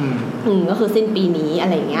2018ก็คือสิ้นปีนี้อะ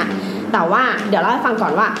ไรเงี้ยแต่ว่าเดี๋ยวเล่าให้ฟังก่อ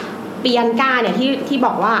นว่าปริยันก้าเนี่ยที่บ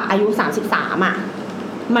อกว่าอายุ33อ่ะ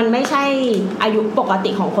มันไม่ใช่อายุปกติ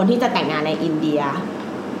ของคนที่จะแต่งงานในอินเดีย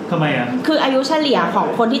ทำไมอ่ะคืออายุเฉลี่ยของ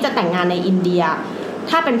คนที่จะแต่งงานในอินเดีย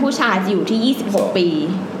ถ้าเป็นผู้ชายจะอยู่ที่26ปี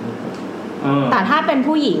แต่ถ้าเป็น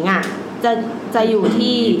ผู้หญิงอ่ะจะอยู่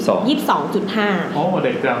ที่22.5โอ้เ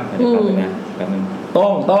ด็กจังแบบนึงต้อ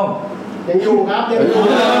งยังอยู่ครับยังอยู่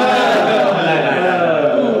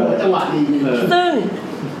จังหวะดีซึ่ง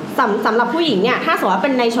สำหรับผู้หญิงเนี่ยถ้าสมมติว่าเ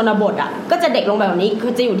ป็นในชนบทอ่ะก็จะเด็กลงแบบนี้คื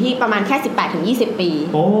อจะอยู่ที่ประมาณแค่ 18-20 ปี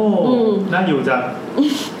โอ้น่าอยู่จัง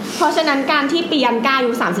เพราะฉะนั้นการที่ปริยันก้าอา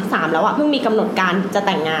ยุ33แล้วอ่ะเพิ่งมีกำหนดการจะแ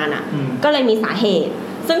ต่งงานอ่ะก็เลยมีสาเหตุ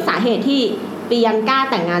ซึ่งสาเหตุที่ปริยันก้า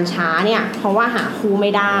แต่งงานช้าเนี่ยเพราะว่าหาคู่ไ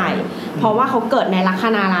ม่ได้เพราะว่าเขาเกิดในลัค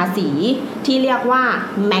นาราศีที่เรียกว่า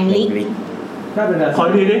แมงลิกขอ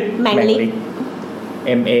ดีดิแมงลิก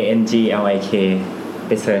MANGLIK ไ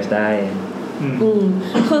ปเสิร์ชได้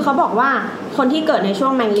คือเขาบอกว่าคนที่เกิดในช่ว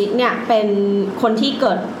งแมงลิกเนี่ยเป็นคนที่เ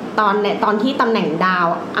กิดตอนที่ตำแหน่งดาว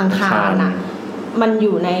อังคารน่ะมันอ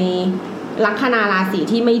ยู่ในลัคนาราศี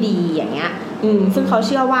ที่ไม่ดีอย่างเงี้ยซึ่งเขาเ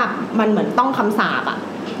ชื่อว่ามันเหมือนต้องคำสาปอ่ะ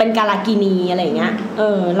เป็นกาลกินีอะไรเงี้ย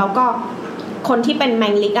แล้วก็คนที่เป็นแม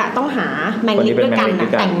งลิกอ่ะต้องหาแมงลิกด้วยกัน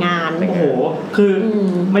แต่งงานโอ้โหคือ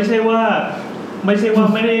ไม่ใช่ว่าไ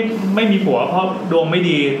ม่มีผัวเพราะดวงไม่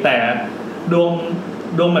ดีแต่ดว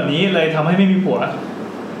งแบบนี้เลยทำให้ไม่มีผัว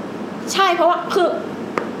ใช่เพราะว่าคือ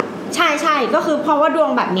ใช่ก็คือเพราะว่าดวง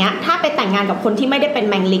แบบเนี้ยถ้าไปแต่งงานกับคนที่ไม่ได้เป็น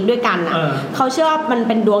แมงลิกด้วยกันน่ะเขาเชื่อว่ามันเ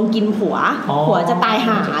ป็นดวงกินผัวจะตาย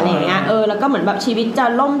ห่าอะไรเงี้ยแล้วก็เหมือนแบบชีวิตจะ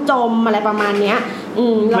ล่มจมอะไรประมาณเนี้ย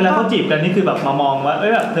เวลาเขาจีบกันนี่คือแบบมามองว่า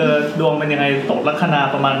แบบเธอดวงเป็นยังไงตกลัคนา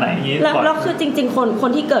ประมาณไหนอย่างงี้แล้วคือจริงๆค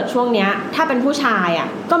นที่เกิดช่วงเนี้ยถ้าเป็นผู้ชายอ่ะ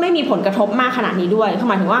ก็ไม่มีผลกระทบมากขนาดนี้ด้วย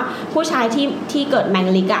หมายถึงว่าผู้ชายที่เกิดแมง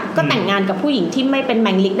ลิกอ่ะก็แต่งงานกับผู้หญิงที่ไม่เป็นแม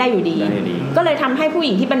งลิกได้อยู่ดีก็เลยทำให้ผู้ห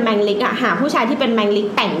ญิงที่เป็นแมงลิกอ่ะหาผู้ชายที่เป็นแมงลิก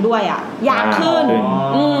แต่งด้วยอ่ะยากขึ้น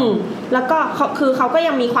แล้วก็เขาก็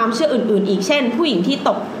ยังมีความเชื่ออื่นๆอีกเช่นผู้หญิงที่ต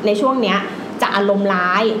กในช่วงเนี้ยจะอารมณ์ร้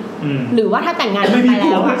ายหรือว่าถ้าแต่งงานกันไปแ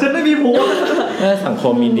ล้วฉันไม่มีผัวสังค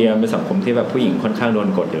มอินเดียเป็นสังคมที่แบบผู้หญิงค่อนข้างโดน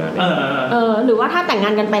กดอยู่แล้วหรือว่าถ้าแต่งงา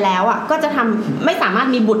นกันไปแล้วอ่ะก็จะทำไม่สามารถ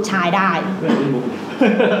มีบุตรชายได้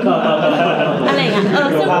อะไรเงี้ย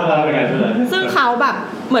ซึ่งเขาแบบ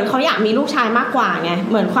เหมือนเขาอยากมีลูกชายมากกว่าไง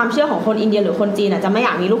เหมือนความเชื่อของคนอินเดียหรือคนจีนจะไม่อย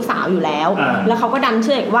ากมีลูกสาวอยู่แล้วแล้วเขาก็ดันเ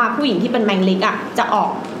ชื่อว่าผู้หญิงที่เป็นแมงลิกอ่ะจะออก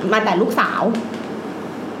มาแต่ลูกสาว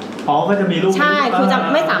ก็จะมีลูกใช่คือจะ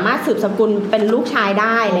ไม่สามารถสืบสกุลเป็นลูกชายไ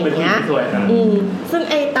ด้อะไรเงี้ยซึ่ง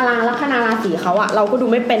ไอ้ตารางลัคนาราศีเขาอ่ะเราก็ดู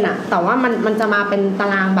ไม่เป็นอ่ะแต่ว่ามันจะมาเป็นตา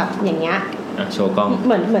รางแบบอย่างเงี้ยโชว์กล้องเ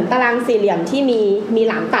หมือนตารางสี่เหลี่ยมที่มี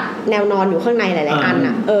หลามตัดแนวนอนอยู่ข้างในหลายๆอัน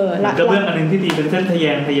อ่ะแล้วกระเบื้องอันนึงที่ดีเป็นเส้นทะแย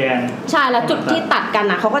งใช่แล้วจุดที่ตัดกัน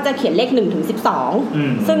อ่ะเขาก็จะเขียนเลข1 ถึง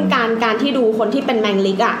 12ซึ่งการที่ดูคนที่เป็นแมง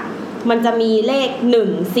ลิกอ่ะมันจะมีเลข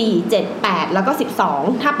1 4 7 8แล้วก็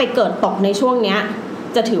12ถ้าไปเกิดตกในช่วงเนี้ย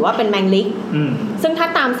จะถือว่าเป็นแมงลิกซึ่งถ้า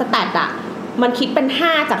ตามสแตทอ่ะมันคิดเป็น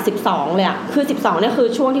5จาก12เลยอ่ะคือ12เนี่ยคือ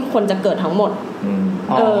ช่วงที่คนจะเกิดทั้งหมด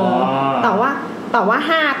แต่ว่า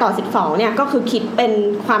5ต่อ12เนี่ยก็คือคิดเป็น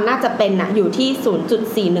ความน่าจะเป็นน่ะอยู่ที่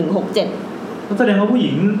 0.4167 แสดงว่าผู้ห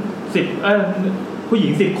ญิง10 ผู้หญิ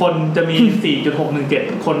ง10คนจะมี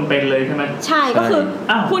 4.617 คนเป็นเลยใช่ไหมใช่ก็คือ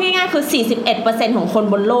พูดง่ายๆคือ 41% ของคน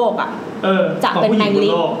บนโลกอ่ะจะเป็นแมงลิ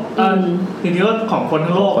กทีนี้ก็ของคน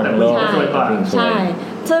ทั้งโลกแต่ผู้หญิงสวยกว่าใช่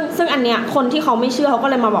ซึ่งอันเนี้ยคนที่เขาไม่เชื่อเขาก็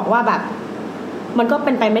เลยมาบอกว่าแบบมันก็เ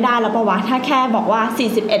ป็นไปไม่ได้แล้วป่ะวะถ้าแค่บอกว่า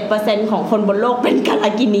 41% ของคนบนโลกเป็นกาลา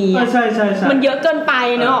กินีใช่ๆๆมันเยอะเกินไป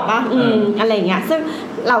เนอะป่ะอะไรอย่างเงี้ยซึ่ง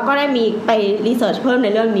เราก็ได้มีไปรีเสิร์ชเพิ่มใน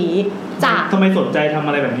เรื่องนี้จากทำไมสนใจทำอ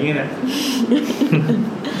ะไรแบบนี้เนี่ย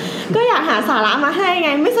ก็อยากหาสาระมาให้ไง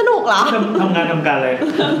ไม่สนุกเหรอทำงานทำการเลย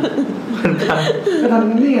ก็ท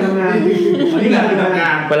ำนี่ไงทำงานนี่แหละทำง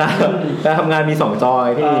านเวลาทำงานมี2จอ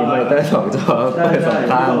ที่มอนิเตอร์2จอเปิด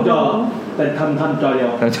2ข้างจอแต่ทำจอเดีย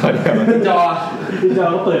วจอ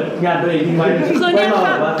ก็เปิดงานตัวเองทิ้งไว้คือเนี่ย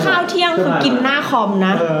ข้าวเที่ยงคือกินหน้าคอมน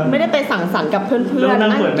ะไม่ได้ไปสังสรรค์กับเพื่อนๆนั่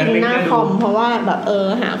งกินหน้าคอมเพราะว่าแบบ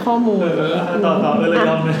หาข้อมูลต่อเลยย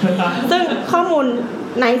อมซึ่งข้อมูล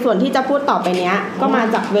ในส่วนที่จะพูดต่อไปเนี้ยก็มา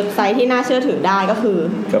จากเว็บไซต์ที่น่าเชื่อถือได้ก็คือ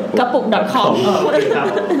กระปุก .com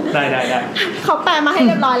ได้เขาแปลมาให้เ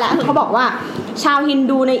รียบร้อยแล้วเขาบอกว่าชาวฮิน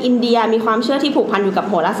ดูในอินเดียมีความเชื่อที่ผูกพันอยู่กับ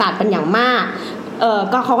โหราศาสตร์เป็นอย่างมาก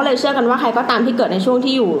ก็เขาก็เลยเชื่อกันว่าใครก็ตามที่เกิดในช่วง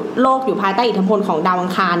ที่อยู่โลกอยู่ภายใต้อิทธิพลของดาวอั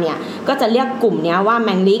งคารเนี่ยก็จะเรียกกลุ่มนี้ว่าแม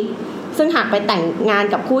งลิกซึ่งหากไปแต่งงาน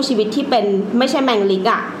กับคู่ชีวิตที่เป็นไม่ใช่แมงลิก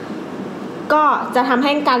อ่ะก็จะทำใ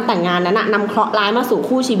ห้การแต่งงานนั้นนำเคราะห์ร้ายมาสู่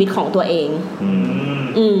คู่ชีวิตของตัวเอง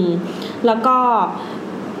แล้วก็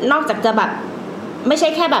นอกจากจะแบบไม่ใช่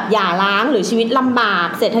แค่แบบหย่าร้างหรือชีวิตลำบาก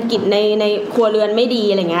เศรษฐกิจในครัวเรือนไม่ดี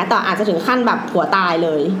อะไรเงี้ยแต่อาจจะถึงขั้นแบบผัวตายเ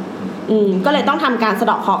ลยก็เลยต้องทำการสะเ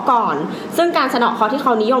ดาะเคราะห์ก่อนซึ่งการสะเดาะเคราะห์ที่เข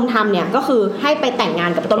านิยมทำเนี่ยก็คือให้ไปแต่งงา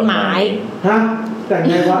นกับต้นไม้ฮะแต่ง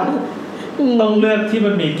ไงวะต้องเลือกที่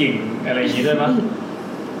มันมีกิ่งอะไรอย่างนี้ด้วยมั้ย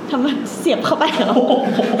ทำไมเสียบเข้าไปเหรอ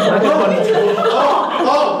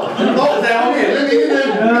โต๊ะแซวเห็นเรื่องนี้นิดนึง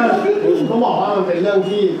ต้องบอกว่ามันเป็นเรื่อง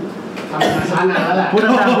ที่ทำมาช้านานแล้วแหละ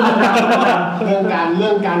เรื่อง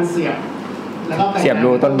การเสียบแล้วก็เสียบ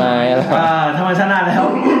รูต้นไม้แล้วทำมาช้านานแล้ว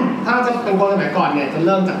ถ้าจะเป็นคนสมัยก่อนเนี่ยจะเ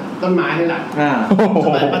ริ่มจากต้นไม้นี่แหละส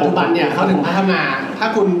มัยปัจจุบันเนี่ยเขาถึงพัฒนาถ้า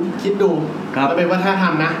คุณคิดดูมันเป็นวัฒนธรร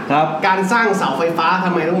มนะการสร้างเสาไฟฟ้าท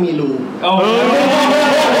ำไมต้องมีรู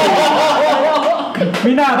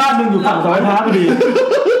มีหน้าบ้านมึงอยู่ฝั่งเสาไฟฟ้าพอดี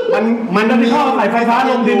มันจะมีท่อไหลไฟฟ้า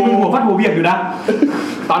ลงดินมึงหัวฟัดหัวเบียดอยู่นะ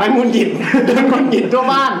ตอนนั้นมุนหยินทั่ว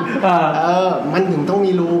บ้านมันถึงต้อง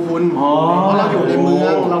มีรูคุณเพราะเราอยู่ในเมือ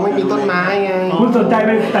งเราไม่มีต้นไม้ไงคุณสนใจไป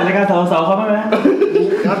แต่รายการสาวๆเขาไหม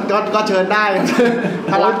ก็เชิญได้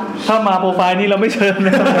ถ้ามาโปรไฟล์นี้เราไม่เชิญน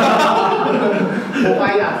ะโปรไฟ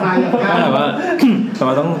ล์อยากแต่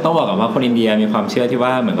ว่าต้องบอกก่อนว่าคนอินเดียมีความเชื่อที่ว่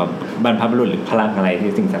าเหมือนกับบรรพบุรุษหรือพลังอะไรที่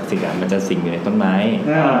สิ่งศักดิ์สิทธิ์มันจะสิงอยู่ในต้นไม้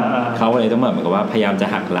เขาเลยต้องเหมือนกับว่าพยายามจะ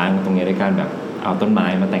หักล้างตรงนี้ด้วยการแบบเอาต้นไม้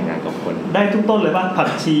มาแต่งงานกับคนได้ทุกต้นเลยป่ะผัก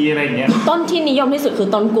ชีอะไรอย่างเงี้ยต้นที่นิยมที่สุดคือ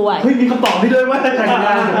ต้นกล้วยเฮ้ยมีคำตอบให้ด้วยว่าแต่งง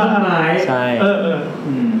านกับต้นไม้ใช่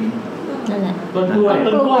นั่นแหละต้นกล้วย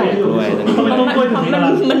ต้นกล้วย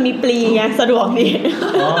มันมีปลีไงสะดวกดี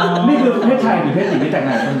นี่คือเพศชายหรือเพศหญิงที่แต่งง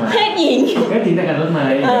านต้นไม้เพศหญิงแต่งงานต้นไ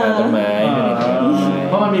ม้เ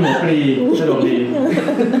พราะมันมีหัวปลีสะดวกดี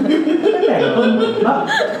แต่ต้น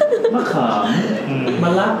มะขามมะ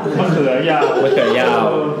ละมะเขือยาว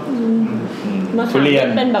ทุเรียน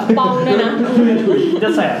เป็นแบบปองด้วยนะจะ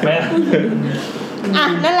แสบไหม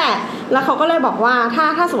นั่นแหละแล้วเขาก็เลยบอกว่า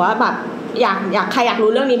ถ้าสมมติว่าแบบอยากใครอยากรู้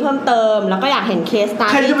เรื่องนี้เพิ่มเติมแล้วก็อยากเห็นเคสตา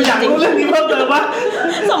ร์ใครจะไปอยากรู้เรื่องนี้เพิ่มเติมวะ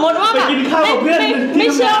สมมติว่าแบบไม่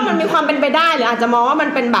เชื่อมันมีความเป็นไปได้หรืออาจจะมองว่ามัน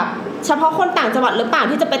เป็นแบบเฉพาะคนต่างจังหวัดหรือเปล่า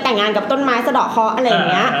ที่จะไปแต่งงานกับต้นไม้สะเดาะเคราะห์อะไรอย่าง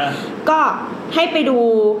เงี้ยก็ให้ไปดู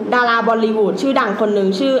ดาราบอลลีวูดชื่อดังคนหนึ่ง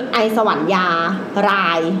ชื่อไอสวรรยารา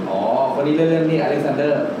ยคนนี้เรื่องนี้อเล็กซานเดอ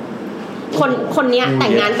ร์คนเนี้ยแต่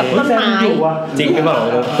งงานกับต้นไม้จริงหรือเปล่า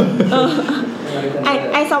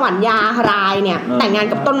ไอสวรรยารายเนี่ยแต่งงาน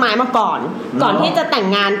กับต้นไม้มาก่อนที่จะแต่ง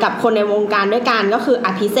งานกับคนในวงการด้วยกันก็คืออ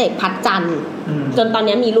ภิเษกพัฒจันทร์จนตอน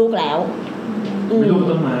นี้มีลูกแล้วมีลูก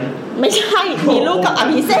ต้นไม้ไม่ใช่มีลูกกับอ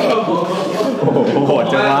ภิเษกโหด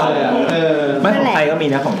จังวะไม่ของไทยก็มี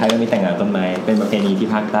นะของไทยก็มีแต่งงานต้นไม้เป็นประเพณีที่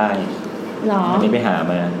ภาคใต้หรออันนี้ไปหา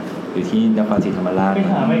มาอยู่ที่นครศรีธรรมราชไป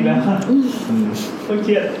หามาอีกแล้วต้องเค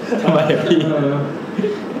รียดทำไมพี่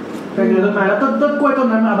แต่งงานต้นไม้แล้วต้นกล้วยต้น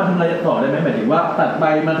นั้นมาทำอะไรต่อได้ไหมหมายถึงว่าตัดใบ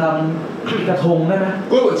มาทำกระทงได้ไหม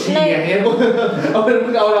กล้วยบดชีอย่างเงี้ยเอา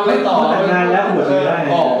อะไรต่อแต่งงานแล้วบวชได้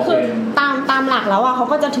คือตามหลักแล้วเขา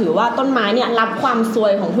ก็จะถือว่าต้นไม้เนี่ยรับความซว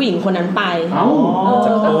ยของผู้หญิงคนนั้นไป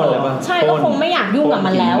ใช่ก็คงไม่อยากยุ่งกับ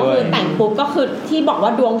มันแล้วคือแต่งปุ๊บก็คือที่บอกว่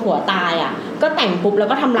าดวงผัวตายก็แต่งปุ๊บแล้ว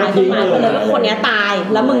ก็ทำลายต้นไม้ไปเลยว่าคนนี้ตาย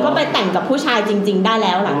แล้วมึงก็ไปแต่งกับผู้ชายจริงๆได้แ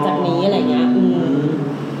ล้วหลังจากนี้อะไรเงี้ย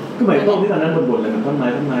ก็เหมือนต้นที่ตอนนั้นบ่นๆเลยต้นไม้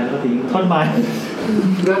แล้วก็ทิ้งต้นไม้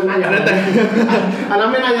น่าจะแต่อันนั้น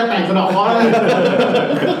ไม่น่าจะแต่งสะดอกเคราะห์เลย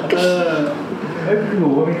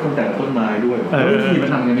รู้ว่ามีคนแต่งต้นไม้ด้วยวิธีมัน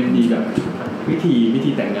ทำยังไงมันดีแบบวิ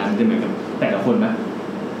ธีแต่งงานจะเหมือนกับแต่ละคนไหม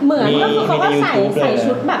เหมือนก็คือเขาก็ใส่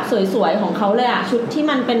ชุดแบบสวยๆของเขาเลยอ่ะชุดที่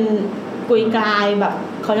มันเป็นกุยกลายแบบ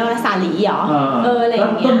เขาเรียกว่าสาลีเหรออะไรอย่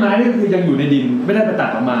างเงี้ยต้นไม้นี่คือยังอยู่ในดินไม่ได้ไปตัด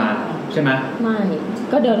ออกมาใช่ไหมไม่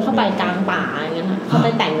ก็เดินเข้าไปกลางป่าอย่างเงี้ยเข้าไป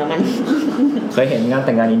แต่งกับมันเคยเห็นงานแ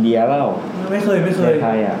ต่งงานอินเดียเปล่าไม่เคยไท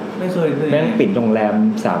ยอ่ะไม่เคยแม่งปิดโรงแรม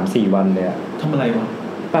 3-4 วันเลยอ่ะทำอะไรวะ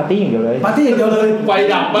ปาร์ตี้อย่างเดียวเลยไฟ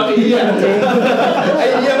ดับบ้างไอ้เหี้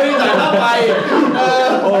ยไม่ได้จ่ายค่าไฟ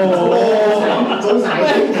โอ้สงสัย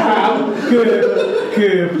ถามคื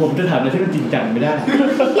อผมจะถามอะไรที่มันจริงจังไม่ได้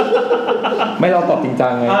ไม่เราตอบจริงจั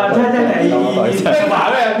งไงใช่ไอ้วิศวะ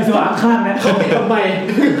แบบวิศวะข้างนะเขาปิดทำไม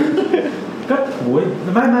ก็โอ้ย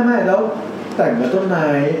ไม่แล้วแต่งกับต้นไม้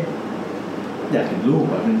อยากเห็นรูป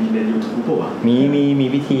อ่ะมันมีใน YouTube ป่ะวะมี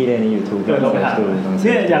วิธีเลยใน YouTube เราไปหาเ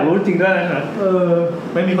นี่ยอยากรู้จริงด้วยนะ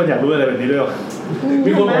ไม่มีคนอยากรู้อะไรแบบนี้ด้วย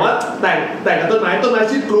มีคนบอกว่าแต่งกับต้นไม้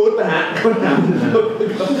ชื่อกรูดนะฮะคนถาม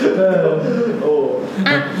โอ้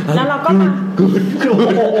อ่ะแล้วเราก็มา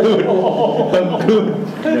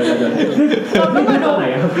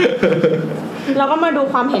เราก็มาดู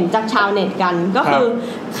ความเห็นจากชาวเน็ตกันก็คือ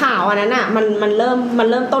ข่าวอันนั้นอ่ะมันเ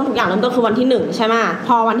ริ่มต้นทุกอย่างเริ่มต้นคือวันที่1ใช่ไหมพ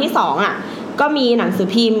อวันที่2อ่ะก็มีหนังสือ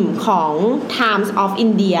พิมพ์ของ Times of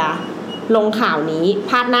India ลงข่าวนี้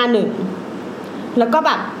พาดหน้า1แล้วก็แ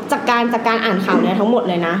บบจากการอ่านข่าวเนี่ยทั้งหมด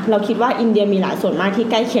เลยนะเราคิดว่าอินเดียมีหลายส่วนมากที่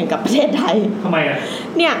ใกล้เคียงกับประเทศไทยทำไมอ่ะ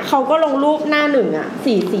เนี่ยเขาก็ลงรูปหน้า1อ่ะ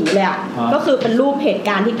4 สีเลยอ่ะก็คือเป็นรูปเหตุก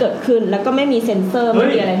ารณ์ที่เกิดขึ้นแล้วก็ไม่มีเซ็นเซอร์ไม่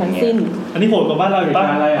มีอะไรทั้งสิ้นอันนี้โหดกว่าบ้านเราอยู่บ้าน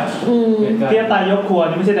อะไรอ่ะเพี้ยตายยกครัว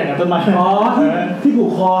นี่ไม่ใช่แต่งกับต้นไม้ที่ผูก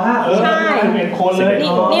คอฮะใช่เป็นคนเลย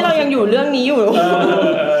นี่เรายังอยู่เรื่องนี้อยู่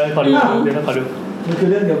ขอดูเดี๋ยวขอดูมันคือ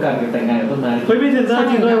เรื่องเดียวกันกับแต่งงานกับต้นไม้เฮ้ยไม่เซ็นเซอร์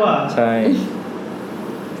จริงด้วยว่ะใช่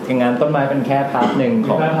งานต้นไม้เป็นแค่พาร์ทหนึ่งข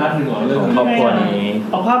องครอบครัวนี้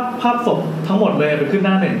เอาภาพศพทั้งหมดเลยไปขึ้นห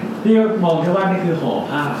น้า1ที่มองแค่ว่านี่คือห่อ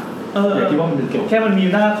ผ้าอย่าคิดว่ามันเป็นเกี่ยวแค่มันมี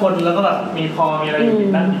หน้าคนแล้วก็แบบมีคอมีอะไร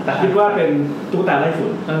นั่นแต่คิดว่าเป็นตุ๊กตาไล่ฝุ่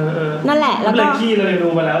นนั่นแหละแล้วก็ขี้เลยดู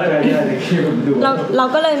มาแล้วเลยเรา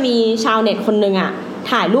ก็เลยมีชาวเน็ตคนนึงอ่ะ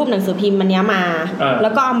ถ่ายรูปหนังสือพิมพ์มันเนี้ยมาแล้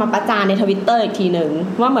วก็เอามาประจานใน Twitter อีกทีนึง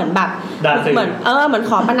ว่าเหมือนแบบเหมือน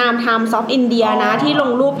ขอประนาม Times of India นะที่ล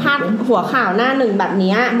งรูปพาดหัวข่าวหน้า1แบบ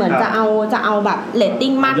นี้เหมือนจะเอาแบบเรตติ้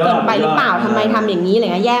งมากเกินไปหรือเปล่าทำไมทำอย่างนี้อะไร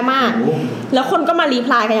เงี้ยแย่มากแล้วคนก็มารีพ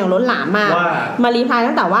ลายกันอย่างล้นหลามมากมารีพลาย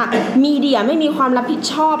ตั้งแต่ว่ามีเดียไม่มีความรับผิด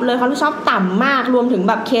ชอบเลยความรับผิดชอบต่ำมากรวมถึง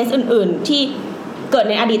แบบเคสอื่นๆที่เกิด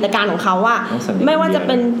ในอดีตการของเขาว่าไม่ว่าจะเ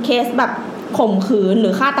ป็นเคสแบบข่มขืนหรื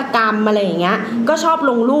อฆาตกรรมอะไรอย่างเงี้ยก็ชอบ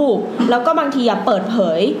ลงรูปแล้วก็บางทีเปิดเผ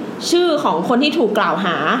ยชื่อของคนที่ถูกกล่าวห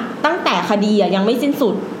าตั้งแต่คดียังไม่สิ้นสุ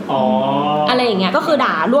ดอะไรอย่างเงี้ยก็คือ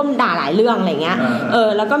ร่วมด่าหลายเรื่องอะไรเงี้ย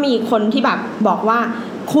แล้วก็มีคนที่แบบบอกว่า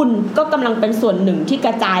คุณก็กำลังเป็นส่วนหนึ่งที่ก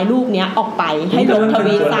ระจายรูปเนี้ยออกไปให้ลงท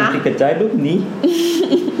วีตซะที่กระจายรูปนี้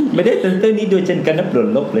ไม่ได้ตั้งแต่นี้โดยเช่นกันนับหล่น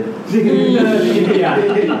ลบเลยนี่คืออินเ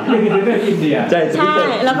ดียใช่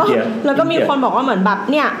แล้วก็มีคนบอกว่าเหมือนแบบ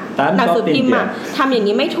เนี่ยหนังสือพิมพ์อ่ะทำอย่าง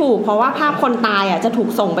นี้ไม่ถูกเพราะว่าภาพคนตายอ่ะจะถูก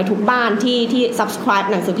ส่งไปทุกบ้านที่ subscribe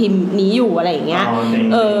หนังสือพิมพ์นี้อยู่อะไรอย่างเงี้ย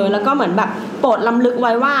แล้วก็เหมือนแบบโปรดล้ำลึกไ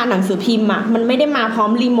ว้ว่าหนังสือพิมพ์อ่ะมันไม่ได้มาพร้อ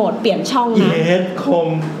มรีโมทเปลี่ยนช่องนะคม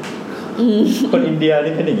คนอินเดีย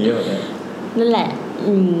นี่เป็นอย่างนี้เหรอนั่นแหละ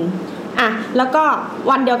อ่ะแล้วก็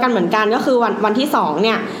วันเดียวกันเหมือนกันก็คือวันที่2เ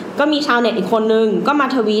นี่ยก็มีชาวเน็ตอีกคนนึงก็มา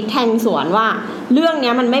ทวีตแทงสวนว่าเรื่อง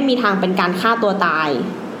นี้มันไม่มีทางเป็นการฆ่าตัวตาย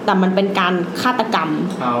แต่มันเป็นการฆาตกรรม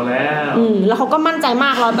เอาแล้วแล้วเขาก็มั่นใจมา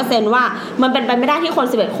ก 100% ว่ามันเป็นไปไม่ได้ที่คน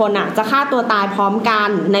11คนอ่ะจะฆ่าตัวตายพร้อมกัน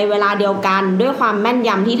ในเวลาเดียวกันด้วยความแม่นย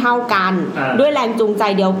ำที่เท่ากันด้วยแรงจูงใจ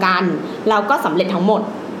เดียวกันแล้วก็สำเร็จทั้งหมด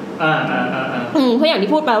เพราะอย่าง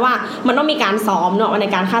ที่พูดไปว่ามันต้องมีการซ้อมเนาะใน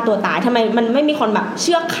การฆ่าตัวตายทำไมมันไม่มีคนแบบเ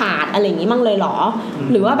ชือกขาดอะไรอย่างนี้มั่งเลยหรอ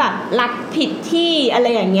หรือว่าแบบรัดผิดที่อะไร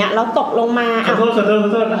อย่างเงี้ยแล้วตกลงมาขอโ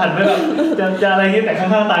ทษหันไปแบบจะอะไรเงี้ยแต่ข้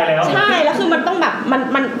างๆตายแล้วใช่แล้วคือมันต้องแบบ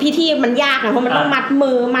มันพิธีมันยากนะเพราะมันต้องมัด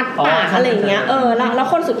มือมัดปากอะไรอย่างเงี้ยแล้ว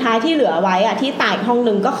คนสุดท้ายที่เหลือไว้อะที่ตายห้อง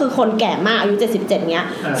นึงก็คือคนแก่มากอายุ77เงี้ย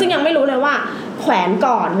ซึ่งยังไม่รู้เลยว่าแขวน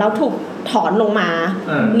ก่อนแล้วถูกถอนลงมา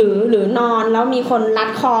หรือนอนแล้วมีคนรัด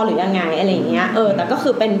คอหรือยังไงอะไรอย่างเงี้ยแต่ก็คื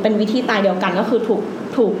อเป็นวิธีตายเดียวกันก็คือ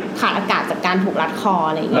ถูกขาดอากาศจากการถูกรัดคอ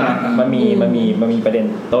อะไรอย่างเงี้ยมันมีประเด็น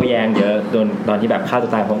โต้แย้งเยอะตอนที่แบบฆ่าตั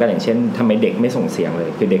วตายพร้อมกันอย่างเช่นทำไมเด็กไม่ส่งเสียงเลย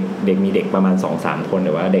คือเด็กมีเด็กประมาณ 2-3 คนแ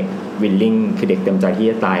ต่ว่าเด็กวิลลิ่งคือเด็กเต็มใจที่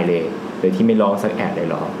จะตายเลยโดยที่ไม่ร้องสักแอดเลย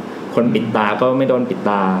หรอคนปิดตาก็ไม่โดนปิด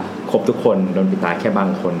ตาครบทุกคนโดนปิดตาแค่บาง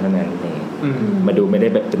คนเท่านั้นเองมาดูไม่ได้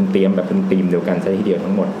แบบเป็นเตรียมแบบเป็นธีมเดียวกันซะทีเดียว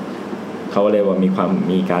ทั้งหมด เขาเลยว่า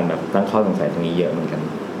มีการแบบตั้งข้อสงสัยตรงนี้เยอะเหมือนกัน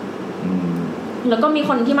แล้วก็มีค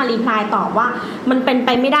นที่มารีพลายตอบว่ามันเป็นไป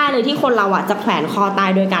ไม่ได้เลยที่คนเราจะแขวนคอตาย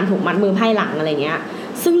โดยการถูกมัดมือไพ่หลังอะไรเงี้ย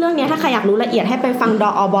ซึ่งเรื่องนี้ถ้าใครอยากรู้ละเอียดให้ไปฟังด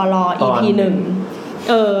อบร EP1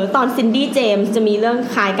 ตอนซินดี้เจมส์จะมีเรื่อง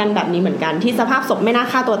คล้ายกันแบบนี้เหมือนกันที่สภาพศพไม่น่า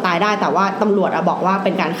ฆ่าตัวตายได้แต่ว่าตำรวจบอกว่าเ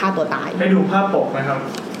ป็นการฆ่าตัวตายให้ดูภาพปกนะครับ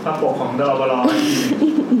ภาพปกของดอบร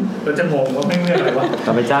เราจะงงว่าไม่เรื่องอะไรวะเข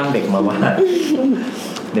าไปจ้างเด็กมาว่า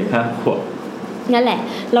เด็ก5 ขวบนั่นแหละ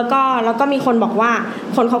แล้วก็มีคนบอกว่า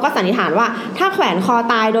คนเขาก็สันนิษฐานว่าถ้าแขวนคอ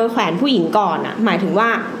ตายโดยแขวนผู้หญิงก่อนหมายถึงว่า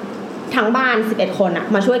ทั้งบ้าน11คน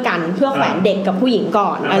มาช่วยกันเพื่อแขวนเด็กกับผู้หญิงก่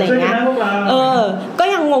อนอะไรเงี้ยก็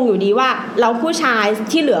ยังงงอยู่ดีว่าเราผู้ชาย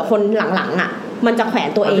ที่เหลือคนหลังๆมันจะแขวน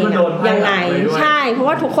ตัวเองยังไงใช่เพราะ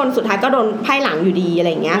ว่าทุกคนสุดท้ายก็โดนไพ่หลังอยู่ดีอะไร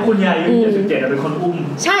เงี้ยคุณยายอายุ77เป็นคนอุ้ม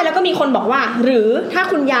ใช่แล้วก็มีคนบอกว่าหรือถ้า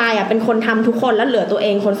คุณยายเป็นคนทำทุกคนแล้วเหลือตัวเอ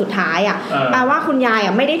งคนสุดท้ายแปลว่าคุณยาย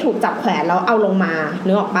ไม่ได้ถูกจับแขวนแล้วเอาลงมา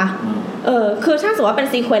นึกออกปะคือถ้าสมมติว่าเป็น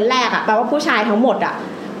ซีเควนซ์แรกแปลว่าผู้ชายทั้งหมด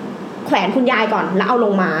แขวนคุณยายก่อนแล้วเอาล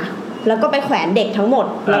งมาแล้วก็ไปแขวนเด็กทั้งหมด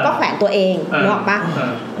แล้วก็แขวนตัวเองนึกออกปะ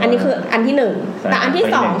อันนี้คืออันที่1แต่อันที่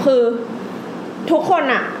2คือทุกคน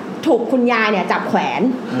ถูกคุณยายเนี่ยจับแขวน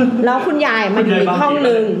แล้วคุณยายมาอยู่อีกห้อง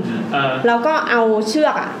นึงแล้วก็เอาเชือ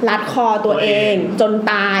กรัดคอตัวเองจน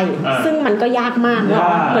ตายซึ่งมันก็ยากมาก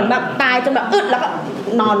เหมือนแบบตายจนแบบแล้วก็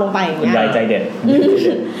นอนลงไปอย่างเงี้ยคุณยายใจเด็ด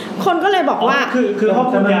คนก็เลยบอกว่าคือห้อง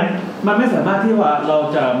คุณยายมันไม่สามารถที่ว่าเรา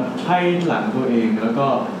จะไพ่หลังตัวเองแล้วก็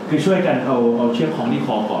คือช่วยกันเอาเชือกของที่ค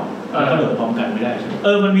อก่อนแล้วก็โดดพร้อมกันไม่ได้ใช่ไหม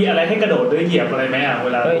มันมีอะไรให้กระโดดด้วยเหยียบอะไรไหมเว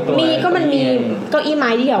ลามันมีเก้าอี้ไม้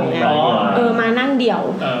เดี่ยวไงมานั่งเดี่ยว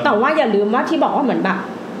แต่ว่าอย่าลืมว่าที่บอกว่าเหมือนแบบ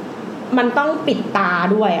มันต้องปิดตา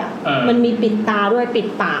ด้วยมันมีปิดตาด้วยปิด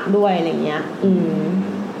ปากด้วยอะไรเงี้ย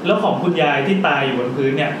แล้วของคุณยายที่ตายอยู่บนพื้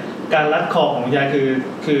นเนี่ยการรัดคอของยาย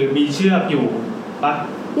คือมีเชือกอยู่ปะ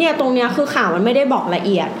เนี่ยตรงเนี้ยคือข่าวมันไม่ได้บอกละเ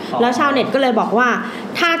อียดแล้วชาวเน็ตก็เลยบอกว่า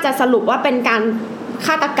ถ้าจะสรุปว่าเป็นการฆ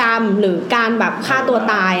าตกรรมหรือการแบบฆ่าตัว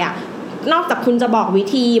ตายนอกจากคุณจะบอกวิ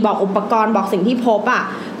ธีบอกอุปกรณ์บอกสิ่งที่พบ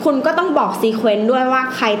คุณก็ต้องบอกซีเควนซ์ด้วยว่า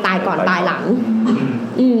ใครตายก่อนตายหลัง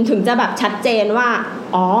ถึงจะแบบชัดเจนว่า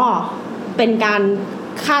เป็นการ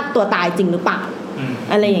ฆ่าตัวตายจริงหรือเปล่า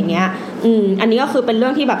อะไรอย่างเงี้ยอันนี้ก็คือเป็นเรื่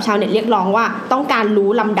องที่แบบชาวเน็ตเรียกร้องว่าต้องการรู้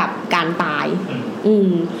ลำดับการตาย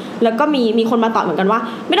แล้วก็มีคนมาตอบเหมือนกันว่า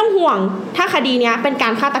ไม่ต้องห่วงถ้าคดีเนี้ยเป็นกา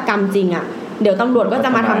รฆาตกรรมจริงเดี๋ยวตำรวจก็จะ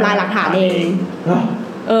มาทำลายหลักฐานเอง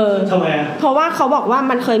ทำไมเพราะว่าเขาบอกว่า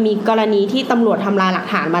มันเคยมีกรณีที่ตำรวจทำลายหลัก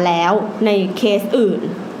ฐานมาแล้วในเคสอื่น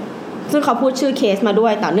ซึ่งเขาพูดชื่อเคสมาด้ว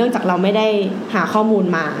ยแต่เนื่องจากเราไม่ได้หาข้อมูล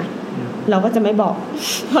มาเราก็จะไม่บอก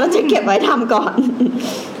เพราะเราจะเก็บไว้ทำก่อน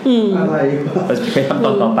อะไรไปทำ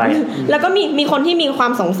ต่อไปแล้วก็มีคนที่มีควา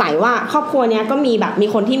มสงสัยว่าครอบครัวเนี้ยก็มีแบบมี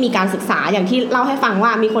คนที่มีการศึกษาอย่างที่เล่าให้ฟังว่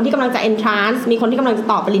ามีคนที่กำลังจะ entrance มีคนที่กำลังจะ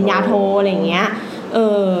ต่อปริญญาโทอะไรอย่างเงี้ย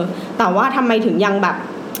แต่ว่าทำไมถึงยังแบบ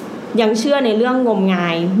ยังเชื่อในเรื่องงมงา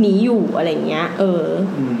ยนี้อยู่อะไรเงี้ย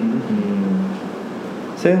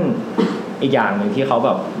ซึ่งอีกอย่างหนึ่งที่เขาแบ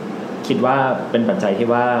บคิดว่าเป็นปัจจัยที่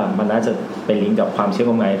ว่ามันน่าจะเป็นลิงก์กับความเชื่อ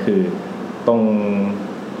งมงายคือตรง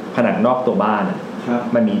ผนังนอกตัวบ้าน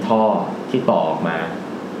มันมีท่อที่ต่อออกมา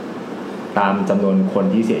ตามจำนวนคน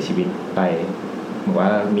ที่เสียชีวิตไปบอกว่า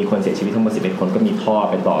มีคนเสียชีวิตทั้งหมด11คนก็มีท่อ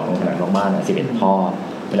ไปต่อตรงผนังนอกบ้าน11ท่อ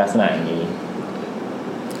เป็นลักษณะอย่างนี้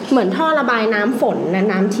เหมือนท่อระบายน้ำฝน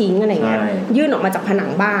น้ำทิ้งอะไรเงี้ยยื่นออกมาจากผนั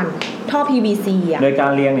งบ้านท่อ PVC โดยกา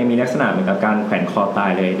รเรียงเนี่ยมีลักษณะเหมือนกับการแขวนคอตา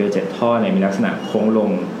ยเลยโดย7ท่อเนี่ยมีลักษณะโค้งล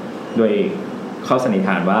งโดยเข้าสันนิษฐ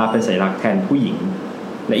านว่าเป็นสัญลักษณ์แทนผู้หญิง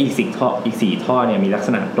และอีก4ท่อเนี่ยมีลักษ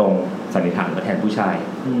ณะตรงสันนิษฐานว่าแทนผู้ชาย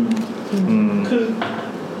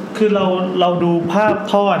คือเราดูภาพ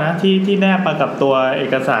ท่อนะที่แนบมากับตัวเอ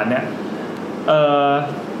กสารเนี่ย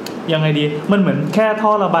ยังไงดีมันเหมือนแค่ท่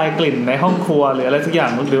อระบายกลิ่นในห้องครัวหรืออะไรสักอย่า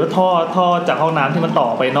งหรือว่าท่อจากห้องน้ำที่มันต่อ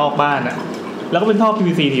ไปนอกบ้านแล้วก็เป็นท่อ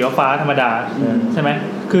PVC สีฟ้าธรรมดาใช่ไหม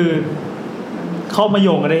คือเข้ามาโย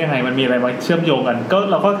งกันได้ยังไงมันมีอะไรมาเชื่อมโยงกันก็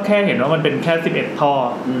เราก็แค่เห็นว่ามันเป็นแค่11ท่อ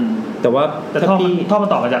แต่ว่าท่อมัน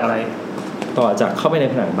ต่อมาจากอะไรต่อจากเข้าไปใน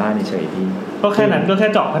ผนังบ้านเฉยๆพี่ก็แค่นั้นก็แค่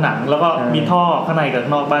เจาะผนังแล้วก็มีท่อข้างในกับ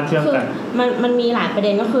นอกบ้านเชื่อมกันมันมีหลายประเด็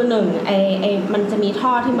นก็คือ1ไอมันจะมีท่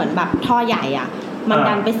อที่เหมือนแบบท่อใหญ่มัน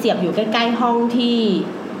ดันไปเสียบอยู่ใกล้ๆห้องที่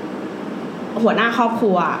หัวหน้าครอบค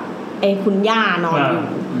รัวคุณย่านอนอยู่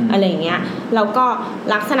อะไรอย่างเงี้ยแล้วก็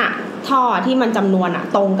ลักษณะท่อที่มันจำนวน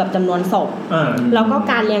ตรงกับจำนวนศพแล้วก็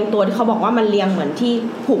การเรียงตัวที่เขาบอกว่ามันเรียงเหมือนที่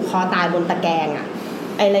ผูกคอตายบนตะแกรง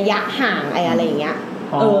ระยะห่างอะไรอย่างเงี้ย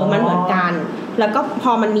มันเหมือนกัน แล้วก็พ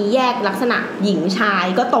อมันมีแยกลักษณะหญิงชาย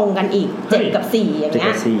ก็ตรงกันอีก7กับ4อย่างเ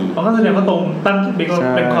งี้ยมันก็แสดงว่าตรงตั้งเ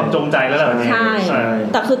ป็นความจงใจแล้วแหละใช่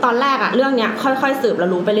แต่คือตอนแรกอะเรื่องเนี้ยค่อยๆสืบแล้ว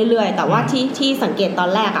รู้ไปเรื่อยๆแต่ว่าที่สังเกตตอน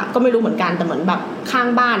แรกอะก็ไม่รู้เหมือนกันแต่เหมือนแบบข้าง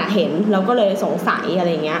บ้านอะเห็นแล้วก็เลยสงสัยอะไร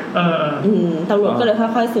เงี้ยตำรวจก็เลย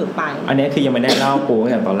ค่อยๆสืบไปอันนี้คือยังไม่ได้เล่าปู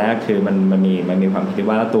อย่างตอนแรกคือมันมีความคิด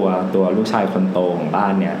ว่าตัวลูกชายคนโตของบ้า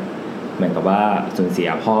นเนี่ยเหมือนกับว่าสูญเสีย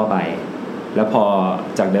พ่อไปแล้วพอ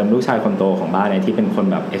จากเดิมลูกชายคนโตของบ้านเนี่ยที่เป็นคน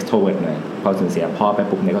แบบ extrovert หน่อยพอสูญเสียพ่อไป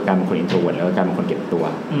ปุ๊บเนี่ยก็กลายเป็นคน introvert แล้วก็กลายเป็นคนเก็บตัว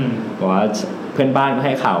เพราะว่าเพื่อนบ้านก็ใ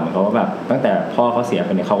ห้ข่าวเหมือนกับว่าแบบตั้งแต่พ่อเขาเสียไป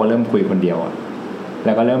เนี่ยเขาก็เริ่มคุยคนเดียวอะแ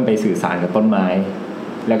ล้วก็เริ่มไปสื่อสารกับต้นไม้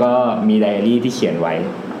แล้วก็มีไดอารี่ที่เขียนไว้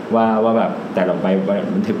ว่าแบบแต่ละใบ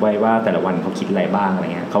บันทึกไว้ว่าแต่ละวันเขาคิดอะไรบ้างอะไร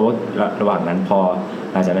เงี้ยเขาระหว่างนั้นพอ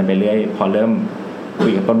หลังจากนั้นไปเรื่อยพอเริ่มคุ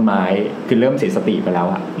ยกับต้นไม้คือเริ่มเสียสติไปแล้ว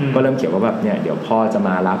อ่ะก็เริ่มเขียนว่าแบบเนี่ยเดี๋ยวพ่อจะม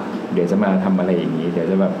ารับเดี๋ยวจะมาทำอะไรอย่างนี้เดี๋ยว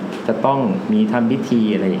จะแบบจะต้องมีทำพิธี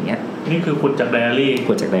อะไรอย่างเงี้ยนี่คือขุดจากไดอา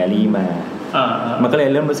รี่มามันก็เลย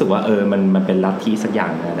เริ่มรู้สึกว่ามันเป็นลัทธิสักอย่า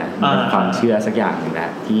งนะเป็นความเชื่อสักอย่างนึงแหละ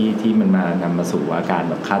ที่มันมานำมาสู่ว่าการ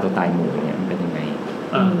แบบฆ่าตัวตายหมู่เนี่ยมันเป็นยังไง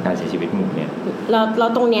การเสียชีวิตหมู่เนี่ยแล้ว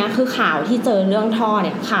ตรงเนี้ยคือข่าวที่เจอเรื่องท่อเ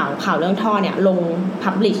นี่ยข่าวเรื่องท่อเนี่ยลง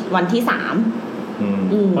พับลิชวันที่3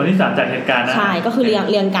วันที่3จากเหตุการณ์นะใช่ก็คือเ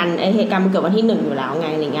รียงกันเหตุการณ์มันเกิดวันที่1อยู่แล้วไง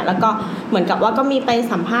อะไรเงี้ยแล้วก็เหมือนกับว่าก็มีไป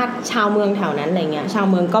สัมภาษณ์ชาวเมืองแถวนั้นอะไรเงี้ยชาว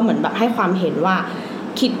เมืองก็เหมือนแบบให้ความเห็นว่า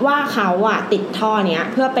คิดว่าเขาอะติดท่อเนี้ย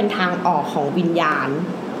เพื่อเป็นทางออกของวิญญาณ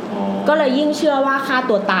ก็เลยยิ่งเชื่อว่าฆ่า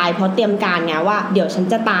ตัวตายเพราะเตรียมการไงว่าเดี๋ยวฉัน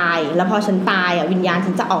จะตายแล้วพอฉันตายอะวิญญาณ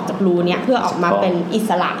ฉันจะออกจากรูเนี้ยเพื่อออกมาเป็นอิส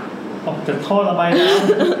ระออกจากท่อระบายน้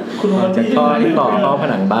ำคุณออกจากท่อที่ต่อเข้าผ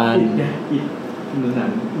นังบ้านอีกหรือหนัง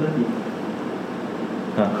เรื่องอีก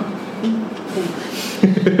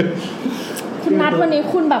คุณนัทวันนี้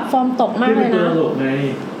คุณแบบฟอร์มตกมากเลยนะตลกไง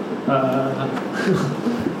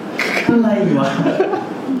อะไรวะ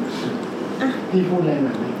พี่พูดอะไรห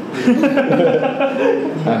น่อยไหม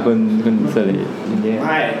คุณเสรีไ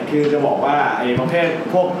ม่คือจะบอกว่าไอ้ประเภท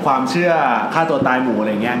พวกความเชื่อฆ่าตัวตายหมู่อะไร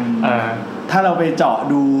เงี้ยถ้าเราไปเจาะ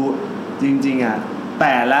ดูจริงๆอ่ะแ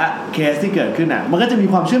ต่ละเคสที่เกิดขึ้นอ่ะมันก็จะมี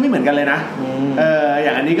ความเชื่อไม่เหมือนกันเลยนะอย่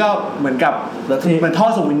างอันนี้ก็เหมือนกับเหมือนท่อ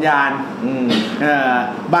ส่งวิญญาณ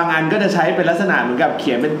บางอันก็จะใช้เป็นลักษณะเหมือนกับเ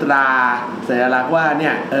ขียนเป็นตราสัญลักษณ์ว่าเนี่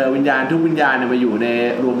ยวิญญาณทุกวิญญาณเนี่ยมาอยู่ใน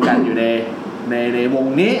รวมกันอยู่ในวง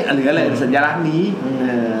นี้หรืออะไรสัญลักษณ์นี้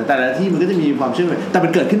แต่ละที่มันก็จะมีความเชื่อแต่มั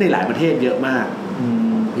นเกิดขึ้นในหลายประเทศเยอะมาก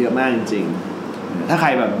จริงๆถ้าใคร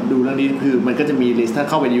แบบดูเรื่องนี้คือมันก็จะมีลิสต์ถ้า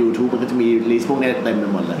เข้าไป YouTube มันก็จะมีลิสต์พวกนี้เต็มไป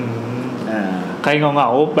หมดเลยใครเหงา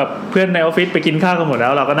ๆแบบเพื่อนในออฟฟิศไปกินข้าวกันหมดแล้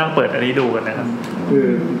วเราก็นั่งเปิดอันนี้ดูกันนะครับคือ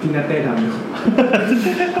พี่นัทเต้ทำอยู่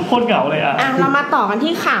โคตรเหงาเลยเรามาต่อกัน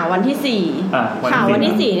ที่ข่าววันที่4ข่าววัน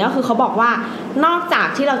ที่4เนี่ยคือเขาบอกว่านอกจาก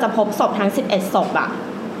ที่เราจะพบศพทั้ง11ศพอะ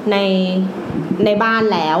ในบ้าน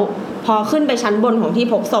แล้วพอขึ้นไปชั้นบนของที่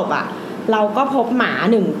พบศพอะเราก็พบหมา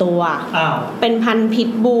1ตัวเป็นพันธุ์พิท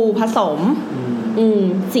บูผสม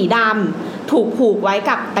สีดำถูกผูกไว้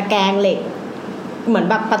กับตะแกรงเหล็กเหมือน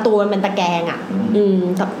แบบประตูมันเป็นตะแกรงอ่ะ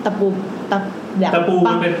ตะปู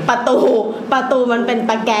มันเป็นประตูมันเป็น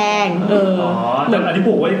ตะแกรงเหมือนอันที่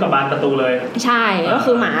ผูกไว้กับบานประตูเลยใช่ก็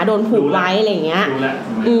คือหมาโดนผูกไว้อะไรอย่างเงี้ยรู้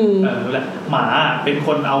แล้วหมาเป็นค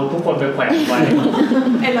นเอาทุกคนไปแขวนไว้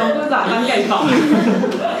ไอ้เราก็จากนั้นใหญ่ต่อ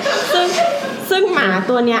ซึ่งหมา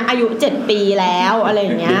ตัวเนี้ยอายุ7ปีแล้วอะไรอ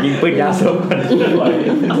ย่างเงี้ยยิงปืนยาสลบกัน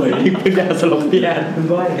ยิงปืนยาสลบเพี้ยนคุณ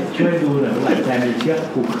ก้อยช่วยดูหน่อยว่าแทนมีเชือก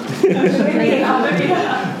ผูกไม่มี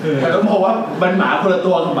แต่ต้องบอกว่ามันหมาคนละ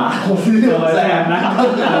ตัวกับหมาของแซมนะ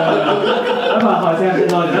แล้วหมาของแซมจะ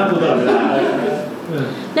นอนอยู่หน้าประตูตลอดเวลา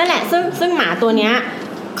นั่นแหละซึ่งหมาตัวเนี้ย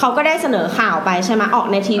เขาก็ได้เสนอข่าวไปใช่ไหมออก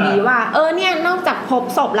ในทีวีว่าเนี่ยนอกจากพบ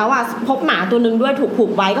ศพแล้วอ่ะพบหมาตัวนึงด้วยถูกผู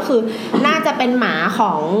กไว้ก็คือน่าจะเป็นหมา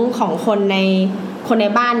ของคนใน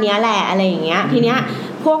บ้านนี้แหละอะไรอย่างเงี้ยทีเนี้ย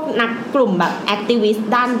พวกนักกลุ่มแบบแอคทิวิสต์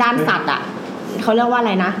ด้านสัตว์อ่ะเขาเรียกว่าอะไ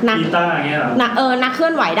รนะนักเคลื่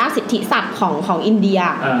อนไหวด้านสิทธิสัตว์ของอินเดีย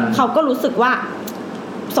เขาก็รู้สึกว่า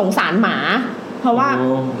สงสารหมาเพราะว่า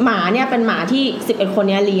หมาเนี่ยเป็นหมาที่11คน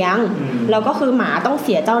เนี้ยเลี้ยงแล้วก็คือหมาต้องเ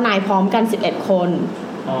สียเจ้านายพร้อมกัน11คน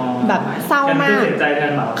แบบเศร้ามาก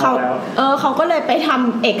เขาก็เลยไปท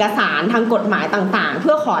ำเอกสารทางกฎหมายต่างๆเ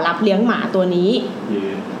พื่อขอรับเลี้ยงหมาตัวนี้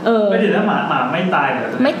ไม่ถึงแล้วหมาไม่ตายเหรอ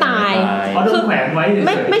ไม่ตายคือแขวนไว้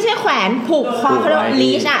ไม่ใช่แขวนผูกคอเขาเรียก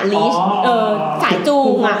ลีชสายจู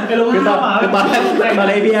งอ่ะคือตอนแรกมาเ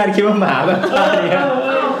ลยพี่อาคิดว่าหมาแบบ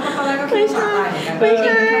ไม่ใ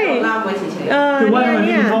ช่คือว่ามัน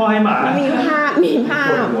มีท่อให้หมามีภา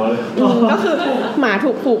พก็คือหมา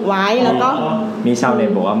ถูกผูกไว้แล้วก็มีชาวเน็ต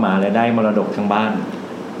บอกว่าหมาเลยได้มรดกทั้งบ้าน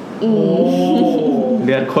เ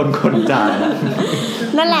ลือดคนจาน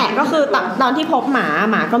นั่นแหละก็คือตอนที่พบห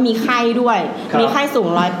มาก็มีไข้ด้วยมีไข้สูง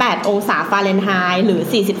108องศาฟาเรนไฮต์หรือ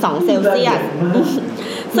42เซลเซียส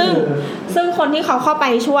ซึ่งคนที่เขาเข้าไป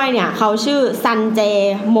ช่วยเนี่ยเขาชื่อซันเจ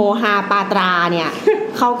โมฮาปาตราเนี่ย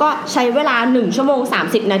เขาก็ใช้เวลา1ชั่วโมง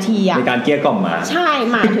30นาทีอะในการเกลี้ยกล่อมหมาใช่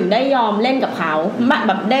หมาถึงได้ยอมเล่นกับเขาแ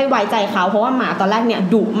บบได้ไว้ใจเขาเพราะว่าหมาตอนแรกเนี่ย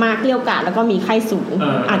ดุมากเกลี้ยกล่อมแล้วก็มีไข้สูง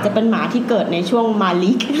อาจจะเป็นหมาที่เกิดในช่วงมา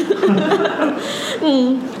ลิก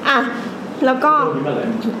อ่ะแล้วก็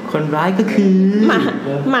คนร้ายก็คือ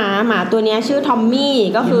หมาตัวนี้ชื่อทอมมี่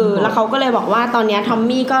ก็คือแล้วเขาก็เลยบอกว่าตอนนี้ทอม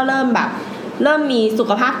มี่ก็เริ่มมีสุ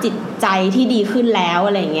ขภาพจิตใจที่ดีขึ้นแล้ว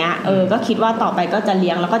อะไรเงี้ยก็คิดว่าต่อไปก็จะเ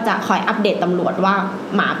ลี้ยงแล้วก็จะคอยอัปเดตตำรวจว่า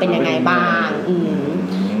หมาเป็นยังไงบ้าง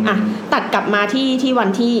อ่ะตัดกลับมาที่วัน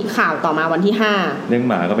ที่ข่าวต่อมาวันที่5เรื่อง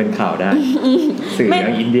หมาก็เป็นข่าวได้สื่ออย่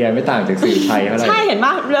างอินเดียไม่ต่างจากสื่อไทยเท่าไหร่ใช่เห็น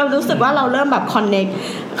ป่ะเรารู้สึกว่าเราเริ่มแบบคอนเนค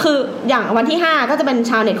คืออย่างวันที่5ก็จะเป็น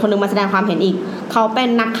ชาวเน็ตคนนึงมาแสดงความเห็นอีกเขาเป็น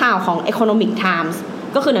นักข่าวของ Economic Times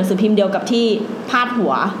ก็คือหนังสือพิมพ์เดียวกับที่พาดหั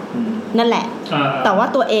วนั่นแหละแต่ว่า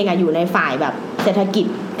ตัวเองอยู่ในฝ่ายแบบเศรษฐกิจ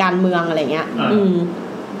การเมืองอะไรเงี้ย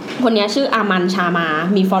คนนี้ชื่ออามันชามา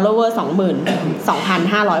มี follower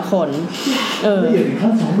 22,500 คนไม่ถึงขั้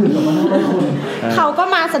น 22,500 คนเขาก็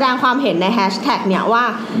มาแสดงความเห็นในแฮชแท็กเนี่ยว่า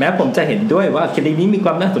แม้ผมจะเห็นด้วยว่าคดีนี้มีคว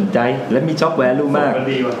ามน่าสนใจและมีช็อคแวลูมาก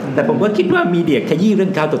แต่ผมก็คิดว่ามีเดียขยี้เรื่อ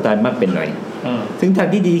งฆ่าตัวตายมากเป็นหน่อยซึ่งทาง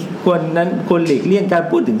ที่ดีควรหลีกเลี่ยงการ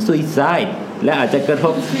พูดถึงซุยไซด์และอาจจะกระท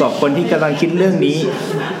บต่อคนที่กำลังคิดเรื่องนี้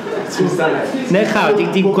ในข่าวจ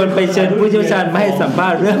ริงๆควรไปเชิญผู้เชี่ยวชาญมาให้สัมภา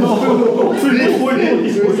ษณ์เรื่อง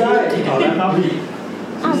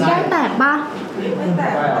แก้แตกป่ะไ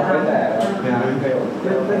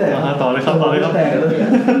ม่แตกต่อเลยครับเ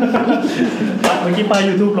มื่อกี้ไป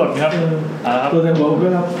YouTube หล่นครับตัวแทนบอกด้ว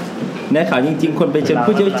ยครับในข่าวจริงๆคนไปเชิญ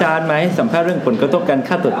ผู้เชี่ยวชาญมาให้สัมภาษณ์เรื่องผลกระทบการ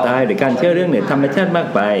ฆ่าตัวตายหรือการเชื่อเรื่องเหนือธรรมชาติมาก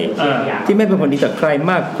ไปที่ไม่เป็นผลดีต่อใคร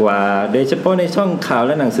มากกว่าโดยเฉพาะในช่องข่าวแ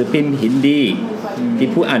ละหนังสือพิมพ์ฮินดีที่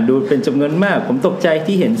ผู้อ่านดูเป็นจำนวนมากผมตกใจ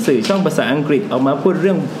ที่เห็นสื่อช่องภาษาอังกฤษออกมาพูดเ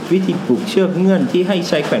รื่องวิธีผูกเชือกเงื่อนที่ให้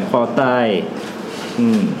ใช้แขวนคอตาย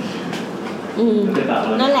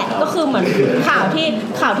นั่นแหละก็คือเหมือนข่าว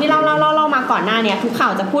ที่เล่ามาก่อนหน้านี้ทุกข่า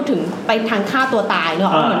วจะพูดถึงไปทางฆ่าตัวตายเนอ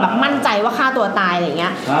ะเหมือนแบบมั่นใจว่าฆ่าตัวตายอะไรเงี้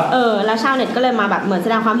ยแล้วชาวเน็ตก็เลยมาแบบเหมือนแส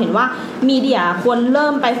ดงความเห็นว่ามีเดียควรเริ่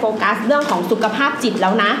มไปโฟกัสเรื่องของสุขภาพจิตแล้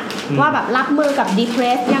วนะว่าแบบรับมือกับ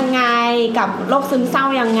depress ยังไงกับโรคซึมเศร้า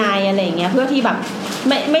ยังไงอะไรเงี้ยเพื่อที่แบบ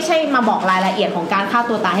ไม่ใช่มาบอกรายละเอียดของการฆ่า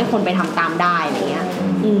ตัวตายให้คนไปทำตามได้อะไรเงี้ย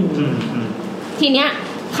ทีเนี้ย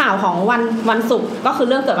ข่าวของวันศุกร์ก็คือ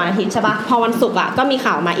เรื่องเกิดวันอาทิตย์ใช่ปะพอวันศุกร์ก็มี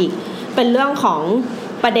ข่าวมาอีกเป็นเรื่องของ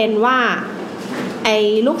ประเด็นว่าไอ้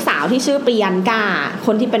ลูกสาวที่ชื่อปริยันกาค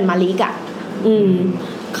นที่เป็นมาลิก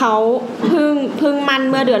เขาเพิ่งมัน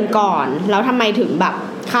เมื่อเดือนก่อนแล้วทำไมถึงแบบ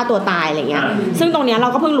ฆ่าตัวตายอะไรเงี้ยซึ่งตรงเนี้ยเรา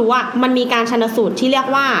ก็เพิ่งรู้ว่ามันมีการชันสูตรที่เรียก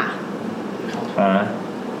ว่า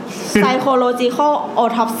psychological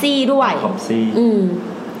autopsy ด้วย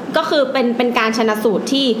ก็คือเป็นการชันสูตร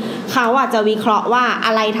ที่เขาจะวิเคราะห์ว่าอ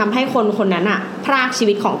ะไรทำให้คนนั้นพรากชี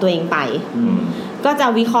วิตของตัวเองไปก็จะ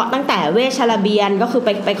วิเคราะห์ตั้งแต่เวชระเบียนก็คือ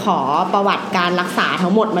ไปขอประวัติการรักษาทั้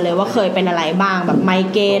งหมดมาเลยว่าเคยเป็นอะไรบ้างแบบไม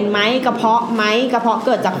เกรนไหมกระเพาะไหมกระเพาะเ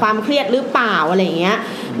กิดจากความเครียดหรือเปล่าอะไรอย่างเงี้ย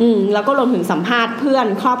แล้วก็รวมถึงสัมภาษณ์เพื่อน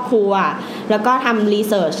ครอบครัวแล้วก็ทำรี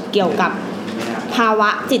เสิร์ชเกี่ยวกับภาวะ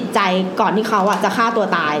จิตใจก่อนที่เขาจะฆ่าตัว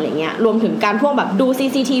ตายอะไรเงี้ยรวมถึงการพวกแบบดู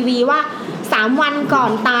CCTV ว่า3วันก่อ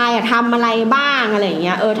นตายทำอะไรบ้างอะไรเ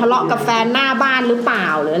งี้ยทะเลาะกับแฟนหน้าบ้านหรือเปล่า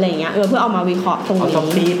หรืออะไรเงี้ยเพื่อเอามาวิเคราะห์ตรงนี้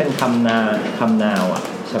autopsy เป็นคำนาว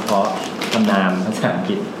เฉพาะคำนามภาษาอัง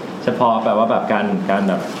กฤษเฉพาะแปลว่าแบบการ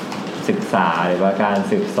แบบศึกษาหรือว่าการ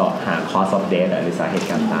สืบเสาะหา cause of death หรือสาเหตุ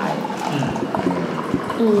การตาย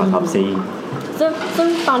autopsy ซึ่ง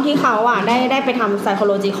ตอนที่เขาได้ไปทำ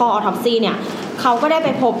psychological autopsy เนี่ยเขาก็ได้ไป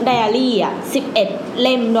พบไดอารี่11เ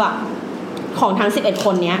ล่มด้วยของทั้ง11ค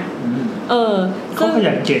นเนี้ยเขาข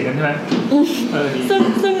ยันเขียนกันใช่ไหม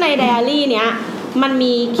ซึ่งในไดอารี่เนี้ยมัน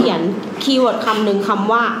มีเขียนคีย์เวิร์ดคำหนึ่งค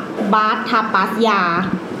ำว่าบาทาปัสยา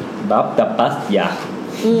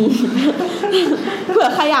เผื่อ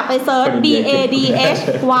ใครอยากไปเซิร์ช BADH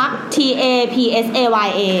วัก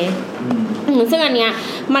TAPSAYA ซึ่งอันเนี้ย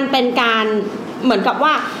มันเป็นการเหมือนกับว่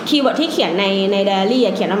าคีย์เวิร์ดที่เขียนในไดอารี่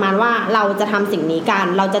เขียนประมาณว่าเราจะทำสิ่งนี้กัน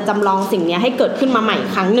เราจะจำลองสิ่งนี้ให้เกิดขึ้นมาใหม่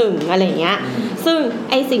ครั้งหนึ่งอะไรเงี้ยซึ่ง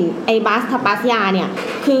ไอ้บาสทาปัสยาเนี่ย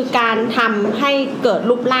คือการทำให้เกิด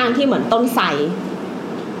รูปร่างที่เหมือนต้นไทร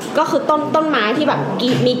ก็คือต้นไม้ที่แบบ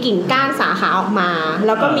มีกิ่งก้านสาขาออกมาแ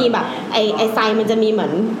ล้วก็มีแบบไอ้ไทรมันจะมีเหมือ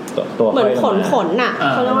นขนน่ะ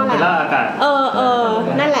เขาเรียกว่าอะไร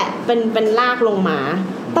นั่นแหละเป็นรากลงมา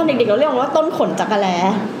ตอนเด็กๆเราเรียกว่าต้นขนจักรแล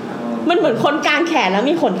มันเหมือนคนกลางแขนแล้ว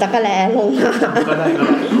มีขนจักรแลลงมาก็ได้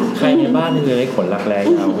ใครในบ้านนี่เลยขนรักแร้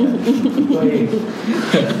เอา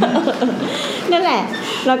นั่นแหละ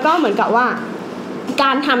แล้วก็เหมือนกับว่าก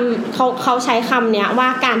ารทำเขาใช้คำเนี้ยว่า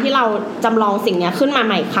การที่เราจำลองสิ่งเนี้ยขึ้นมาใ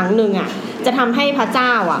หม่ครั้งนึงอ่ะจะทำให้พระเจ้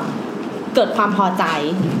าอ่ะเกิดความพอใจ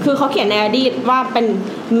คือเขาเขียนในอดีตว่าเป็น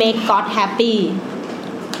make God happy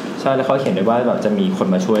ใช่แล้วเขาเขียนไว้ว่าแบบจะมีคน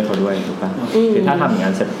มาช่วยเขาด้วยถูกป่ะคือถ้าทำงา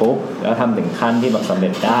นเสร็จปุ๊บแล้วทำถึงขั้นที่แบบสำเร็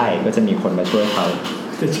จได้ก็จะมีคนมาช่วยเขา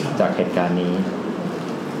จากเหตุการณ์นี้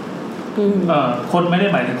คนไม่ได้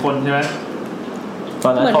หมายถึงคนใช่ไหมตอ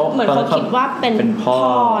นนั้นเขาเหมือนเขาคิดว่าเป็นพ่อ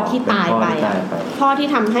ที่ตายไปพ่อที่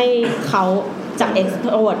ทำให้เขาจาก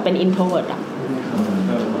extrovert เป็น introvert อ่ะ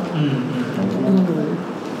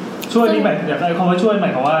ช่วยนี่แบบอยากได้คำว่าช่วยหมา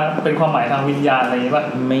ยความว่าเป็นความหมายทางวิญญาณอะไรอย่างนี้ป่ะ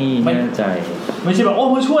ไม่แน่ใจไม่ใช่แบบโอ้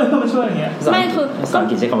มาช่วยอย่างเงี้ยไม่คือภาษาอัง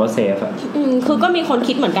กฤษใช้คำว่า save อ่ะคือก็มีคน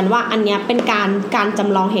คิดเหมือนกันว่าอันเนี้ยเป็นการจ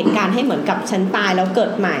ำลองเหตุการณ์ให้เหมือนกับฉันตายแล้วเกิ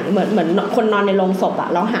ดใหม่เหมือนคนนอนในโรงศพอ่ะ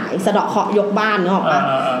แล้วหายสะเดาะเคราะห์ยกบ้านนึกออกป่ะ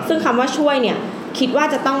ซึ่งคำว่าช่วยเนี่ยคิดว่า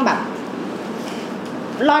จะต้องแบบ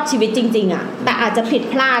รอดชีวิตจริงๆอ่ะแต่อาจจะผิด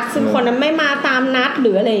พลาดซึ่งคนนั้นไม่มาตามนัดห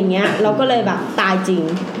รืออะไรอย่างเงี้ยเราก็เลยแบบตายจริง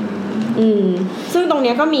ซึ่งตรงเ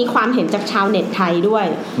นี้ยก็มีความเห็นจากชาวเน็ตไทยด้วย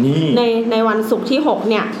ในวันศุกร์ที่6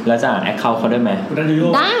เนี่ยแล้วจะอ่านแอคเคาท์เขาได้ไหม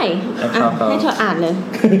ได้ให้เธออ่านเลย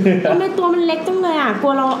ทำไมตัวมันเล็กจังเลยอ่ะกลั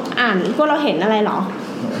วเราอ่านกลัวเราเห็นอะไรหรอ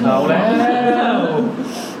เอาแล้ว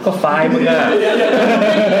ก็ไฟล์มึงอ่ะไม่เ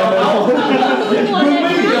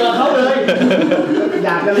จอเขาเลยอย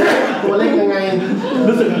ากจะเล่นตัวเล็กยังไง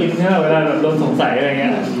รู้สึกอินใช่ไหมเวลาแบบโดนสงสัยอะไรเงี้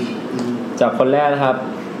ยจากคนแรกนะครับ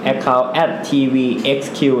account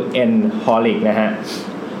 @tvxqnholic นะฮะ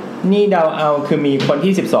นี่เดาเอาคือมีคน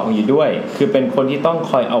ที่12อยู่ด้วยคือเป็นคนที่ต้อง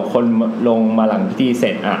คอยเอาคนลงมาหลังพิธีเส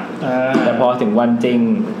ร็จอ่ะแต่พอถึงวันจริง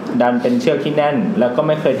ดันเป็นเชือกที่แน่นแล้วก็ไ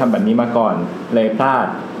ม่เคยทำแบบนี้มาก่อนเลยพลาด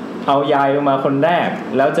เอายายลงมาคนแรก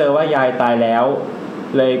แล้วเจอว่ายายตายแล้ว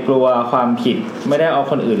เลยกลัวความผิดไม่ได้เอา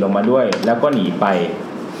คนอื่นลงมาด้วยแล้วก็หนีไป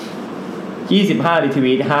25รีท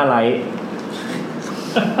วีต5ไลค์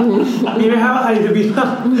มีไหมครับว่าใครจะบินบ้าง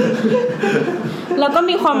แล้วก็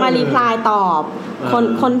มีคนมารีพลายตอบ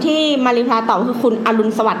คนที่มารีพลายตอบคือคุณอรุ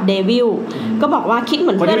ณสวัสดิ์เดวิลก็บอกว่าคิดเห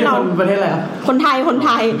มือนเพื่อนเราประเทศอะไรครับคนไทย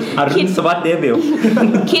อรุณสวัสดิ์เดวิล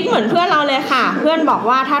คิดเหมือนเพื่อนเราเลยค่ะเพื่อนบอก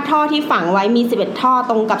ว่าถ้าท่อที่ฝังไว้มี11ท่อ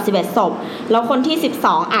ตรงกับ11ศพแล้วคนที่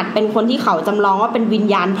12อาจเป็นคนที่เขาจำลองว่าเป็นวิญ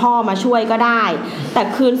ญาณพ่อมาช่วยก็ได้แต่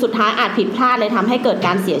คืนสุดท้ายอาจผิดพลาดเลยทำให้เกิดก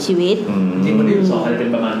ารเสียชีวิตจริงคนที่12อาจจะเป็น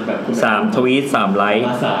ประมาณแบบ3ทวีต3ไลค์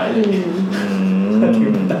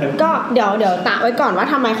ก็เดี๋ยวตะไว้ก่อนว่า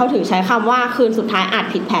ทำไมเขาถึงใช้คำว่าคืนสุดท้ายอาจ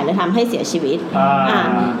ผิดแผนเลยทำให้เสียชีวิต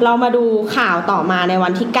เรามาดูข่าวต่อมาในวั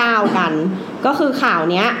นที่9กันก็คือข่าว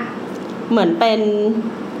เนี้ยเหมือนเป็น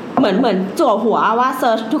เหมือนจั่วหัวว่า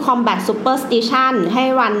search to combat superstition ให้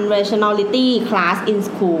run rationality class in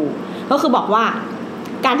school ก็คือบอกว่า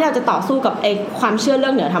การที่เราจะต่อสู้กับความเชื่อเรื่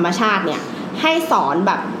องเหนือธรรมชาติเนี่ยให้สอนแ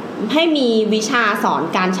บบให้มีวิชาสอน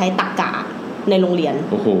การใช้ตรรกะในโรงเรียน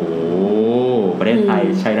โอ้โหประเทศไทย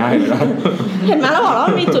ใช้ได้แล้ว เห็นไหมเราบอกแล้ว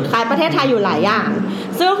มีจุดคล้ายประเทศไทยอยู่หลายอย่าง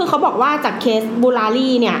ซึ่งก็คือเขาบอกว่าจากเคสบูลา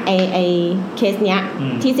รี่เนี่ยไอเคสเนี้ย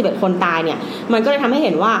ที่11คนตายเนี่ยมันก็เลยทำให้เ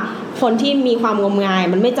ห็นว่าคนที่มีความงมงาย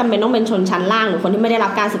มันไม่จำเป็นต้องเป็นชนชั้นล่างหรือคนที่ไม่ได้รั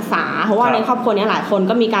บการศึกษาเพราะว่าในครอบครัวนี้หลายคน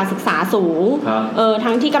ก็มีการศึกษาสูง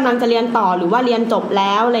ทั้งที่กำลังจะเรียนต่อหรือว่าเรียนจบแ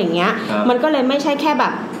ล้วอะไรอย่างเงี้ยมันก็เลยไม่ใช่แค่แบ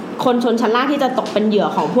บคนชนชั้นล่างที่จะตกเป็นเหยื่อ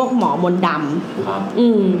ของพวกหมอมนต์ด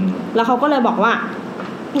ำแล้วเขาก็เลยบอกว่า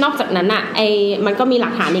นอกจากนั้นอ่ะมันก็มีหลั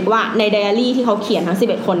กฐานอีกว่าในไดอารี่ที่เขาเขียนทั้ง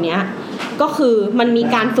11คนเนี้ยก็คือมันมี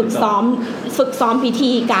การฝึกซ้อมพิ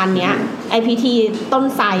ธีการเนี้ยพิธีต้น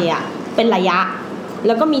ไทรอ่ะเป็นระยะแ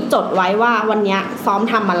ล้วก็มีจดไว้ว่าวันเนี้ยซ้อม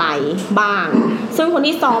ทำอะไรบ้างซึ่งคน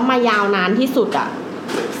ที่ซ้อมมายาวนานที่สุดอ่ะ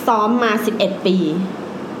ซ้อมมา11ปี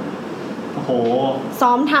โอ้โหซ้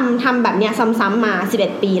อมทำแบบเนี้ยซ้ำๆมา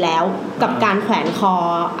11ปีแล้วกับการแขวนคอ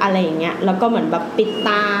อะไรอย่างเงี้ยแล้วก็เหมือนแบบปิดต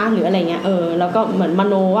าหรืออะไรเงี้ยแล้วก็เหมือนม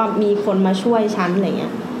โนว่ามีคนมาช่วยฉันอะไรเงี้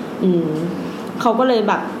ยเขาก็เลย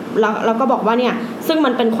แบบแล้วก็บอกว่าเนี่ยซึ่งมั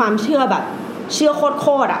นเป็นความเชื่อแบบเชื่อโค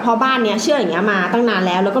ตรอ่ะพอบ้านเนี้ยเชื่ออย่างเงี้ยมาตั้งนานแ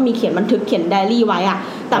ล้วก็มีเขียนบันทึกเขียนไดอารี่ไว้อ่ะ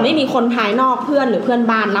แต่ไม่มีคนภายนอกเพื่อนหรือเพื่อน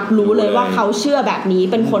บ้านรับรู้เลยว่าเขาเชื่อแบบนี้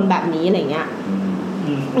เป็นคนแบบนี้อะไรเงี้ย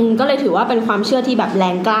ก็เลยถือว่าเป็นความเชื่อที่แบบแร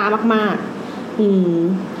งกล้ามากๆ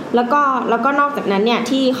แล้วก็นอกจากนั้นเนี่ย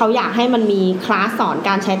ที่เขาอยากให้มันมีคลาสสอนก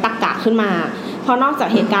ารใช้ตรรกะขึ้นมาเพราะนอกจาก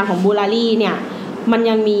เหตุการณ์ของบูลารี่เนี่ยมัน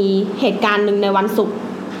ยังมีเหตุการณ์นึงในวันศุกร์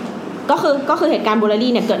ก็คือเหตุการณ์บูลา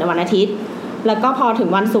รี่เนี่ยเกิดในวันอาทิตย์แล้วก็พอถึง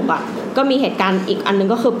วันศุกร์อ่ะก็มีเหตุการณ์อีกอันนึง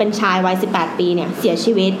ก็คือเป็นชายวัย18ปีเนี่ยเสีย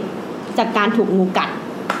ชีวิตจากการถูกงูกัด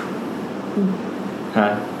ฮ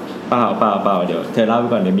ะ เปล่าเดี๋ยวเธอเล่าไป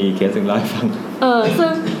ก่อนเดี๋ยวมีเคสนึงเล่าให้ฟัง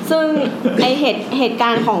ซึ่งไอเหตุกา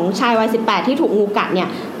รณ์ของชายวัย18ที่ถูกงูกัดเนี่ย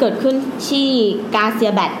เกิดขึ้นที่กาเซี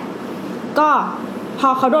ยแบตก็พอ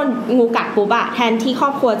เขาโดนงูกัดปุ๊บอะแทนที่ครอ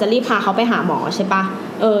บครัวจะรีบพาเขาไปหาหมอใช่ปะ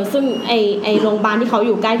ซึ่งไอโรงพยาบาลที่เขาอ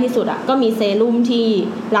ยู่ใกล้ที่สุดอะก็มีเซรุ่มที่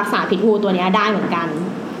รักษาพิษงูตัวนี้ได้เหมือนกัน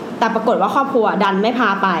แต่ปรากฏว่าครอบครัวดันไม่พา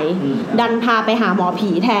ไปดันพาไปหาหมอผี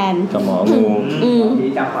แทนกับหมองูผี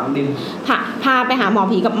จากฝังดินพาไปหาหมอ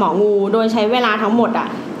ผีกับหมองูโดยใช้เวลาทั้งหมดอะ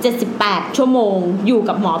78ชั่วโมงอยู่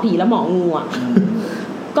กับหมอผีและหมองูอะ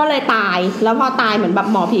ก็เลยตายแล้วพอตายเหมือนแบบ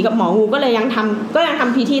หมอผีกับหมองูก็เลยยังท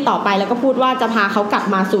ำพิธีต่อไปแล้วก็พูดว่าจะพาเขากลับ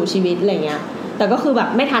มาสู่ชีวิตอะไรเงี้ยแต่ก็คือแบบ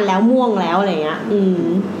ไม่ทันแล้วม่วงแล้วอะไรเงี้ย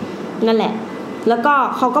นั่นแหละแล้วก็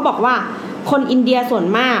เขาก็บอกว่าคนอินเดียส่วน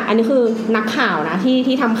มากอันนี้คือนักข่าวนะ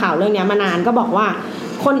ที่ทำข่าวเรื่องนี้มานานก็บอกว่า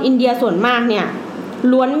คนอินเดียส่วนมากเนี่ย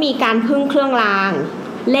ล้วนมีการพึ่งเครื่องราง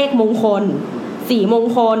เลขมงคลสีมง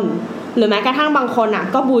คลหรือแม้กระทั่งบางคนอ่ะ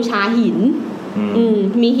ก็บูชาหิน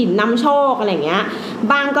มีหินนำโชคอะไรเงี้ย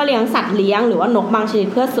บ้างก็เลี้ยงสัตว์เลี้ยงหรือว่านกบางชนิด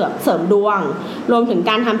เพื่อเสริมดวงรวมถึง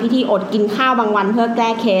การทำพิธีอดกินข้าวบางวันเพื่อแก้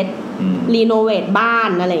เคล็ดรีโนเวทบ้าน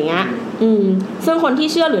อะไรเงี้ยซึ่งคนที่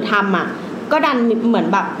เชื่อหรือทำอ่ะก็ดันเหมื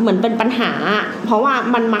อนเป็นปัญหาเพราะว่า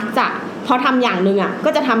มันมักจะพอทำอย่างนึงอ่ะก็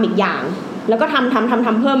จะทำอีกอย่างแล้วก็ทำ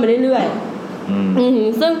เพิ่มไปเรื่อย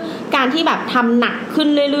ๆซึ่งการที่แบบทำหนักขึ้น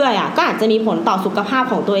เรื่อยๆอ่ะก็อาจจะมีผลต่อสุขภาพ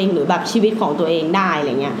ของตัวเองหรือแบบชีวิตของตัวเองได้อะไร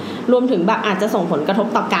เงี้ยรวมถึงแบบอาจจะส่งผลกระทบ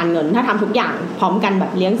ต่อการเงินถ้าทำทุกอย่างพร้อมกันแบ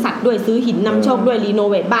บเลี้ยงสัตว์ด้วยซื้อหินนำโชคด้วยรีโน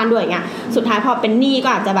เวทบ้านด้วยเงี้ยสุดท้ายพอเป็นหนี้ก็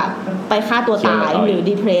อาจจะแบบไปฆ่าตัวตายหรือ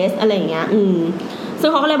ดีเพรสอะไรเงี้ยซึ่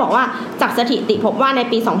งเขาก็เลยบอกว่าจากสถิติพบว่าใน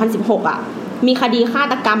ปี2016อ่ะมีคดีฆา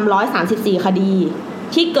ตกรรม134คดี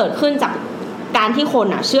ที่เกิดขึ้นจากการที่คน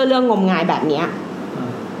อ่ะเชื่อเรื่องงมงายแบบเนี้ย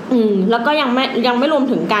แล้วก็ยังไม่รวม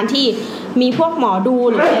ถึงการที่มีพวกหมอดู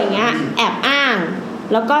หรืออะไรเงี้ยแอบอ้าง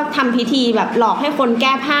แล้วก็ทำพิธีแบบหลอกให้คนแ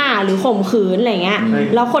ก้ผ้าหรือข่มขืนอะไรเงี้ย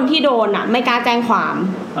แล้วคนที่โดนอ่ะไม่กล้าแจ้งความ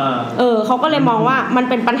เขาก็เลยมองว่ามัน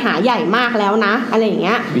เป็นปัญหาใหญ่มากแล้วนะอะไรอย่างเ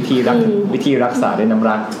งี้ยวิธีรักษาด้วยน้ำ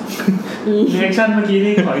รักรีแอคชั่นเมื่อกี้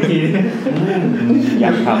นี่ขออีกทีอย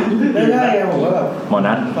ากทำได้ผมก็แบบหมอ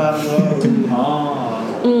นัท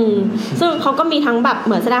ซึ่งเขาก็มีทั้งแบบเ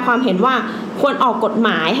หมือนแสดงความเห็นว่าควรออกกฎหม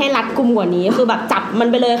ายให้รัดกุมกว่านี้คือแบบจับมัน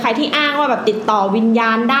ไปเลยใครที่อ้างว่าแบบติดต่อวิญญ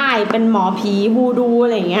าณได้เป็นหมอผีวูดูอะ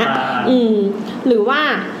ไรอย่างเงี้ยหรือว่า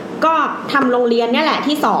ก็ทำโรงเรียนเนี่ยแหละ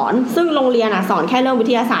ที่สอนซึ่งโรงเรียนสอนแค่เรื่องวิ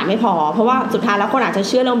ทยาศาสตร์ไม่พอเพราะว่าสุดท้ายแล้วคนอาจจะเ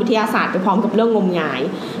ชื่อเรื่องวิทยาศาสตร์ไปพร้อมกับเรื่องงมงาย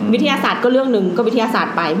วิทยาศาสตร์ก็เรื่องนึงก็วิทยาศาสต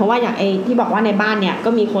ร์ไปเพราะว่าอย่างไอ้ที่บอกว่าในบ้านเนี่ยก็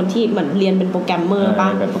มีคนที่เหมือนเรียนเป็นโปรแกรมเมอร์ป่ะ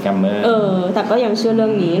เป็นโปรแกรมเมอร์แต่ก็ยังเชื่อเรื่อ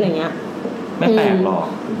งนี้อะไรเงี้ยไม่แปลกหรอก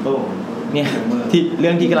เนี่ยที่เรื่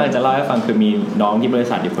องที่กำลังจะเล่าให้ฟังคือมีน้องที่บริ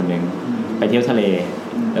ษัทอยู่คนนึงไปเที่ยวทะเล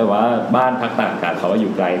แต่ว่าบ้านพักตากอากาศเขาอ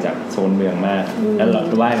ยู่ไกลจากโซนเมืองมากแล้ว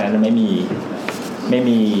ว่าอย่างนั้นไม่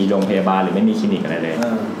มีโรงพยาบาลหรือไม่มีคลินิกอะไรเลย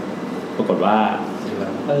ปรากฏว่า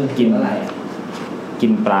กิน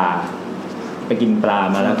ปลาไปกินปลา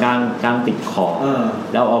มาแล้วก้างติดคอ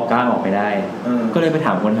แล้วเอาก้างออกไปได้ก็เลยไปถ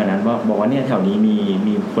ามคนแถวนั้นว่าบอกว่าเนี่ยแถวนี้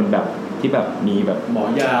มีคนแบบที่แบบมีแบบหมอ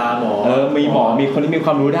ยาหมอมีคนที่มีค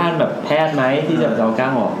วามรู้ด้านแบบแพทย์ไหมที่จะเอาก้า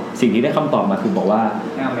งออกสิ่งที่ได้คำตอบมาคือบอกว่า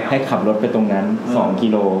ให้ขับรถไปตรงนั้น2 กิ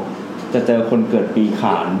โลจะเจอคนเกิดปีข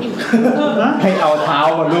านให้เอาเท้า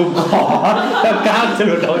มาลูบคอแล้วก้างจะห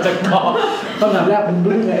ลุดออกจากคอต้องถามแรกมัน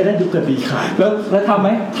รู้ยังไงได้ดูเกิดปีขานแล้วทำไหม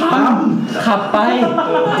ทำขับไป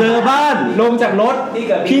เจอบ้านลงจากรถ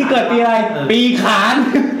พี่เกิดปีอะไรปีขาน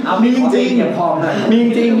มีจริงมี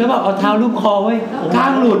จริงแล้วแบบเอาเท้าลูบคอไว้ก้า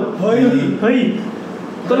งหลุดเฮ้ย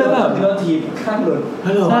ก็เลยแบบทีข้างหลุด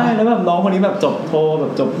ใช่แล้วแบบน้องคนนี้แบบจบโทแบ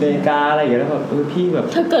บจบเดกาอะไรอย่างเงี้ยแล้วแบบพี่แบบ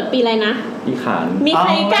เธอเกิดปีอะไรนะปีขานมีใค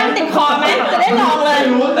รก้างติดคอไหมจะได้ลองเลยไม่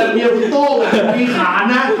รู้แต่เมียคุณโต้งอ่ะปีขาน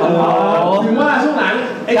นะถึงว่าช่วงหลัง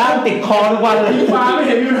ก้างติดคอทุกวันเลยปีฟ้าไม่เ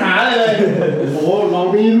ห็นมีปัญหาเลยโอ้ลอง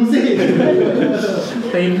มีดูสิ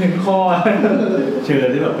ตีนถึงคอเชิญ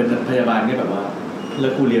ที่แบบเป็นพยาบาลเนี่ยแบบว่าแล้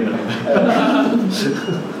วกูเรียนอะไรมา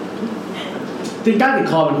จริงก้างติด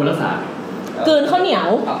คอเป็นคนรักษากืนข้าวเหนียว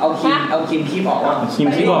เอาครีมคีบออกครีม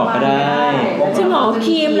คีบออกก็ได้จริงเหรอค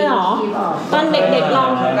รีมเลยเหรอตอนเด็กๆลอง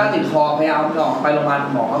ก้านติดคอพยายามลองไปโรงพยาบาล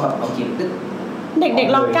หมอก็แบบเอาครีมตึ๊ดเด็ก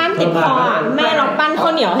ๆลองก้านติดคอแม่ลองปั้นข้า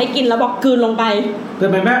วเหนียวให้กินแล้วบอกกืนลงไปแต่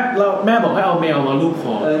แม่บอกให้เอาแมวมาลูบค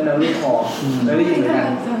อแมวลูบคอได้ยินเหมือนกัน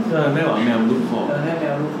แม่บอกแมวลูบคอให้แม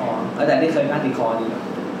วลูบคอแต่ได้เคยก้านติดคอดี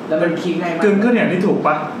แล้วมันคลิกง่ายมากกึ่งข้าวเหนียวนี่ถูกป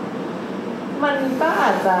ะมันก็อ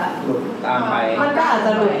าจจะหลุดตามไปมันก็อาจจ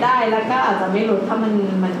ะหลุดได้แล้วก็อาจจะไม่หลุดถ้ามั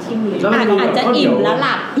นทิ่มลิ้นอาจจะอิ่มแล้วห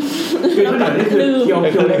ลับแล้วแบบนี้คือเคี้ย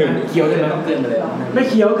วได้ไหมต้องเกินไปเลยไม่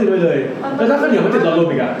เคี้ยวคือไปเลยแล้วถ้าข้าวเหนียวมันติดหลอดลม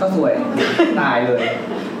อีกอ่ะก็สวยตายเลย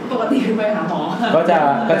ปกติไปหาหมอก็จะ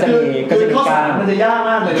มีการมันจะยาก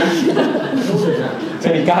มากเลยนะจะ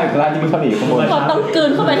มีการร้านที่มีข้าวเหนียวขโมยเขาต้องกลื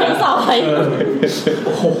นเข้าไปทั้งซอยโ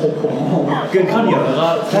อ้โหกลืนข้าวเหนียวแล้วก็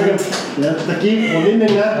เดี๋ยวตะกี้ผมนิดนึ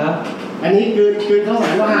งนะอันนี้กลืนข้าวสา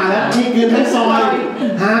รก็หาแล้วนี่กลืนทั้งซอย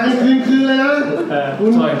หากันคืนเลยนะ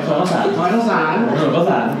ซอยข้าวสารข้าวสา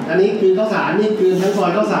รอันนี้กลืนข้าวสารนี่กลืนทั้งซอ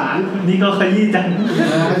ยข้าวสารนี่ก็ขยี้จัง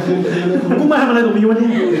คืนเลยกูมาทำอะไรตรงนี้วะเนี่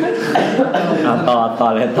ยต่อ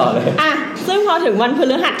เลยอ่ะซึ่งพอถึงวันพ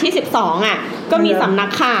ฤหัสที่12อ่ะก็มีสำนัก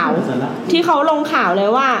ข่าวที่เขาลงข่าวเลย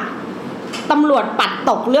ว่าตำรวจปัด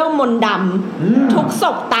ตกเรื่องมนต์ดำทุกศ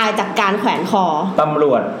พตายจากการแขวนคอตำร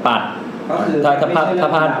วจปัดถ้า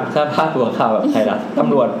พาดหัวข่าวแบบไทยรัฐต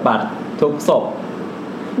ำรวจปัดทุกศพ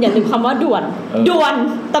อย่าลืมคำว่าด่วน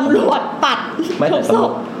ตำรวจปัดทุกศ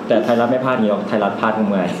พแต่ไทยรัฐไม่พลาดนี้หรอกไทยรัฐพลาดทำ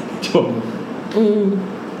ไงช่วง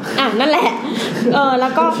นั่นแหละแล้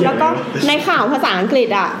วก็ในข่าวภาษาอังกฤษ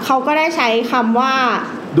อ่ะเขาก็ได้ใช้คำว่า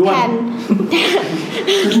แทน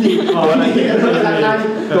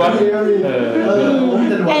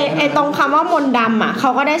ตรงคำว่ามนต์ดำอ่ะเขา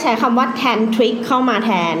ก็ได้ใช้คำว่าแทนทริกเข้ามาแ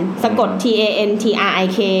ทนสะกด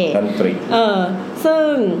TANTRIK ซึ่ง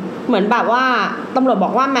เหมือนแบบว่าตำรวจบ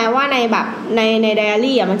อกว่าแม้ว่าในแบบในไดอา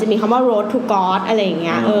รี่อ่ะมันจะมีคำว่า road to God อะไรอย่างเ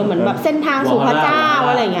งี้ยเหมือนแบบเส้นทางสู่พระเจ้า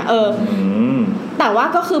อะไรอย่างเงี้ยแต่ว่า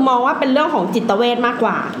ก็คือมองว่าเป็นเรื่องของจิตเวชมากก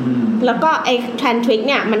ว่าแล้วก็ไอ้แทนทริก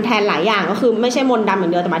เนี่ยมันแทนหลายอย่างก็คือไม่ใช่มนต์ดำอย่า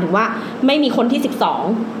งเดียวแต่หมายถึงว่าไม่มีคนที่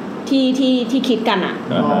12ที่คิดกันอ่ะ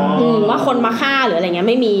ว่าคนมาฆ่าหรืออะไรเงี้ย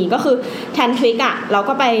ไม่มีก็คือแทนทริกอ่ะเรา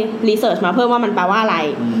ก็ไปรีเสิร์ชมาเพิ่มว่ามันแปลว่าอะไร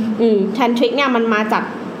แทนทริกเนี่ยมันมาจาก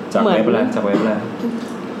เหมือนจากเว็บอะไร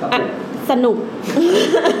สนุก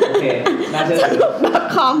สนุก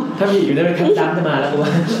 .com ถ้ามีอยู่ได้เป็นคำจำจะมาแล้วกูว่า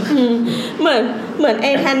เหมือนไ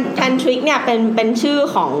อ้แทนทริกเนี่ยเป็นชื่อ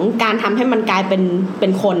ของการทำให้มันกลายเป็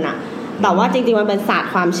นคนอ่ะแต่ว่าจริงๆมันเป็นศาสต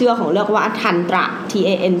ร์ความเชื่อของเรียกว่าทันตระ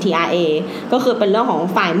TANTRA ก็คือเป็นเรื่องของ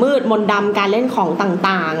ฝ่ายมืดมนต์ดำการเล่นของ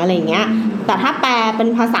ต่างๆอะไรอย่างเงี้ยแต่ถ้าแปลเป็น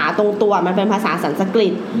ภาษาตรงตัวมันเป็นภาษาสันสกฤ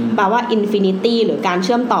ตแปลว่า infinity หรือการเ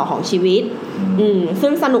ชื่อมต่อของชีวิตซึ่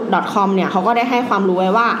งสนุก .com เนี่ยเขาก็ได้ให้ความรู้ไว้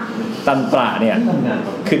ว่าตันตระเนี่ย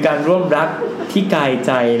คือการร่วมรักที่กายใ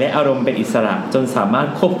จและอารมณ์เป็นอิสระจนสามารถ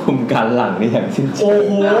ควบคุมการหลั่งได้อย่างสิ้นเชิงโอ้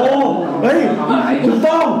โหเฮ้ยถูก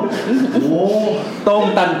ต้องต้อง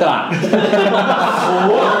ตันตระโอ้โ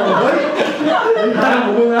หเฮ้ยตันข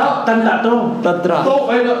องมึงแล้วตันตระตันตระ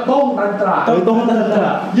ต้องตันตระต้องตันตร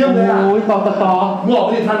ะเยี่ยมเลยอ่ะโอ้ยต่อมึงออก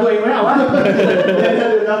ไปทันตัวเองไหมอ่ะวะ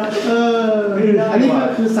อันนี้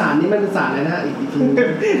คือสารนี้มันเป็นสารอะไรนะอีกที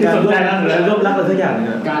การร่วมรักหรือร่วมรักอะไรสักอย่างนึง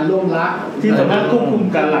การร่วมรักที่สามารถควบคุม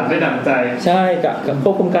การหลั่งได้ดั่งใจใช่กับค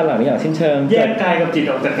วบคุมการหลั่งได้อย่างสิ้นเชิงแยกกายกับจิต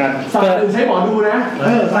ออกจากกันศาสตร์อื่นใช้หมอดูนะ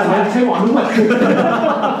ศาสตร์ใช้หมอดูหมด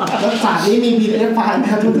แล้วศาสตร์นี้มี PDF ไฟล์น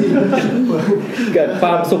ะทุกทีเกิดคว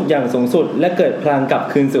ามสุขอย่างสูงสุดและเกิดพลังกลับ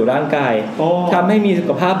คืนสู่ร่างกายทำให้มีสุ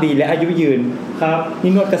ขภาพดีและอายุยืนครับ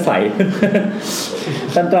นี่นวดกระใส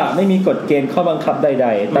ตันตระไม่มีกฎเกณฑ์ข้อบังคับใด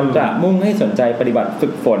ๆตันตระมุ่งให้สนใจปฏิบัติฝึ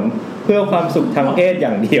กฝนเพื่อความสุขทางเพศอ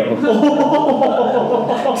ย่างเดียว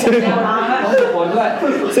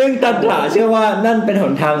ซึ่งตันตระเชื่อว่านั่นเป็นห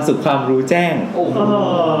นทางสู่ความรู้แจ้ง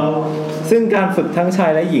ซึ่งการฝึกทั้งชา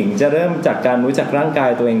ยและหญิงจะเริ่มจากการรู้จักร่างกาย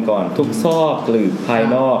ตัวเองก่อนทุกซอกหรือภาย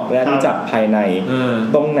นอกและรู้จักภายใน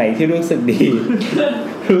ตรงไหนที่รู้สึกดี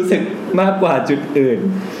รู้สึกมากกว่าจุดอื่น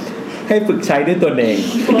ให้ฝึกใช้ด้วยตนเอง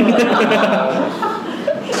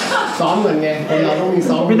ซ้อมเหมือนไงคนเราต้องมี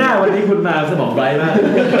ซ้อมไม่ได้วันนี้คุณมาสมองไร้มาก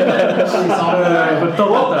ต้องมีซ้อมเลยคุณโต๊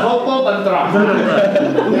ะตันตระ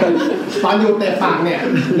ตอนอยู่เตะปากเนี่ย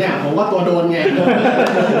ผมว่าตัวโดนไง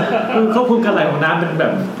เขาคุมการไหลของน้ำเป็นแบ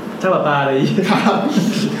บช่างประปาเลยครับ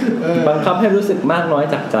บังคับให้รู้สึกมากน้อย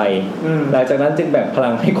จากใจหลังจากนั้นจึงแบ่งพลั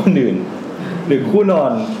งให้คนอื่นหรือคู่นอ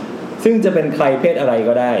นซึ่งจะเป็นใครเพศอะไร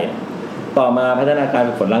ก็ได้ต่อมาพัฒนาการ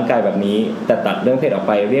ฝึกฝนร่างกายแบบนี้แต่ตัดเรื่องเพศออกไ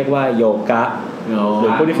ปเรียกว่าโยคะหรื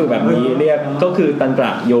อผู้ที่ฝึกแบบนี้เรียกก็คือตันตร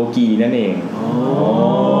ะโยกีนั่นเอง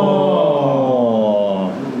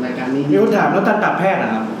รายการนี้มีคนถามแล้วตันตระแพทย์น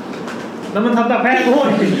ะครับแล้วมันทำตระแพทย์ด้วย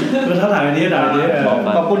มันเท่าไหร่อันนี้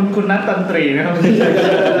ขอบคุณคุณนัทตันตรีนะครับ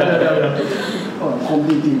คม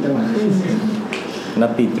จริงๆจังหวะนั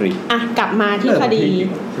ตติตรีกลับมาที่คดี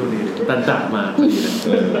ตันตระมา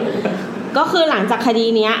ก็คือหลังจากคดี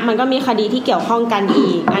นี้มันก็มีคดีที่เกี่ยวข้องกัน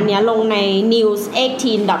อีกอันนี้ลงใน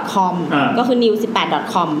news18.com ก็คือ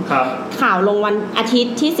news18.com ข่าวลงวันอาทิต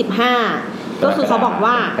ย์ที่15ก็คือเขาบอก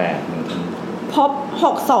ว่าพบ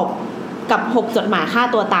6ศพกับ6จดหมายฆ่า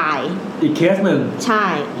ตัวตายอีกเคสหนึ่งใช่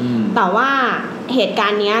แต่ว่าเหตุกา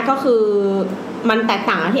รณ์นี้ก็คือมันแตก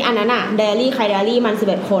ต่างที่อันนั้นอะไดอารี่ใครไดอารี่มัน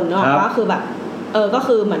11คนเนาะก็คือแบบก็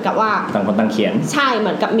คือเหมือนกับว่าต่างคนต่างเขียนใช่เห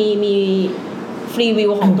มือนกับมี ฟรีวิ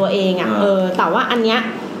วของตัวเองอ่ะแต่ว่าอันเนี้ย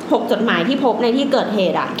6จดหมายที่พบในที่เกิดเห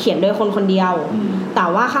ตุอ่ะเขียนโดยคนคนเดียวแต่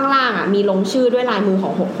ว่าข้างล่างอ่ะมีลงชื่อด้วยลายมือขอ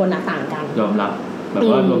ง6คนอ่ะต่างกันยอมรับแบบ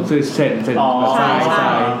ว่าลงชื่อเซ็นใช่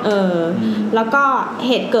แล้วก็เ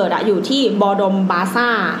หตุเกิดอ่ะอยู่ที่บอดมบาซ่า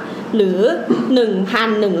หรือ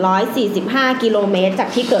 1,145 กิโลเมตรจาก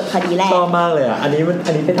ที่เกิดคดีแรกชอบมากเลยอ่ะอันนี้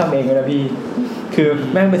ไปทำเองเลยนะพี่คือ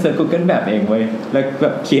แม่งไปเสิร์ช Google แบบเองเว้ยแล้วแบ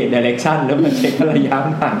บเขียน direction แล้วมันเช็คระยะ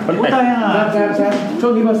ห่างเท่าไหร่แซมช่ว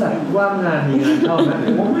งนี้ภาษาว่างงานมีงานเข้ามั้ย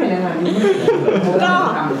ผมไม่ได้งานนี้ก็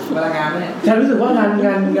เวลางานเนี่ยฉันรู้สึกว่างาน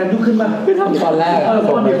ยุ่งขึ้นมากไม่ทำตอนแรกผ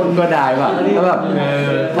มมีคนก็ได้ป่ะแล้วแบบ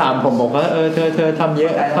ถามผมบอกว่าเธอทำเย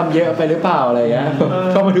อะไปหรือเปล่าอะไรเงี้ย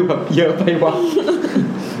ก็มาดูแบบเยอะไปวะ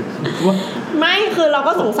ไม่คือเรา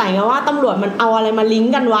ก็สงสัยไงว่าตำรวจมันเอาอะไรมาลิง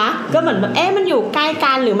ก์กันวะก็เหมือนแบบมันอยู่ใกล้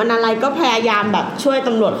กันหรือมันอะไรก็พยายามแบบช่วยต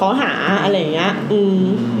ำรวจเขาหาอะไรอย่างเงี้ย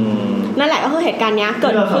นั่นแหละก็คือเหตุการณ์เนี้ยเกิ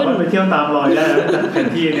ดขึ้นไปเที่ยวตามรอยได้แผน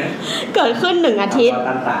ที่เนี่ยเกิดขึ้น1 อาทิตย์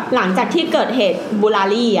หลังจากที่เกิดเหตุบูรา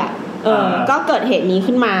รี่อ่ะก็เกิดเหตุนี้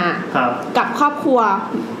ขึ้นมากับครอบครัว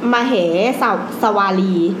มเหสวา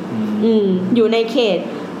ลีอยู่ในเขต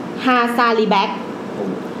ฮาซาลีแบ็ก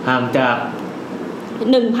ห่างจาก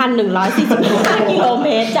1,145 กิโลเม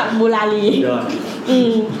ตรจากบูรารี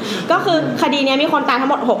ก็คือคดีนี้มีคนตายทั้ง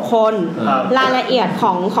หมด6คนรายละเอียด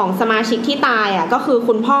ของสมาชิกที่ตายอ่ะก็คือ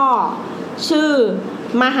คุณพ่อชื่อ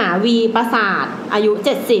มหาวีประสาทอายุ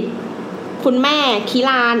70คุณแม่คิ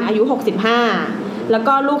รานอายุ65แล้ว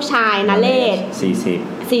ก็ลูกชายนเรศ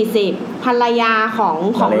40ภรรยาของ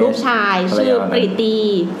ลูกชายชื่อปริตี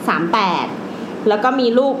38แล้วก็มี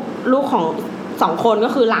ลูกของ2คนก็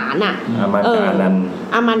คือหลานอ่ะ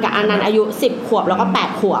อามันกับอานันต์อายุ10 ขวบแล้วก็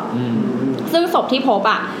8 ขวบซึ่งศพที่พบ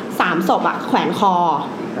อ่ะ3 ศพอ่ะแขวนคอ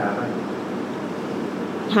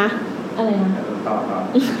ฮะอะไรนะ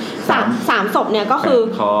3 ศพเนี่ยก็คือ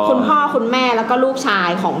คุณพ่อคุณแม่แล้วก็ลูกชาย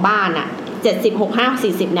ของบ้านอ่ะ70 65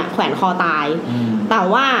 40เนี่ยแขวนคอตายแต่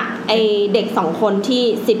ว่าไอเด็ก2คนที่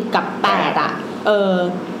10กับ8อ่ะ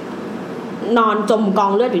นอนจมกอ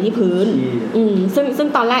งเลือดอยู่ที่พื้นซึ่ง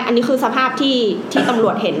ตอนแรกอันนี้คือสภาพที่ตำร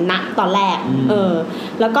วจเห็นนะตอนแรก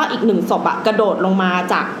แล้วก็อีก1 ศพอ่ะกระโดดลงมา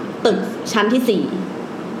จากตึกชั้นที่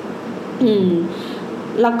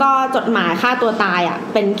4แล้วก็จดหมายฆ่าตัวตายอ่ะ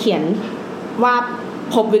เป็นเขียนว่า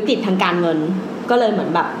พบวิกฤตทางการเงินก็เลยเหมือน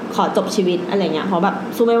แบบขอจบชีวิตอะไรเงี้ยเพราะแบบ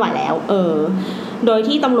สู้ไม่ไหวแล้วโดย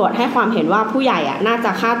ที่ตำรวจให้ความเห็นว่าผู้ใหญ่อ่ะน่าจ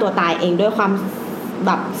ะฆ่าตัวตายเองด้วยความแ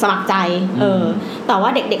บบสมัครใจแต่ว่า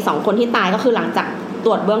เด็กๆ2 คนที่ตายก็คือหลังจากต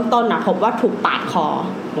รวจเบื้องต้นนะพบว่าถูกปาดคอ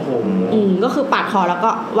ก็คือปาดคอแล้วก็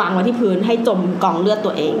วางไว้ที่พื้นให้จมกองเลือด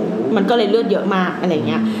ตัวเองมันก็เลยเลือดเยอะมากอะไรเ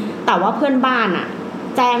งี้ยแต่ว่าเพื่อนบ้านอ่ะ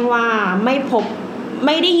แจ้งว่าไ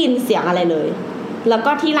ม่ได้ยินเสียงอะไรเลยแล้ว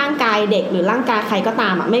ก็ที่ร่างกายเด็กหรือร่างกายใครก็ตา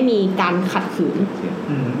มอ่ะไม่มีการขัดขืน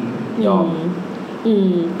ยอม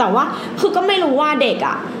แต่ว่าคือก็ไม่รู้ว่าเด็ก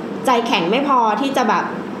อ่ะใจแข็งไม่พอที่จะแบบ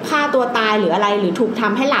ฆ่าตัวตายหรืออะไรหรือถูกท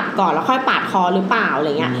ำให้หลับก่อนแล้วค่อยปาดคอหรือเปล่าอะไร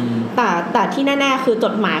เงี้ยแต่ที่แน่ๆคือจ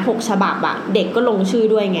ดหมาย6 ฉบับอ่ะเด็กก็ลงชื่อ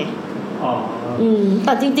ด้วยไงแ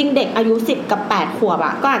ต่จริงๆเด็กอายุ10 กับ 8 ขวบอ่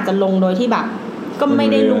ะก็อาจจะลงโดยที่แบบก็ไม่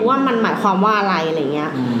ได้รู้ว่ามันหมายความว่าอะไรอะไรเงี้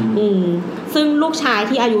ยซึ่งลูกชาย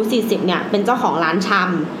ที่อายุ40เนี่ยเป็นเจ้าของร้านช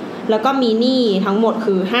ำแล้วก็มีหนี้ทั้งหมด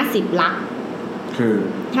คือ50 ลักคือ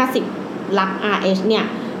50 ลัก RH เนี่ย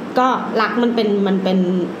ก็ลักมันเ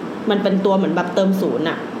ป็นตัวเหมือนแบบเติม0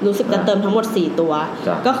อ่ะรู้สึกจะเติมทั้งหมด4 ตัว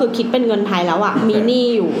ก็คือคิดเป็นเงินไทยแล้วอ่ะมีหนี้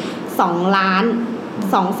อยู่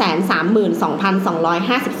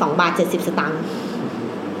2,232,252 บาท 70 สตางค์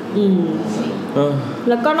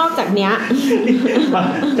แล้วก็นอกจากเนี้ย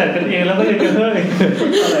จัดกันเองแล้วก็ยังเฮ้ย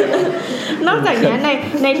นอกจากเนี้ย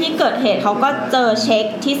ในที่เกิดเหตุเขาก็เจอเช็ค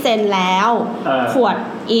ที่เซ็นแล้วขวด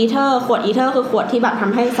อีเทอร์คือขวดที่แบบท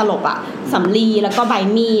ำให้สลบอ่ะสำลีแล้วก็ใบ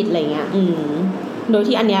มีดอะไรเงี้ยโดย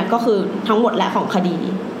ที่อันเนี้ยก็คือทั้งหมดและของคดี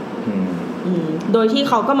โดยที่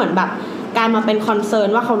เขาก็เหมือนแบบกลายมาเป็นคอนเซิร์น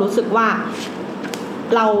ว่าเขารู้สึกว่า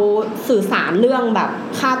เราสื่อสารเรื่องแบบ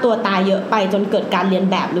ฆ่าตัวตายเยอะไปจนเกิดการเรียน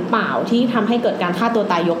แบบหรือเปล่าที่ทำให้เกิดการฆ่าตัว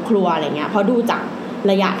ตายยกครัวอะไรเงี้ยเพราะดูจาก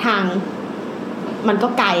ระยะทางมันก็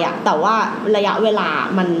ไกลอะแต่ว่าระยะเวลา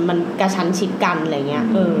มันกระชั้นชิดกันอะไรเงี้ย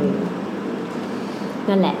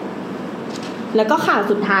นั่นแหละแล้วก็ข่าว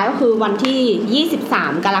สุดท้ายก็คือวันที่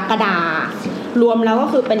23 กรกฎาคมรวมแล้วก็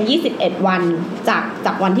คือเป็น21 วันจ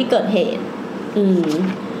ากวันที่เกิดเหตุ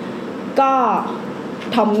ก็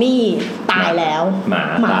ทอมมี่ตายแล้วห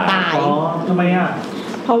มาตายทำไมอ่ะ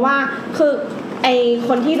เพราะว่าคือไอค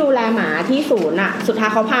นที่ดูแลหมาที่ศูนย์อ่ะสุดท้าย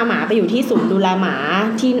เขาพาหมาไปอยู่ที่ศูนย์ดูแลหมา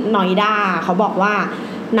ที่นอยด้าเขาบอกว่า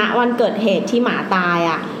ณวันเกิดเหตุที่หมาตาย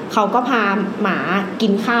อ่ะ เขาก็พาหมากิ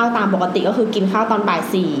นข้าวตามปกติก็คือกินข้าวตอนบ่าย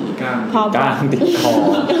4พอก ล้างติดคอ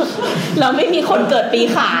เราไม่มีคนเกิดปี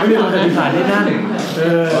ขาน ไม่มีคนเกิดปีขานที่นั่น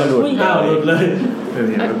หลุดเลย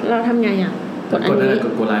เราทำไงอ่ะกดอันนี้ก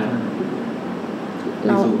ดไลฟ์เ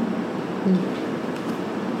รา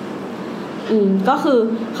ก็คือ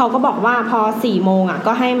เขาก็บอกว่าพอ4 โมงอ่ะ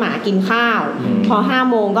ก็ให้หมากินข้าวพอ5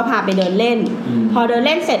 โมงก็พาไปเดินเล่นพอเดินเ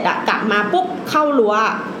ล่นเสร็จอ่ะกลับมาปุ๊บเข้ารั้ว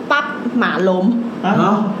ปั๊บหมาล้ม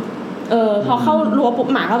พอเข้ารั้วปุ๊บ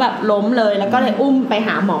หมาก็แบบล้มเลยแล้วก็เลยอุ้มไปห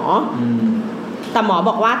าหมอแต่หมอบ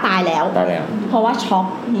อกว่าตายแล้วเพราะว่าช็อก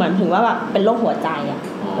เหมือนถึงว่าแบบเป็นโรคหัวใจอ่ะ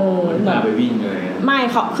เหมือนไปวิ่งเลยไม่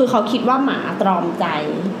เขาคิดว่าหมาตรอมใจ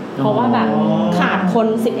เพราะว่าแบบขาดคน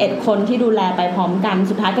11 คนที่ดูแลไปพร้อมกัน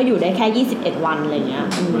สุดท้ายก็อยู่ได้แค่21 วันอะไรเงี้ย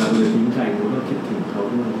เวลาเลยทิ้งใครก็คิดถึงเขา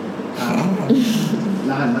ด้วยแ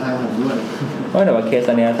ล้วหันมาทางผมด้วยแต่ว่าเคส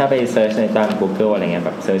อันเนี้ยถ้าไปเซิร์ชในตาม Google อะไรเงี้ยแ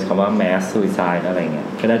บบเซิร์ชคำว่า mass suicide อะไรเงี้ย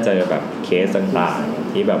ก็จะเจอแบบเคสต่าง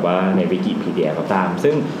ๆที่แบบว่าในวิกิพีเดียก็ตาม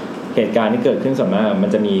ซึ่งเหตุการณ์ที่เกิดขึ้นส่วนมากมัน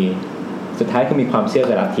จะมีสุดท้ายก็มีความเชื่อ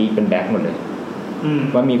กับลัทธิเป็นแบ็คหมดเลย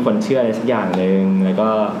ว่ามีคนเชื่ออะไรสักอย่างนึงแล้วก็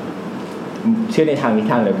เชื่อในทางนี้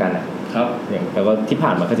ทางเดียวกันอ่ะครับอย่างแล้วก็ที่ผ่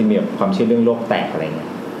านมาก็จะมีแบบความเชื่อเรื่องโลกแตกอะไรเงี้ย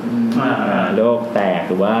โลกแตก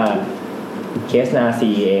หรือว่าเคสนาซี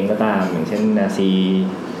เองก็ตามอย่างเช่นนาซี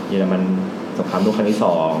เยอรมันสงครามโลกครั้งที่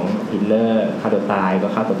2ฮิตเลอร์ฆ่าตัวตายก็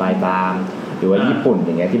ฆ่าตัวตายตามหรือว่าญี่ปุ่นอ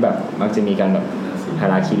ย่างเงี้ยที่แบบมักจะมีการแบบฮา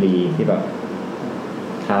ราคิริที่แบบ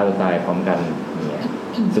ฆ่าตัวตายพร้อมกันอย่างเงี้ย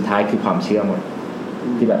สุดท้ายคือความเชื่อหมด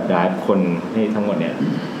ที่แบบร้ายคนให้ทั้งหมดเนี่ย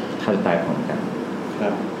ฆ่าตัวตายพร้อมกันครั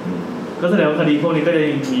บก็แสดงว่าคดีพวกนี้ก็จะ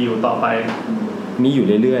ยังมีอยู่ต่อไปมีอยู่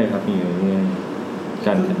เรื่อยๆครับมีอยู่เรื่อยๆ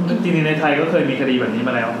กันจริงๆในไทยก็เคยมีคดีแบบนี้ม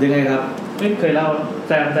าแล้วยังไงครับเคยเล่าแ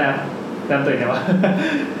ซมตื่นไงวะ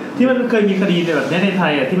ที่มันเคยมีคดีแบบนี้ในไท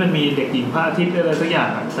ยอ่ะที่มันมีเด็กหญิงพระอาทิตย์อะไรสักอย่าง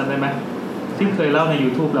อ่ะจำได้ไหมที่เคยเล่าใน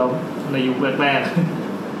YouTube แล้วในยุคแรก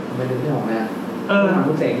ๆไม่ได้ออกนะ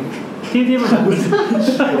คุณเสงที่มันท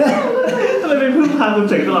ำไมเป็นพึ่งพาคุณ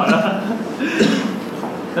เสงตลอดนะ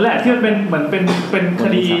นั่นแหละที่มันเป็นเหมือนเป็นค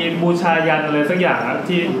ดีบูชายันอะไรสักอย่างอ่ะ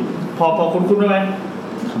ที่พอคุ้นๆได้ไหม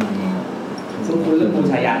คุ้นเรื่องบู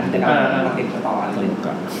ชายันแต่ก็มาติดต่ออะไร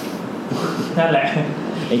ก่อนนั่นแหละ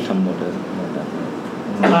ไอ้คำหมดเลย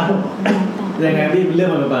ยังไงพี่เรื่อ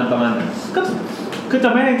งมันประมาณก็คือจะ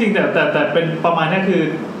ไม่จริงๆแต่เป็นประมาณนี้คือ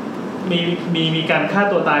มีการฆ่า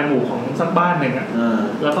ตัวตายหมู่ของสักบ้านหนึ่งอ่ะ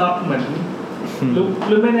แล้วก็เหมือนห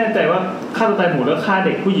รือไม่แน่ใจว่าฆ่าตัวตายหมู่แล้วฆ่าเ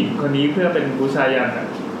ด็กผู้หญิงคนนี้เพื่อเป็นบูชายันอ่ะ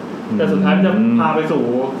แต่สุดท้ายจะพาไปสู่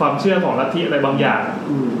ความเชื่อของลัทธิอะไรบางอย่าง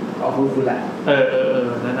เอาคุณแหละ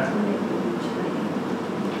นั่นนะ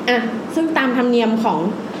ซึ่งตามธรรมเนียมของ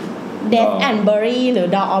Death and Bury หรือ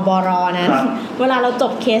ดอบรนะเวลาเราจ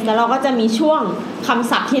บเคสแล้วเราก็จะมีช่วงค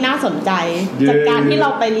ำศัพท์ที่น่าสนใจจากการที่เรา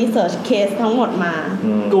ไปรีเสิร์ชเคสทั้งหมดมา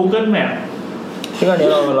Google Map ซึ่งอันนี้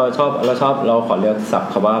เราชอบเราขอเลือกศัพ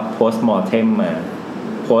ท์คำว่า post mortem มา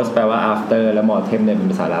post แปลว่า after แล้ว mortem เนี่ยเป็น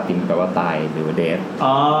ภาษาลาตินแปลว่าตายหรือว่า death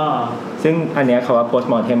ซึ่งอันนี้คำว่า post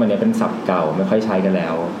mortem อันนี้เป็นศัพท์เก่าไม่ค่อยใช้กันแล้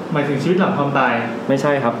วหมายถึงชีวิตหลังความตายไม่ใ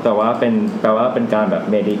ช่ครับแต่ว่าแปลว่าเป็นการแบบ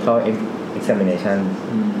medical examination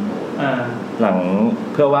หลัง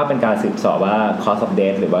เพื่อว่าเป็นการสืบสอบว่า cause of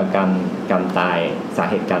death หรือว่าการตายสา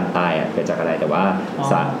เหตุการตายเกิดจากอะไรแต่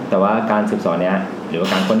ว่าการสืบสอบเนี้ยหรือว่า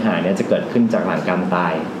การค้นหาเนี้ยจะเกิดขึ้นจากหลังการตา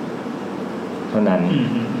ยเท่านั้น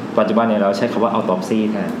ปัจจุบันเนี่ยเราใช้คำว่า autopsy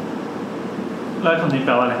แทนแล้วคำนี้แป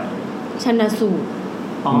ลว่าอะไรชันสูตร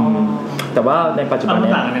แต่ว่าในปัจจุบันเ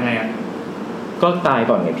นี่ยต่างกันยังไงก็ตาย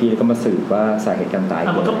ก่อนไงพี่แล้วก็มาสืบว่าสาเหตุการตาย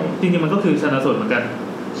มันก็จริงๆมันก็คือชันสูตรเหมือนกัน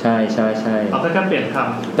ใช่เอาแค่การเปลี่ยนค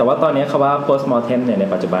ำแต่ว่าตอนนี้คำว่า post mortem เนี่ยใน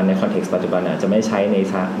ปัจจุบันในคอนเท็กซ์ปัจจุบันจะไม่ใช้ใน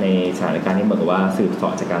สถานการณ์ที่เหมือนกับว่าสืบเสา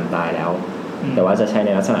ะจากการตายแล้วแต่ว่าจะใช้ใน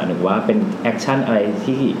ลักษณะหนึ่งว่าเป็นแอคชั่นอะไร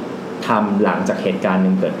ที่ทำหลังจากเหตุการณ์ห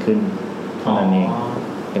นึ่งเกิดขึ้นเท่านั้นเอง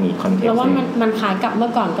อย่างนี้คอนเท็กซ์แล้วว่ามันคล้ายกับเมื่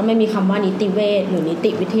อก่อนก็ไม่มีคำว่านิติเวชหรือนิ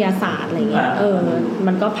ติวิทยาศาสตร์อะไรเงี้ย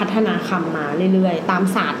มันก็พัฒนาคำมาเรื่อยๆตาม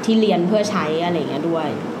ศาสตร์ที่เรียนเพื่อใช้อะไรเงี้ยด้วย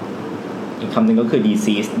อีกคำหนึ่งก็คือ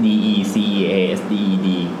disease DECEASED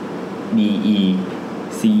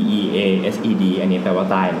อันนี้แปลว่า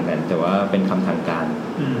ตายเหมือนกันแต่ว่าเป็นคำทางการ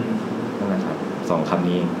นั่นแหละครับ2คำ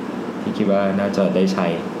นี้ที่คิดว่าน่าจะได้ใช้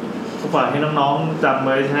ฝากให้น้องๆจำไ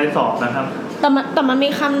ว้ใช้สอบนะครับแต่มันมี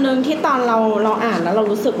คำหนึ่งที่ตอนเราอ่านแล้วเรา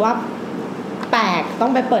รู้สึกว่าแปลกต้อ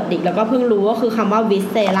งไปเปิดดิกแล้วก็เพิ่งรู้ก็คือคำว่า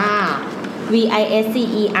viscera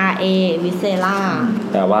VISCERA viscera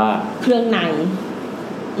แต่ว่าเครื่องใน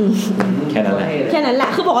แค่นั้นแหละ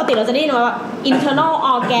คือปกติเราจะได้ยินว่า internal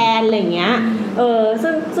organ อะไรอย่างเงี้ย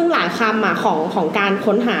ซึ่งหลายคำอ่ะของการ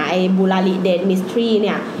ค้นหาไอ้ Burari Death Mystery เ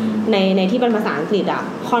นี่ยในที่เป็นภาษาอังกฤษอ่ะ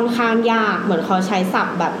ค่อนข้างยากเหมือนเขาใช้ศัพ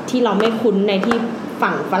ท์แบบที่เราไม่คุ้นในที่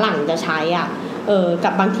ฝั่งฝรั่งจะใช้อ่ะ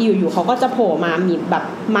กับบางทีอยู่ๆเขาก็จะโผล่มามีแบบ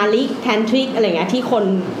มาลิกแทนทริกอะไรเงี้ยที่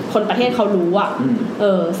คนประเทศเขารู้อ่ะ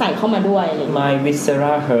ใส่เข้ามาด้วยอะไร My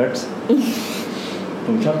viscera hurts ผ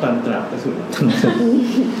มชอบตันตราที่สุด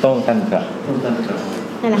ต้องตันตรา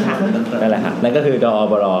นั่นแหละค่ะนั่นก็คือดอ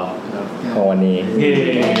บรของวันนี้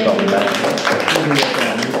ขอบคุณมาก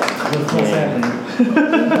ข้อแทรกนะ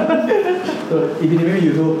อีพีนี้ไม่มี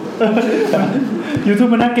YouTube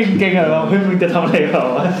มันน่าเก่งๆอ่ะเราเฮ้ยมึงจะทำอะไรเหรอ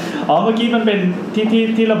อ๋อเมื่อกี้มันเป็น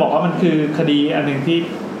ที่เราบอกว่ามันคือคดีอันนึงที่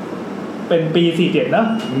เป็นปี47นะ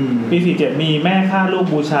ปี47มีแม่ฆ่าลูก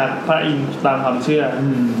บูชาพระอินทร์ตามความเชื่อ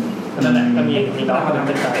นั่นแหละก็มีน้องคนนึงเ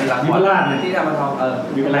ป็นละครที่จะมาท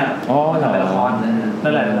ำวิวแลนด์ทำเป็นละคร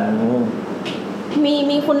นั่นแหละ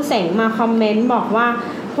มีคุณเสงมาคอมเมนต์บอกว่า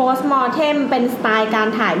postmortem เป็นสไตล์การ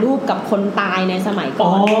ถ่ายรูปกับคนตายในสมัยก่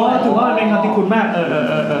อนถือว่าเป็นคำที่คุ้นมากเ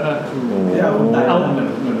อาคนตายเ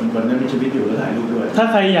หมือนมีชีวิตอยู่แล้วถ่ายรูปด้วยถ้า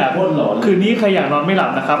ใครอยากคืนนี้ใครอยากนอนไม่หลั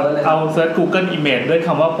บนะครับเอาเซิร์ช Google Image ด้วยค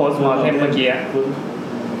ำว่า postmortem เมื่อกี้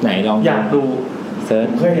ไหนลองอยากดูเซิร์ช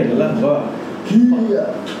เคยเห็นแล้วผมก็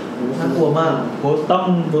น่ากลัวมากต้อง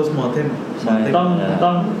postmortem ใช่ต้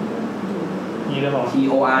องนี่เลยบอก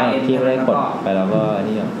TORN ที่ไม่ได้กดไปแล้วก็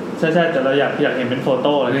นี่หรอใช่แต่เราอยากเห็นเป็นโฟโ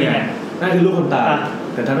ต้อะไรนี่ไงนั่นคือรูปคนตาย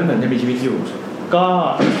แต่ทำให้เหมือนยังมีชีวิตอยู่ก็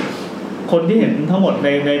คนที่เห็นทั้งหมด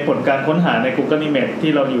ในผลการค้นหาใน Google Image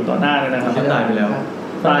ที่เราอยู่ต่อหน้าเลยนะครับเขาตายไปแล้ว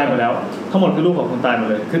ทั้งหมดคือรูปของคนตายหมด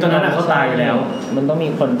เลยคือตอนนั้นเขาตายไปแล้วมันต้องมี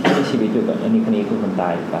คนที่มีชีวิตอยู่ก่อนอันนี้คนนี้คือคนตา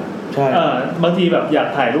ยป่ะใช่บางทีแบบอยาก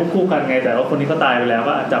ถ่ายรูปคู่กันไงแต่ว่าคนนี้ก็ตายไปแล้ว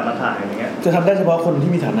ก็จับมาถ่ายอย่างเงี้ยจะทำได้เฉพาะคน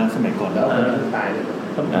ที่มีฐานะสมัยก่อนแล้วคนนี้ตายเลย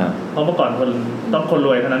เพราะเมื่อก่อนคนร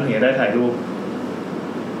วยเท่านั้นถึงจะได้ถ่ายรูป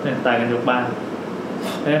เนี่ยตายกันยกบ้าน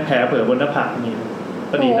แผลเผื่อบนหน้าผากนี่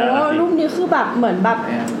ก็ดีนะรูปนี้คือแบบเหมือนแบบ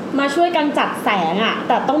มาช่วยกันจัดแสงอ่ะแ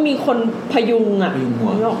ต่ต้องมีคนพยุงอ่ะ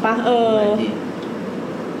นึกออกปะ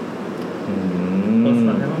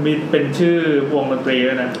มีเป็นชื่อวงดนตรี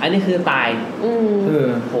ด้วยนะอันนี้คือตาย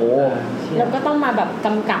โหแล้วก็ต้องมาแบบก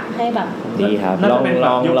ำกับให้แบบดีครับลอง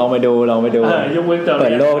ไปดูเปิ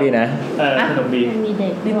ดโลกดีนะสนุกดีมีเด็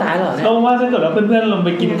กนี่ตายเหรอก็ว่าถ้าเกิดว่าเพื่อนๆลงไป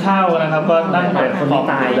กินข้าวนะครับก็นั่งแบบคนที่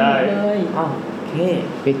ตายได้โอเค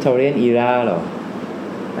Victorian era เหรอ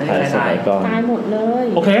ตายหมดเลย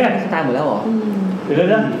โอเคตายหมดแล้วเหรอเดี๋ยว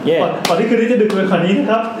นะก่อนที่คืนนี้จะดึกไปกว่านี้นะ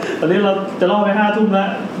ครับตอนนี้เราจะล่อไป5 ทุ่มแล้ว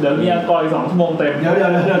เดี๋ยวมีอังกอร์อีก2 ชั่วโมงเต็มเดี๋ยว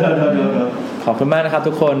ขอบคุณมากนะครับ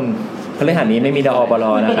ทุกคนพฤหัสนี้ไม่มีดอปล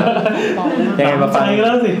นะครับยังไงมา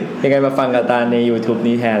ฟังกับตาใน YouTube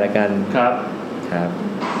นี้แทนละกันครับ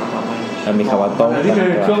เรามีคำว่าต้องนี่คือ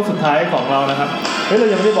ช่วงสุดท้ายของเรานะครับเรา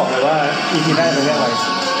ยังไม่ได้บอกเลยว่า EP หน้าจะเรื่องอะไร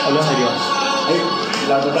เอาเรื่องอะไรดีวะ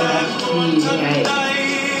เราจะต้องที่นี่ไง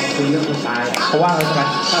คุยเรื่องคนตายเขาว่างแล้วใช่ไหม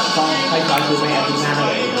ถ้าต้องใช้ช้อนคือไม่อาทิตย์หน้าเล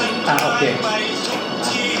ยโอเค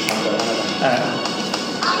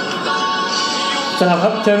สลับค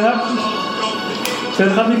รับเชิญครั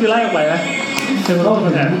บนี่คือไล่ออกไปนะเชิญเข้าม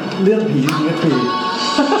าเรื่องผีจริงก็คือ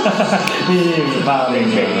นี่บ้า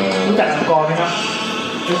เก่งรู้จักอังกอร์ไหมครับ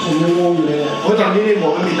ผมยังงงอยู่เลยโอ้ยอย่างนี้ในหั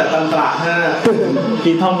วมันมีแต่ตันตระ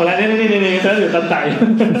กินทองกันแล้วนี่เธออยู่ตันไต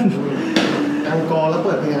อังกอร์แล้วเ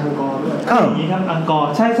ปิดเพลงอังกอร์ด้วยอย่างนี้ครับอังกอร์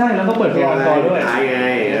ใช่แล้วก็เปิดเพลงอังกอร์ด้วยไง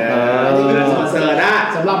นี่คือคอนเสิร์ตอะ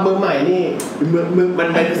สำหรับมือใหม่นี่มึงมัน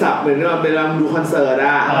เป็นศัพท์เหมือนเราเวลาดูคอนเสิร์ตอ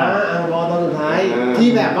ะอังกอร์ตอนสุดท้ายที่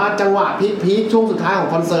แบบว่าจังหวะพีคช่วงสุดท้ายของ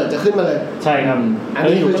คอนเสิร์ตจะขึ้นมาเลยใช่ครับอัน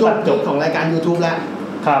นี้คือช่วงจบของรายการ YouTube แล้ว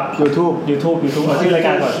ครับ YouTube ชื่อรายก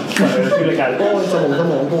ารก่อนชื่อรายการโอ้ยส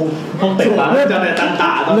มองกูพวกเตะปากเริ่มจะเป็นตันต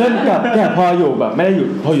าเริ่มกับแค่พออยู่แบบไม่ได้อยู่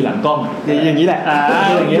พออยู่หลังกล้องอย่างนี้แหละ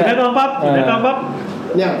อย่างนี้ในกล้องปั๊บ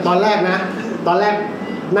เนี่ยตอนแรก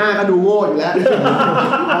หน้าก็ดูโง่อยู่แล้ว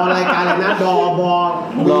พอรายการอะไรนะดอบ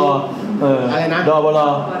รอะไรนะดอบร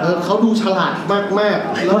เขาดูฉลาดมาก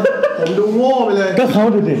ๆแล้วผมดูโง่ไปเลยก็เขา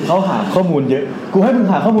ดูดิเขาหาข้อมูลเยอะกูให้มึง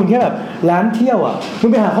หาข้อมูลแค่แบบร้านเที่ยวอ่ะมึง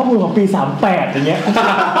ไปหาข้อมูลของปี38อย่างเงี้ย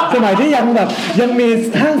สมัยที่ยังมี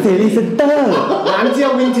ห้างเสรีเซ็นเตอร์ร้านเที่ย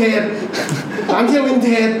ววินเทจ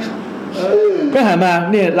ก็หามา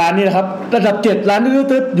เนี่ยร้านนี้นะครับระดับ7ร้าน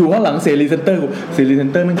ตึ๊ดๆอยู่ข้างหลังเสรีเซ็นเตอร์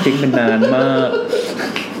มันเจ๊งเป็นนานมาก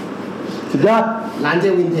สุดยอดร้านเจ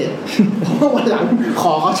วินเทจวันหลังข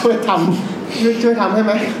อเขาช่วยทำให้ไห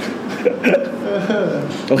ม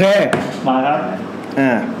โอเคมาครับ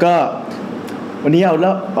ก็วันนี้เอ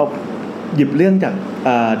าหยิบเรื่องจาก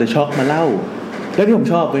The Shock มาเล่าแล้วที่ผม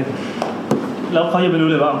ชอบเว้ยแล้วเขายังไม่รู้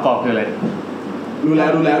เลยว่าอังกอร์คืออะไรรู้แล้ว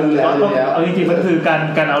เอาจริงๆมันคือ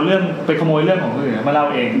การเอาเรื่องไปขโมยเรื่องของคนอื่นมาเล่า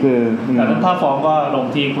เองแต่ถ้าฟ้องก็ลง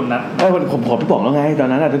ที่คุณนัทผมขอพี่ป๋องแล้วไงตอน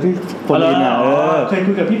นั้นที่คนอื่นเคย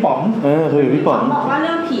คุยกับพี่ป๋องเคยคุยกับพี่ป๋องบอกว่าเ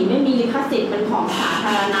รื่องผีไม่มีลิขสิทธิ์เป็นของสาธ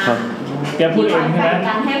ารณะ แกพูดเองใช่ไหม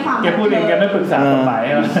แกพูดเองแกไม่ปรึกษากฎหมาย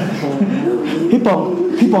อ่ะพี่ป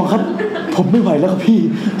องครับผมไม่ไหวแล้วครับพี่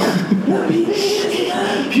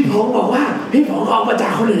ป๋องบอกว่าพี่ป๋องออกมาจา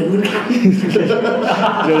กคนอื่นเหมือนกัน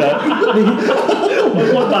เดี๋ยวนี่มัน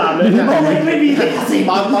โคตรบาปเลยไม่มีลิขสิทธิ์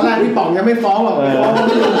ตอนแรกพี่ป๋องยังไม่ฟ้องหรอก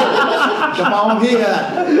จะฟ้องพี่แหละ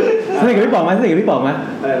สนิทกับพี่ป๋องไหมสนิทกับพี่ป๋องไหม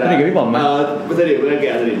สนิทกับพี่ป๋องไหมไม่สนิทเพื่อนแก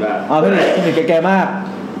สนิทมากสนิทกับแกมาก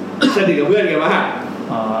สนิทกับเพื่อนแกมาก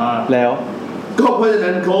แล้วก็เพราะฉะ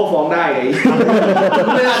นั้นเขาฟ้องได้ไง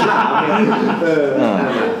ไม่น่าถาม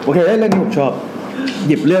โอเคเรื่องนี้ผมชอบห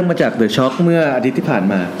ยิบเรื่องมาจากเดอะช็อคเมื่ออาทิตย์ที่ผ่าน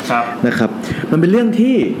มานะครับมันเป็นเรื่อง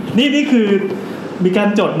ที่นี่คือมีการ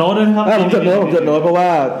จดโน้ตด้วยนะครับผมจดโน้ตเพราะว่า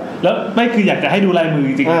แล้วไม่คืออยากจะให้ดูลายมือ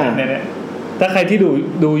จริงๆเนี่ยถ้าใครที่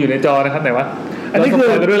ดูอยู่ในจอนะครับแต่ว่าอันนี้คื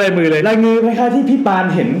อด้วยลายมือเลยลายมือคล้ายๆที่พี่ปาน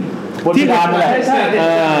เห็นบนเพดานนั่นแหละใช่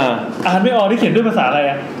อ่านไม่ออกที่เขียนด้วยภาษาอะไร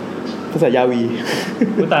ภาษายาวี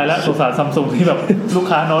ตายแล้วสงสารซัมซุงที่แบบลูก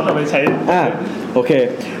ค้าโน้ตเอาไปใช้โอเค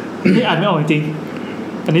นี่อ่านไม่ออกจริง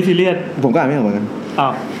อันนี้ซีเรียสผมก็อ่านไม่ออกเหมือนกัน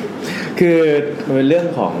คือมันเป็นเรื่อง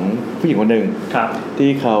ของผู้หญิงคนหนึ่งที่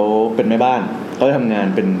เขาเป็นแม่บ้านเขาทำงาน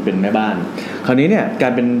เป็นแม่บ้านคราวนี้เนี่ยกา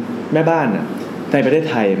รเป็นแม่บ้านน่ะในประเทศ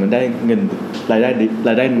ไทยมันได้เงินราย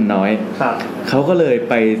ได้น้อยเขาก็เลย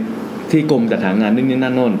ไปที่กรมจัดหางานนี่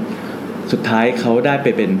นั่นโน่นสุดท้ายเขาได้ไป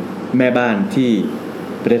เป็นแม่บ้านที่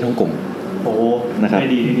ประเทศฮ่องกงนะครับ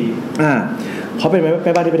ดีเขาเป็นแ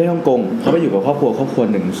ม่บ้านที่ประเทศฮ่องกงเขาไปอยู่กับครอบครัว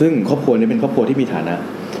หนึ่งซึ่งครอบครัวนี้เป็นครอบครัวที่มีฐานะ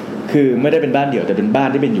คือไม่ได้เป็นบ้านเดี่ยวแต่เป็นบ้าน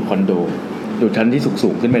ที่เป็นอยู่คอนโดอยู่ชั้นที่สู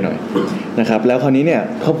งขึ้นไปหน่อยนะครับแล้วคราวนี้เนี่ย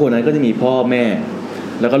ครอบครัวนั้นก็จะมีพ่อแม่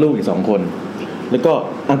แล้วก็ลูกอีก2คนแล้วก็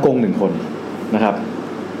อากง1คนนะครับ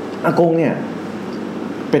อากงเนี่ย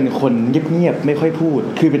เป็นคนเงียบๆไม่ค่อยพูด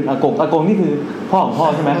คือเป็นอากงนี่คือพ่อของพ่อ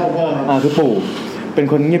ใช่ไหมคือปู่เป็น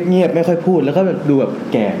คนเงียบๆไม่ค่อยพูดแล้วก็ดูแบบ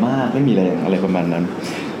แก่มากไม่มีแรงอะไรประมาณนั้น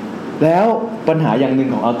แล้วปัญหาอย่างหนึ่ง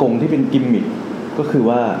ของอากงที่เป็นกิมมิคก็คือ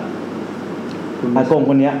ว่าอากง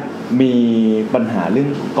คนนี้มีปัญหาเรื่อง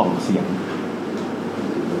กล่องเสียง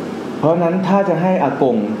เพราะนั้นถ้าจะให้อาก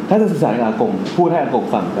งถ้าจะสื่อสารกับอากงพูดให้อากง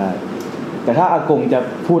ฟังได้แต่ถ้าอากงจะ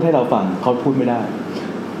พูดให้เราฟังเขาพูดไม่ได้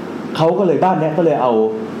เขาก็เลยบ้านนี้ก็เลยเอา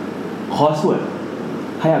คอร์สเวิร์ด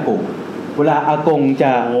ให้อากงเวลาอากงจ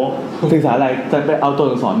ะสื่อสารอะไรจะไปเอาตัว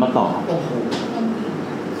อักษรมาต่อ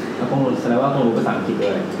คงแสดงว่าคงรู้ภาษาอังกฤษด้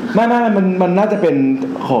วยไม่มันน่าจะเป็น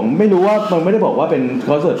ของไม่รู้ว่ามันไม่ได้บอกว่าเป็นค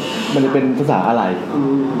อร์สเวิร์ดมันจะเป็นภาษาอะไร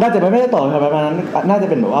น่าจะไม่ได้ต่อครับประมาณนั้นน่าจะ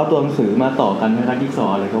เป็นแบบว่าตัวหนังสือมาต่อกันคล้ายๆจิ๊กซอ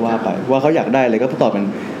ว์อะไรก็ว่าไปว่าเขาอยากได้อะไรก็ต่อเป็น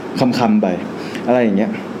คำไปอะไรอย่างเงี้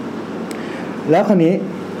ยแล้วคราวนี้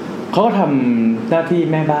เขาก็ทำหน้าที่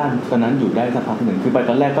แม่บ้านตอนนั้นอยู่ได้สักพักหนึ่งคือไป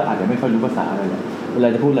ตอนแรกก็อาจจะไม่ค่อยรู้ภาษาอะไรเลยเวลา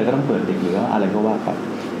จะพูดอะไรก็ต้องเปิดเด็กหรือว่าอะไรก็ว่าไป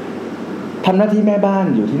ทำหน้าที่แม่บ้าน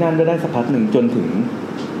อยู่ที่นั่นได้สักพักหนึ่งจนถึง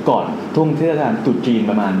ก่อนทุ่งเทศกาลตรุษจีน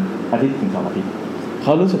ประมาณอาทิตย์ถึง2 อาทิตย์เข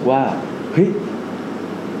ารู้สึกว่าเฮ้ย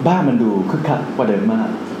บ้านมันดูคึกคักกว่าเดิมมาก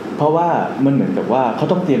เพราะว่ามันเหมือนกับว่าเขา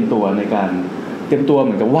ต้องเตรียมตัวในการเตรียมตัวเห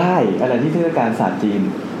มือนกับไหว้อะไรที่เทศกาลศาสตร์จีน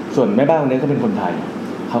ส่วนแม่บ้านคนนี้ก็เป็นคนไทย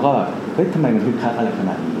เขาก็แบบเฮ้ยทำไมมันคึกคักอะไรข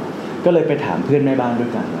นาดนี้ก็เลยไปถามเพื่อนแม่บ้านด้ว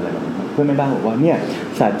ยกันอะไรแบบนี้เพื่อนแม่บ้านบอกว่าเนี่ย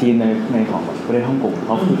ศาสตร์จีนในของประเทศฮ่องกงเ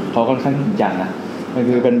ขาค่อนข้างจริงจังนะมัน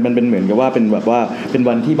คือมันเป็นเหมือนกับว่าเป็นแบบว่าเป็น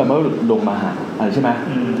วันที่บรรพบุรุษลงมาหาอะไรใช่ไหม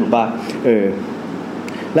ถูกป่ะ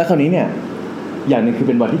แล้วคราวนี้เนี่ยอย่างนึงคือเ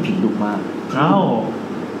ป็นวันที่ผีดุมาก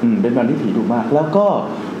เป็นวันที่ผีดุมากแล้วก็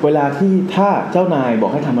เวลาที่ถ้าเจ้านายบอ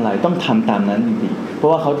กให้ทำอะไรต้องทำตามนั้นจริงๆเพรา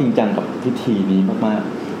ะว่าเขาจริงจังกับพิธีนี้มาก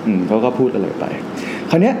ๆเขาก็พูดอะไรไป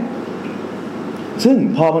คราวเนี้ยซึ่ง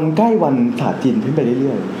พอมันใกล้วันศาสตร์จีนขึ้นไปเ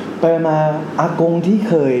รื่อยๆไปมาอากงที่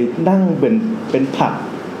เคยนั่งเป็นผัก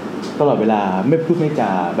ตลอดเวลาไม่พูดไม่จ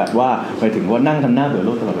าแบบว่าไปถึงว่านั่งทำหน้าเบื่อโล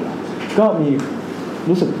กตลอดเวลาก็มี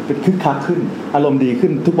รู้สึกเป็นคึกคักขึ้นอารมณ์ดีขึ้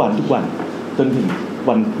นทุกวันจนถึง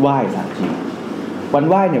วันไหว้ศาสตร์จีนวัน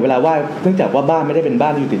ไหว้เนี่ยเวลาไหว้เนื่องจากว่าบ้านไม่ได้เป็นบ้า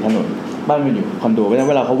นอยู่ติดถนนบ้านมันอยู่คอนโดเพราะฉะนั้น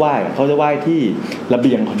เวลาเขาไหว้เขาจะไหว้ที่ระเ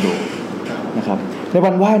บียงคอนโดนะครับใน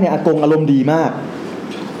วันไหว้เนี่ยอากงอารมณ์ดีมาก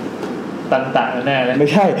ต่างๆแน่เลยไม่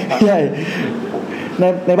ใช่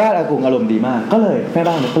ในบ้านอากงอารมณ์ดีมากก็เลยแม่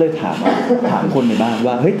บ้านก็เลยถามคนในบ้าน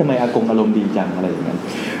ว่าเฮ้ยทำไมอากงอารมณ์ดีจังอะไรอย่างเงี้ย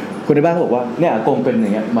คนในบ้านบอกว่าเนี่ยอากงเป็นอย่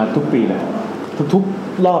างเงี้ยมาทุกปีเลยทุก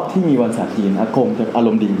รอบที่มีวันศาสตร์จีนอากงจะอาร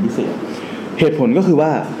มณ์ดีพิเศษเหตุผลก็คือว่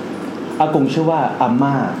าอากงเชื่อว่าอา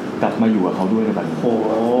ม่ากลับมาอยู่กับเขาด้วยในบัดนี้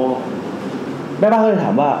แม่บ้านก็เลยถ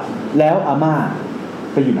ามว่าแล้วอาม่า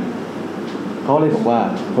ไปอยู่ไหนเขาเลยบอกว่า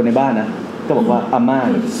คนในบ้านนะก็บอกว่าอาม่า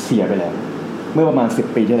เสียไปแล้วเมื่อประมาณ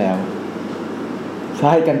10 ปีที่แล้วสา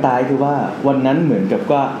เหตุการตายคือว่าวันนั้นเหมือนกับ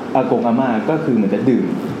ว่าอากงอาม่าก็คือเหมือนจะดื่ม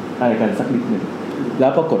อะไรกันสักนิดหนึ่งแล้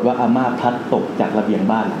วปรากฏว่าอาม่าพลัดตกจากระเบียง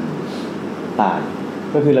บ้านตาย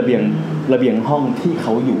ก็คือระเบียงห้องที่เข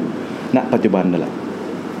าอยู่ ณปัจจุบันนั่นแหละ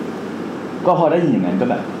ก็พอได้ยินอย่างนั้นก็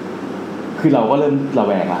แบบคือเราก็เริ่มระแ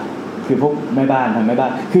วงละคือพวกแม่บ้านทางแม่บ้า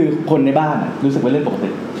นคือคนในบ้านอ่ะรู้สึกว่าเรื่องปกติ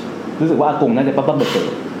รู้สึกว่าอากงน่าจะปั๊มเปิ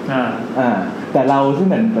ดแต่เราซึ่ง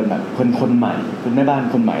เป็นแบบคนใหม่เป็นแม่บ้าน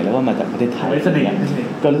คนใหม่แล้วก็มาจากประเทศไทย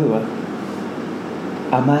ก็รู้สึกว่า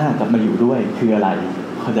อาม่ากลับมาอยู่ด้วยคืออะไร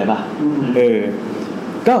เข้าใจป่ะ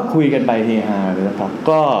ก็คุยกันไปเฮฮาเลยนะครับ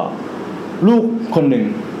ก็ลูกคนหนึ่ง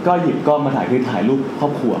ก็หยิบกล้องมาถ่ายคือถ่ายรูปครอ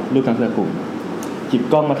บครัวรูปทั้งเครือกลุ่มหยิบ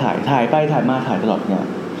กล้องมาถ่ายไปถ่ายมาถ่ายตลอดเนี่ย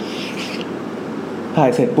ถ่าย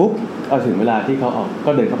เสร็จปุ๊บเอาถึงเวลาที่เขาเอา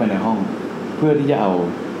ก็เดินเข้าไปในห้องเพื่อที่จะเอา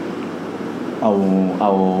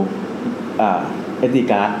SD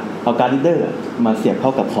card เอาการ์ดรีดเดอร์มาเสียบเข้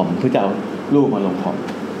ากับคอมเพื่อจะเอารูปมาลงคอม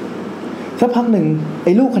สักพักหนึ่งไ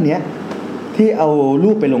อ้ลูกคนนี้ที่เอา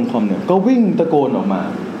รูปไปลงคอมเนี่ยก็วิ่งตะโกนออกมา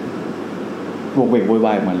โวกเวกโวยว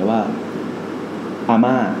ายออกมาเลยว่าอา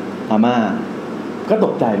ม่าก็ต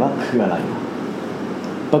กใจว่าคืออะไร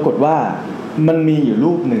ปรากฏว่ามันมีอยู่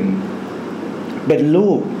รูปหนึ่งเป็นรู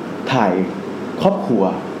ปถ่ายครอบครัว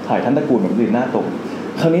ถ่ายท่านตระกูลแบบยืนหน้าตรง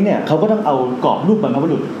คราวนี้เนี่ยเขาก็ต้องเอากรอบรูปบรรพบุ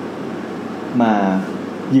รุษมา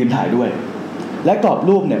ยืนถ่ายด้วยและกรอบ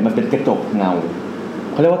รูปเนี่ยมันเป็นกระจกเงา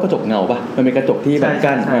เขาเรียกว่ากระจกเงาป่ะมันเป็นกระจกที่แบบ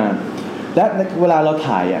กั้นและเวลาเรา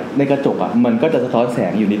ถ่ายอ่ะในกระจกอ่ะมันก็จะสะท้อนแส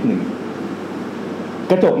งอยู่นิดนึง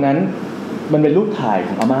กระจกนั้นมันเป็นรูปถ่ายข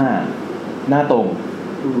องอาม่าหน้าตรง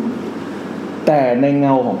แต่ในเง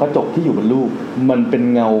าของกระจกที่อยู่บนรูปมันเป็น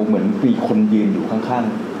เงาเหมือนมีคนยืนอยู่ข้าง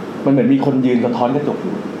ๆมันเหมือนมีคนยืนสะท้อนกระจกอ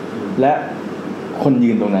ยู่และคน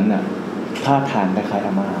ยืนตรงนั้นน่ะท่าทางคล้ายๆอ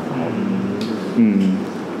าม่า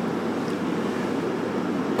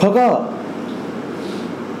เขาก็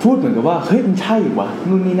พูดเหมือนกับว่าเฮ้ยมันใช่วะ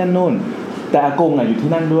นู่นนี่นั่นโน่นแต่อากงอยู่ที่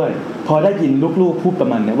นั่นด้วยพอได้ยินลูกๆพูดประ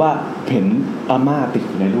มาณนี้ว่าเห็นอาม่าติด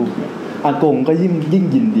อยู่ในรูปเนี่ยอากงก็ยิ่ง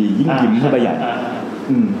ยินดียิ่งยิ้มเข้าไปใหญ่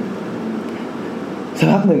สัก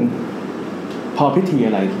พักหนึ่งพอพิธีอ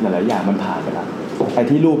ะไรหลายๆอย่างมันผ่านไปแล้วไอ้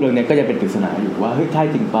ที่รูปเรื่องนี้ก็ยังเป็นปริศนาอยู่ว่าเฮ้ยใช่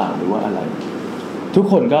จริงเปล่าหรือว่าอะไรทุก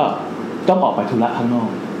คนก็ต้องออกไปธุระข้างนอก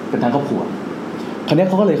เป็นทางครอบครัวคราวนี้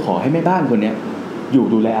เขาก็เลยขอให้แม่บ้านคนนี้อยู่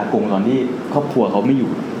ดูแลอากงตอนที่ครอบครัวเขาไม่อยู่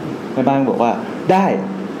แม่บ้านบอกว่าได้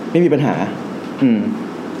ไม่มีปัญหา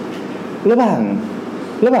ระห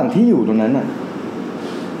ว่างที่อยู่ตรงนั้นน่ะ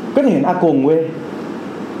ก็เห็นอากงเว้ย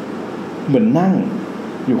เหมือนนั่ง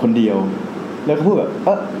อยู่คนเดียวแล้วก็พูดแบบ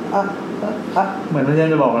เหมือนพระเจ้า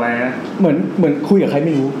จะบอกอะไรนะเหมือนคุยกับใครไ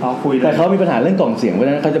ม่รู้แต่เขามีปัญหาเรื่องกล่องเสียงเพราะฉะ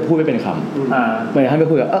นั้นเขาจะพูดไม่เป็นคำไม่ให้ไป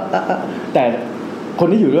คุยกับแต่คน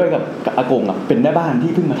ที่อยู่ด้วยกับอากงเป็นแม่บ้าน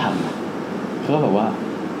ที่เพิ่งมาทำเขาก็แบบว่า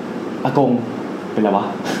อากงเป็นอะไรวะ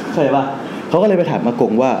เข้าใจป่ะเขาก็เลยไปถามอาก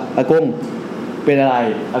งว่าอากงเป็นอะไร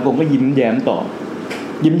อากงก็ยิ้มแย้มต่อ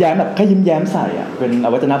ยิ้มแย้มแบบแค่ยิ้มแย้มใส่เป็นอ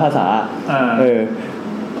วัจนภาษา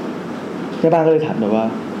แม่บ้านก็เลยถามเลยว่า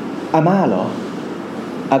อาม่าเหรอ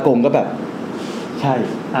อากงก็แบบใช่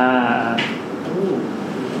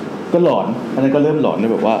ก็หลอนอันนั้นก็เริ่มหลอนเล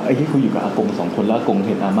ยแบบว่าไอ้ที่คุยอยู่กับอากง2คนแล้วอากงเ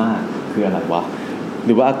ห็นอาม่าคืออะไรวะห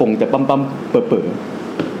รือว่าอากงจะปั๊มเปิด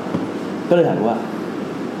ก็เลยถามว่า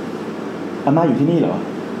อาม่าอยู่ที่นี่เหรอ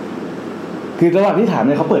คือระหว่างที่ถามเ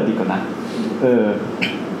นี่ยเขาเปิดดีก่อนนะ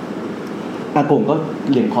อากงก็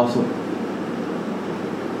เรียนคอร์สวด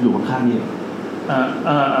อยู่ข้างๆนี่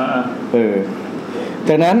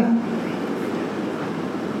จากนั้น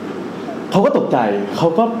เขาก็ตกใจเขา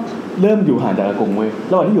ก็เริ่มอยู่ห่างจากอากงเว้ย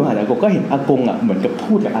ระหว่างที่อยู่ห่างจากอากงก็เห็นอากงเหมือนกับ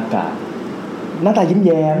พูดกับอากาศหน้าตายิ้มแ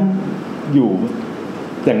ย้มอยู่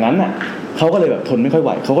อย่างนั้นเขาก็เลยแบบทนไม่ค่อยไห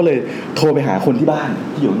วเขาก็เลยโทรไปหาคนที่บ้าน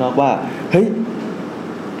ที่อยู่นอกว่าเฮ้ย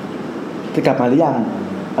จะกลับมาหรือยัง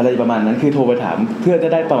อะไรประมาณนั้นคือโทรไปถามเพื่อจะ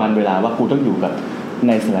ได้ประมาณเวลาว่ากูต้องอยู่กับใ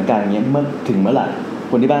นสถานการณ์อย่างเงี้ยเมื่อถึงเมื่อไหร่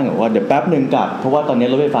คนที่บ้านบอกว่าเดี๋ยวแป๊บนึงกลับเพราะว่าตอนนี้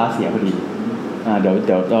รถไฟฟ้าเสียพอดีเดี๋ย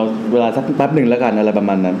วเราเวลาสักแป๊บนึงแล้วกันอะไรประ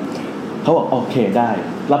มาณนั้นเขาบอกโอเคได้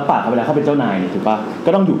รับปากเวลาเขาเป็นเจ้านายถูกป่ะก็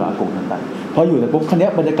ต้องอยู่กับอากงนั่นไปพออยู่แต่ปุ๊บครั้งนี้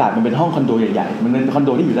บรรยากาศมันเป็นห้องคอนโดใหญ่ๆมันเป็นคอนโด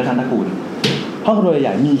ที่อยู่ในชั้นตระกูลห้องคอนโดให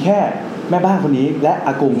ญ่ๆมีแค่แม่บ้านคนนี้และอ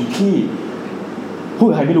ากงที่พูด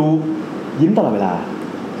กับใครไม่รู้ยิ้มตลอดเวลา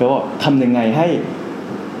เขาบอกทำยังไงให้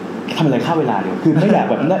ทำอะไรค่าเวลาเดียวคือไม่อยาก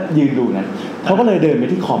แบบนั้นยืนดูนะเขาก็เลยเดินไป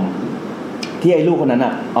ที่คอมที่ไอ้ลูกคนนั้น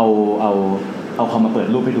เอาคอมมาเปิด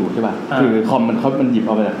รูปให้ดูใช่ป่ะคือคอมมันหยิบเ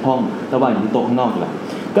อาไปจากห้องระหว่างอยู่ที่โต๊ะข้างนอกอยู่แล้ว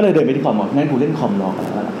ก็เลยเดินไปที่คอมบอกงั้นกูเล่นคอมรอกัน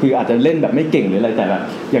แล้วคืออาจจะเล่นแบบไม่เก่งหรืออะไรแต่แบบ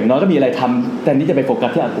อย่างน้อยก็มีอะไรทำแต่นี้จะไปโฟกั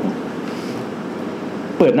สที่อากง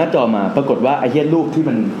เปิดหน้าจอมาปรากฏว่าไอ้เหี้ยรูปที่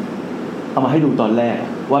มันเอามาให้ดูตอนแรก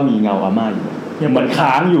ว่ามีเงาอาม่าอยู่ยังมัน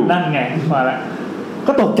ค้างอยู่นั่นไงมาแล้ว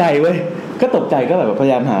ก็ตกใจเว้ยก็ตกใจก็แบบพย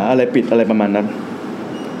ายามหาอะไรปิดอะไรประมาณนั้น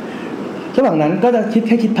ระหว่างนั้นก็จะ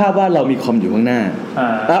คิดภาพว่าเรามีคอมอยู่ข้างหน้า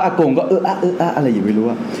แล้วอากงก็อะไรอยู่ไม่รู้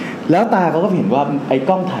แล้วตาเขาก็เห็นว่าไอ้ก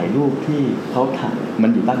ล้องถ่ายรูปที่เขาถ่ายมัน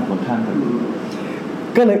อยู่ตั้งอยู่บนข้างกัน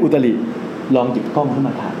ก็เลยอุตริลองหยิบกล้องขึ้นม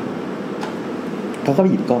าถ่ายเขาก็ไป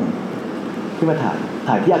หยิบกล้องขึ้นมา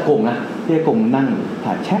ถ่ายที่อากงนะที่อากงนั่ง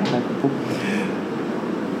ถ่ายแชทอะไรปุ๊บ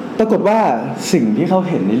ปรากฏว่าสิ่งที่เขา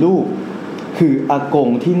เห็นในรูปคืออากง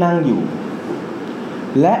ที่นั่งอยู่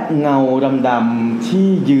และเงาดำๆที่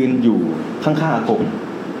ยืนอยู่ข้างๆอากง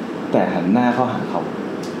แต่หันหน้าเข้าหาเขา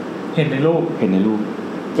เห็นในรูปเ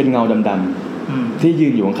ป็นเงาดำๆที่ยื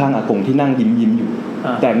นอยู่ข้างๆอากงที่นั่งยิ้มอยู่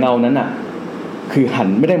แต่เงานั้นน่ะคือหัน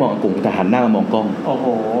ไม่ได้มองอากงแต่หันหน้ามามองกล้องโอ้โห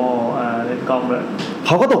เล่นกล้องเลยเ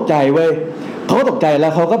ขาก็ตกใจเว้ยเขาก็ตกใจแล้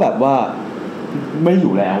วเขาก็แบบว่าไม่อ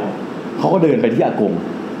ยู่แล้วเขาก็เดินไปที่อากง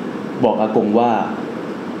บอกอากงว่า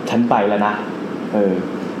ฉันไปแล้วนะ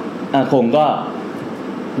อากงก็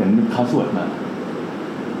เหมือนเขาสวดมา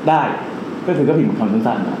ได้ก็คือก็พิมพ์คำ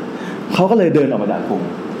สั้นๆมาเขาก็เลยเดินออกมาจากอากง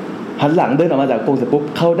หันหลังเดินออกมาจากอากงเสร็จปุ๊บ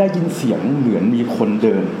เขาได้ยินเสียงเหมือนมีคนเ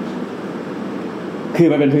ดินคือ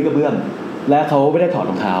มันเป็นพื้นกระเบื้องและเขาไม่ได้ถอด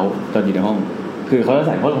รองเท้าตอนอยู่ในห้องคือเขาจะใ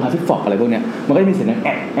ส่พวกรองเท้าฟิตฟอกอะไรพวกเนี้ยมันก็จะมีเสียงแอ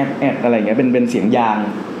ดแอดแอดอะไรอย่างเงี้ยเป็นเสียงยาง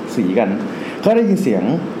สีกันเขาได้ยินเสี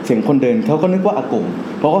ยงคนเดินเขาก็นึกว่าอากง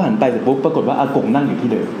พอเขาหันไปเสร็จปุ๊บปรากฏว่าอากงนั่งอยู่ที่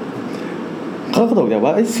เดิมเขาก็ตกใจว่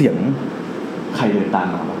าเสียงใครเดินตาม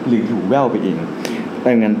มาหรือหูแว่วไปเอง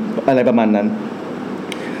อะไรประมาณนั้น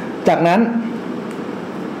จากนั้น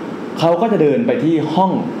เขาก็จะเดินไปที่ห้อ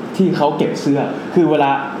งที่เขาเก็บเสื้อคือเวล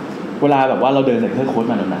าแบบว่าเราเดินใส่เสื้อโค้ท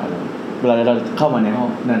มาหนาวๆเวลาเราเข้ามาในห้อง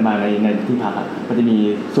มาในที่พักมันจะมี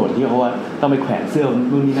ส่วนที่เขาว่าต้องไปแขวนเสื้อ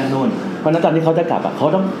นู่นนี่นั่นโน่นเพราะนั้นตอนที่เขาจะกลับเขา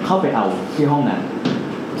ต้องเข้าไปเอาที่ห้องนั้น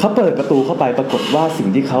เขาเปิดประตูเข้าไปปรากฏว่าสิ่ง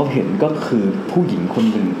ที่เขาเห็นก็คือผู้หญิงคน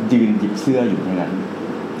หนึ่งยืนหยิบเสื้ออยู่ในนั้น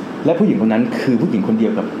และผู้หญิงคนนั้นคือผู้หญิงคนเดีย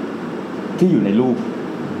วกับที่อยู่ในรูป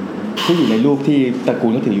ที่ตระกูล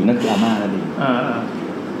เขาถืออยู่นั่นคืออาม่านั่นเอง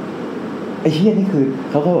ไอ้เหี้ยนี่คือ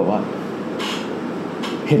เขาก็แบบว่า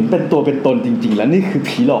เห็นเป็นตัวเป็นตนจริงๆแล้วนี่คือ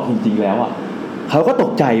ผีหลอกจริงๆแล้วอ่ะเขาก็ต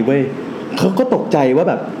กใจเว้ยเขาก็ตกใจว่า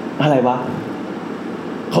แบบอะไรวะ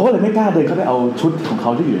เขาก็เลยไม่กล้าเดินเข้าไปเอาชุดของเข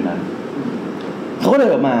าที่อยู่ในนั้นเขาก็เลย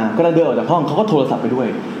ออกมากำลังเดินออกจากห้องเขาก็โทรศัพท์ไปด้วย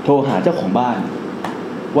โทรหาเจ้าของบ้าน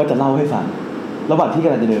ว่าจะเล่าให้ฟังระหว่างที่ก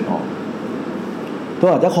ำลังจะเดินออกโทร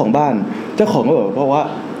หาเจ้าของบ้านเจ้าของก็บอกเพราะว่า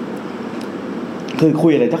คือคุ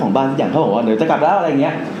ยอะไรเจ้าของบ้านอย่างเขาบอกว่าเดี๋ยวจะกลับแล้วอะไรเ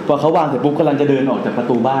งี้ยพอเขาวางเสร็จปุ๊บกำลังจะเดินออกจากประ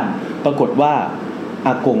ตูบ้านปรากฏว่าอ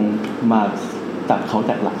ากงมาจับเขา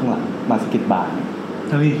จากหลังข้างหลังมาสะกิดบ่า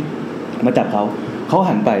มาจับเขา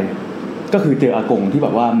หันไปก็คือเจออากงที่แบ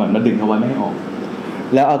บว่าเหมือนมาดึงเขาไว้ไม่ให้ออก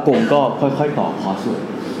แล้วอากงก็ค่อยๆต่อคอสวด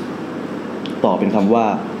ต่อเป็นคำว่า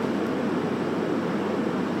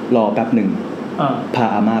รอแป๊บหนึ่งพา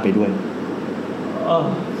อาม่าไปด้วย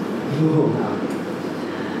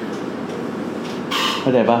เข้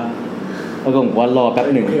าใจปะอากงบอกว่ารอแป๊บ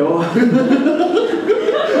หนึ่ง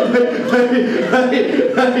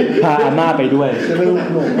พาอาม่าไปด้วย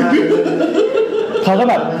เขาก็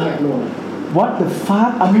แบบ what the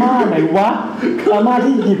fuck อาม่าไหนวะอาม่า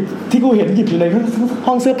ที่กูเห็นหยิบอยู่ใน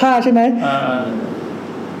ห้องเสื้อผ้าใช่ไหม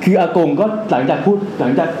คืออากงก็หลังจาก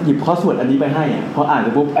หยิบข้อสวดอันนี้ไปให้พออ่านเส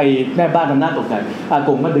ร็จปุ๊บไอ้แม่บ้านทำหน้าตกใจอาก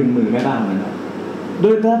งก็ดึงมือแม่บ้านนั้นด้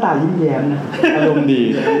วยหน้าตายิ้มแย้มนะอารมณ์ดี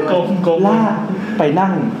ลากไปนั่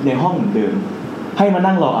งในห้องเหมือนเดิมให้มา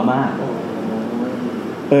นั่งรออาม่า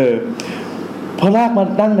พอลากมา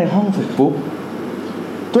นั่งในห้องเสร็จปุ๊บ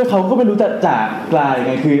ตัวเขาก็ไม่รู้จะจากกลายไ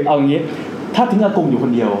งคือเอาอย่างงี้ถ้าทิ้งอากงอยู่ค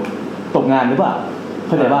นเดียวตกงานหรือเปล่าเ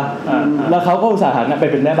ข้าใจป่ะแล้วเขาก็อุตส่าห์หาไป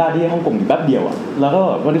เป็นแม่บ้านที่ฮ่องกงอยู่แป๊บเดียวอ่ะแล้วก็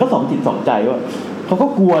วันนี้ก็สองจิตสองใจว่าเขาก็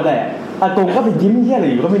กลัวแหละอากงก็ไปยิ้มเหี้ยอะไร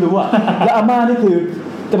อยู่ก็ไม่รู้อ่ะแล้วอาม่านี่คือ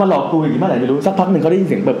จะมาหลอกกูอีกเมื่อไหร่ไม่รู้สักพักหนึ่งเขาได้ยิน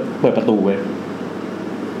เสียงเปิดประตูเว้ย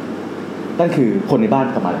นั่นคือคนในบ้าน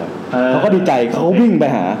กลับมาแล้วเขาก็ดีใจเขาวิ่งไป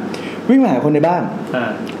หาคนในบ้าน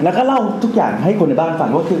แล้วก็เล่าทุกอย่างให้คนในบ้านฟัง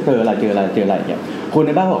ว่าคือเจออะไรเนี่ยคนใ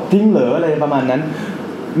นบ้านบอกทิ้งเหลืออะไรประมาณนั้น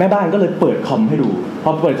แม่บ้านก็เลยเปิดคอมให้ดูพ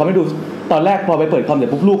อเปิดคอมให้ดูตอนแรกพอไปเปิดคอมเสร็จ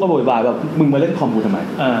ปุ๊บลูกก็โวยวายแบบมึงมาเล่นคอมกูทำไม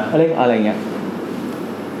อะไรเงี้ย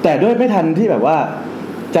แต่ด้วยไม่ทันที่แบบว่า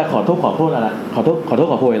จะขอโทษอะไรขอ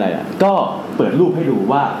โพยอะไรอ่ะก็เปิดรูปให้ดู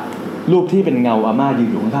ว่ารูปที่เป็นเงาอาม่ายืน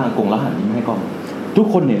อยู่ข้างๆอากงแล้วหันยิ้มให้กล้องทุก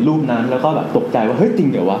คนเห็นรูปนั้นแล้วก็แบบตกใจว่าเฮ้ยจริง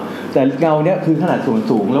เดี๋ยววะแต่เงาเนี้ยคือขนาด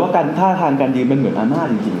สูงแล้วว่าการท่าทางการยืนมันเหมือนอาม่า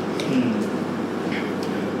จริงๆ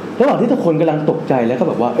ระหว่างที่ทุกคนกำลังตกใจแล้วก็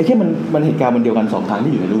แบบว่าไอ้ที่มันเหตุการณ์มันเดียวกัน2ครั้ง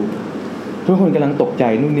ที่อยู่ในรูปทุกคนกำลังตกใจ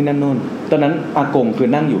นู่นนี่นั่นโน่นตอนนั้นอากงคือ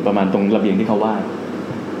นั่งอยู่ประมาณตรงระเบียงที่เขาไหว้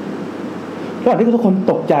ระหว่างที่ทุกคน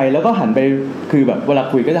ตกใจแล้วก็หันไปคือแบบเวลา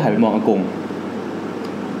คุยก็จะหันไปมองอากง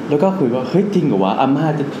แล้วก็คุยว่าเฮ้ยจริงเหรอวะอาม่า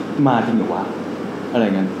จะมาจริงเหรอวะอะไร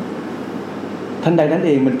เงี้ยทันใดนั้นเอ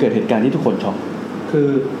งมันเกิดเหตุการณ์ที่ทุกคนช็อกคือ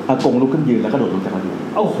อากงลุกขึ้นยืนแล้วก็โดดลงจากระเบียง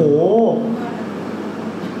โอ้โห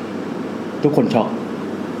ทุกคนช็อก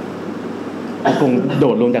อากงโด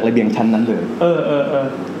ดลงจากระเบียงชั้นนั้นเลย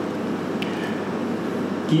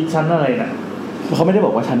กี่ชั้นอะไรน่ะเขาไม่ได้บ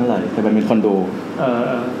อกว่าชั้นอะไรแต่มันเป็นคอนโด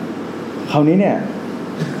คราวนี้เนี่ย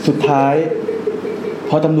สุดท้าย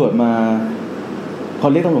พอตำรวจมาพอ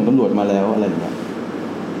เรียกตำรวจมาแล้วอะไรอย่างเงี้ย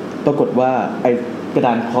ปรากฏว่าไอ้กระด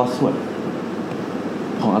านคอสวด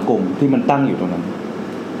ของอากงที่มันตั้งอยู่ตรงนั้น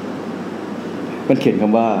มันเขียนค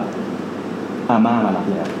ำว่าอาม่ามารับ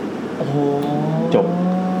แล้วจบ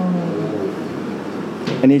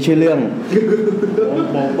อันนี้ชื่อเรื่อง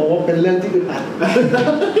บอกว่าเป็นเรื่องที่อึดอัด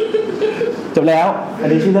จบแล้วอัน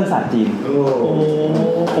นี้ชื่อเรื่องศาสตร์จีน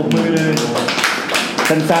ปรบมือเลย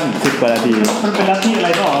สั้นๆ10 กว่านาทีมันเป็นลัทธิอะไร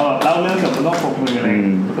ก็เล่าเรื่องแบบมันต้องปรบมืออะไร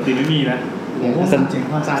ปกติไม่มีนะสั้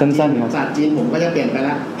นๆครับศาสตร์จีนผมก็จะเปลี่ยนไปแ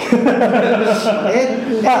ล้ว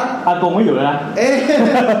อากงไม่อยู่แล้วนะ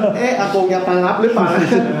อากงจะมารับหรือเปล่า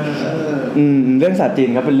เรื่องศาสตร์จีน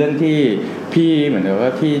ครับเป็นเรื่องที่พี่เหมือนกับว่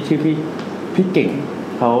าพี่ชื่อพี่เก่ง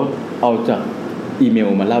เขาเอาจากอีเมล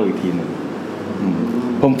มาเล่าอีกทีนึง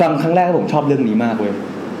ผมฟังครั้งแรกผมชอบเรื่องนี้มากเว้ย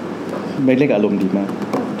ไม่เล่นกับอารมณ์ดีมาก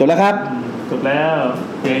จบแล้วครับจบแล้ว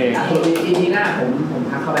เย้อีพีหน้าผม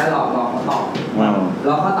ทักเขาแล้วรอเขาตอบร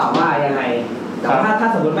อเขาตอบว่ายังไงแต่ว่าถ้า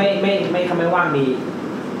สมมติไม่เขาไม่ว่างมี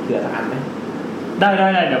เผื่อสักอันไหมได้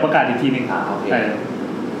เดี๋ยวประกาศอีกทีนึงโอเค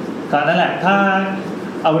ตอนนั้นแหละถ้า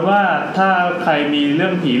เอาเป็นว่าถ้าใครมีเรื่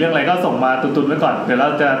องผีเรื่องอะไรก็ส่งมาตุนๆไว้ก่อนเดี๋ยวเรา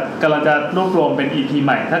จะรวบรวมเป็น EP ใ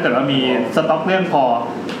หม่ถ้าเกิดว่ามีสต็อกเรื่องพอ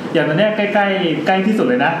อย่างตอนนี้ใกล้ที่สุด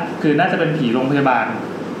เลยนะคือน่าจะเป็นผีโรงพยาบาล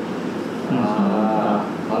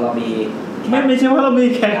เพราะเรามีไม่ใช่ว่าเรามี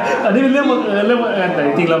แขกอันนี้เป็นเรื่องบังเอิญแต่จ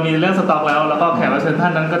ริงๆเรามีเรื่องสต็อกแล้วก็แขกรับเชิญท่า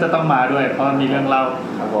นนั้นก็จะต้องมาด้วยเพราะมีเรื่องเล่า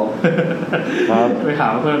ครับผมไปข่าว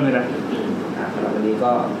เพิ่มเลยนะ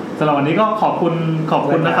สำหรับวันนี้ก็ขอบคุณ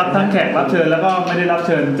นะครับทั้งแขกรับเชิญแล้วก็ไม่ได้รับเ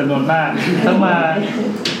ชิญจำนวนมากทั้ง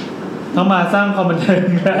มาสร้างความบันเทิง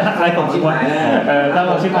อะไรของชิบหายสร้าง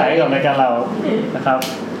ความชิบหายกับรายการเรานะครับ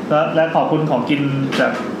และขอบคุณของกินจา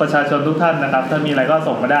กประชาชนทุกท่านนะครับถ้ามีอะไรก็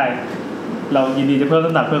ส่งมาได้เรายินดีจะเพิ่ม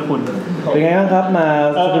น้ำหนักเพื่อคุณเป็นไงบ้างครับมา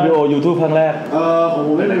สตูดิโอ YouTube ครั้งแรกผม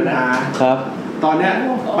ไม่เป็นปัญหาครับตอนเนี้ย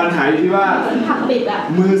ปัญหาอยู่ที่ว่า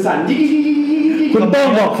มือสั่นยิ่งคุณต้อง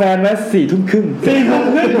บอกแฟนไว้4 ทุ่มครึ่ง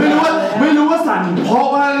ไม่รู้ว่าสั่นเพราะ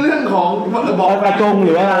ว่าเรื่องของบอกอากงห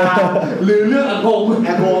รือว่าหรือเรื่องอากง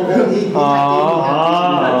อ๋อ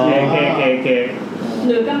เคห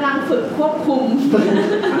รือกำลังฝึกควบคุม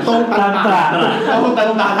ต้องตามตรา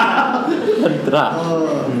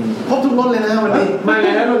ครบทุกรถเลยนะวันนี้มาไง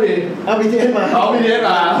นะพี่เอา BTS มาBTS ม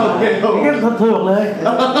าโอเคงั้นสะดวกเลย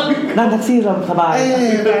นั่งแท็กซี่สบาย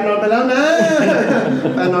แฟนนอนไปแล้วนะ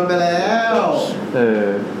แฟนนอนไปแล้ว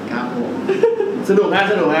ครับผมสนุกมาก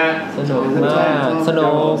สนุกครับ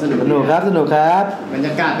บรรย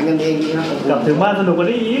ากาศเป็นกันเองดีครับกลับถึงบ้านสนุกกว่า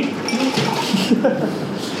นี้อีก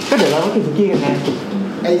ก็เดี๋ยวเราก็กินสุกี้กันไง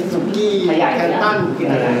ไอ้สุกี้แคนตันกิน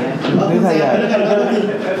อะไรเนี่ยนี่ใครใหญ่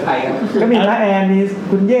ก็มีน้าแอนมี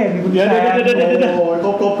คุณเย่มีคุณแซมโอ้ยก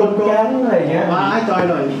บแก๊งอะไรอย่างเงี้ยมาจอย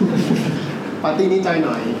หน่อยปาร์ตี้นี้จอยห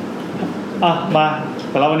น่อยมา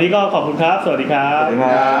แต่เราวันนี้ก็ขอบคุณครับสวัสดีครับสวัสดีค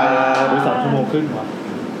รับ3 ชั่วโมงครึ่ง